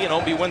around Ownby, and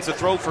Ownby wins the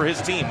throw for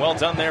his team. Well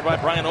done there by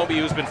Brian Ownby,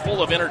 who's been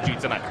full of energy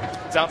tonight.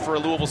 It's out for a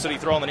Louisville City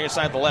throw on the near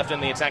side of the left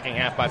in the attacking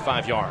half by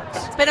 5 yards.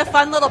 It's been a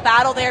fun little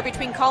battle there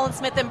between Colin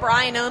Smith and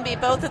Brian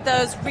Ownby. Both of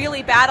those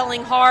really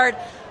battling hard.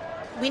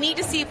 We need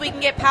to see if we can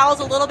get Powell's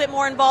a little bit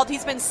more involved.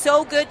 He's been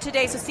so good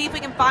today, so see if we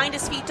can find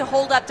his feet to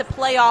hold up to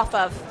play off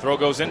of. Throw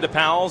goes into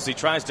Powell's. He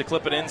tries to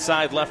clip it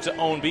inside left to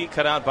Ownby,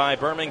 cut out by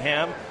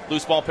Birmingham.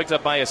 Loose ball picked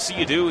up by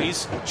Asiadu.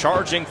 He's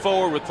charging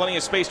forward with plenty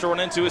of space to run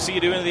into.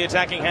 Asiadu into the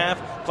attacking half,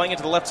 playing it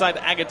to the left side.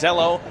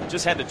 Agudelo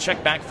just had to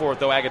check back for it,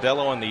 though.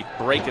 Agudelo, and the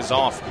break is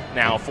off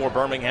now for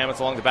Birmingham.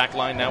 It's along the back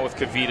line now with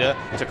Kavita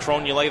to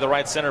Cronulé, the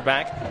right center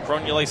back.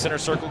 Cronulé center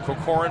circle.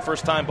 Kokorin,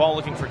 first time ball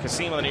looking for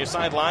Kasim on the near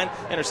sideline.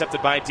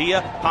 Intercepted by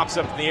Dia. Pops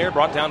up in the air,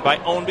 brought down by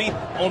Ownby.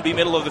 Ownby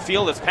middle of the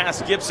field. It's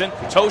past Gibson.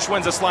 Tosh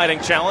wins a sliding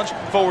challenge.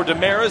 Forward to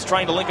Maris,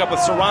 trying to link up with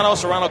Serrano.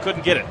 Serrano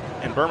couldn't get it.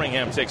 And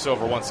Birmingham takes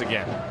over once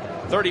again.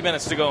 30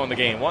 minutes to go in the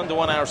game.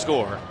 1-1 our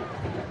score.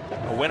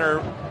 A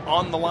winner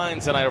on the line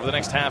tonight over the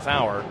next half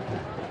hour.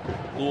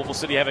 Louisville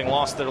City having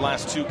lost their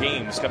last 2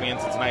 games coming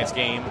into tonight's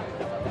game.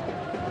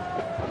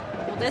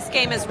 This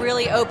game has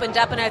really opened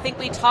up, and I think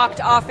we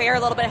talked off air a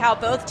little bit how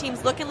both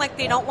teams looking like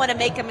they don't want to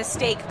make a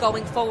mistake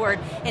going forward.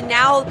 And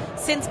now,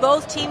 since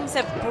both teams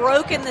have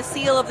broken the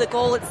seal of the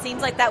goal, it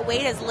seems like that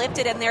weight has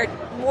lifted, and they're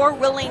more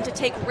willing to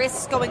take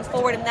risks going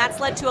forward, and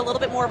that's led to a little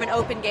bit more of an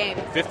open game.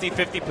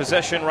 50-50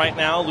 possession right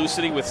now.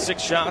 LouCity with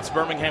 6 shots,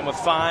 Birmingham with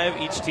 5,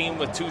 each team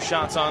with 2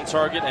 shots on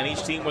target, and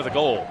each team with a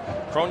goal.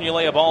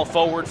 Cronulé a ball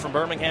forward from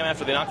Birmingham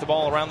after they knock the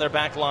ball around their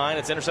back line.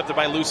 It's intercepted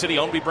by LouCity.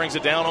 Ownby brings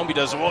it down. Ownby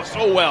does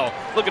so well.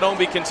 Look at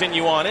Ownby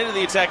continue on into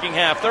the attacking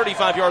half,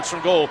 35 yards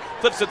from goal,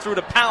 flips it through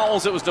to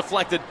Powell's. It was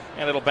deflected,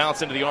 and it'll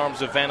bounce into the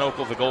arms of Van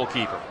Okel, the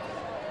goalkeeper.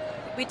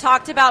 We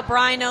talked about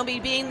Brian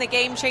Ownby being the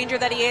game changer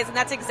that he is, and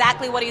that's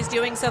exactly what he's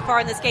doing so far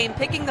in this game,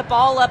 picking the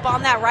ball up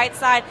on that right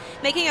side,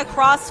 making a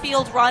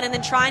cross-field run, and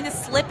then trying to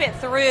slip it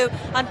through.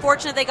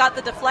 Unfortunately, they got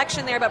the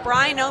deflection there, but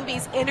Brian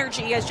Ownby's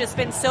energy has just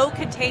been so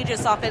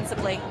contagious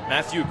offensively.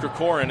 Matthew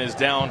Kokorin is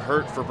down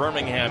hurt for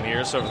Birmingham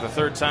here, so for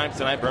the 3rd time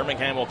tonight,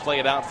 Birmingham will play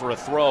it out for a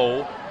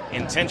throw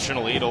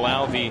intentionally to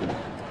allow the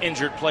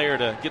injured player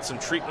to get some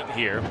treatment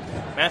here.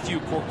 Matthew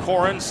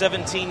Kokorin,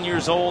 17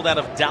 years old, out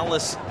of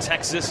Dallas,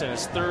 Texas, in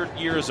his 3rd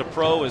year as a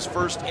pro, his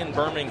 1st in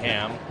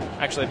Birmingham.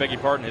 Actually, I beg your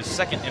pardon, his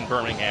 2nd in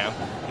Birmingham.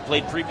 He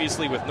played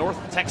previously with North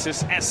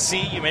Texas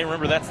SC. You may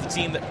remember that's the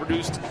team that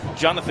produced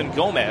Jonathan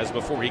Gomez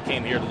before he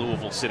came here to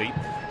Louisville City.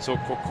 So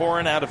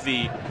Kokorin out of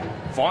the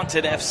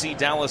vaunted FC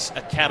Dallas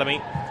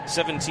Academy,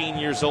 17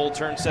 years old,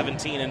 turned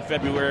 17 in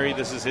February.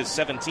 This is his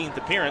 17th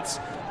appearance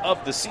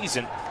of the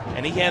season,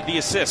 and he had the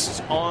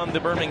assist on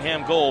the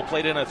Birmingham goal,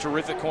 played in a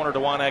terrific corner to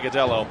Juan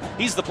Agudelo.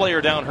 He's the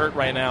player down hurt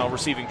right now,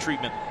 receiving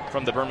treatment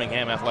from the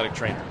Birmingham athletic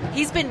trainer.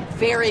 He's been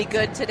very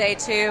good today,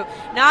 too.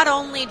 Not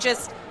only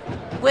just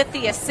with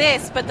the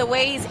assist, but the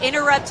way he's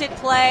interrupted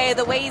play,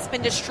 the way he's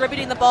been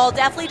distributing the ball,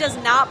 definitely does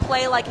not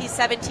play like he's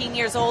 17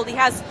 years old. He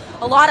has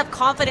a lot of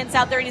confidence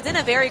out there, and he's in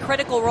a very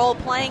critical role,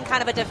 playing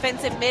kind of a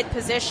defensive mid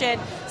position.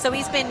 So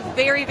he's been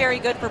very, very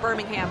good for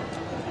Birmingham.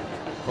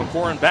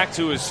 Corcoran back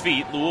to his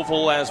feet.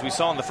 Louisville, as we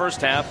saw in the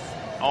first half,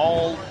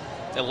 all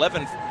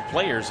 11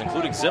 players,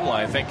 including Zimla,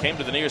 I think, came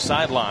to the near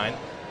sideline,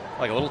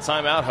 like a little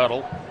timeout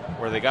huddle,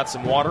 where they got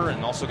some water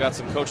and also got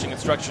some coaching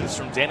instructions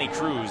from Danny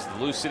Cruz, the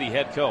LouCity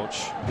head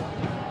coach.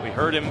 We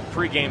heard him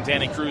pregame,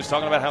 Danny Cruz,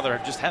 talking about how there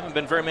just haven't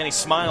been very many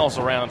smiles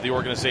around the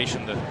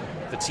organization,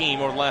 the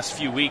team, over the last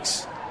few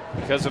weeks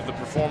because of the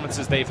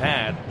performances they've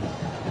had.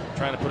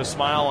 Trying to put a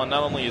smile on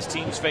not only his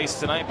team's face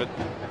tonight, but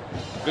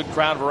a good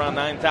crowd of around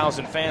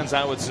 9,000 fans,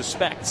 I would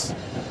suspect.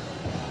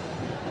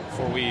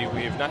 For we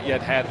have not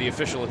yet had the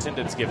official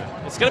attendance given.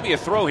 It's going to be a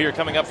throw here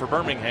coming up for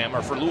Birmingham,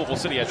 or for Louisville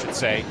City, I should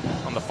say,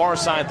 on the far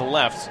side, the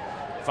left.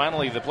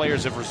 Finally, the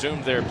players have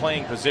resumed their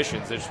playing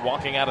positions. They're just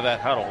walking out of that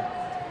huddle,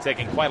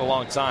 taking quite a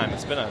long time.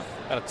 It's been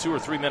about a 2 or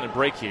 3 minute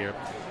break here.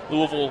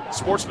 Louisville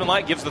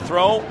sportsmanlike gives the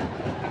throw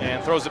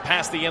and throws it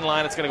past the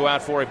inline. It's going to go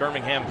out for a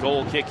Birmingham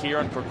goal kick here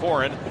on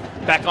Corcoran,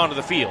 back onto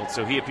the field.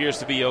 So he appears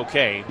to be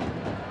okay.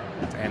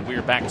 And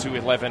we're back to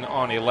 11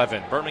 on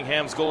 11.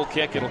 Birmingham's goal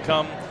kick, it'll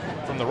come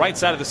from the right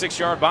side of the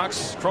 6-yard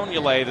box.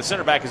 Cronulay, the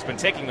center back, has been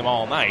taking them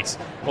all night.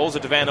 Pulls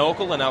it to Van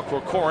Okel, and now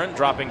Corcoran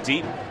dropping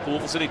deep.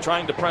 Louisville City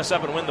trying to press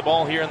up and win the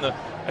ball here in the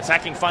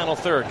attacking final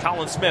third.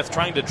 Colin Smith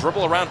trying to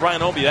dribble around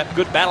Brian Obi. That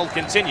good battle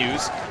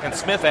continues. And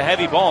Smith, a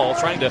heavy ball,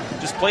 trying to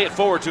just play it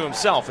forward to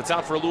himself. It's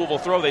out for a Louisville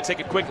throw. They take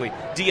it quickly.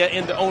 Dia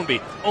into Ownby.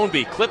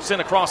 Ownby clips in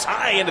across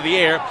high into the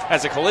air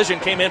as a collision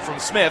came in from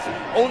Smith.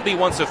 Ownby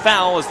wants a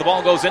foul as the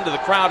ball goes into the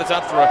crowd. It's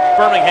out for a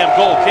Birmingham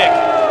goal kick.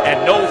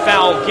 And no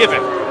foul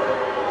given.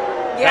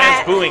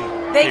 Yeah, booing.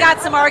 They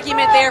got some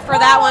argument there for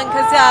that one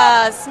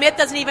because Smith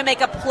doesn't even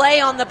make a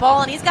play on the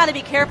ball, and he's got to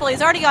be careful.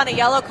 He's already got a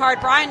yellow card.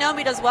 Brian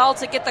Nomi does well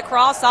to get the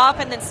cross off,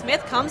 and then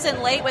Smith comes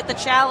in late with the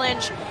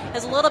challenge.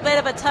 There's a little bit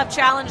of a tough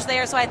challenge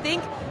there, so I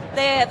think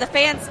the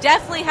fans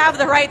definitely have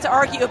the right to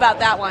argue about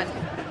that one.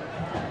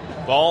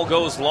 Ball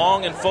goes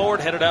long and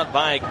forward, headed out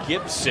by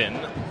Gibson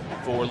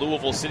for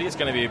Louisville City. It's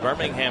going to be a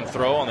Birmingham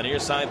throw on the near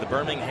side. The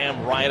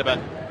Birmingham right about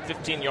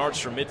 15 yards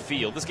from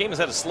midfield. This game has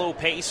had a slow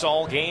pace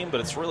all game,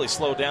 but it's really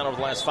slowed down over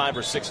the last 5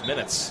 or 6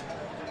 minutes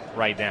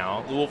right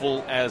now.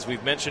 Louisville, as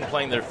we've mentioned,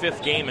 playing their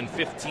 5th game in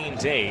 15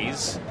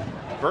 days.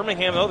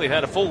 Birmingham, though, they've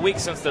had a full week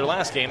since their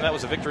last game. That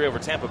was a victory over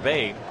Tampa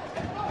Bay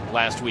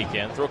last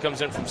weekend. Throw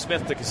comes in from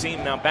Smith to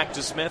Kasim, now back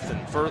to Smith,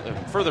 and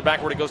further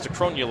backward it goes to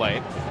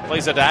Cronulay.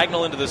 Plays a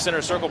diagonal into the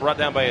center circle, brought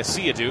down by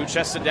Asiadu.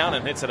 Chests it down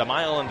and hits it a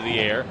mile into the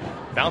air.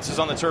 Bounces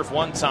on the turf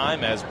one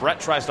time as Brett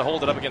tries to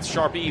hold it up against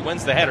Sharpie. He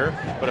wins the header,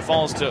 but it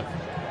falls to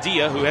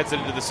Dia, who heads it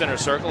into the center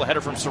circle. A header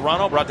from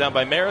Serrano, brought down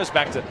by Maris.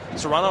 Back to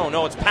Serrano.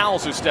 No, it's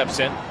Powles who steps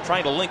in,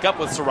 trying to link up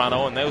with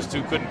Serrano, and those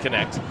two couldn't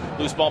connect.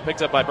 Loose ball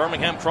picked up by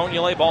Birmingham.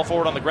 Cronulay, ball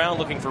forward on the ground,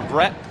 looking for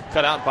Brett.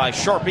 Cut out by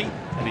Sharpie,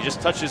 and he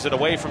just touches it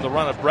away from the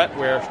run of Brett,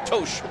 where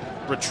Tosh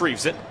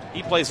retrieves it.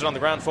 He plays it on the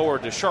ground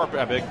forward to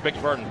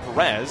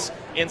Perez.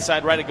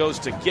 Inside right it goes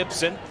to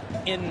Gibson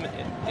in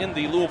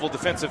the Louisville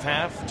defensive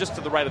half, just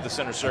to the right of the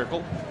center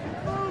circle.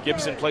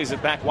 Gibson plays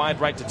it back wide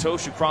right to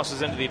Tosh, who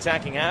crosses into the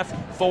attacking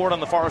half. Forward on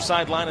the far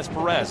sideline is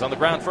Perez. On the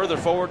ground further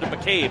forward to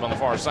McCabe on the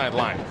far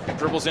sideline.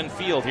 Dribbles in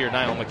field here,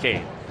 Niall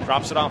McCabe.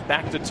 Drops it off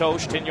back to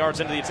Tosh, 10 yards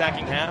into the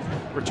attacking half.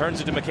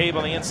 Returns it to McCabe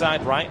on the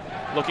inside right.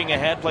 Looking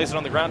ahead, plays it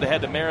on the ground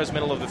ahead to Maris,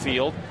 middle of the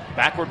field.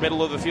 Backward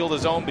middle of the field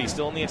is Ownby,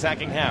 still in the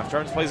attacking half.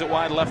 Turns, plays it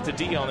wide left to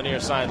Dia on the near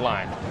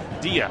sideline.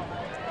 Dia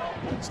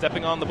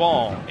stepping on the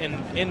ball.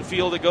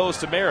 Infield it goes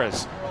to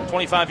Maris.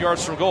 25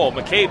 yards from goal.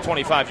 McCabe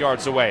 25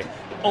 yards away.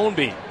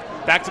 Ownby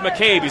back to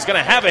McCabe. He's going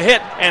to have a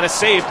hit and a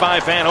save by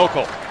Van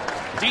Okel.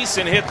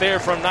 Decent hit there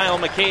from Niall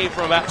McCabe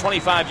from about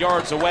 25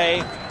 yards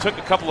away. Took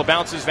a couple of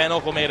bounces. Van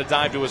Okel made a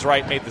dive to his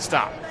right, made the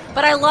stop.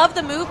 But I love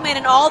the movement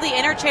and all the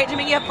interchange. I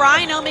mean, you have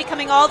Brian Omi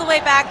coming all the way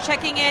back,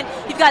 checking in.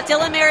 You've got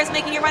Dylan Maris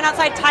making a run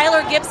outside.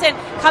 Tyler Gibson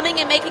coming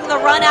and making the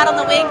run out on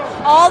the wing.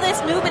 All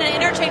this movement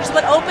and interchange is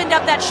what opened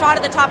up that shot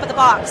at the top of the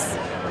box.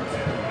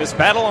 This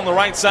battle on the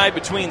right side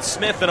between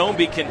Smith and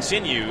Ownby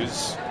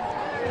continues.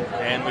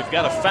 And we've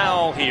got a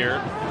foul here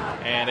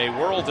and a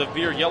World of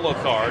Beer yellow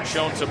card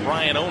shown to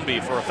Brian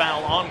Ownby for a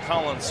foul on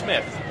Colin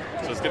Smith.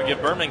 So it's going to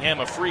give Birmingham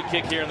a free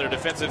kick here in their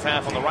defensive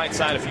half on the right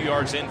side, a few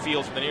yards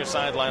infield from the near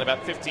sideline,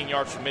 about 15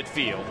 yards from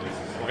midfield.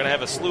 We're going to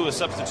have a slew of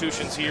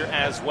substitutions here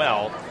as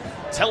well.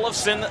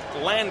 Tellefson,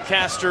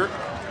 Lancaster,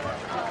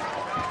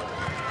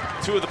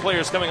 two of the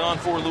players coming on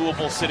for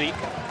Louisville City.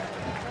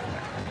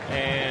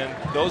 And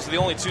those are the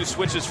only two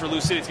switches for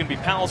LouCity. It's going to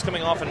be Powles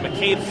coming off and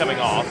McCabe coming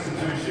off.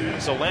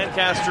 So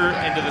Lancaster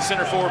into the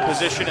center forward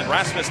position and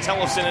Rasmus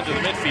Tellefson into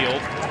the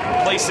midfield,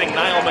 replacing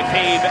Niall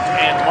McCabe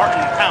and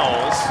Martin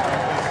Powles.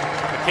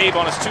 McCabe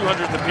on his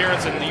 200th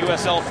appearance in the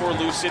USL for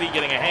LouCity,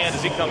 getting a hand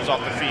as he comes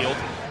off the field.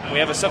 And we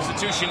have a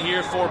substitution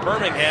here for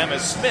Birmingham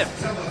as Smith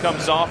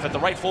comes off at the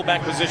right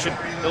fullback position.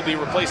 He'll be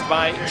replaced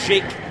by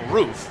Jake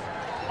Roof.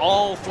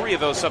 All three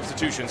of those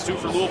substitutions, 2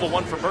 for Louisville,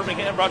 1 for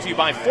Birmingham, brought to you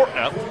by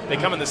Fortna. They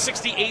come in the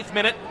 68th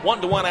minute,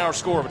 1-to-1 our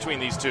score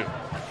between these two.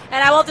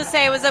 And I will just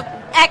say it was a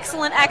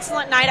excellent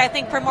night, I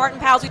think, for Martin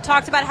Powles. We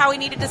talked about how he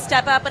needed to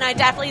step up, and I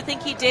definitely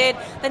think he did.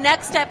 The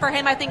next step for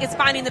him, I think, is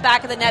finding the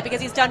back of the net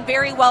because he's done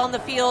very well in the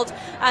field.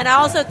 And I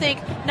also think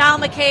Niall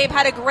McCabe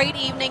had a great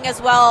evening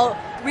as well.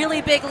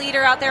 Really big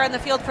leader out there in the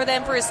field for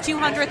them for his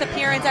 200th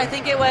appearance. I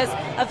think it was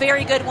a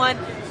very good one.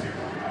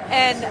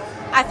 And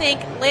I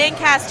think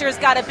Lancaster's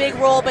got a big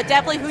role, but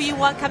definitely who you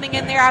want coming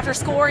in there after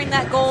scoring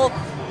that goal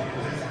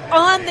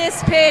on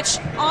this pitch,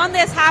 on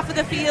this half of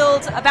the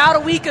field about a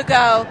week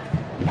ago,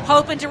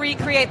 hoping to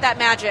recreate that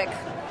magic.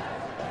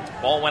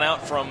 Ball went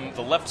out from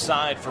the left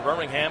side for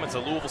Birmingham. It's a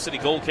Louisville City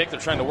goal kick. They're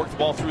trying to work the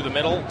ball through the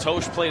middle.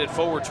 Tosh played it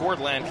forward toward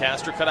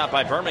Lancaster, cut out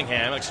by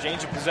Birmingham.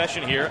 Exchange of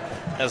possession here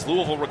as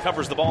Louisville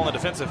recovers the ball in the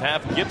defensive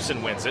half.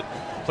 Gibson wins it.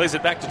 Plays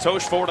it back to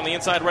Tosh, forward on the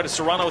inside right of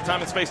Serrano with time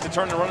and space to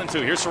turn and run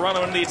into. Here's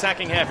Serrano into the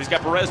attacking half. He's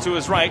got Perez to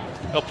his right.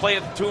 He'll play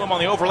it to him on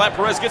the overlap.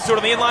 Perez gets to it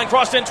on the inline,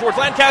 crossed in towards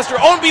Lancaster.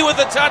 Ownby with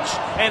a touch,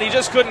 and he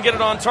just couldn't get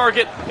it on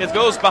target. It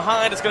goes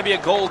behind. It's going to be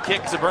a goal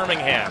kick to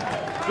Birmingham.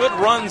 Good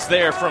runs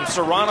there from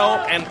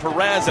Serrano and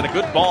Perez, and a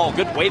good ball,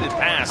 good weighted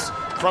pass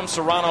from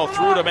Serrano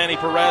through to Manny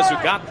Perez, who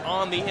got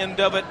on the end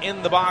of it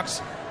in the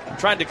box.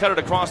 Tried to cut it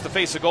across the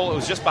face of goal. It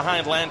was just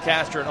behind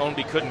Lancaster, and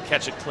Ownby couldn't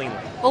catch it cleanly.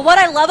 Well, what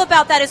I love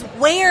about that is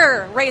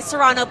where Ray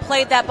Serrano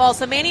played that ball.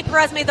 So Manny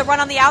Perez made the run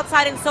on the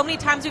outside, and so many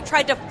times we've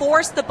tried to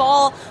force the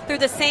ball through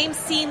the same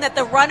seam that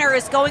the runner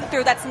is going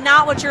through. That's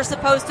not what you're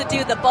supposed to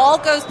do. The ball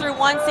goes through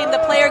one seam,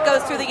 the player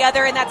goes through the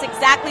other, and that's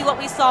exactly what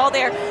we saw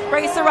there.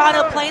 Ray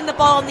Serrano playing the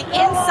ball on the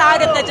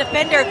inside of the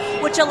defender,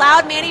 which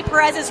allowed Manny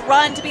Perez's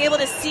run to be able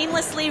to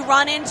seamlessly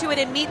run into it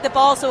and meet the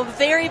ball. So a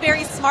very,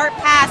 very smart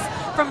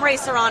pass from Ray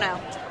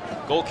Serrano.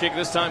 Goal kick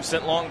this time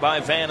sent long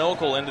by Van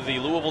Okel into the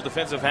Louisville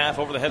defensive half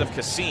over the head of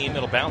Kassim.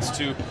 It'll bounce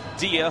to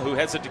Dia, who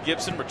heads it to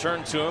Gibson.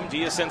 Return to him.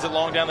 Dia sends it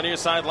long down the near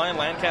sideline.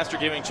 Lancaster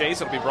giving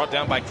chase. It'll be brought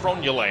down by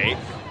Cronulé,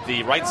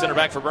 the right center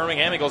back for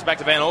Birmingham. He goes back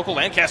to Van Okel.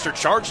 Lancaster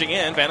charging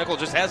in. Van Okel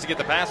just has to get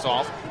the pass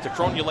off to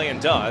Cronulé and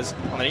does.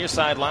 On the near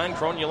sideline,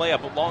 Cronulé,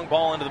 a long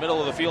ball into the middle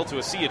of the field to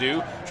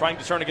Asiadou. Trying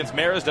to turn against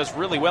Maris. Does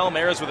really well.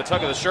 Maris with a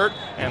tug of the shirt.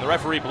 And the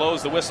referee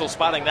blows the whistle,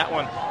 spotting that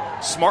one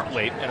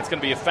smartly. And it's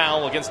going to be a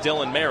foul against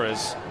Dylan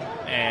Maris.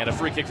 And a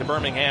free kick to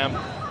Birmingham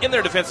in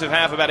their defensive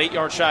half, about 8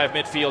 yards shy of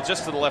midfield,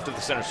 just to the left of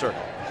the center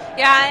circle.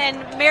 Yeah,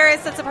 and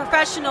Maris, that's a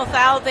professional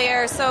foul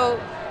there,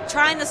 so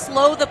trying to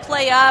slow the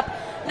play up.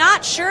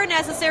 Not sure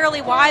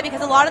necessarily why,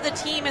 because a lot of the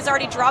team has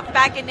already dropped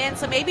back and in,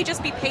 so maybe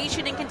just be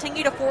patient and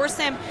continue to force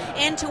him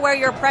into where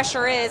your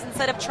pressure is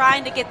instead of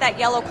trying to get that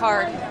yellow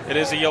card. It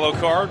is a yellow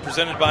card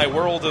presented by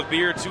World of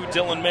Beer to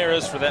Dylan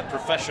Maris for that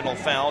professional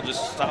foul,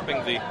 just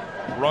stopping the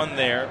run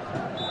there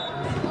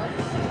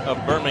of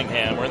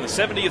Birmingham. We're in the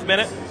 70th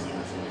minute.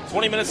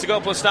 20 minutes to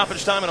go plus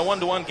stoppage time in a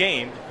 1-1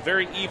 game.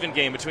 Very even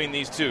game between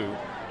these two.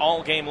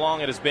 All game long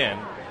it has been.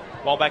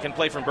 Ball back in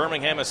play from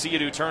Birmingham.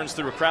 Asiadou turns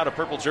through a crowd of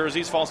purple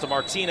jerseys, falls to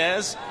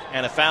Martinez,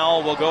 and a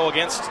foul will go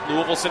against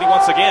Louisville City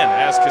once again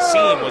as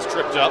Kassim was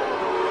tripped up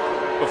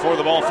before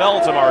the ball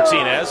fell to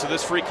Martinez. So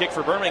this free kick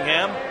for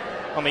Birmingham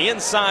on the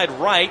inside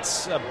right,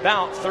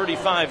 about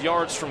 35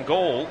 yards from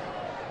goal.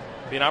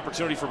 Be an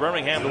opportunity for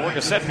Birmingham to work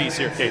a set piece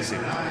here, Casey.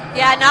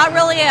 Yeah, not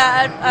really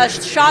a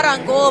shot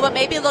on goal, but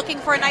maybe looking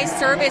for a nice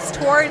service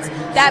towards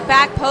that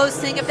back post,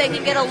 seeing if they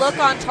can get a look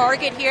on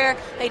target here.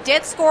 They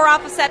did score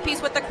off a set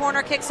piece with the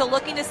corner kick, so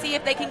looking to see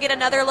if they can get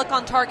another look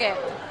on target.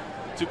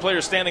 Two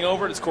players standing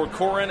over it. It's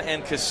Corcoran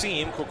and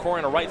Kassim.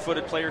 Corcoran, a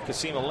right-footed player.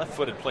 Kassim, a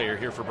left-footed player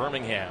here for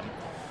Birmingham,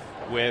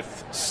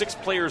 with 6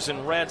 players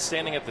in red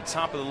standing at the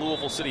top of the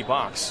Louisville City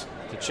box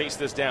to chase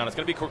this down. It's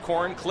going to be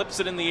Corcoran,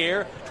 clips it in the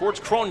air towards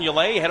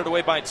Cronulé, headed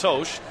away by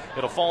Tosh.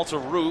 It'll fall to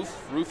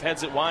Roof. Roof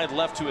heads it wide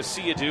left to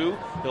Asiadou.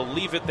 He'll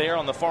leave it there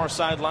on the far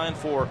sideline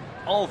for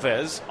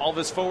Alves.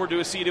 Alves forward to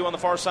Asiadou on the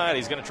far side.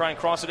 He's going to try and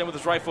cross it in with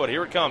his right foot.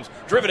 Here it comes.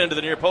 Driven into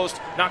the near post.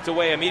 Knocked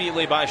away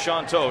immediately by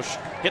Sean Tosh.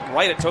 Hit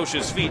right at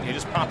Tosh's feet. He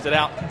just popped it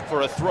out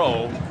for a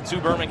throw to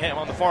Birmingham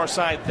on the far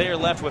side. They're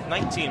left with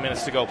 19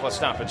 minutes to go plus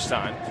stoppage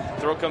time.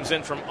 Throw comes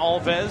in from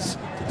Alves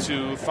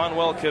to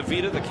Fanuel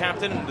Cavita, the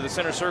captain. Into the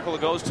center circle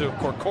it goes to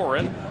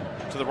Corcoran.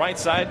 To the right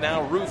side,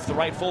 now Roof, the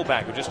right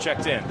fullback, who just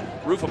checked in.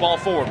 Roof, a ball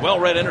forward. Well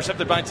read,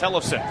 intercepted by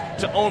Tellefson.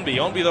 To Ownby.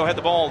 Ownby, though, had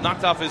the ball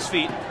knocked off his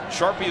feet.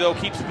 Sharpie, though,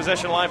 keeps the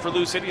possession alive for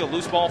LouCity. A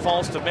loose ball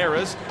falls to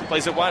Maris.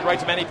 Plays it wide right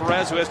to Manny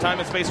Perez, who has time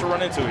and space to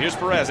run into. Here's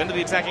Perez into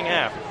the attacking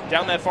half.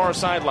 Down that far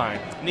sideline.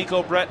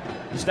 Nico Brett,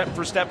 step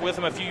for step with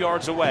him a few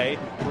yards away.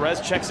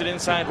 Perez checks it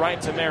inside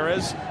right to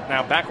Maris.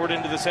 Now backward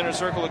into the center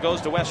circle. It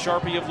goes to Wes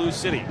Sharpie of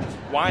LouCity.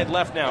 Wide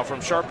left now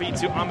from Sharpie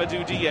to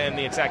Amadou Dia in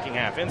the attacking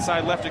half.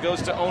 Inside left it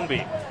goes to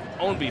Ownby.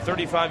 Ownby,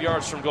 35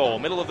 yards from goal.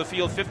 Middle of the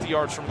field, 50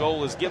 yards from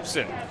goal is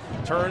Gibson.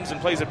 Turns and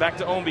plays it back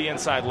to Ownby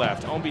inside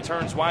left. Ownby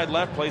turns wide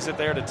left, plays it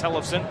there to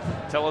Tellefson.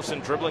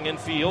 Tellefson dribbling in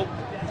field.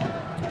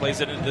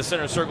 Plays it into the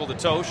center circle to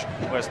Tosh,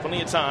 who has plenty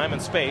of time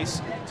and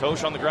space.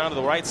 Tosh on the ground to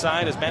the right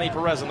side is Manny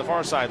Perez on the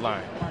far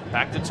sideline.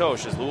 Back to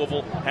Tosh as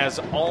Louisville has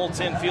all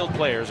 10 field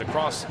players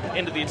across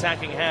into the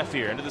attacking half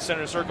here. Into the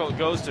center circle it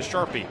goes to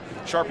Sharpie.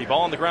 Sharpie,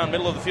 ball on the ground,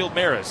 middle of the field,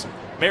 Maris.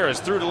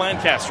 Maris through to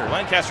Lancaster.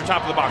 Lancaster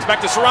top of the box.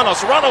 Back to Serrano.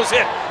 Serrano's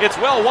hit. It's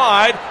well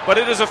wide, but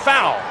it is a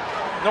foul.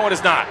 No, it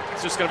is not.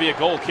 It's just going to be a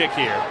goal kick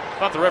here.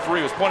 Thought the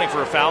referee was pointing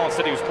for a foul.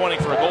 Instead, he was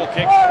pointing for a goal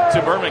kick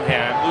to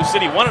Birmingham.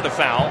 LouCity wanted a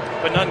foul,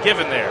 but none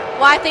given there.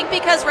 Well, I think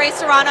because Ray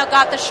Serrano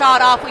got the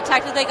shot off, we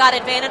technically got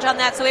advantage on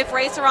that. So if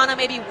Ray Serrano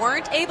maybe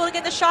weren't able to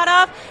get the shot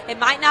off, it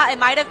might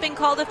have been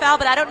called a foul,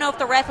 but I don't know if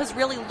the ref was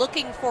really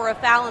looking for a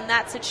foul in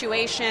that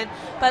situation.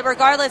 But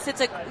regardless,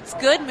 it's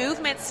good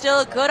movement,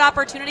 still a good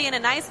opportunity, and a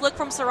nice look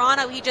from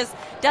Serrano. He just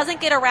doesn't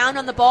get around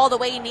on the ball the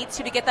way he needs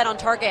to get that on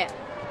target.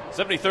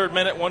 73rd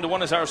minute,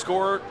 1-1 is our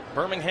score.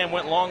 Birmingham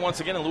went long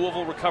once again, and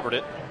Louisville recovered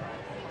it.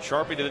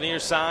 Sharpie to the near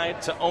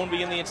side to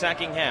Ownby in the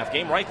attacking half.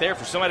 Game right there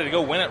for somebody to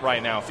go win it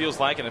right now, feels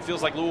like. And it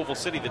feels like Louisville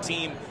City, the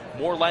team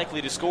more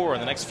likely to score in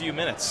the next few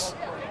minutes.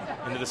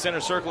 Into the center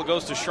circle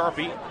goes to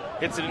Sharpie.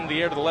 Hits it into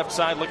the air to the left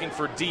side looking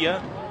for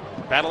Dia.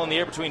 Battle in the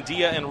air between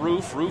Dia and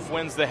Roof. Roof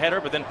wins the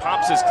header, but then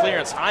pops his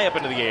clearance high up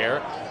into the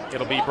air.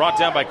 It'll be brought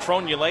down by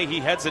Cronulé. He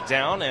heads it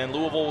down, and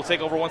Louisville will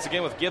take over once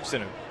again with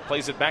Gibson, who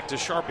plays it back to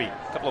Sharpie.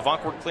 A couple of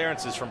awkward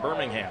clearances from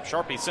Birmingham.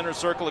 Sharpie, center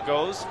circle it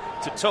goes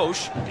to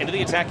Tosh. Into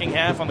the attacking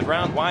half on the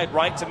ground, wide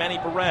right to Manny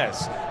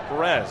Perez.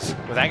 Perez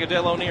with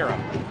Agudelo near him.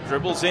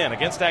 Dribbles in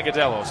against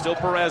Agudelo. Still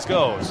Perez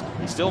goes.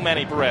 Still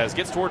Manny Perez.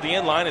 Gets toward the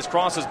end line. His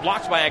cross is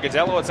blocked by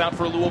Agudelo. It's out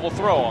for a Louisville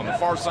throw on the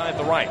far side,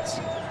 the right.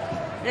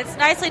 It's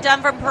nicely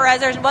done from Perez.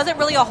 There wasn't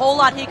really a whole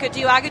lot he could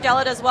do.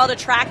 Agudelo does well to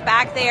track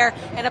back there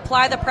and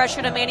apply the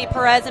pressure to Manny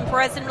Perez, and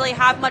Perez didn't really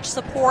have much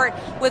support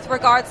with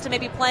regards to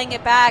maybe playing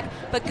it back,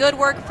 but good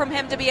work from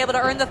him to be able to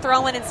earn the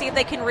throw-in and see if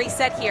they can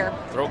reset here.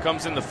 Throw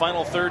comes in the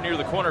final third near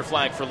the corner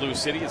flag for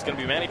LouCity. It's going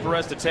to be Manny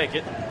Perez to take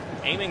it.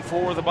 Aiming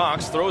for the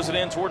box, throws it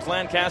in towards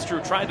Lancaster,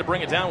 who tried to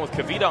bring it down with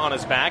Kavita on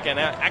his back, and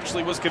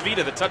actually was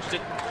Kavita that touched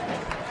it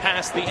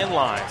past the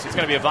inline. So it's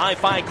going to be a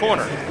Wi-Fi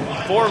corner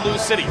for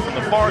LouCity from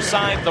the far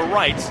side, the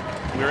right.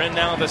 We're in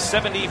now the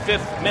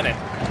 75th minute.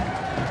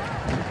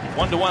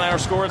 1-1 our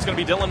score. It's going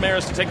to be Dylan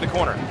Maris to take the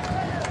corner.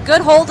 Good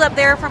hold up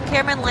there from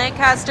Cameron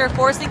Lancaster,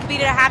 forcing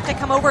Kavita to have to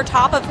come over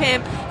top of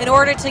him in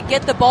order to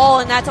get the ball,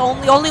 and that's the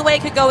only way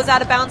it could go is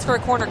out of bounds for a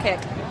corner kick.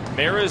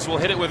 Maris will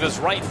hit it with his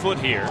right foot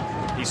here.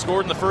 He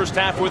scored in the first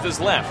half with his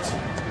left.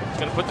 He's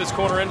going to put this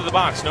corner into the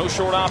box. No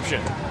short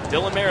option.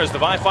 Dylan Maris, the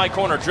Wi-Fi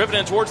corner, driven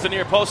in towards the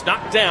near post,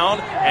 knocked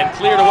down and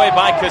cleared away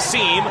by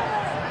Kasim.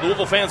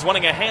 Louisville fans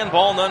wanting a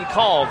handball, none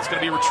called. It's going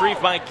to be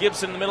retrieved by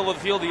Gibson in the middle of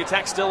the field. The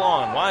attack still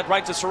on. Wide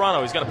right to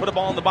Serrano. He's going to put a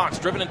ball in the box,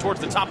 driven in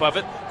towards the top of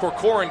it.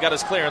 Corcoran got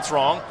his clearance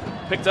wrong.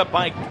 Picked up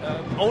by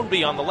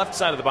Ownby on the left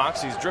side of the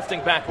box. He's drifting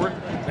backward.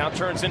 Now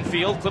turns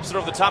infield, clips it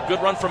over the top.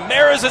 Good run from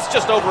Maris. It's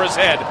just over his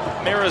head.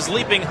 Maris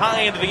leaping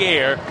high into the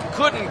air.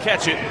 Couldn't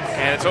catch it,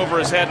 and it's over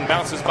his head and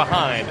bounces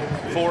behind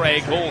for a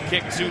goal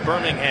kick to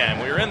Birmingham.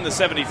 We're in the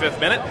 75th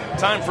minute.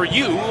 Time for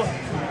you,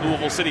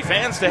 Louisville City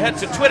fans, to head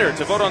to Twitter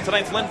to vote on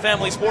tonight's Lynn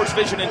Family Sports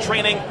Vision and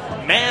Training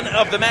Man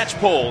of the Match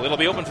poll. It'll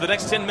be open for the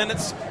next 10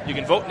 minutes. You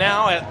can vote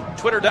now at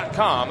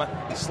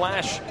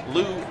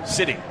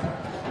twitter.com/LouCity.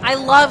 I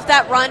love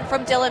that run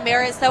from Dylan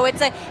Maris, though.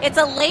 It's a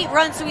late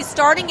run, so he's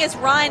starting his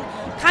run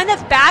kind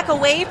of back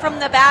away from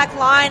the back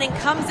line and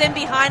comes in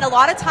behind. A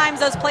lot of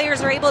times those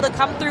players are able to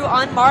come through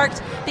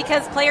unmarked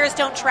because players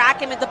don't track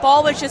him, and the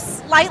ball was just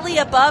slightly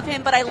above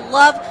him, but I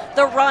love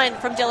the run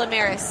from Dylan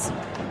Maris.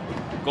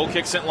 Goal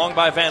kick sent long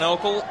by Van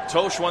Oekel.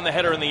 Tosh won the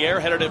header in the air,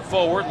 headed it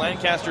forward.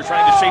 Lancaster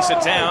trying to chase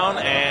it down,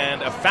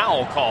 and a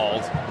foul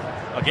called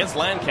against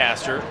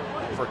Lancaster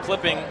for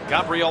clipping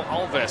Gabriel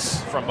Alves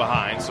from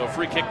behind. So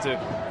free kick to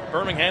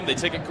Birmingham. They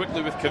take it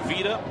quickly with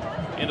Kavita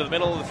into the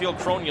middle of the field.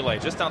 Cronulé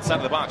just outside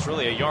of the box,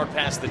 really a yard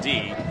past the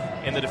D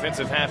in the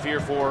defensive half here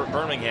for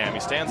Birmingham. He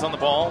stands on the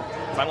ball,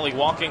 finally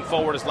walking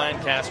forward as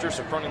Lancaster.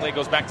 So Cronulé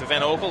goes back to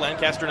Van Oekel.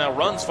 Lancaster now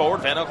runs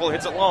forward. Van Oekel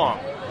hits it long.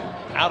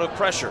 Out of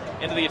pressure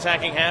into the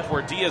attacking half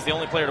where Dia is the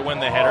only player to win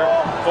the header.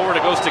 Forward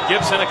it goes to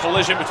Gibson. A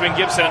collision between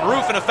Gibson and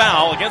Roof and a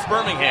foul against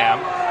Birmingham.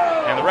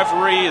 And the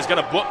referee is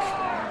going to book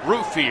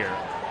Roof here.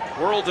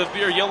 World of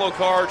Beer yellow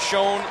card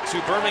shown to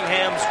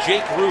Birmingham's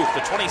Jake Roof,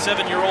 the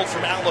 27-year-old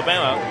from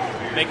Alabama,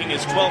 making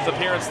his 12th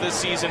appearance this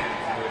season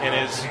in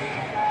his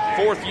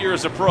 4th year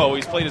as a pro.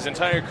 He's played his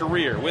entire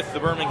career with the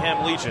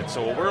Birmingham Legion.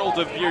 So a World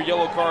of Beer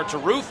yellow card to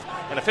Roof,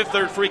 and a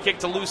 5th-3rd free kick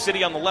to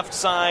LouCity on the left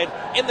side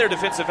in their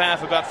defensive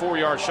half, about 4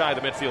 yards shy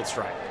of the midfield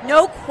stripe.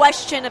 No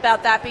question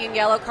about that being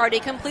yellow card. He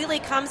completely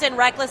comes in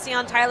recklessly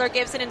on Tyler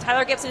Gibson, and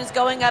Tyler Gibson is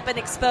going up and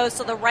exposed.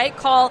 So the right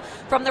call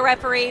from the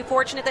referee.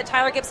 Fortunate that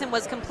Tyler Gibson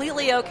was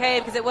completely okay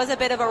because it was a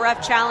bit of a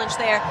rough challenge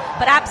there.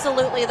 But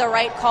absolutely the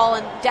right call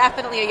and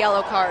definitely a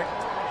yellow card.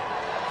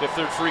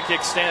 5th-3rd free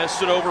kick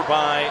stood over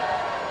by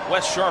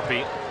Wes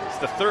Sharpie. It's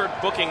the 3rd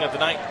booking of the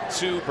night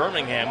to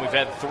Birmingham. We've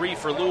had 3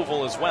 for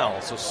Louisville as well.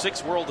 So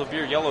 6 World of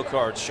Beer yellow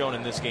cards shown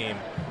in this game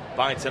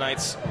by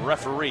tonight's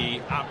referee,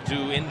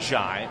 Abdu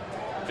Njai.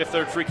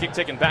 5th-3rd free kick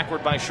taken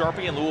backward by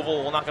Sharpie, and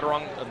Louisville will knock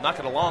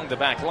it along the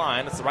back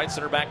line. It's the right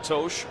center back,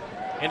 Tosh.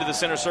 Into the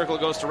center circle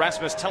it goes to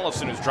Rasmus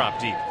Tellefsen, who's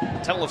dropped deep.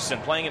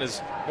 Tellefsen playing in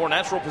his more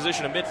natural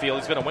position in midfield.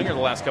 He's been a winger the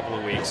last couple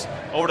of weeks.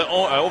 Over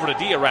to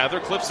Dia,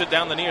 clips it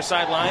down the near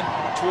sideline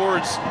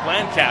towards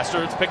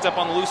Lancaster. It's picked up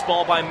on the loose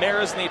ball by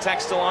Maris, and the attack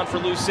still on for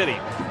LouCity.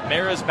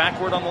 Maris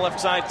backward on the left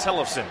side.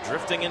 Tellefsen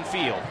drifting in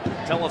field.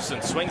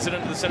 Tellefsen swings it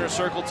into the center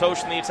circle.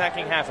 Tosh in the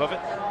attacking half of it.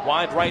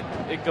 Wide right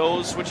it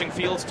goes, switching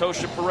fields. Tosh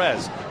to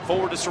Perez.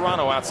 Forward to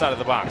Serrano outside of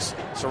the box.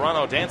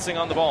 Serrano dancing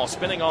on the ball,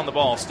 spinning on the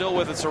ball. Still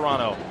with it,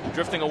 Serrano.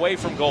 Drifting away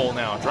from goal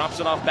now. Drops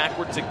it off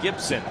backward to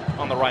Gibson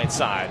on the right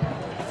side.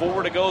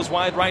 Forward it goes,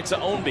 wide right to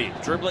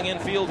Ownby. Dribbling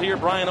infield here,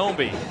 Brian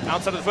Ownby.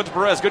 Outside of the foot to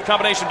Perez. Good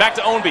combination. Back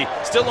to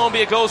Ownby. Still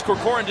Ownby it goes.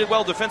 Corcoran did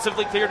well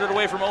defensively. Cleared it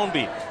away from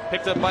Ownby.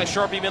 Picked up by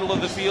Sharpie, middle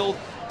of the field.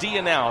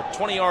 Dia now,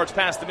 20 yards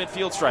past the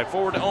midfield stripe.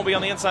 Forward to Ownby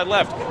on the inside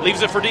left.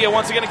 Leaves it for Dia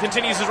once again and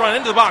continues his run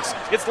into the box.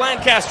 It's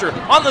Lancaster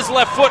on his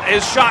left foot.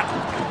 His shot.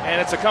 And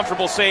it's a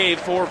comfortable save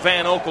for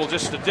Van Oekel.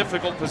 Just a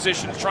difficult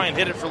position to try and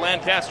hit it for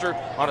Lancaster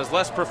on his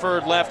less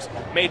preferred left.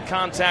 Made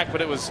contact,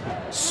 but it was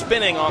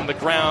spinning on the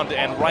ground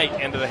and right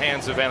into the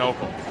hands of Van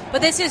Oekel.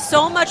 But this is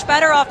so much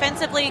better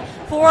offensively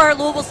for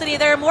Louisville City.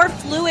 They're more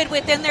fluid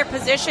within their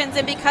positions,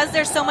 and because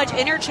there's so much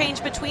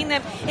interchange between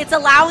them, it's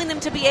allowing them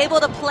to be able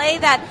to play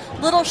that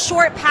little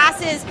short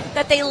passes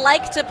that they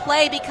like to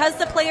play because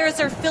the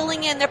players are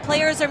filling in, their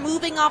players are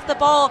moving off the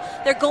ball,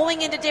 they're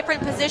going into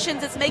different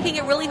positions. It's making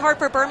it really hard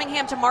for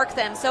Birmingham to mark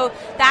them. So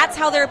that's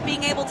how they're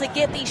being able to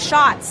get these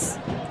shots.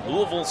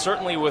 Louisville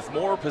certainly with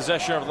more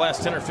possession over the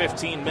last 10 or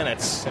 15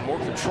 minutes and more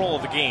control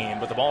of the game,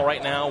 but the ball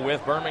right now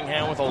with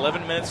Birmingham with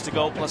 11 minutes to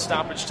go plus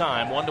stoppage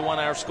time. 1-1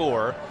 our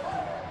score.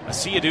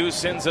 Asiadu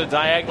sends a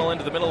diagonal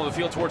into the middle of the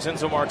field towards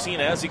Enzo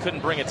Martinez. He couldn't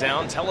bring it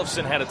down.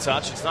 Tellefsen had a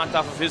touch. It's knocked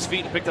off of his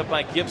feet and picked up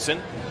by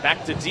Gibson.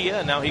 Back to Dia,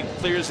 and now he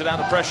clears it out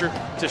of pressure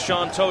to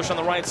Sean Tosh on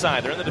the right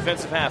side. They're in the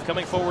defensive half.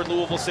 Coming forward,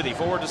 Louisville City.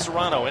 Forward to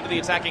Serrano. Into the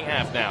attacking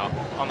half now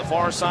on the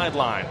far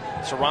sideline.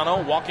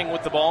 Serrano walking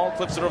with the ball.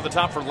 Clips it over the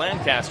top for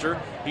Lancaster.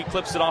 He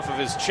clips it off of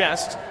his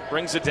chest.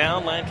 Brings it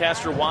down.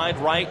 Lancaster wide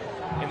right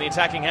in the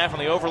attacking half on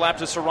the overlap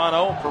to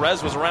Serrano.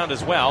 Perez was around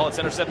as well. It's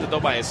intercepted,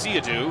 though, by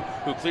Asiadu,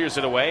 who clears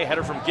it away.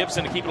 Header from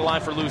Gibson to keep it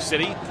alive for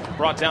LouCity.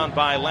 Brought down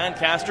by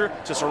Lancaster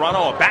to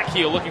Serrano. A back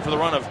heel looking for the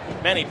run of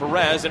Manny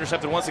Perez.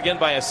 Intercepted once again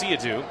by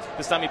Asiadu.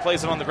 This time he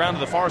plays it on the ground to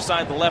the far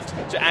side, the left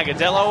to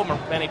Agadello.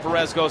 Manny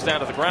Perez goes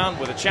down to the ground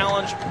with a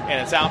challenge, and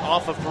it's out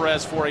off of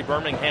Perez for a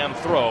Birmingham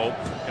throw.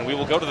 And we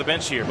will go to the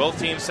bench here. Both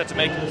teams set to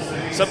make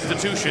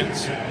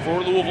substitutions.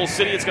 For Louisville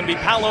City, it's going to be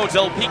Paolo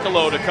Del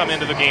Piccolo to come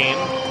into the game.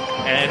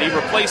 And he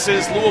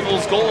replaces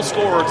Louisville's goal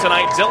scorer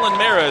tonight, Dylan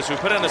Maris, who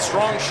put in a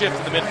strong shift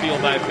in the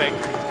midfield, I think.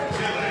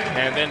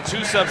 And then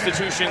two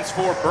substitutions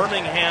for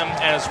Birmingham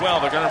as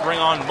well. They're going to bring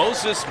on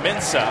Moses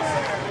Mensah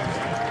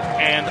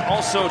and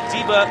also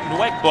Diba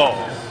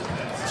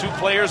Nwegbo. Two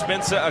players,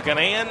 Mensah a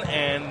Ghanaian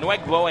and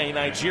Nwegbo a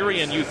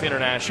Nigerian youth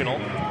international.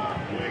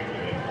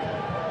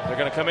 They're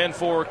going to come in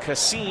for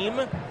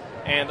Kasim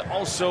and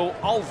also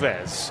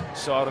Alves.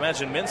 So I would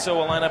imagine Mensah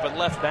will line up at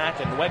left back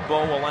and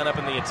Nwegbo will line up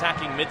in the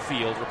attacking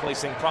midfield,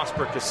 replacing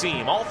Prosper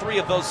Kasim. All three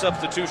of those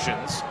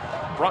substitutions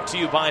brought to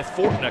you by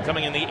Fortuna,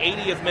 coming in the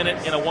 80th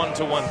minute in a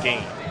 1-1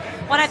 game.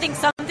 Well, I think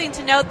something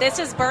to note, this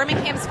is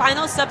Birmingham's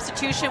final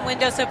substitution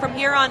window, so from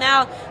here on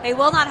out, they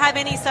will not have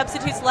any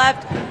substitutes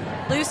left.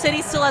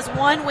 LouCity still has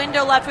one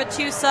window left with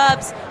two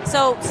subs,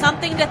 so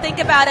something to think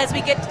about as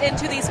we get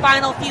into these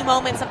final few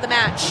moments of the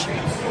match.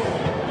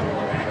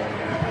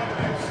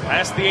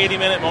 Past the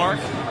 80-minute mark,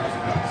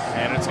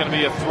 and it's going to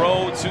be a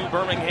throw to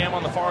Birmingham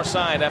on the far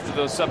side after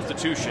those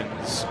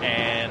substitutions.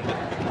 And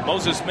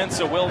Moses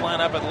Mensah will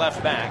line up at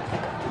left back,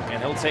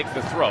 and he'll take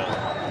the throw.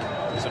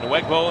 So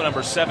Nwegbo,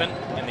 number 7,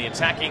 in the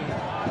attacking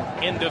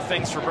end of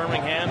things for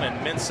Birmingham, and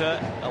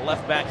Mensah, a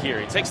left back here.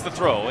 He takes the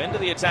throw into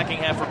the attacking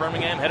half for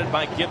Birmingham, headed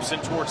by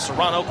Gibson towards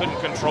Serrano. Couldn't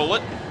control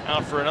it.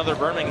 Out for another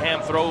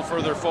Birmingham throw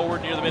further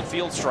forward near the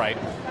midfield stripe,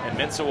 and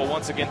Mensah will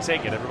once again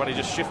take it. Everybody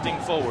just shifting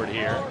forward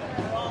here.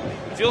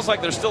 It feels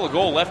like there's still a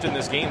goal left in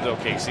this game, though,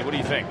 Casey. What do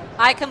you think?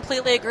 I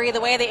completely agree.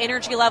 The way the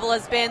energy level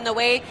has been, the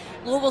way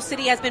Louisville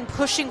City has been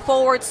pushing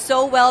forward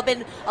so well,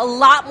 been a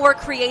lot more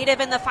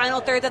creative in the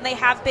final third than they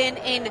have been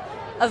in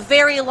a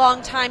very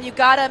long time. You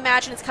got to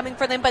imagine it's coming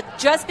for them. But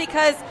just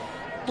because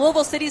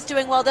Louisville City's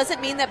doing well doesn't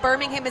mean that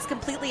Birmingham is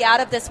completely out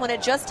of this one.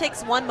 It just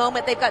takes one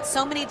moment. They've got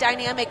so many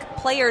dynamic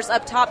players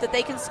up top that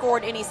they can score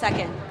at any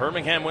second.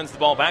 Birmingham wins the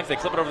ball back. They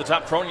clip it over the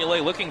top.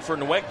 Cronier looking for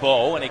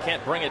Nwegbo, and he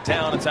can't bring it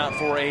down. It's out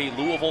for a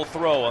Louisville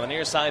throw on the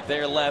near side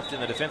there left in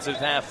the defensive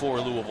half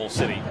for Louisville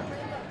City.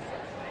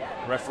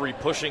 Referee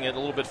pushing it a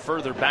little bit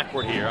further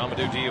backward here.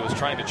 Amadou Dia was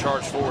trying to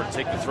charge forward,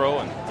 take the throw,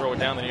 and throw it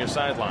down the near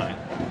sideline.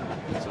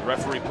 So the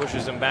referee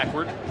pushes him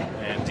backward,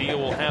 and Dia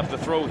will have the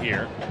throw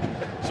here.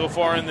 So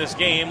far in this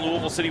game,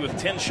 Louisville City with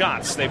 10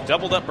 shots. They've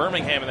doubled up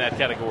Birmingham in that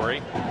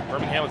category.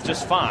 Birmingham with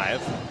just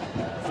 5.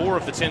 4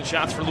 of the 10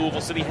 shots for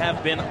Louisville City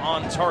have been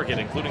on target,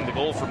 including the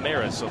goal from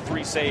Maris. So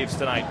 3 saves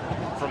tonight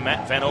from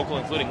Matt Van Oekel,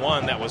 including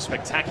one that was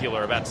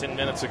spectacular about 10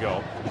 minutes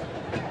ago.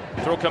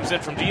 Throw comes in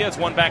from Dia. It's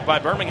one back by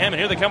Birmingham, and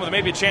here they come with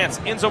maybe a chance.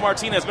 Enzo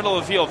Martinez, middle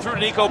of the field, through to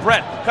Nico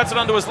Brett. Cuts it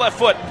onto his left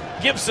foot.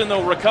 Gibson,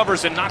 though,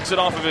 recovers and knocks it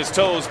off of his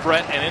toes,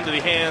 Brett, and into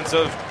the hands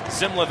of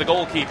Zimla, the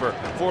goalkeeper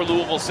for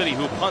Louisville City,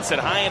 who punts it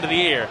high into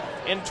the air,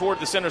 in toward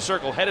the center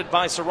circle, headed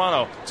by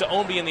Serrano to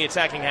Ownby in the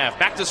attacking half.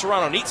 Back to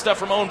Serrano. Neat stuff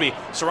from Ownby.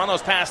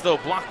 Serrano's pass, though,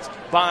 blocked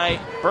by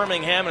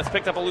Birmingham, and it's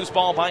picked up a loose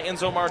ball by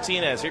Enzo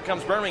Martinez. Here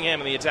comes Birmingham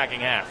in the attacking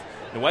half.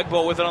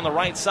 Nwegbo with it on the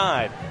right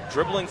side,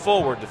 dribbling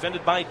forward,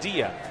 defended by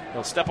Dia.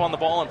 He'll step on the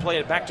ball and play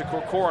it back to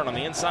Corcoran on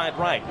the inside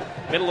right.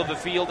 Middle of the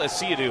field,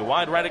 Asiadu.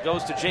 Wide right it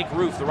goes to Jake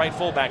Roof, the right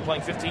fullback,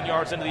 playing 15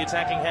 yards into the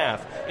attacking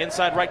half.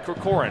 Inside right,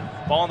 Corcoran.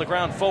 Ball on the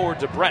ground forward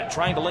to Brett,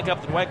 trying to link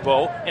up with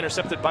Nwegbo.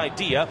 Intercepted by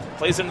Dia.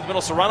 Plays into the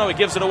middle, Serrano, he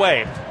gives it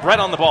away. Brett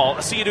on the ball.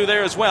 Asiadu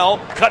there as well.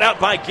 Cut out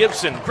by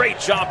Gibson. Great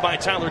job by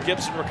Tyler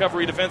Gibson,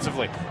 recovery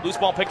defensively. Loose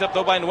ball picked up,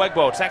 though, by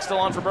Nwegbo. Attack still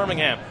on for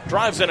Birmingham.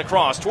 Drives in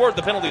across toward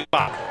the penalty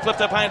spot.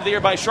 Flipped up high into the air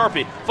by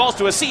Sharpie. Falls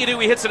to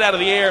Asiadu. He hits it out of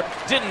the air.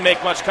 Didn't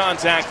make much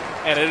contact.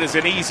 And it is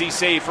an easy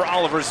save for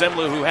Oliver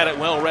Zimla, who had it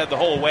well read the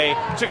whole way.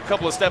 Took a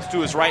couple of steps to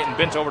his right and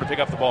bent over to pick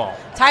up the ball.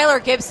 Tyler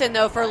Gibson,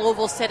 though, for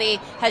Louisville City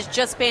has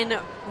just been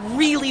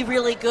really,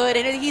 really good.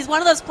 And he's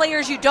one of those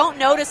players you don't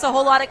notice a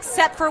whole lot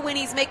except for when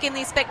he's making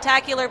these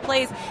spectacular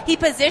plays. He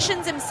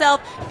positions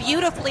himself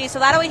beautifully, so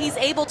that way he's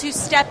able to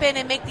step in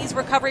and make these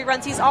recovery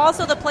runs. He's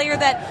also the player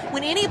that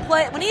when any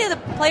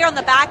player on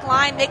the back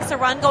line makes a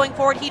run going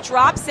forward, he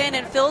drops in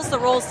and fills the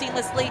role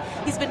seamlessly.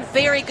 He's been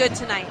very good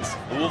tonight.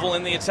 Louisville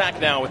in the attack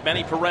now with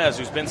Manny Perez,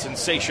 who's been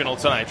sensational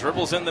tonight.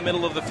 Dribbles in the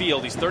middle of the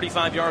field. He's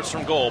 35 yards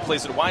from goal.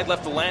 Plays it wide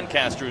left to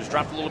Lancaster, who's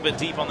dropped a little bit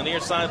deep on the near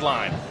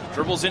sideline.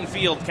 Dribbles in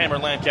field,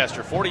 Cameron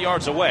Lancaster, 40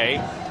 yards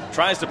away.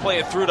 Tries to play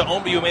it through to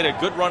Ownby, who made a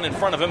good run in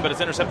front of him, but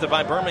it's intercepted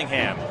by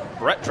Birmingham.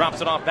 Brett drops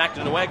it off back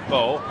to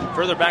Nwegbo.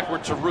 Further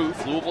backward to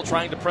Ruth. Louisville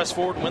trying to press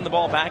forward and win the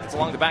ball back. It's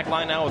along the back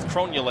line now with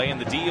Cronule in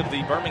the D of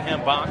the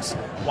Birmingham box.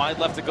 Wide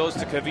left it goes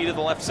to Kavita,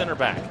 the left center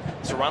back.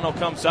 Serrano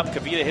comes up.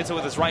 Kavita hits it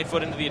with his right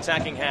foot into the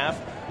attacking half.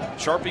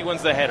 Sharpie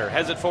wins the header.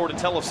 Heads it forward to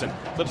Tellefson.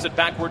 Flips it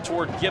backward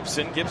toward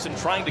Gibson. Gibson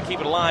trying to keep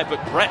it alive,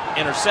 but Brett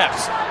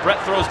intercepts.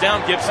 Brett throws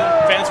down Gibson.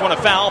 Fans want a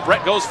foul.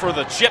 Brett goes for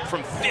the chip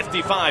from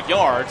 55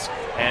 yards.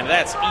 And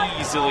that's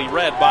easily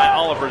read by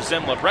Oliver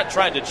Zimla. Brett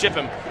tried to chip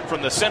him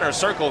from the center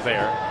circle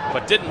there,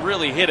 but didn't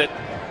really hit it.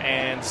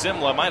 And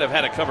Zimla might have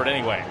had it covered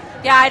anyway.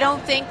 Yeah, I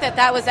don't think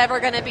that was ever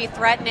going to be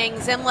threatening.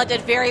 Zimla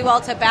did very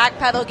well to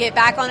backpedal, get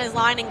back on his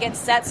line, and get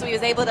set, so he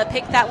was able to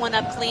pick that one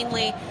up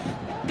cleanly.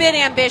 Bit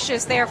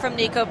ambitious there from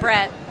Nico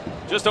Brett.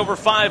 Just over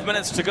 5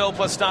 minutes to go,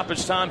 plus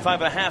stoppage time,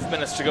 5.5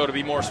 minutes to go to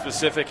be more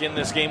specific in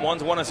this game.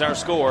 1-1 is our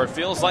score. It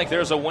feels like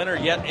there's a winner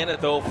yet in it,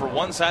 though, for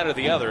one side or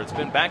the other. It's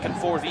been back and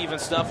forth, even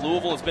stuff.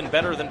 Louisville has been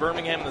better than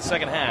Birmingham in the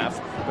second half,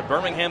 but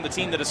Birmingham the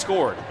team that has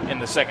scored in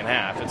the second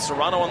half. It's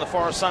Serrano on the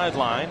far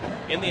sideline.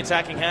 In the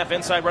attacking half,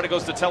 inside right it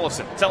goes to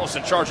Tellefson.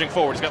 Tellefson charging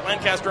forward. He's got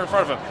Lancaster in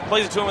front of him.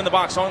 Plays it to him in the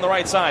box on the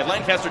right side.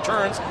 Lancaster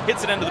turns,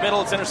 hits it into the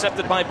middle. It's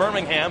intercepted by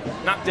Birmingham.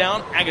 Knocked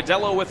down.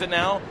 Agadello with it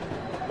now.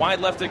 Wide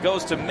left it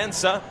goes to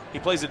Mensah. He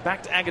plays it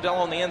back to Agadello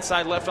on the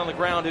inside left on the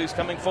ground, who's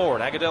coming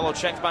forward. Agadello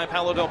checked by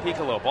Paolo Del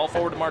Piccolo. Ball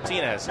forward to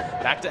Martinez.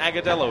 Back to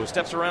Agadello, who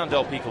steps around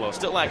Del Piccolo.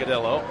 Still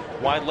Agadello.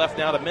 Wide left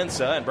now to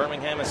Mensah, and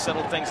Birmingham has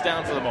settled things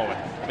down for the moment.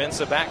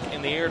 Mensah back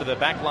in the air to the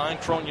back line.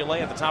 Cronule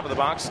at the top of the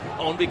box.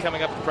 Ownby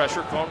coming up to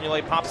pressure.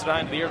 Cronule pops it high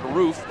into the air to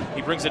Roof.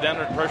 He brings it down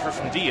under pressure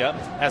from Dia.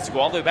 Has to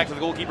go all the way back to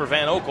the goalkeeper,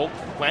 Van Okel.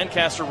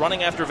 Lancaster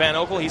running after Van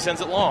Okel. He sends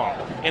it long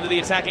into the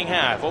attacking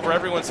half. Over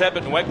everyone's head,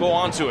 but Nwegbo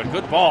onto it.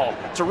 Good ball.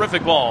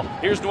 Terrific ball.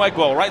 Here's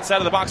Nwegbo, right side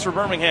of the box for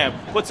Birmingham.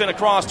 Puts in a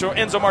cross to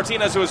Enzo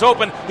Martinez, who is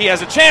open. He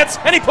has a chance,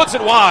 and he puts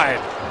it wide.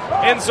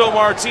 Enzo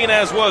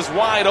Martinez was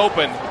wide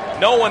open.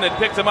 No one had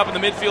picked him up in the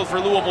midfield for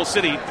Louisville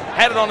City.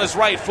 Had it on his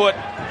right foot.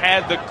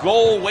 Had the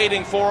goal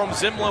waiting for him.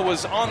 Zimla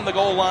was on the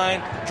goal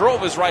line.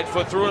 Drove his right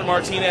foot through it,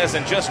 Martinez,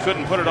 and just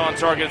couldn't put it on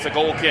target. It's a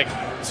goal kick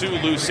to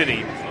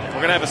LouCity.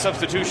 We're going to have a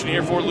substitution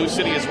here for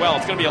LouCity as well.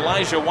 It's going to be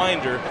Elijah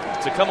Winder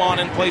to come on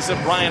in place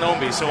of Brian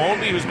Ownby. So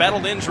Ownby, who's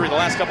battled injury the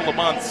last couple of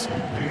months,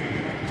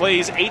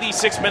 plays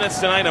 86 minutes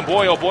tonight, and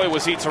boy, oh boy,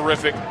 was he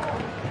terrific.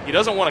 He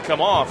doesn't want to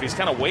come off. He's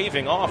kind of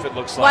waving off, it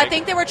looks like. Well, I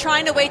think they were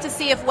trying to wait to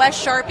see if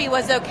Wes Sharpie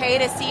was okay,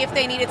 to see if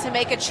they needed to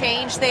make a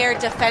change there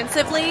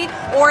defensively,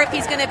 or if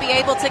he's going to be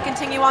able to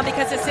continue on,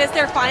 because this is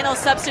their final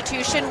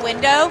substitution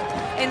window.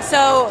 And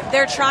so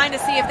they're trying to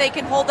see if they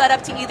can hold that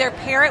up to either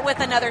pair it with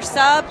another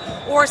sub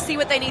or see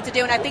what they need to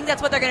do. And I think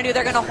that's what they're going to do.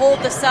 They're going to hold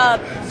the sub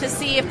to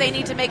see if they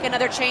need to make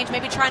another change,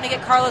 maybe trying to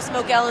get Carlos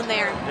Mogel in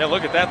there. Yeah,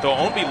 look at that, though.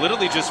 Ownby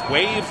literally just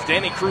waved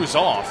Danny Cruz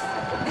off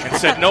and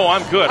said, no,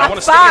 I'm good. I want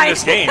to stick in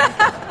this game.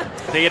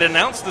 They had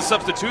announced the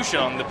substitution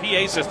on the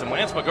PA system.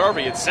 Lance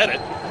McGarvey had said it.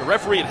 The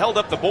referee had held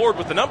up the board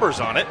with the numbers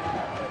on it,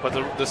 but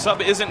the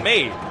sub isn't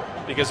made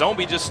because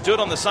Ownby just stood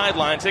on the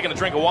sideline taking a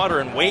drink of water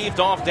and waved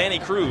off Danny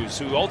Cruz,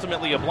 who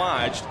ultimately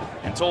obliged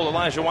and told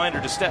Elijah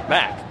Winder to step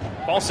back.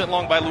 Ball sent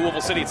long by Louisville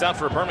City. It's out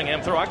for a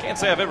Birmingham throw. I can't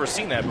say I've ever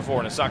seen that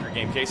before in a soccer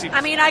game, Casey. I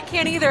mean, I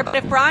can't either, but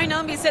if Brian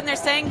Omby's sitting there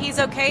saying he's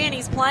okay and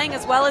he's playing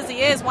as well as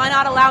he is, why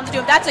not allow him to do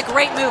it? That's a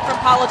great move from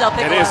Paulo Del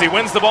Piccolo. It is. He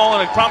wins the ball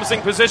in a promising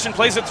position,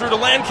 plays it through to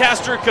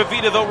Lancaster.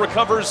 Kavita, though,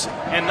 recovers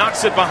and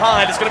knocks it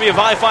behind. It's going to be a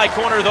Wi-Fi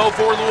corner, though,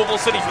 for Louisville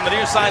City from the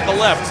near side, the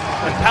left.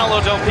 And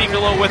Paulo Del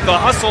Piccolo with the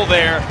hustle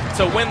there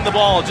to win the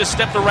ball. Just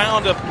stepped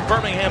around a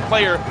Birmingham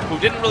player who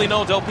didn't really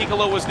know Del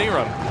Piccolo was near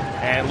him.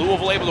 And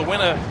Louisville able to win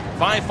a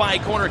Wi-Fi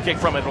corner kick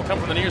from it. It'll come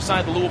from the near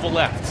side, the Louisville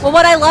left. Well,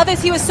 what I love is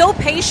he was so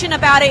patient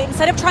about it.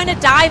 Instead of trying to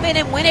dive in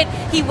and win it,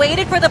 he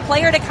waited for the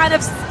player to kind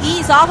of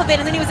ease off of it,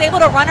 and then he was able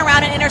to run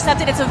around and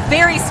intercept it. It's a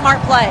very smart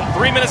play.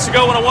 3 minutes to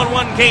go in a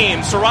 1-1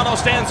 game. Serrano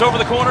stands over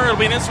the corner. It'll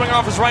be an in-swinger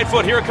off his right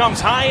foot. Here it comes,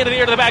 high into the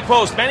air to the back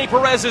post. Manny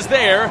Perez is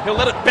there. He'll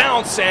let it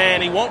bounce,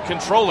 and he won't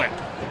control it.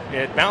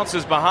 It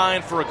bounces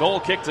behind for a goal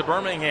kick to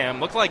Birmingham.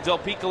 Looked like Del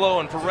Piccolo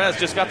and Perez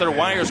just got their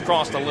wires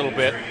crossed a little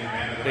bit.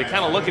 They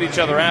kind of look at each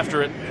other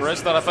after it. Perez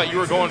thought, I thought you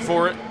were going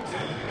for it.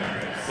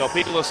 Del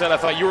Piccolo said, I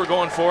thought you were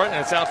going for it, and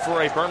it's out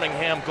for a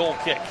Birmingham goal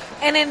kick.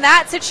 And in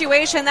that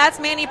situation, that's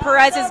Manny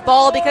Perez's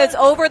ball because it's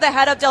over the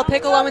head of Del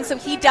Piccolo, and so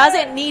he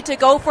doesn't need to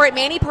go for it.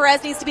 Manny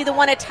Perez needs to be the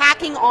one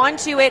attacking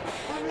onto it.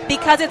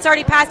 Because it's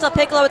already past Del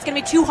Piccolo, it's going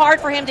to be too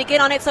hard for him to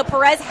get on it, so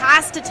Perez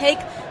has to take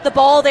the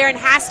ball there and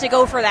has to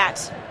go for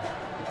that.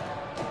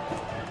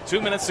 2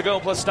 minutes to go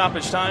plus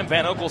stoppage time.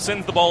 Van Oekel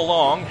sends the ball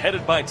long,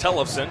 headed by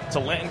Tellefson to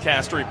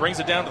Lancaster. He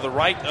brings it down to the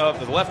left of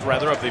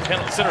the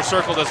penalty center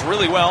circle. Does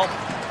really well.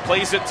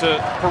 Plays it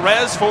to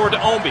Perez, forward to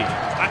Omby.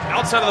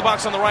 Outside of the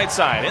box on the right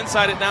side.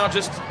 Inside it now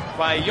just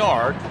by a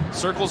yard.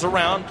 Circles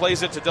around,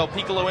 plays it to Del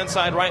Piccolo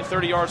inside right,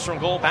 30 yards from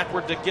goal,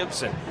 backward to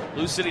Gibson.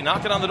 LouCity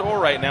knocking on the door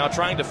right now,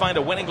 trying to find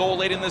a winning goal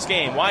late in this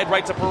game. Wide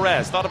right to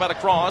Perez. Thought about a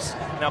cross.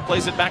 Now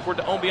plays it backward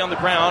to Omby on the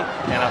ground.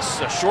 And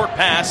a short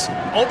pass.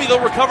 Omby,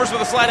 though, recovers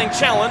with a sliding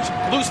challenge.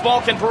 Loose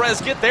ball. Can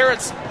Perez get there?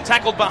 It's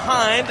tackled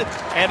behind.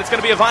 And it's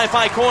going to be a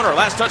Wi-Fi corner.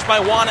 Last touch by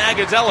Juan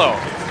Agadello.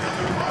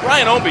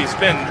 Brian Omby's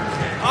been,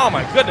 oh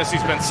my goodness,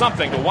 he's been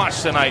something to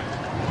watch tonight.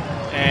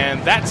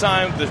 And that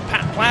time, the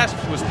pass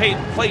was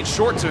played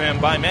short to him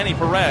by Manny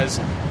Perez.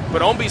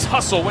 But Omby's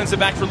hustle wins it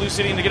back for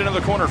LouCity to get another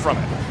corner from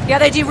it. Yeah,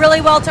 they do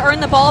really well to earn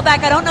the ball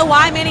back. I don't know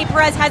why Manny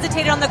Perez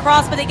hesitated on the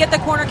cross, but they get the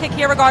corner kick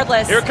here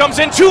regardless. Here it comes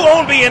in to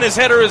Omby, and his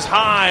header is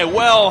high,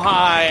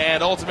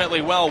 and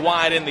ultimately well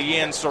wide in the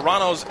end.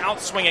 Serrano's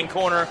outswinging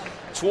corner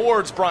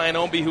towards Brian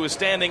Omby, who is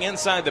standing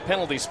inside the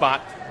penalty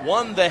spot.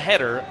 Won the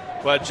header,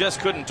 but just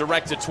couldn't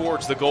direct it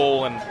towards the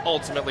goal, and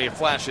ultimately it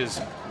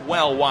flashes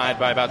well wide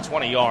by about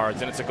 20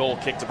 yards, and it's a goal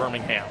kick to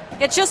Birmingham.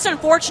 It's just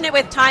unfortunate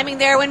with timing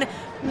there.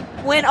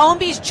 When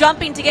Omby's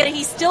jumping to get it,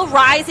 he's still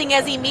rising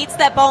as he meets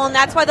that ball, and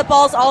that's why the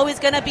ball's always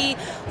going to be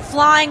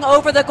flying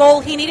over the goal.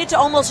 He needed to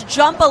almost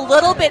jump a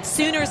little bit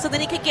sooner so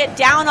then he could get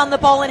down on the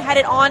ball and head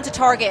it on to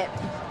target.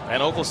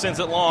 And Oakland sends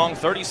it long,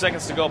 30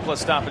 seconds to go plus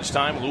stoppage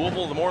time.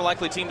 Louisville, the more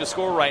likely team to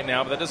score right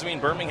now, but that doesn't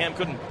mean Birmingham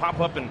couldn't pop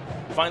up and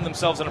find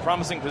themselves in a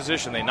promising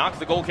position. They knock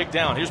the goal kick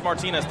down. Here's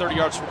Martinez, 30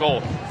 yards from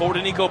goal. Forward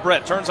to Nico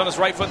Brett, turns on his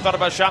right foot, thought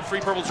about a shot.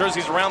 3 purple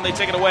jerseys around, they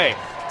take it away.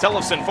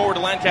 Tellefson forward to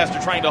Lancaster,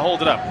 trying to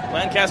hold it up.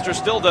 Lancaster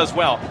still does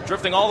well,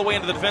 drifting all the way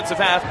into the defensive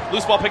half.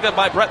 Loose ball picked up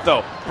by Brett,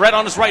 though. Brett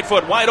on his right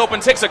foot, wide open,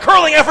 takes a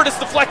curling effort, it's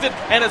deflected,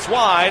 and it's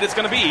wide. It's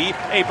going to be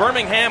a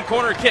Birmingham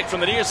corner kick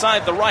from the near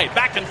side, the right.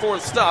 Back and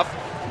forth stuff.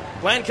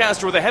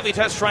 Lancaster with a heavy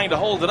touch trying to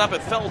hold it up.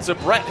 It fell to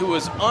Brett, who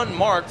was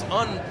unmarked,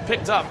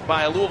 unpicked up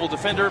by a Louisville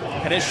defender,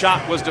 and his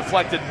shot was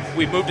deflected.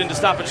 We've moved into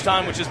stoppage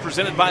time, which is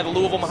presented by the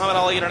Louisville Muhammad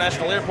Ali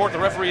International Airport. The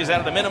referee has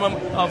added a minimum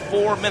of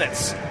 4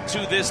 minutes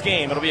to this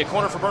game. It'll be a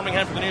corner for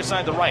Birmingham from the near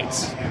side, the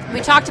right. We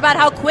talked about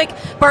how quick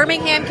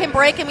Birmingham can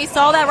break, and we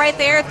saw that right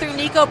there through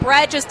Nico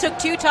Brett. Just took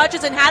 2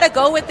 touches and had to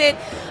go with it.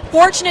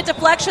 Fortunate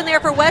deflection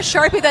there for Wes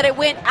Sharpie that it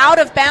went out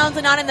of bounds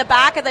and not in the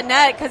back of the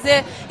net,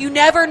 because you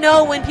never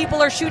know when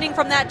people are shooting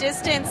from that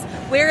distance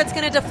where it's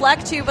going to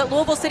deflect to, but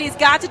Louisville City's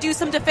got to do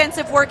some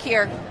defensive work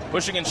here.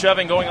 Pushing and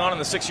shoving going on in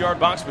the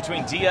 6-yard box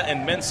between Dia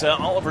and Mensah.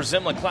 Oliver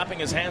Zimla clapping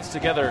his hands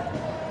together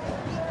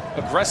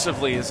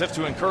aggressively as if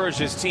to encourage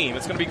his team.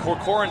 It's going to be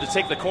Corcoran to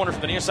take the corner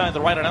from the near side of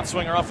the right, an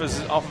outswinger off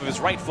of his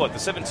right foot, the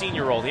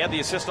 17-year-old. He had the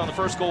assist on the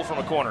first goal from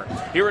a corner.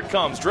 Here it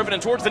comes, driven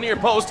in towards the near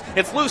post.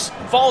 It's loose,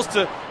 falls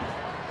to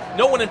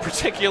no one in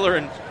particular,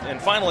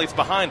 and finally it's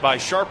behind by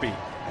Sharpie.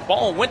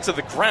 Ball went to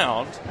the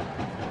ground,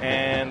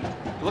 and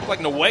it looked like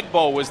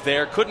Nwegbo was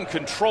there, couldn't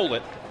control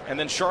it, and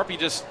then Sharpie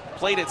just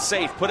played it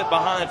safe, put it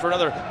behind for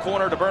another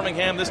corner to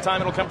Birmingham. This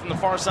time it'll come from the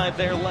far side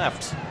there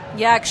left.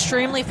 Yeah,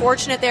 extremely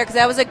fortunate there because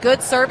that was a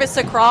good service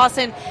across,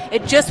 and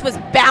it just was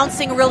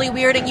bouncing really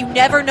weird, and you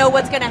never know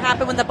what's going to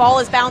happen when the ball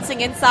is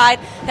bouncing inside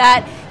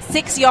that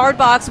 6-yard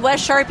box.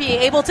 Wes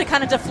Sharpie able to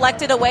kind of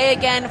deflect it away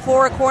again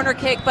for a corner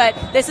kick, but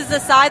this is the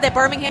side that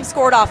Birmingham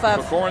scored off of.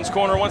 Corcoran's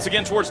corner once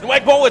again towards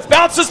Nwegbo. It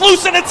bounces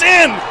loose and it's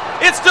in.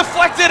 It's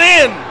deflected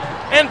in.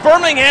 And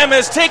Birmingham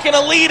has taken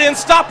a lead in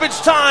stoppage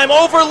time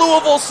over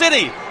Louisville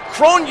City.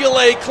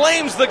 Cronule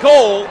claims the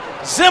goal,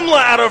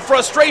 Zimla, out of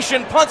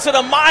frustration, punts it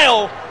a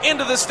mile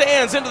into the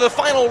stands, into the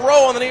final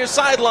row on the near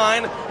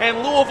sideline, and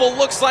Louisville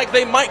looks like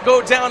they might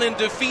go down in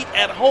defeat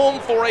at home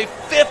for a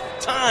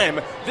 5th time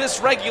this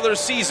regular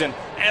season,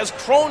 as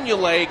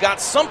Cronule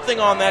got something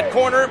on that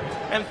corner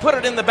and put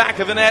it in the back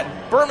of the net.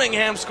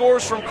 Birmingham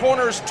scores from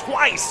corners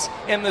twice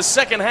in the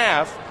second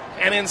half,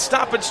 and in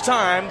stoppage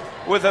time,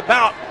 with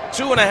about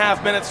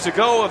 2.5 minutes to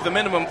go of the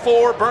minimum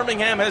 4,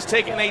 Birmingham has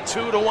taken a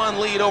 2-1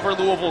 lead over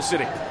Louisville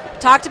City.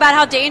 Talked about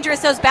how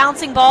dangerous those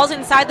bouncing balls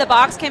inside the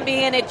box can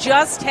be, and it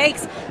just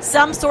takes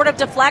some sort of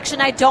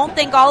deflection. I don't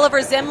think Oliver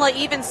Zimla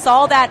even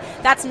saw that.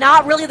 That's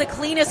not really the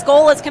cleanest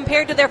goal as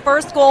compared to their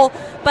first goal,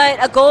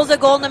 but a goal's a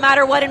goal no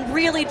matter what, and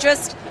really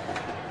just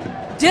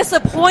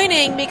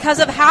disappointing because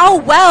of how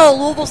well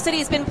Louisville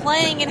City's been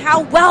playing and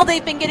how well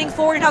they've been getting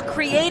forward and how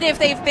creative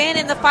they've been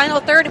in the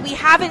final third. We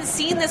haven't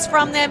seen this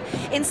from them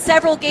in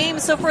several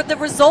games, so for the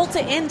result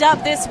to end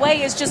up this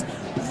way is just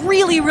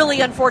really,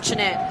 really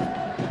unfortunate.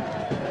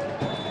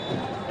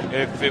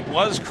 If it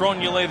was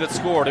Cronule that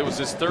scored, it was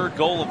his 3rd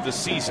goal of the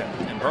season.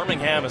 And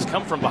Birmingham has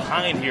come from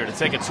behind here to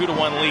take a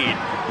 2-1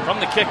 lead.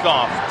 From the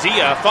kickoff,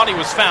 Dia thought he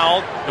was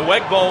fouled.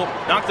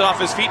 Nwegbo knocked it off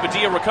his feet, but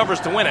Dia recovers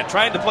to win it.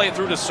 Tried to play it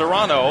through to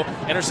Serrano,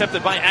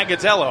 intercepted by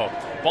Agadello.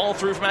 Ball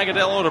through from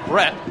Agadello to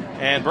Brett.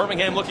 And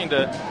Birmingham looking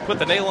to put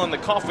the nail in the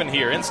coffin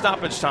here in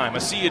stoppage time.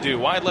 Asiyadu,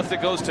 wide left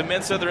it goes to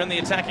Mensah. They're in the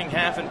attacking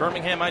half, and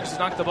Birmingham might just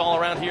knock the ball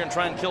around here and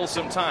try and kill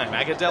some time.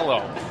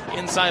 Agadello,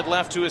 inside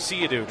left to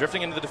Asiyadu,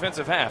 drifting into the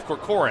defensive half.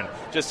 Corcoran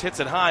just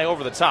hits it high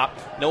over the top.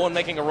 No one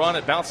making a run.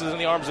 It bounces in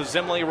the arms of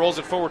Zimla. He rolls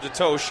it forward to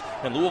Tosh.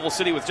 And Louisville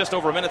City with just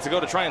over a minute to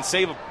go to try and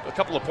save a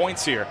couple of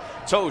points here.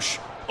 Tosh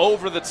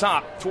over the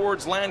top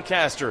towards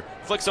Lancaster.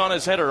 Flicks on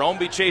his header.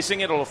 Omby chasing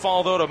it. It'll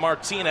fall, though, to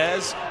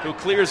Martinez, who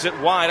clears it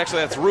wide.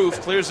 Actually, that's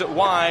Roof. Clears it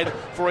wide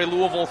for a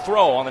Louisville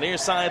throw. On the near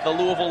side, the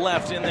Louisville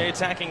left in the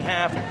attacking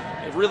half.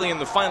 Really in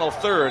the final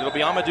third. It'll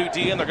be Amadou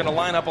Dia, and they're going to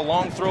line up a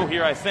long throw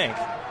here, I think.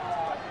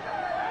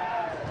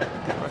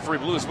 Referee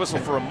blew his whistle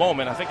for a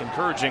moment, I think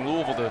encouraging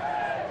Louisville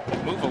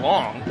to move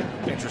along,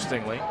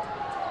 interestingly.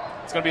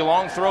 It's going to be a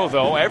long throw,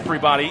 though.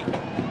 Everybody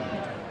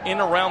in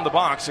around the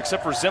box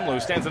except for Zimla, who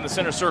stands in the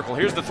center circle.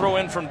 Here's the throw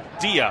in from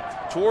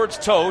Dia towards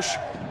Tosh.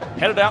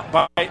 Headed out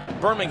by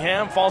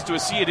Birmingham, falls to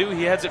Asiyadu.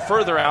 He heads it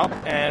further out,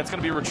 and it's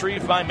going to be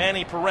retrieved by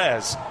Manny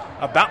Perez.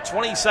 About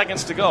 20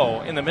 seconds to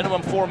go in the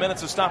minimum 4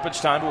 minutes of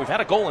stoppage time, but we've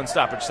had a goal in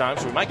stoppage time,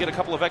 so we might get a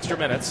couple of extra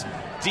minutes.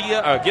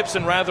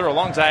 Gibson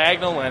along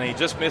diagonal, and he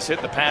just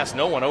mishit the pass.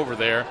 No one over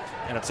there,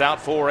 and it's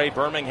out for a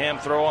Birmingham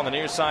throw on the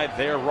near side,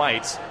 their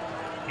right,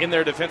 in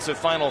their defensive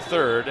final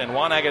third, and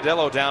Juan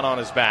Agadello down on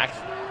his back.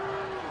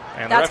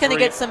 And that's going to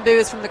get some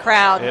boos from the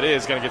crowd. It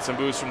is going to get some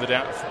boos from the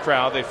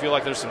crowd. They feel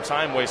like there's some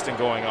time wasting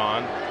going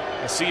on.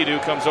 Asiyadu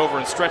comes over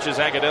and stretches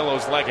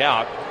Agadello's leg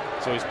out,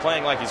 so he's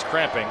playing like he's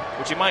cramping,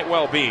 which he might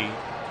well be.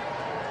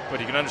 But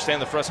you can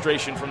understand the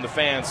frustration from the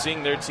fans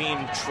seeing their team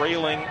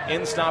trailing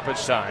in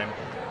stoppage time,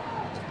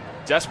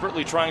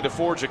 desperately trying to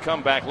forge a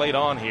comeback late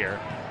on here.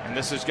 And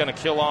this is going to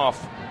kill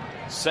off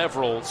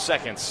several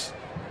seconds,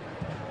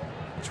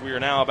 which we are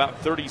now about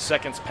 30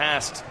 seconds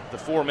past the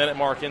 4-minute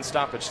mark in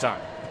stoppage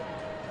time.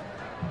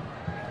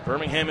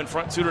 Birmingham in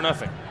front 2-0.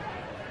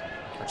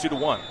 Or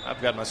 2-1.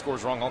 I've got my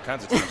scores wrong all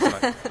kinds of times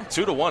tonight.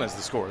 2-1 is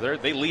the score.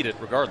 They lead it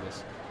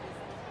regardless.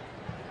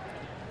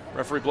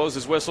 Referee blows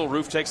his whistle.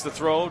 Roof takes the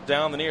throw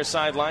down the near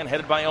sideline,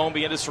 headed by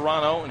Omby into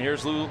Serrano. And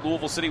here's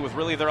Louisville City with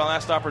really their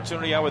last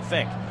opportunity, I would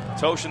think.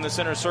 Tosh in the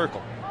center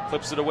circle.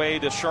 Flips it away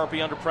to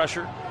Sharpie under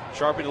pressure.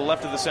 Sharpie to the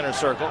left of the center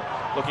circle,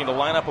 looking to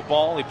line up a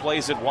ball. He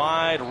plays it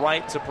wide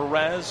right to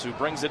Perez, who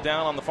brings it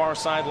down on the far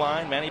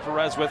sideline. Manny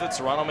Perez with it.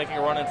 Serrano making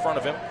a run in front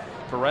of him.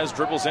 Perez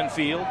dribbles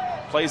infield,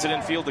 plays it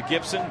infield to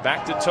Gibson,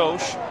 back to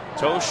Tosh.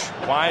 Tosh,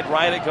 wide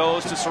right it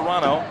goes to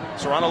Serrano.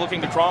 Serrano looking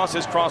to cross,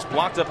 his cross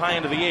blocked up high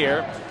into the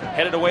air,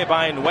 headed away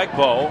by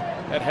Nwegbo.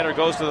 That header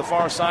goes to the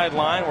far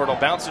sideline where it'll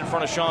bounce in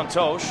front of Sean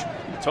Tosh.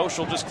 Tosh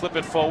will just clip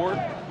it forward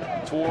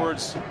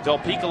towards Del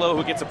Piccolo,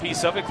 who gets a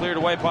piece of it, cleared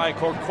away by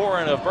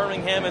Corcoran of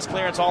Birmingham. His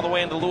clearance all the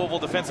way into Louisville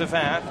defensive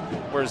half,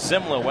 where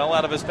Zimla, well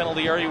out of his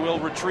penalty area, will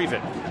retrieve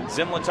it.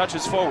 Zimla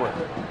touches forward.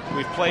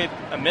 We've played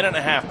a minute and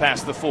a half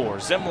past the 4.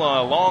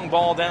 Zimla, a long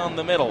ball down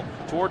the middle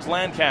towards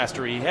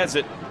Lancaster. He heads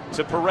it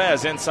to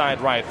Perez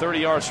inside right, 30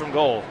 yards from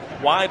goal.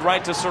 Wide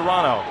right to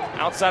Serrano,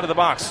 outside of the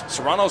box.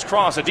 Serrano's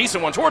cross, a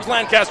decent one towards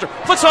Lancaster.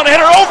 Flicks on a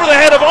header over the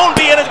head of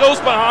Omby, and it goes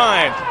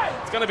behind.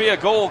 It's going to be a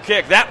goal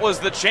kick. That was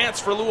the chance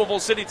for Louisville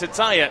City to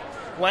tie it.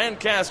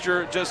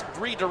 Lancaster just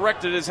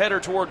redirected his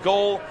header toward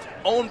goal.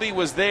 Omby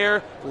was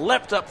there,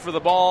 leapt up for the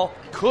ball,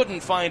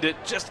 couldn't find it,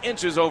 just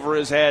inches over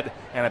his head,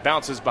 and it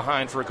bounces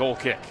behind for a goal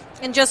kick.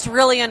 And just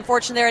really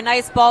unfortunate there. A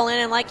nice ball in,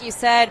 and like you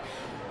said,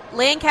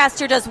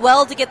 Lancaster does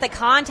well to get the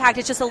contact.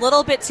 It's just a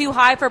little bit too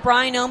high for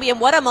Brian Omby, and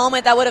what a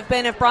moment that would have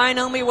been if Brian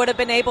Omby would have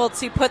been able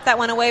to put that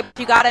one away. But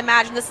you got to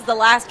imagine this is the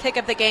last kick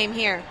of the game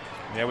here.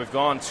 Yeah, we've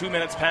gone 2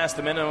 minutes past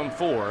the minimum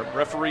 4.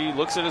 Referee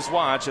looks at his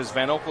watch as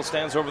Van Oekel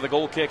stands over the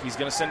goal kick. He's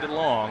going to send it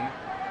long.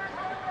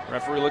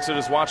 Referee looks at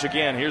his watch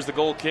again. Here's the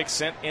goal kick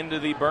sent into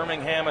the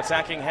Birmingham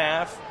attacking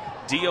half.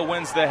 Dia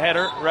wins the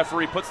header.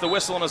 Referee puts the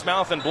whistle in his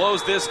mouth and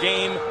blows this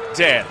game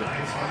dead.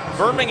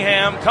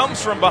 Birmingham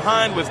comes from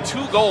behind with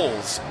 2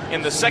 goals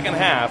in the second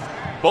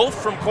half, both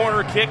from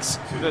corner kicks.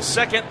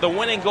 The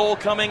winning goal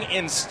coming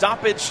in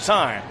stoppage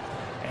time.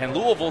 And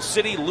Louisville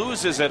City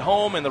loses at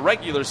home in the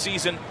regular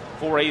season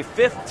for a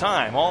 5th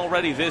time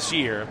already this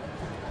year.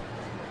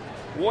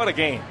 What a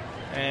game.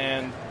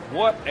 And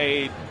what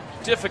a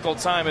difficult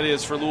time it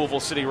is for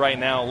Louisville City right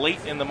now,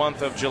 late in the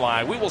month of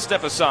July. We will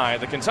step aside.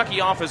 The Kentucky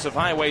Office of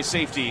Highway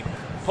Safety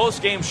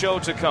post-game show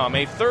to come.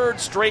 A 3rd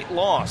straight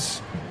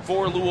loss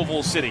for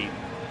Louisville City.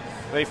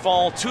 They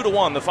fall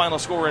 2-1, the final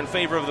score in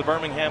favor of the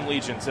Birmingham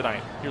Legion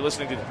tonight. You're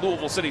listening to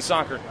Louisville City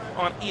Soccer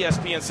on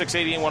ESPN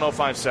 680 and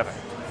 105.7.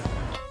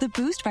 The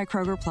Boost by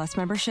Kroger Plus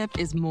membership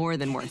is more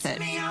than worth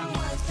it.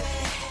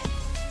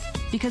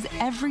 Because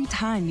every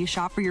time you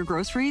shop for your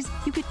groceries,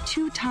 you get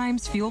 2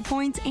 times fuel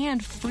points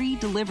and free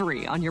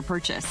delivery on your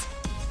purchase.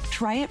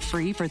 Try it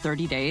free for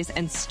 30 days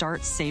and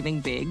start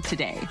saving big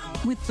today.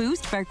 With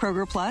Boost by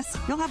Kroger Plus,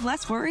 you'll have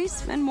less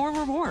worries and more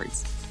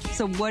rewards.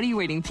 So what are you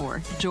waiting for?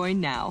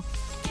 Join now.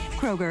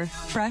 Kroger,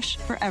 fresh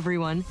for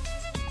everyone.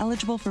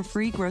 Eligible for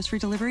free grocery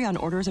delivery on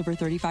orders over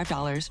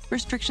 $35.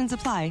 Restrictions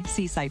apply.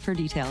 See site for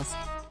details.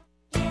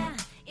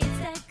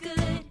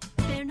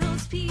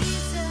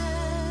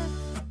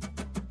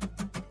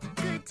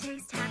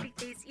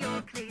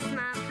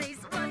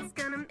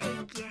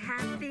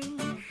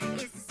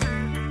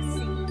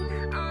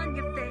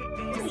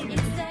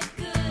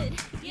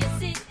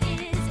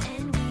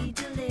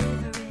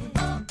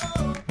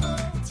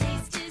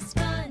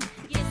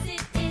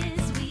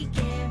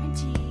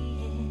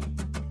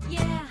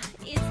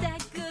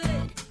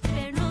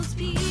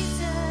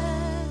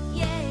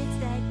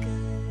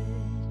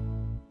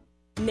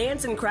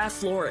 Nansen Craft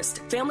Florist,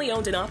 family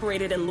owned and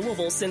operated in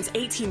Louisville since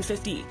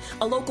 1850.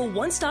 A local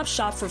one-stop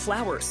shop for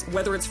flowers,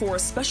 whether it's for a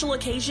special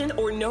occasion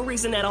or no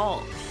reason at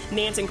all.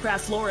 Nansen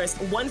Craft Florist,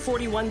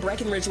 141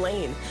 Breckenridge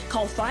Lane.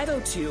 Call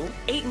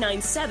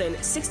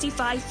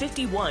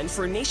 502-897-6551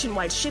 for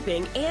nationwide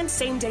shipping and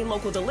same-day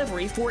local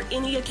delivery for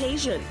any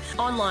occasion.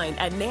 Online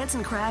at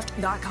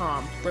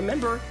nansencraft.com.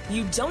 Remember,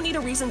 you don't need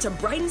a reason to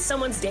brighten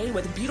someone's day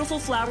with beautiful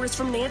flowers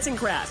from Nansen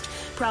Craft,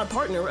 proud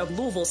partner of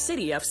Louisville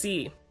City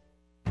FC.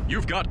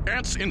 You've got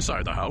ants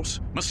inside the house,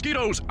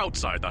 mosquitoes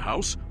outside the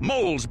house,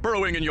 moles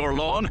burrowing in your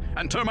lawn,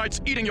 and termites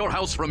eating your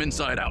house from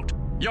inside out.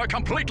 You're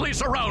completely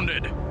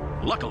surrounded.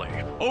 Luckily,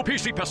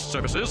 OPC Pest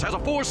Services has a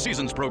 4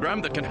 seasons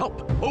program that can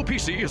help.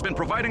 OPC has been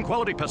providing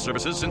quality pest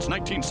services since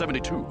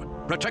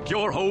 1972. Protect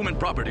your home and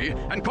property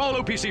and call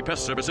OPC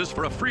Pest Services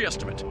for a free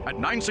estimate at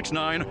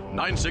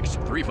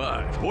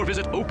 969-9635 or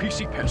visit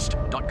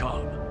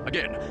opcpest.com.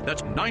 Again,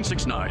 that's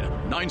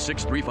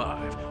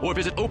 969-9635 or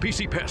visit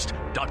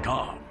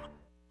opcpest.com.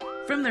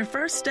 From their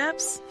first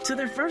steps to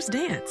their first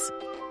dance,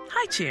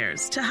 high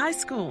chairs to high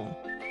school.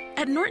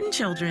 At Norton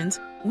Children's,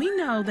 we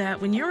know that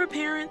when you're a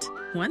parent,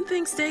 one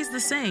thing stays the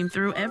same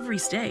through every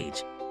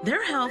stage.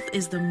 Their health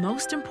is the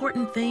most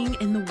important thing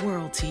in the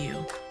world to you,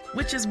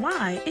 which is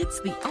why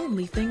it's the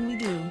only thing we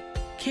do.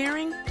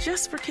 Caring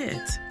just for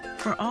kids.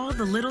 For all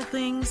the little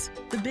things,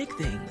 the big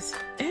things,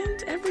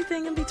 and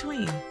everything in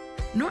between.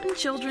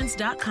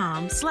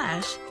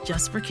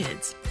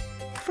 NortonChildren's.com/justforkids.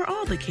 For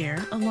all the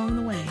care along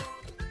the way.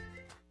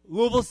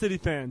 Louisville City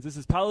fans, this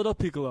is Paolo Del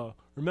Piccolo.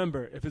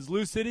 Remember, if it's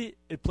LouCity,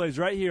 it plays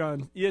right here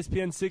on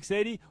ESPN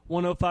 680,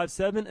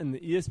 105.7, and the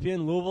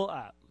ESPN Louisville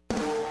app.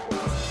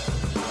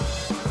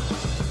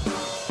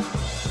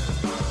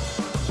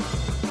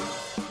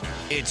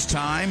 It's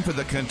time for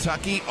the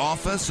Kentucky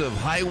Office of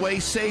Highway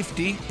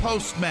Safety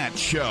post-match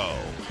show.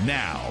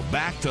 Now,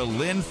 back to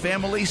Lynn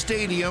Family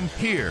Stadium.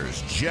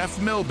 Here's Jeff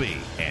Milby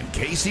and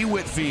Casey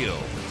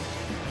Whitfield.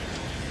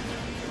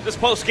 This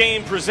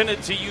postgame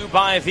presented to you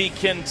by the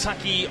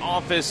Kentucky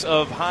Office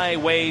of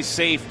Highway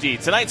Safety.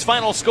 Tonight's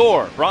final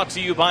score brought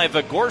to you by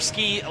the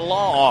Gorski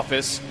Law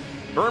Office.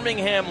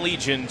 Birmingham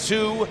Legion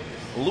 2,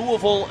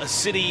 Louisville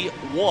City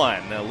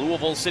 1.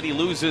 Louisville City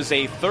loses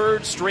a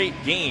 3rd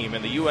straight game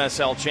in the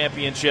USL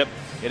Championship.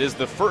 It is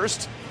the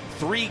first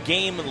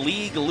 3-game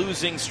league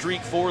losing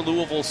streak for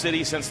Louisville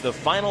City since the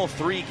final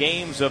 3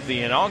 games of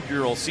the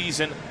inaugural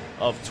season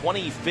of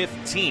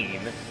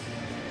 2015.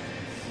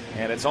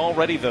 And it's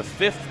already the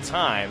 5th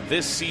time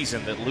this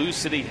season that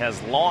LouCity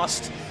has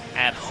lost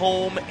at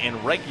home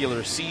in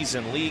regular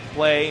season league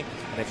play.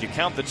 And if you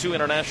count the 2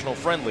 international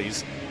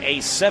friendlies, a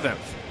 7th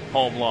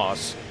home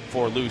loss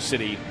for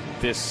LouCity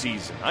this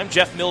season. I'm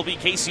Jeff Milby,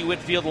 Casey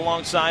Whitfield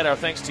alongside. Our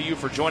thanks to you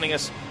for joining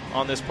us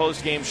on this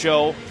post-game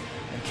show.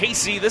 And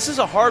Casey, this is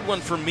a hard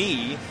one for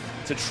me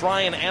to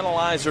try and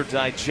analyze or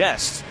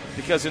digest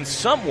because in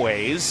some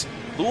ways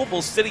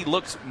Louisville City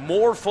looks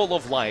more full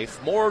of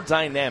life, more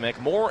dynamic,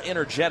 more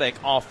energetic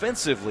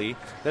offensively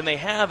than they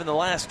have in the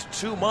last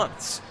 2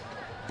 months.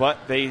 But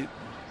they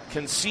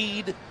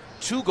concede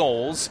 2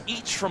 goals,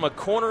 each from a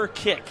corner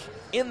kick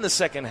in the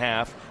second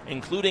half,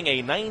 including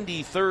a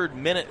 93rd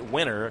minute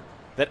winner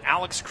that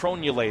Alex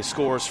Cronule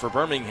scores for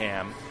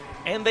Birmingham,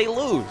 and they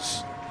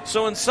lose.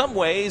 So in some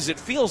ways, it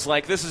feels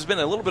like this has been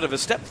a little bit of a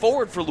step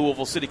forward for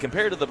Louisville City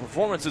compared to the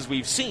performances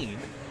we've seen,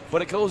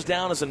 but it goes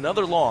down as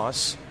another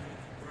loss.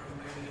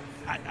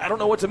 I don't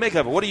know what to make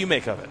of it. What do you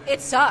make of it?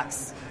 It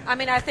sucks. I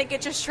mean, I think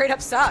it just straight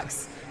up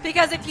sucks.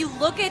 Because if you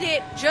look at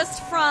it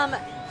just from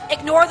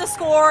ignore the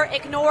score,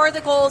 ignore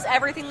the goals,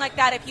 everything like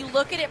that, if you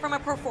look at it from a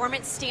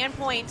performance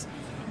standpoint,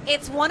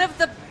 it's one of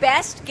the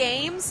best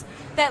games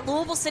that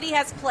Louisville City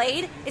has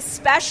played,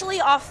 especially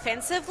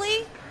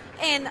offensively,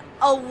 in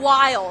a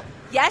while.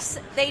 Yes,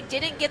 they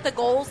didn't get the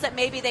goals that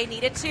maybe they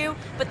needed to,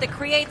 but the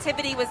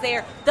creativity was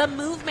there. The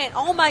movement,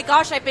 oh my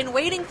gosh, I've been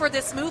waiting for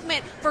this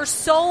movement for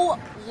so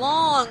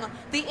long.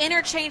 The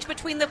interchange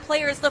between the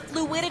players, the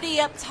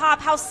fluidity up top,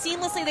 how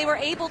seamlessly they were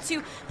able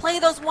to play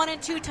those 1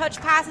 and 2 touch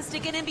passes to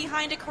get in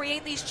behind to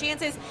create these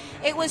chances.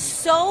 It was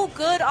so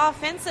good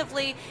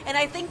offensively, and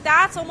I think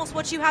that's almost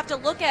what you have to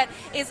look at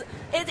is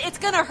it's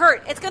going to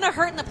hurt. It's going to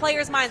hurt in the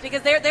players' minds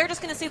because they're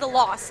just going to see the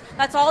loss.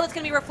 That's all that's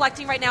going to be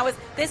reflecting right now is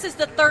this is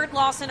the third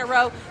loss in a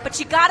row, but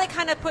you got to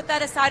kind of put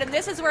that aside, and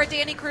this is where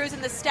Danny Cruz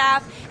and the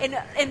staff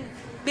and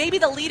maybe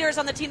the leaders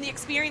on the team, the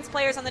experienced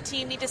players on the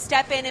team need to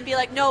step in and be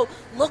like, no,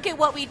 look at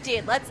what we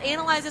did. Let's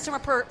analyze this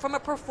from a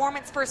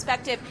performance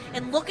perspective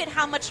and look at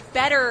how much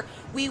better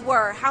we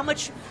were, how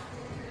much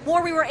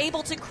more we were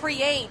able to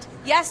create.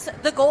 Yes,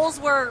 the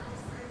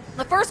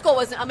first goal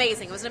was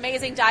amazing. It was an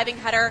amazing diving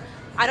header.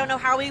 I don't know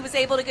how he was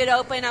able to get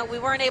open. We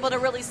weren't able to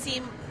really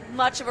see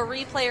much of a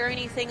replay or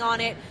anything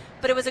on it,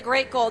 but it was a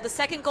great goal. The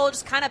second goal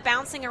just kind of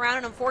bouncing around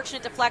an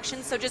unfortunate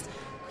deflection, so just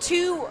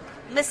 2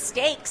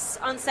 mistakes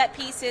on set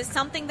pieces,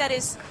 something that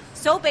is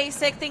so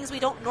basic, things we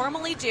don't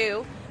normally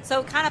do.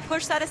 So kind of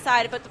push that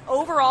aside. But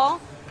overall,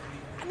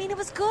 I mean, it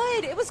was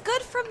good. It was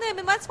good from them,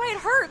 and that's why it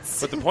hurts.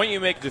 But the point you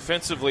make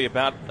defensively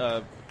about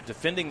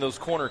defending those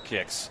corner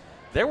kicks,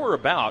 there were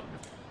about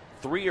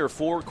 3 or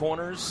 4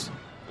 corners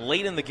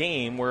late in the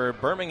game where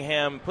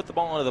Birmingham put the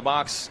ball into the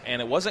box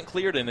and it wasn't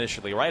cleared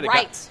initially, right?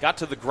 It got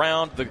to the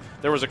ground.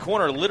 There was a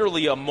corner,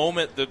 literally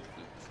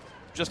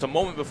just a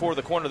moment before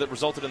the corner that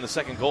resulted in the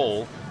second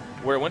goal,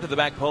 where it went to the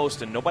back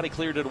post and nobody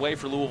cleared it away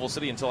for Louisville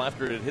City until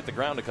after it had hit the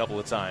ground a couple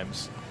of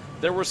times.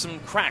 There were some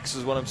cracks,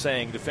 is what I'm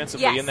saying,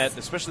 defensively in that,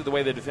 especially the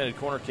way they defended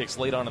corner kicks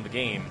late on in the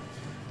game.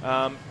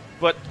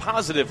 But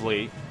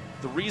positively,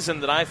 the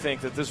reason that I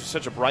think that this was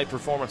such a bright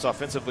performance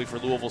offensively for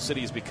Louisville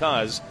City is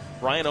because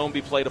Brian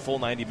Ownby played a full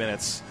 90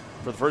 minutes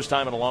for the first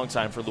time in a long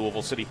time for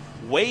Louisville City.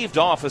 Waved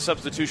off a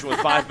substitution with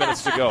 5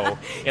 minutes to go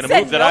in a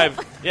move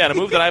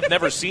that I've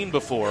never seen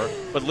before,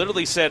 but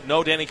literally said,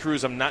 "No, Danny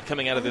Cruz, I'm not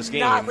coming out of this game.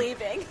 Not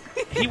leaving."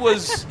 He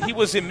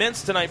was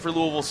immense tonight for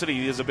Louisville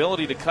City. His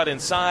ability to cut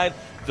inside,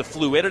 the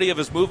fluidity of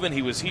his movement.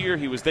 He was here,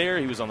 he was there,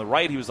 he was on the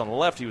right, he was on the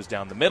left, he was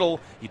down the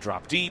middle, he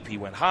dropped deep, he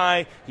went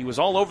high, he was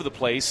all over the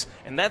place,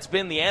 and that's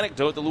been the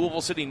anecdote that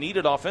Louisville City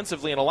needed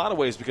offensively in a lot of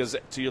ways, because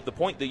to the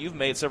point that you've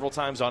made several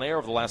times on air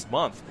over the last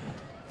month,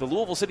 the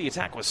Louisville City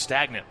attack was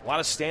stagnant. A lot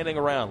of standing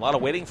around, a lot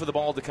of waiting for the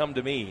ball to come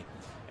to me.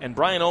 And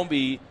Brian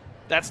Ownby,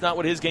 that's not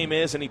what his game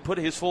is, and he put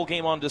his full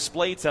game on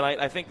display tonight.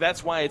 I think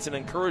that's why it's an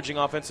encouraging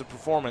offensive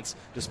performance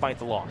despite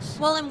the loss.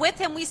 Well, and with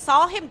him, we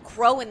saw him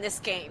grow in this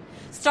game.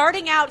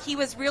 Starting out, he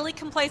was really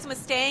complacent with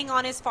staying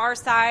on his far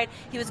side.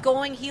 He was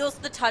going heels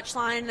to the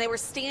touchline. They were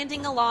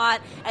standing a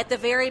lot at the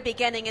very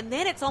beginning, and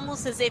then it's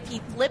almost as if he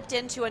flipped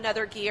into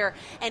another gear,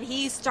 and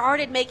he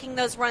started making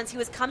those runs. He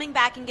was coming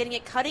back and getting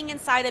it, cutting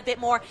inside a bit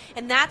more,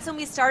 and that's when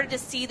we started to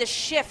see the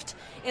shift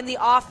in the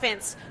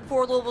offense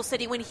for Louisville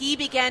City, when he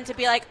began to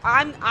be like,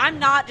 I'm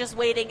not just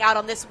waiting out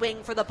on this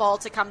wing for the ball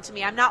to come to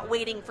me. I'm not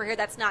waiting for here.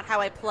 That's not how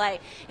I play.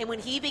 And when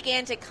he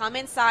began to come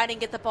inside and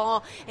get the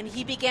ball, and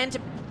he began to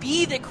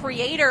be the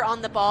creator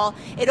on the ball,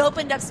 it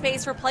opened up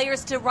space for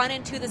players to run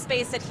into the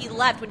space that he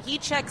left. When he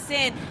checks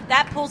in,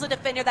 that pulls a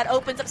defender, that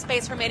opens up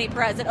space for Manny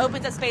Perez, that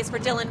opens up space for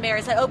Dylan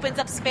Maris, that opens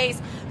up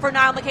space for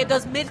Niall McCabe,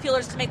 those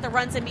midfielders to make the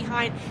runs in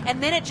behind.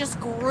 And then it just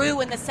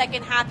grew in the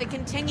second half. It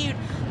continued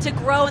to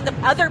grow, and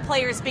the other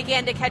players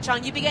began to catch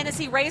on. You began to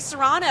see Ray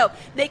Serrano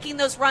making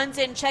those runs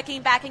in,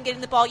 checking back and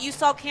getting the ball. You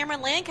saw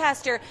Cameron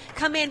Lancaster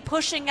come in,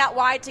 pushing out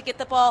wide to get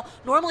the ball.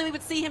 Normally we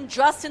would see him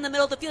just in the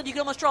middle of the field. You could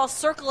almost draw a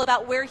circle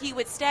about where he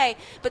would stay.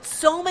 But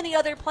so many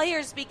other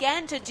players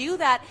began to do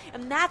that,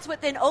 and that's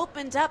what then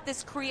opened up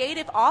this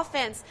creative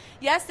offense.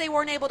 Yes, they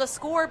weren't able to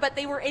score, but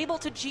they were able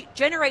to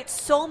generate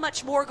so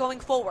much more going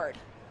forward.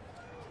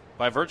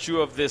 By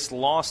virtue of this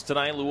loss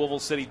tonight, Louisville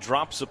City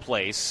drops a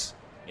place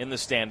in the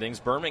standings.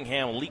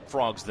 Birmingham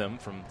leapfrogs them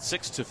from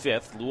 6th to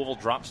 5th. Louisville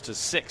drops to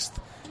 6th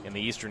in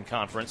the Eastern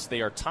Conference.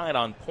 They are tied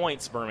on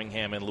points,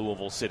 Birmingham and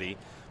Louisville City,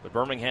 but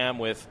Birmingham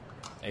with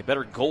a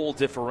better goal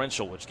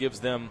differential, which gives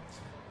them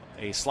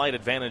a slight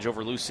advantage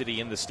over LouCity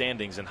in the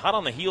standings. And hot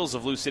on the heels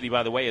of LouCity,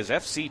 by the way, is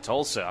FC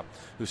Tulsa,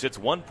 who sits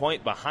 1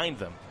 point behind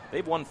them.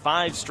 They've won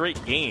 5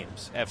 straight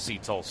games, FC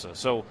Tulsa.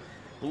 So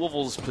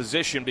Louisville's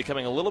position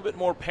becoming a little bit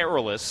more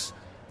perilous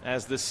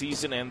as this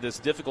season and this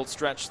difficult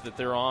stretch that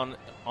they're on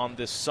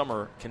this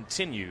summer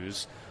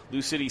continues.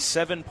 LouCity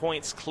 7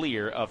 points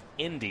clear of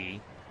Indy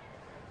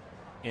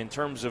in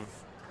terms of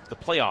the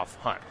playoff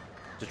hunt.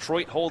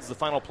 Detroit holds the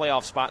final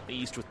playoff spot in the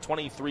East with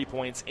 23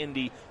 points.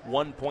 Indy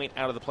 1 point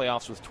out of the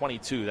playoffs with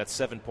 22. That's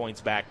 7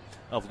 points back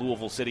of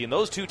Louisville City. And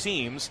those two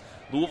teams,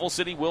 Louisville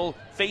City will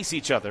face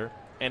each other,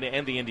 and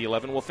the Indy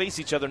 11 will face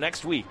each other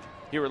next week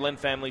here at Lynn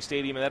Family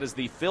Stadium, and that is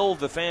the Fill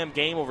the Fam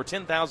game. Over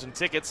 10,000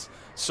 tickets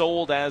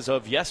sold as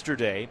of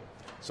yesterday.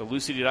 So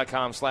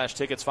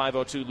LouCity.com/tickets,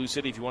 502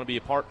 LouCity if you want to be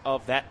a part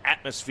of that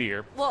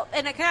atmosphere. Well,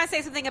 and can I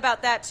say something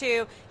about that,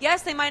 too?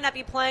 Yes, they might not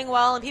be playing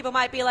well, and people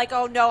might be like,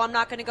 oh, no, I'm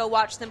not going to go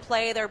watch them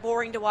play. They're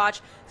boring to watch.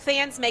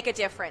 Fans make a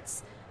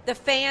difference. The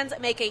fans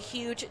make a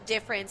huge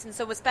difference. And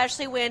so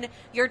especially when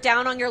you're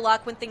down on your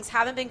luck, when things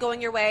haven't been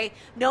going your way,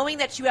 knowing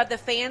that you have the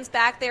fans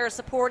back there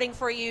supporting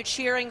for you,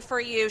 cheering for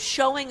you,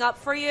 showing up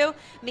for you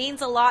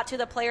means a lot to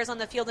the players on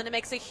the field, and it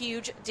makes a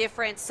huge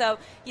difference. So,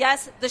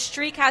 yes, the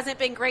streak hasn't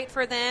been great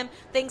for them.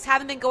 Things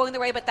haven't been going their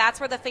way, but that's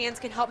where the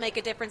fans can help make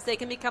a difference. They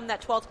can become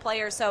that 12th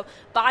player. So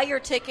buy your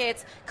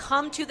tickets,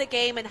 come to the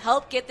game, and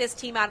help get this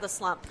team out of the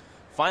slump.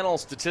 Final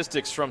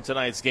statistics from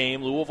tonight's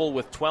game. Louisville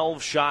with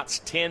 12 shots,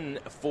 10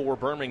 for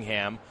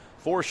Birmingham.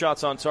 4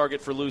 shots on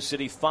target for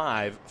LouCity,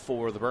 5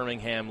 for the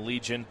Birmingham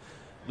Legion.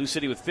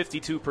 LouCity with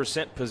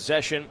 52%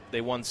 possession.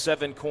 They won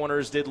 7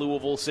 corners, did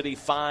Louisville City,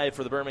 5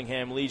 for the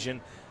Birmingham Legion.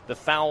 The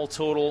foul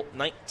total,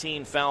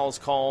 19 fouls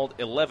called,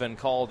 11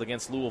 called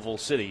against Louisville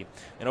City.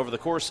 And over the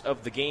course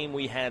of the game,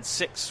 we had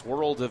 6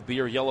 World of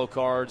Beer yellow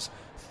cards,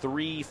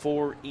 3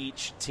 for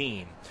each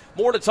team.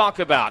 More to talk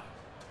about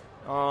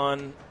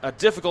on a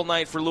difficult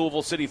night for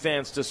Louisville City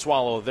fans to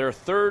swallow. Their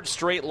 3rd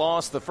straight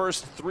loss, the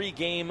first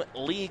 3-game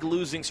league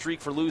losing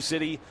streak for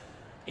LouCity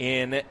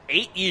in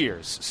 8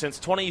 years since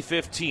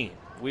 2015.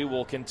 We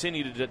will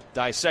continue to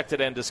dissect it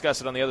and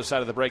discuss it on the other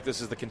side of the break. This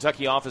is the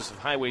Kentucky Office of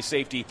Highway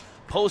Safety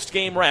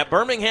post-game wrap.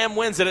 Birmingham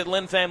wins it at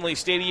Lynn Family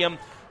Stadium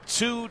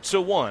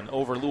 2-1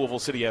 over Louisville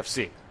City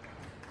FC.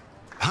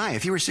 Hi,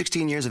 if you were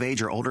 16 years of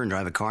age or older and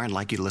drive a car, I'd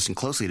like you to listen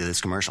closely to this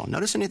commercial.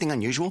 Notice anything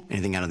unusual?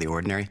 Anything out of the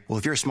ordinary? Well,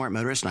 if you're a smart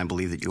motorist, and I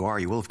believe that you are,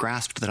 you will have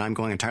grasped that I'm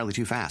going entirely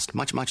too fast.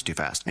 Much, much too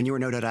fast. And you are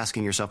no doubt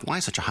asking yourself, why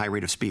such a high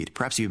rate of speed?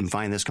 Perhaps you even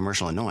find this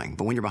commercial annoying.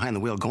 But when you're behind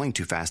the wheel, going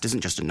too fast isn't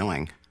just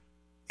annoying.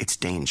 It's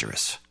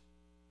dangerous.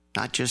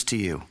 Not just to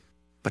you,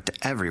 but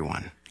to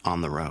everyone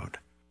on the road.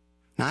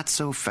 Not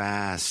so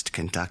fast,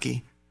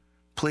 Kentucky.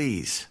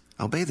 Please,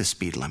 obey the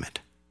speed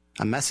limit.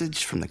 A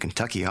message from the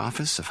Kentucky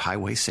Office of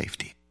Highway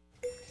Safety.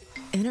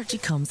 Energy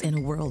comes in a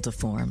world of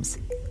forms.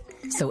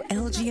 So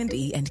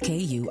LG&E and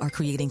KU are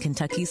creating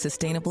Kentucky's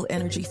sustainable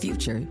energy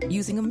future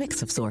using a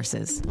mix of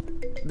sources.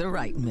 The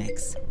right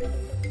mix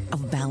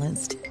of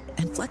balanced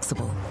and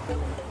flexible,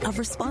 of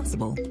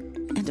responsible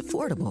and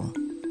affordable.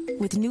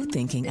 With new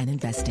thinking and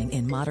investing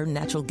in modern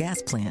natural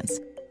gas plants,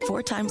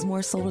 4 times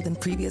more solar than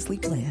previously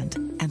planned,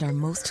 and our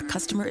most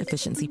customer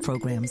efficiency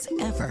programs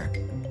ever.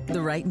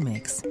 The right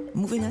mix,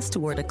 moving us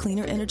toward a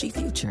cleaner energy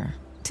future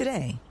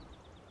today.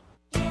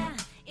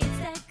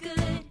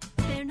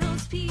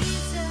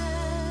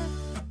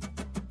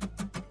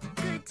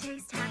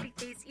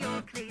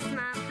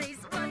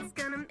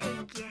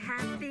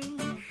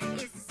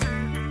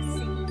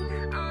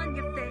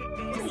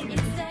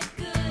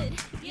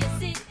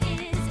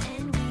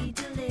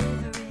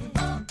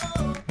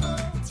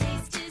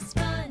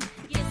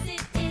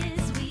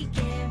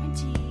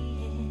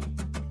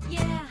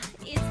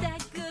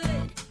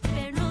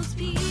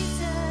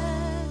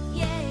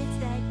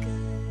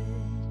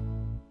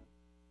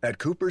 At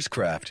Cooper's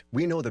Craft,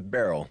 we know the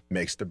barrel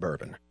makes the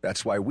bourbon.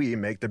 That's why we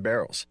make the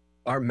barrels.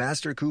 Our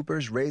master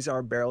coopers raise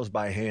our barrels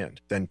by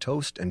hand, then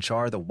toast and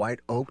char the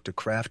white oak to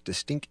craft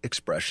distinct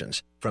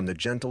expressions, from the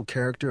gentle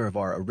character of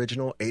our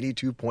original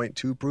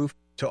 82.2 proof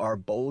to our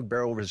bold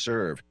barrel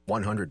reserve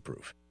 100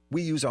 proof.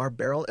 We use our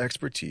barrel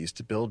expertise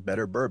to build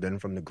better bourbon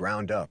from the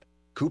ground up.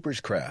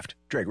 Cooper's Craft.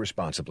 Drink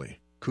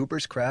responsibly.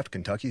 Cooper's Craft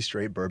Kentucky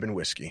Straight Bourbon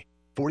Whiskey.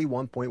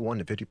 41.1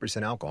 to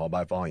 50% alcohol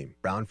by volume.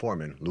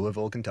 Brown-Forman,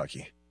 Louisville,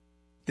 Kentucky.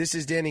 This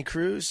is Danny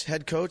Cruz,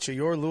 head coach of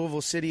your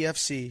Louisville City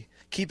FC.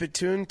 Keep it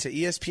tuned to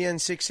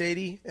ESPN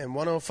 680 and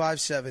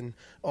 105.7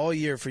 all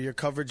year for your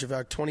coverage of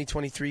our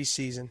 2023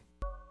 season.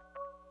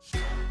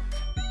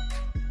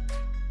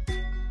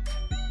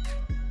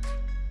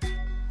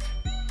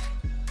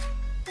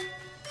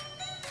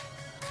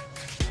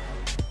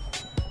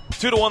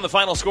 2-1 the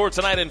final score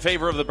tonight in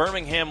favor of the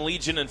Birmingham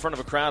Legion in front of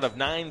a crowd of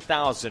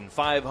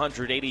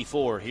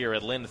 9,584 here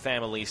at Lynn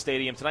Family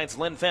Stadium. Tonight's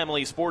Lynn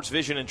Family Sports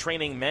Vision and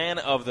Training Man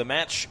of the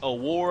Match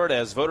Award,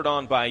 as voted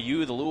on by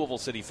you, the Louisville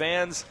City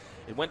fans.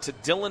 It went to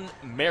Dylan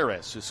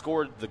Maris, who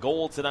scored the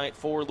goal tonight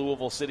for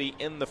Louisville City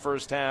in the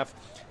first half,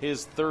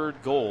 his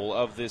 3rd goal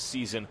of this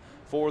season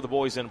for the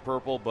boys in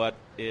purple, but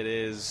it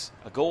is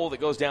a goal that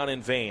goes down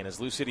in vain as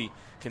LouCity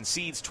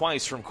concedes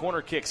twice from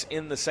corner kicks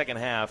in the second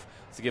half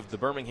to give the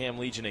Birmingham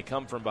Legion a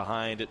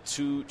come-from-behind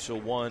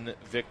 2-1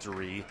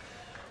 victory.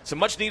 some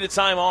much-needed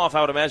time off,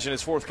 I would imagine,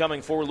 is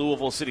forthcoming for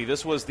Louisville City.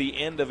 This was the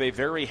end of a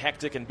very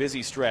hectic and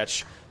busy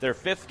stretch. Their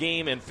 5th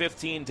game in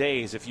 15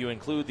 days, if you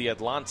include the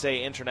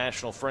Atlante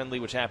International Friendly,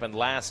 which happened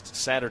last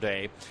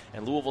Saturday.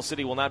 And Louisville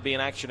City will not be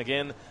in action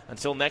again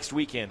until next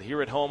weekend,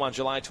 here at home on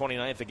July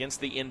 29th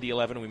against the Indy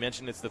 11. We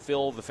mentioned it's the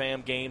Phil the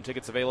Fam game.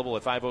 Tickets available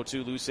at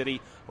 502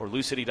 LouCity or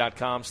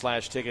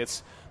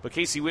LouCity.com/tickets. But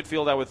Casey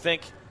Whitfield, I would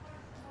think,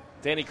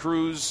 Danny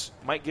Cruz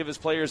might give his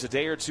players a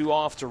day or two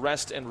off to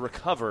rest and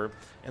recover.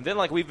 And then,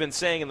 like we've been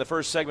saying in the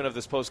first segment of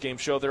this postgame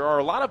show, there are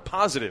a lot of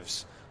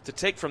positives to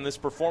take from this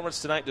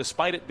performance tonight,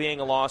 despite it being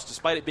a loss,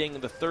 despite it being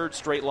the 3rd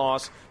straight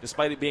loss,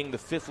 despite it being the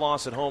 5th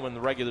loss at home in the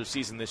regular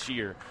season this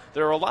year.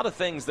 There are a lot of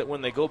things that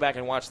when they go back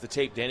and watch the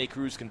tape, Danny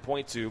Cruz can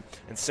point to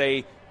and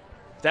say,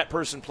 that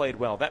person played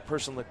well, that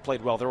person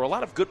played well. There were a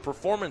lot of good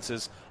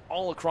performances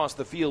all across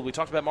the field. We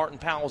talked about Martin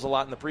Powell's a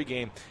lot in the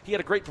pregame. He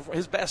had a great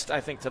his best, I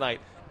think, tonight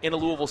in a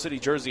Louisville City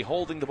jersey,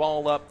 holding the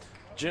ball up,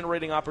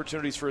 generating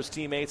opportunities for his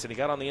teammates, and he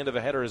got on the end of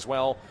a header as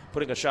well,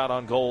 putting a shot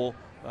on goal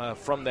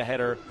from the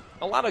header.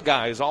 A lot of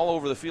guys all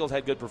over the field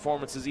had good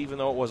performances, even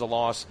though it was a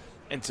loss.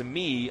 And to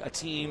me, a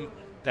team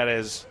that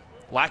is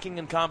lacking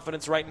in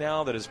confidence right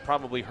now, that is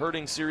probably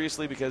hurting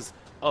seriously because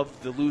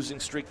of the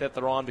losing streak that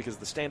they're on, because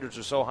the standards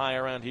are so high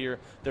around here,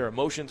 their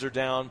emotions are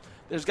down.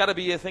 There's got to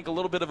be, I think, a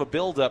little bit of a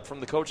build-up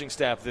from the coaching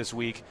staff this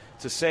week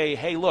to say,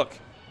 hey, look,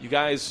 you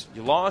guys,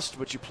 you lost,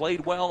 but you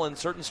played well in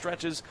certain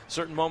stretches,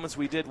 certain moments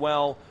we did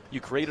well.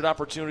 You created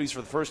opportunities for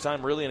the first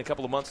time really in a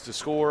couple of months to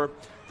score.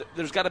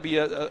 There's got to be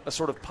a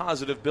sort of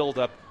positive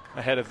build-up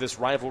ahead of this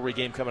rivalry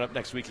game coming up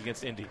next week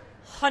against Indy.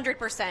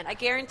 100%. I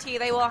guarantee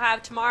they will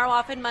have tomorrow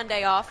off and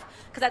Monday off,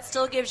 because that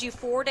still gives you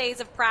 4 days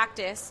of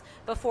practice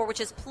before, which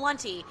is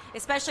plenty,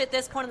 especially at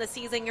this point in the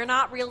season. You're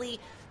not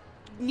really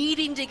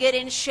needing to get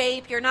in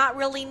shape. You're not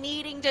really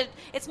needing to,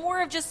 it's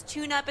more of just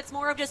tune-up. It's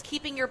more of just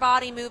keeping your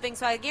body moving.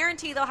 So I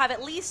guarantee they'll have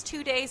at least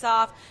 2 days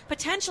off,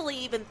 potentially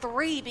even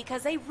 3,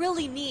 because they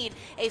really need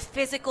a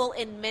physical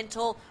and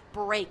mental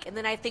break. And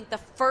then I think the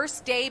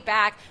first day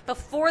back,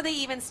 before they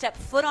even step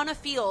foot on a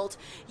field,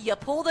 you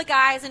pull the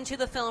guys into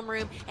the film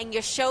room and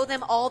you show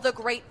them all the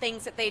great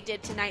things that they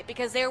did tonight,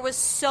 because there was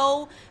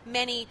so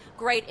many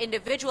great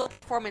individual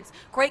performance,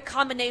 great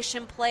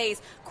combination plays,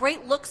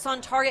 great looks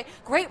on target,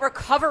 great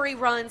recovery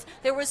runs.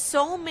 There was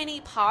so many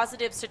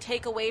positives to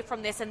take away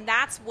from this, and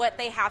that's what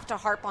they have to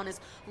harp on, is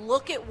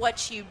look at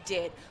what you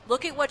did.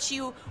 Look at what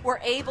you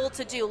were able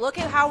to do. Look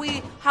at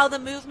how the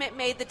movement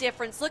made the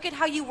difference. Look at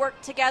how you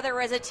worked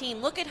together as a team.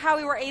 Look at how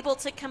we were able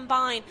to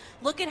combine.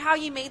 Look at how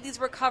you made these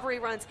recovery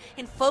runs,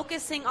 and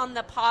focusing on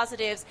the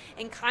positives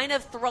and kind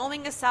of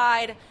throwing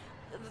aside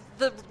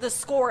the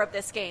score of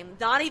this game,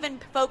 not even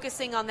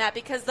focusing on that,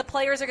 because the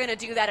players are going to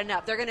do that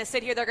enough. They're going to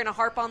sit here, they're going to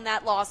harp on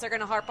that loss, they're going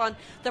to harp on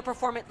the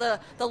performance, the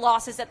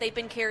losses that they've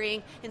been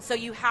carrying, and so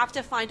you have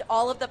to find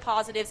all of the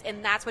positives,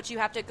 and that's what you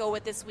have to go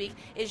with this week,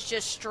 is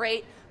just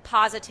straight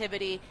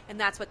positivity, and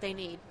that's what they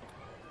need.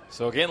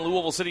 So again,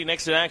 Louisville City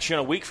next in action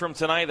a week from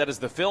tonight. That is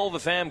the Phil the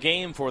Fam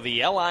game for the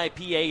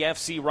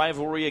LIPA-FC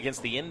rivalry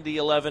against the Indy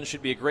 11.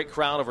 Should be a great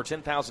crowd. Over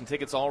 10,000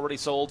 tickets already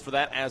sold for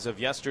that as of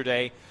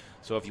yesterday.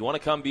 So if you want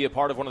to come be a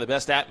part of one of the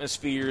best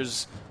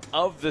atmospheres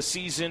of the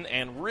season,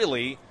 and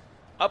really,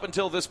 up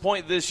until this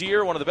point this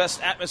year, one of the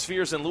best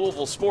atmospheres in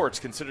Louisville sports,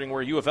 considering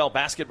where UFL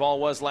basketball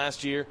was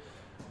last year,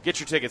 get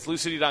your tickets,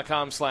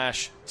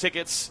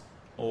 LouCity.com/tickets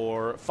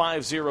or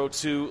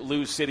 502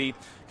 LouCity.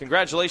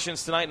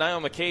 Congratulations tonight.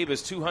 Niall McCabe,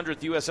 his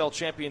 200th USL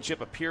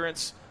Championship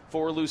appearance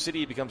for LouCity.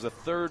 He becomes the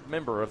 3rd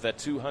member of that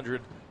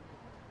 200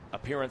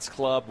 appearance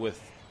club, with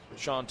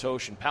Sean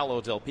Tosh and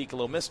Paolo Del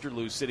Piccolo. Mr.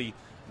 LouCity,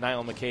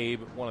 Niall McCabe,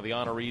 one of the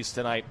honorees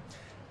tonight.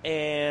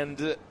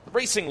 And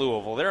Racing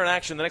Louisville, they're in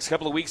action the next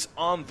couple of weeks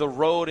on the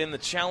road in the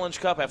Challenge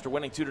Cup after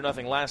winning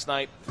 2-0 last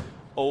night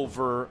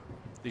over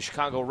the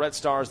Chicago Red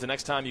Stars. The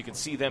next time you can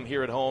see them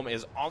here at home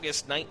is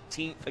August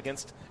 19th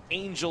against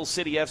Angel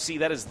City FC.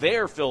 That is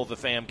their Phil the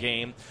Fam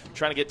game.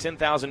 Trying to get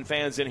 10,000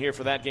 fans in here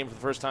for that game for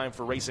the first time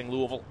for Racing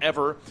Louisville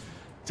ever.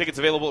 Tickets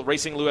available at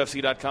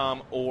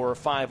racingloufc.com or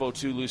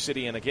 502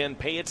 LouCity. And again,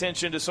 pay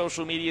attention to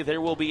social media. There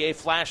will be a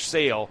flash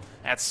sale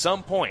at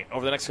some point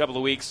over the next couple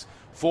of weeks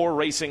for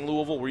Racing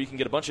Louisville, where you can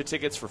get a bunch of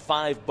tickets for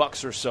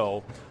 $5 or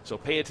so. So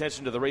pay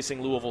attention to the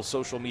Racing Louisville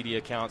social media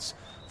accounts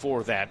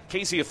for that.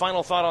 Casey, a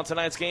final thought on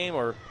tonight's game,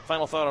 or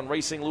final thought on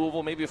Racing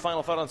Louisville, maybe a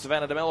final thought on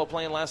Savannah DeMello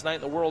playing last night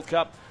in the World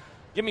Cup?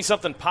 Give me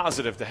something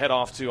positive to head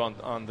off to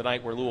on the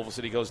night where Louisville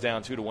City goes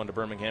down 2-1 to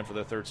Birmingham for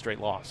their 3rd straight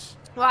loss.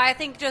 Well, I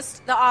think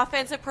just the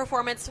offensive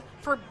performance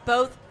for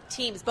both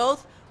teams,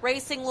 both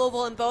Racing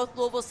Louisville and both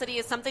Louisville City,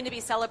 is something to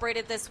be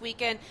celebrated this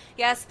weekend.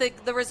 Yes,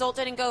 the result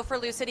didn't go for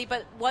LouCity,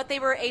 but what they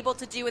were able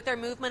to do with their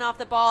movement off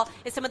the ball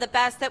is some of the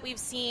best that we've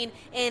seen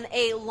in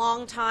a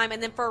long time.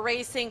 And then for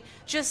Racing,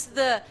 just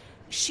the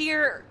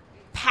sheer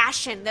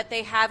passion that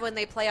they have when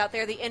they play out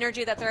there, the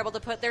energy that they're able to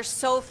put. They're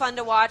so fun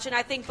to watch, and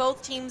I think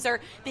both teams are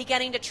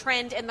beginning to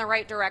trend in the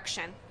right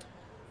direction.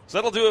 So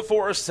that'll do it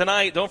for us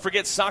tonight. Don't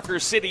forget Soccer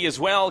City as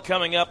well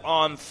coming up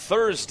on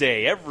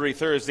Thursday. Every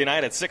Thursday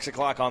night at 6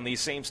 o'clock on these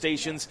same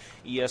stations,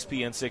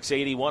 ESPN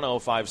 680,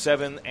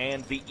 1057,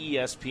 and the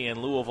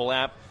ESPN Louisville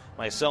app.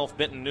 Myself,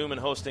 Benton Newman,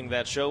 hosting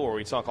that show where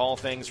we talk all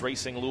things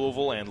racing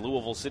Louisville and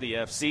Louisville City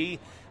FC,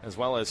 as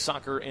well as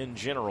soccer in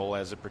general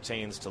as it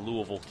pertains to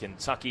Louisville,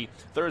 Kentucky.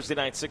 Thursday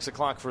night, 6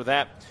 o'clock for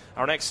that.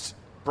 Our next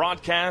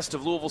broadcast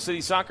of Louisville City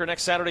Soccer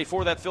next Saturday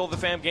for that Fill the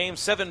Fam game,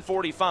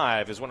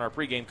 7:45 is when our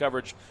pregame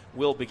coverage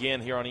will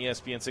begin here on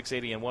ESPN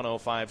 680 and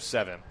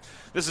 1057.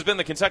 This has been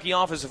the Kentucky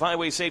Office of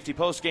Highway Safety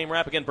postgame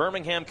wrap. Again,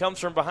 Birmingham comes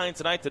from behind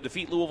tonight to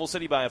defeat Louisville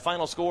City by a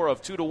final score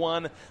of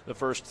 2-1, the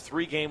first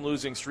three-game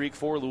losing streak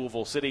for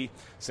Louisville City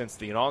since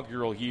the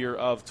inaugural year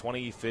of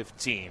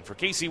 2015. For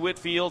Casey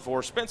Whitfield,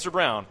 for Spencer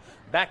Brown,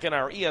 back in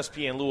our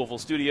ESPN Louisville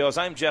studios,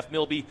 I'm Jeff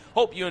Milby.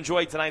 Hope you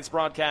enjoyed tonight's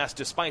broadcast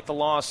despite the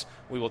loss.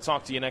 We will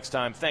talk to you next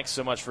time. Thanks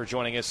so much for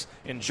joining us.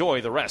 Enjoy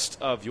the rest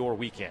of your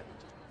weekend.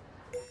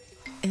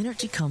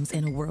 Energy comes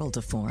in a world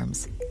of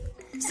forms.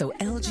 So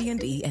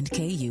LG&E and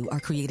KU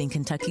are creating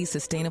Kentucky's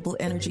sustainable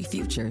energy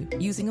future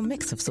using a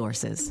mix of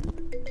sources.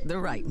 The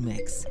right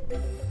mix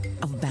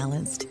of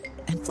balanced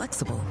and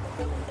flexible,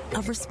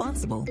 of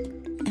responsible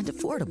and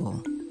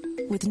affordable.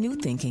 With new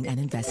thinking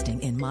and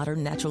investing in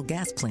modern natural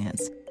gas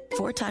plants,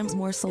 4 times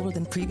more solar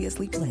than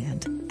previously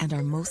planned, and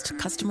our most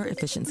customer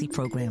efficiency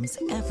programs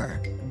ever.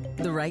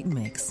 The right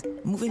mix,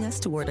 moving us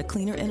toward a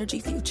cleaner energy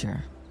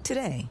future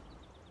today.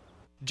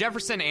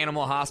 Jefferson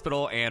Animal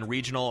Hospital and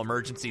Regional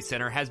Emergency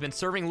Center has been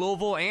serving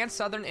Louisville and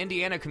southern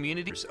Indiana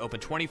communities, open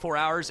 24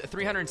 hours,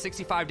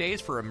 365 days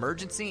for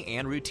emergency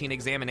and routine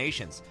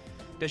examinations.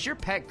 Does your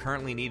pet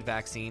currently need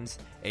vaccines?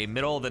 A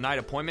middle-of-the-night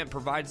appointment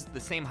provides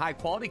the same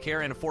high-quality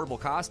care and affordable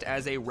cost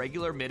as a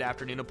regular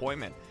mid-afternoon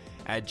appointment.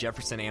 At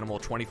Jefferson Animal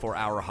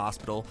 24-Hour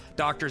Hospital,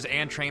 doctors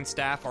and trained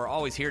staff are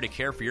always here to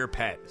care for your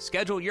pet.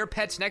 Schedule your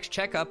pet's next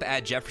checkup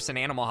at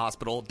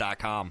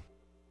jeffersonanimalhospital.com.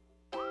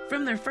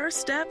 From their first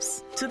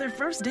steps to their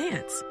first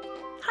dance,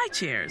 high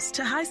chairs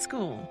to high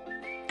school.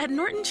 At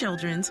Norton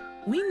Children's,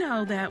 we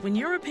know that when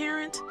you're a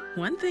parent,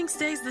 one thing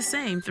stays the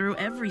same through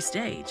every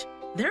stage.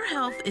 Their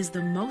health is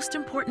the most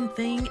important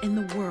thing in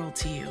the world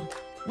to you,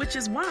 which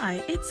is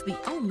why it's the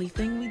only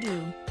thing we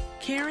do.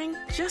 Caring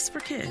just for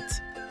kids.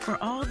 For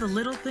all the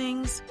little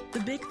things,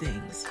 the big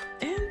things,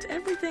 and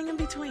everything in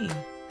between.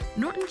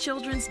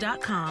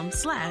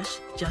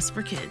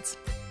 NortonChildren's.com/justforkids.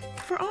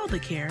 For all the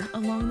care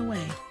along the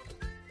way.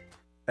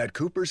 At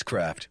Cooper's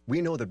Craft, we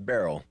know the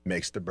barrel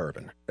makes the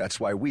bourbon. That's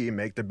why we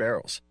make the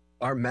barrels.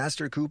 Our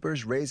master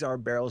coopers raise our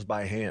barrels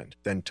by hand,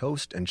 then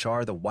toast and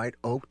char the white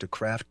oak to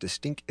craft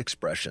distinct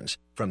expressions,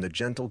 from the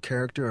gentle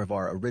character of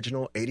our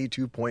original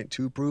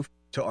 82.2 proof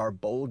to our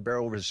bold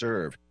barrel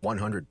reserve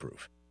 100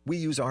 proof. We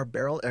use our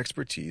barrel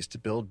expertise to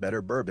build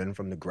better bourbon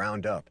from the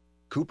ground up.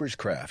 Cooper's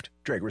Craft.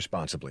 Drink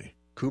responsibly.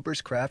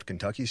 Cooper's Craft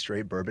Kentucky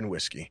Straight Bourbon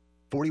Whiskey.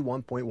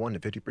 41.1 to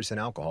 50%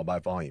 alcohol by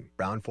volume.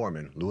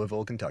 Brown-Forman,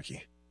 Louisville,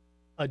 Kentucky.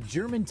 A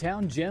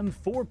Germantown gem,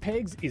 Four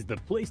Pegs, is the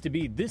place to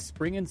be this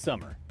spring and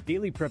summer.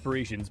 Daily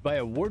preparations by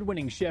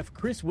award-winning chef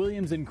Chris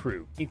Williams and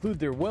crew include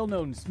their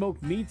well-known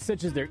smoked meats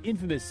such as their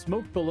infamous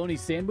smoked bologna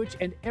sandwich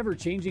and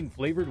ever-changing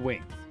flavored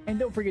wings. And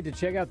don't forget to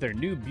check out their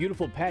new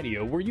beautiful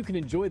patio where you can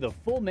enjoy the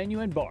full menu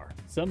and bar.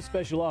 Some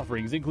special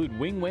offerings include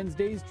Wing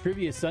Wednesdays,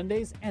 Trivia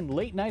Sundays, and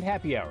late-night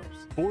happy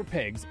hours. Four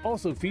Pegs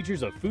also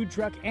features a food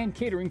truck and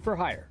catering for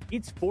hire.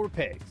 It's Four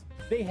Pegs.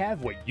 They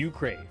have what you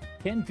crave.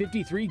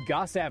 1053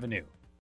 Goss Avenue.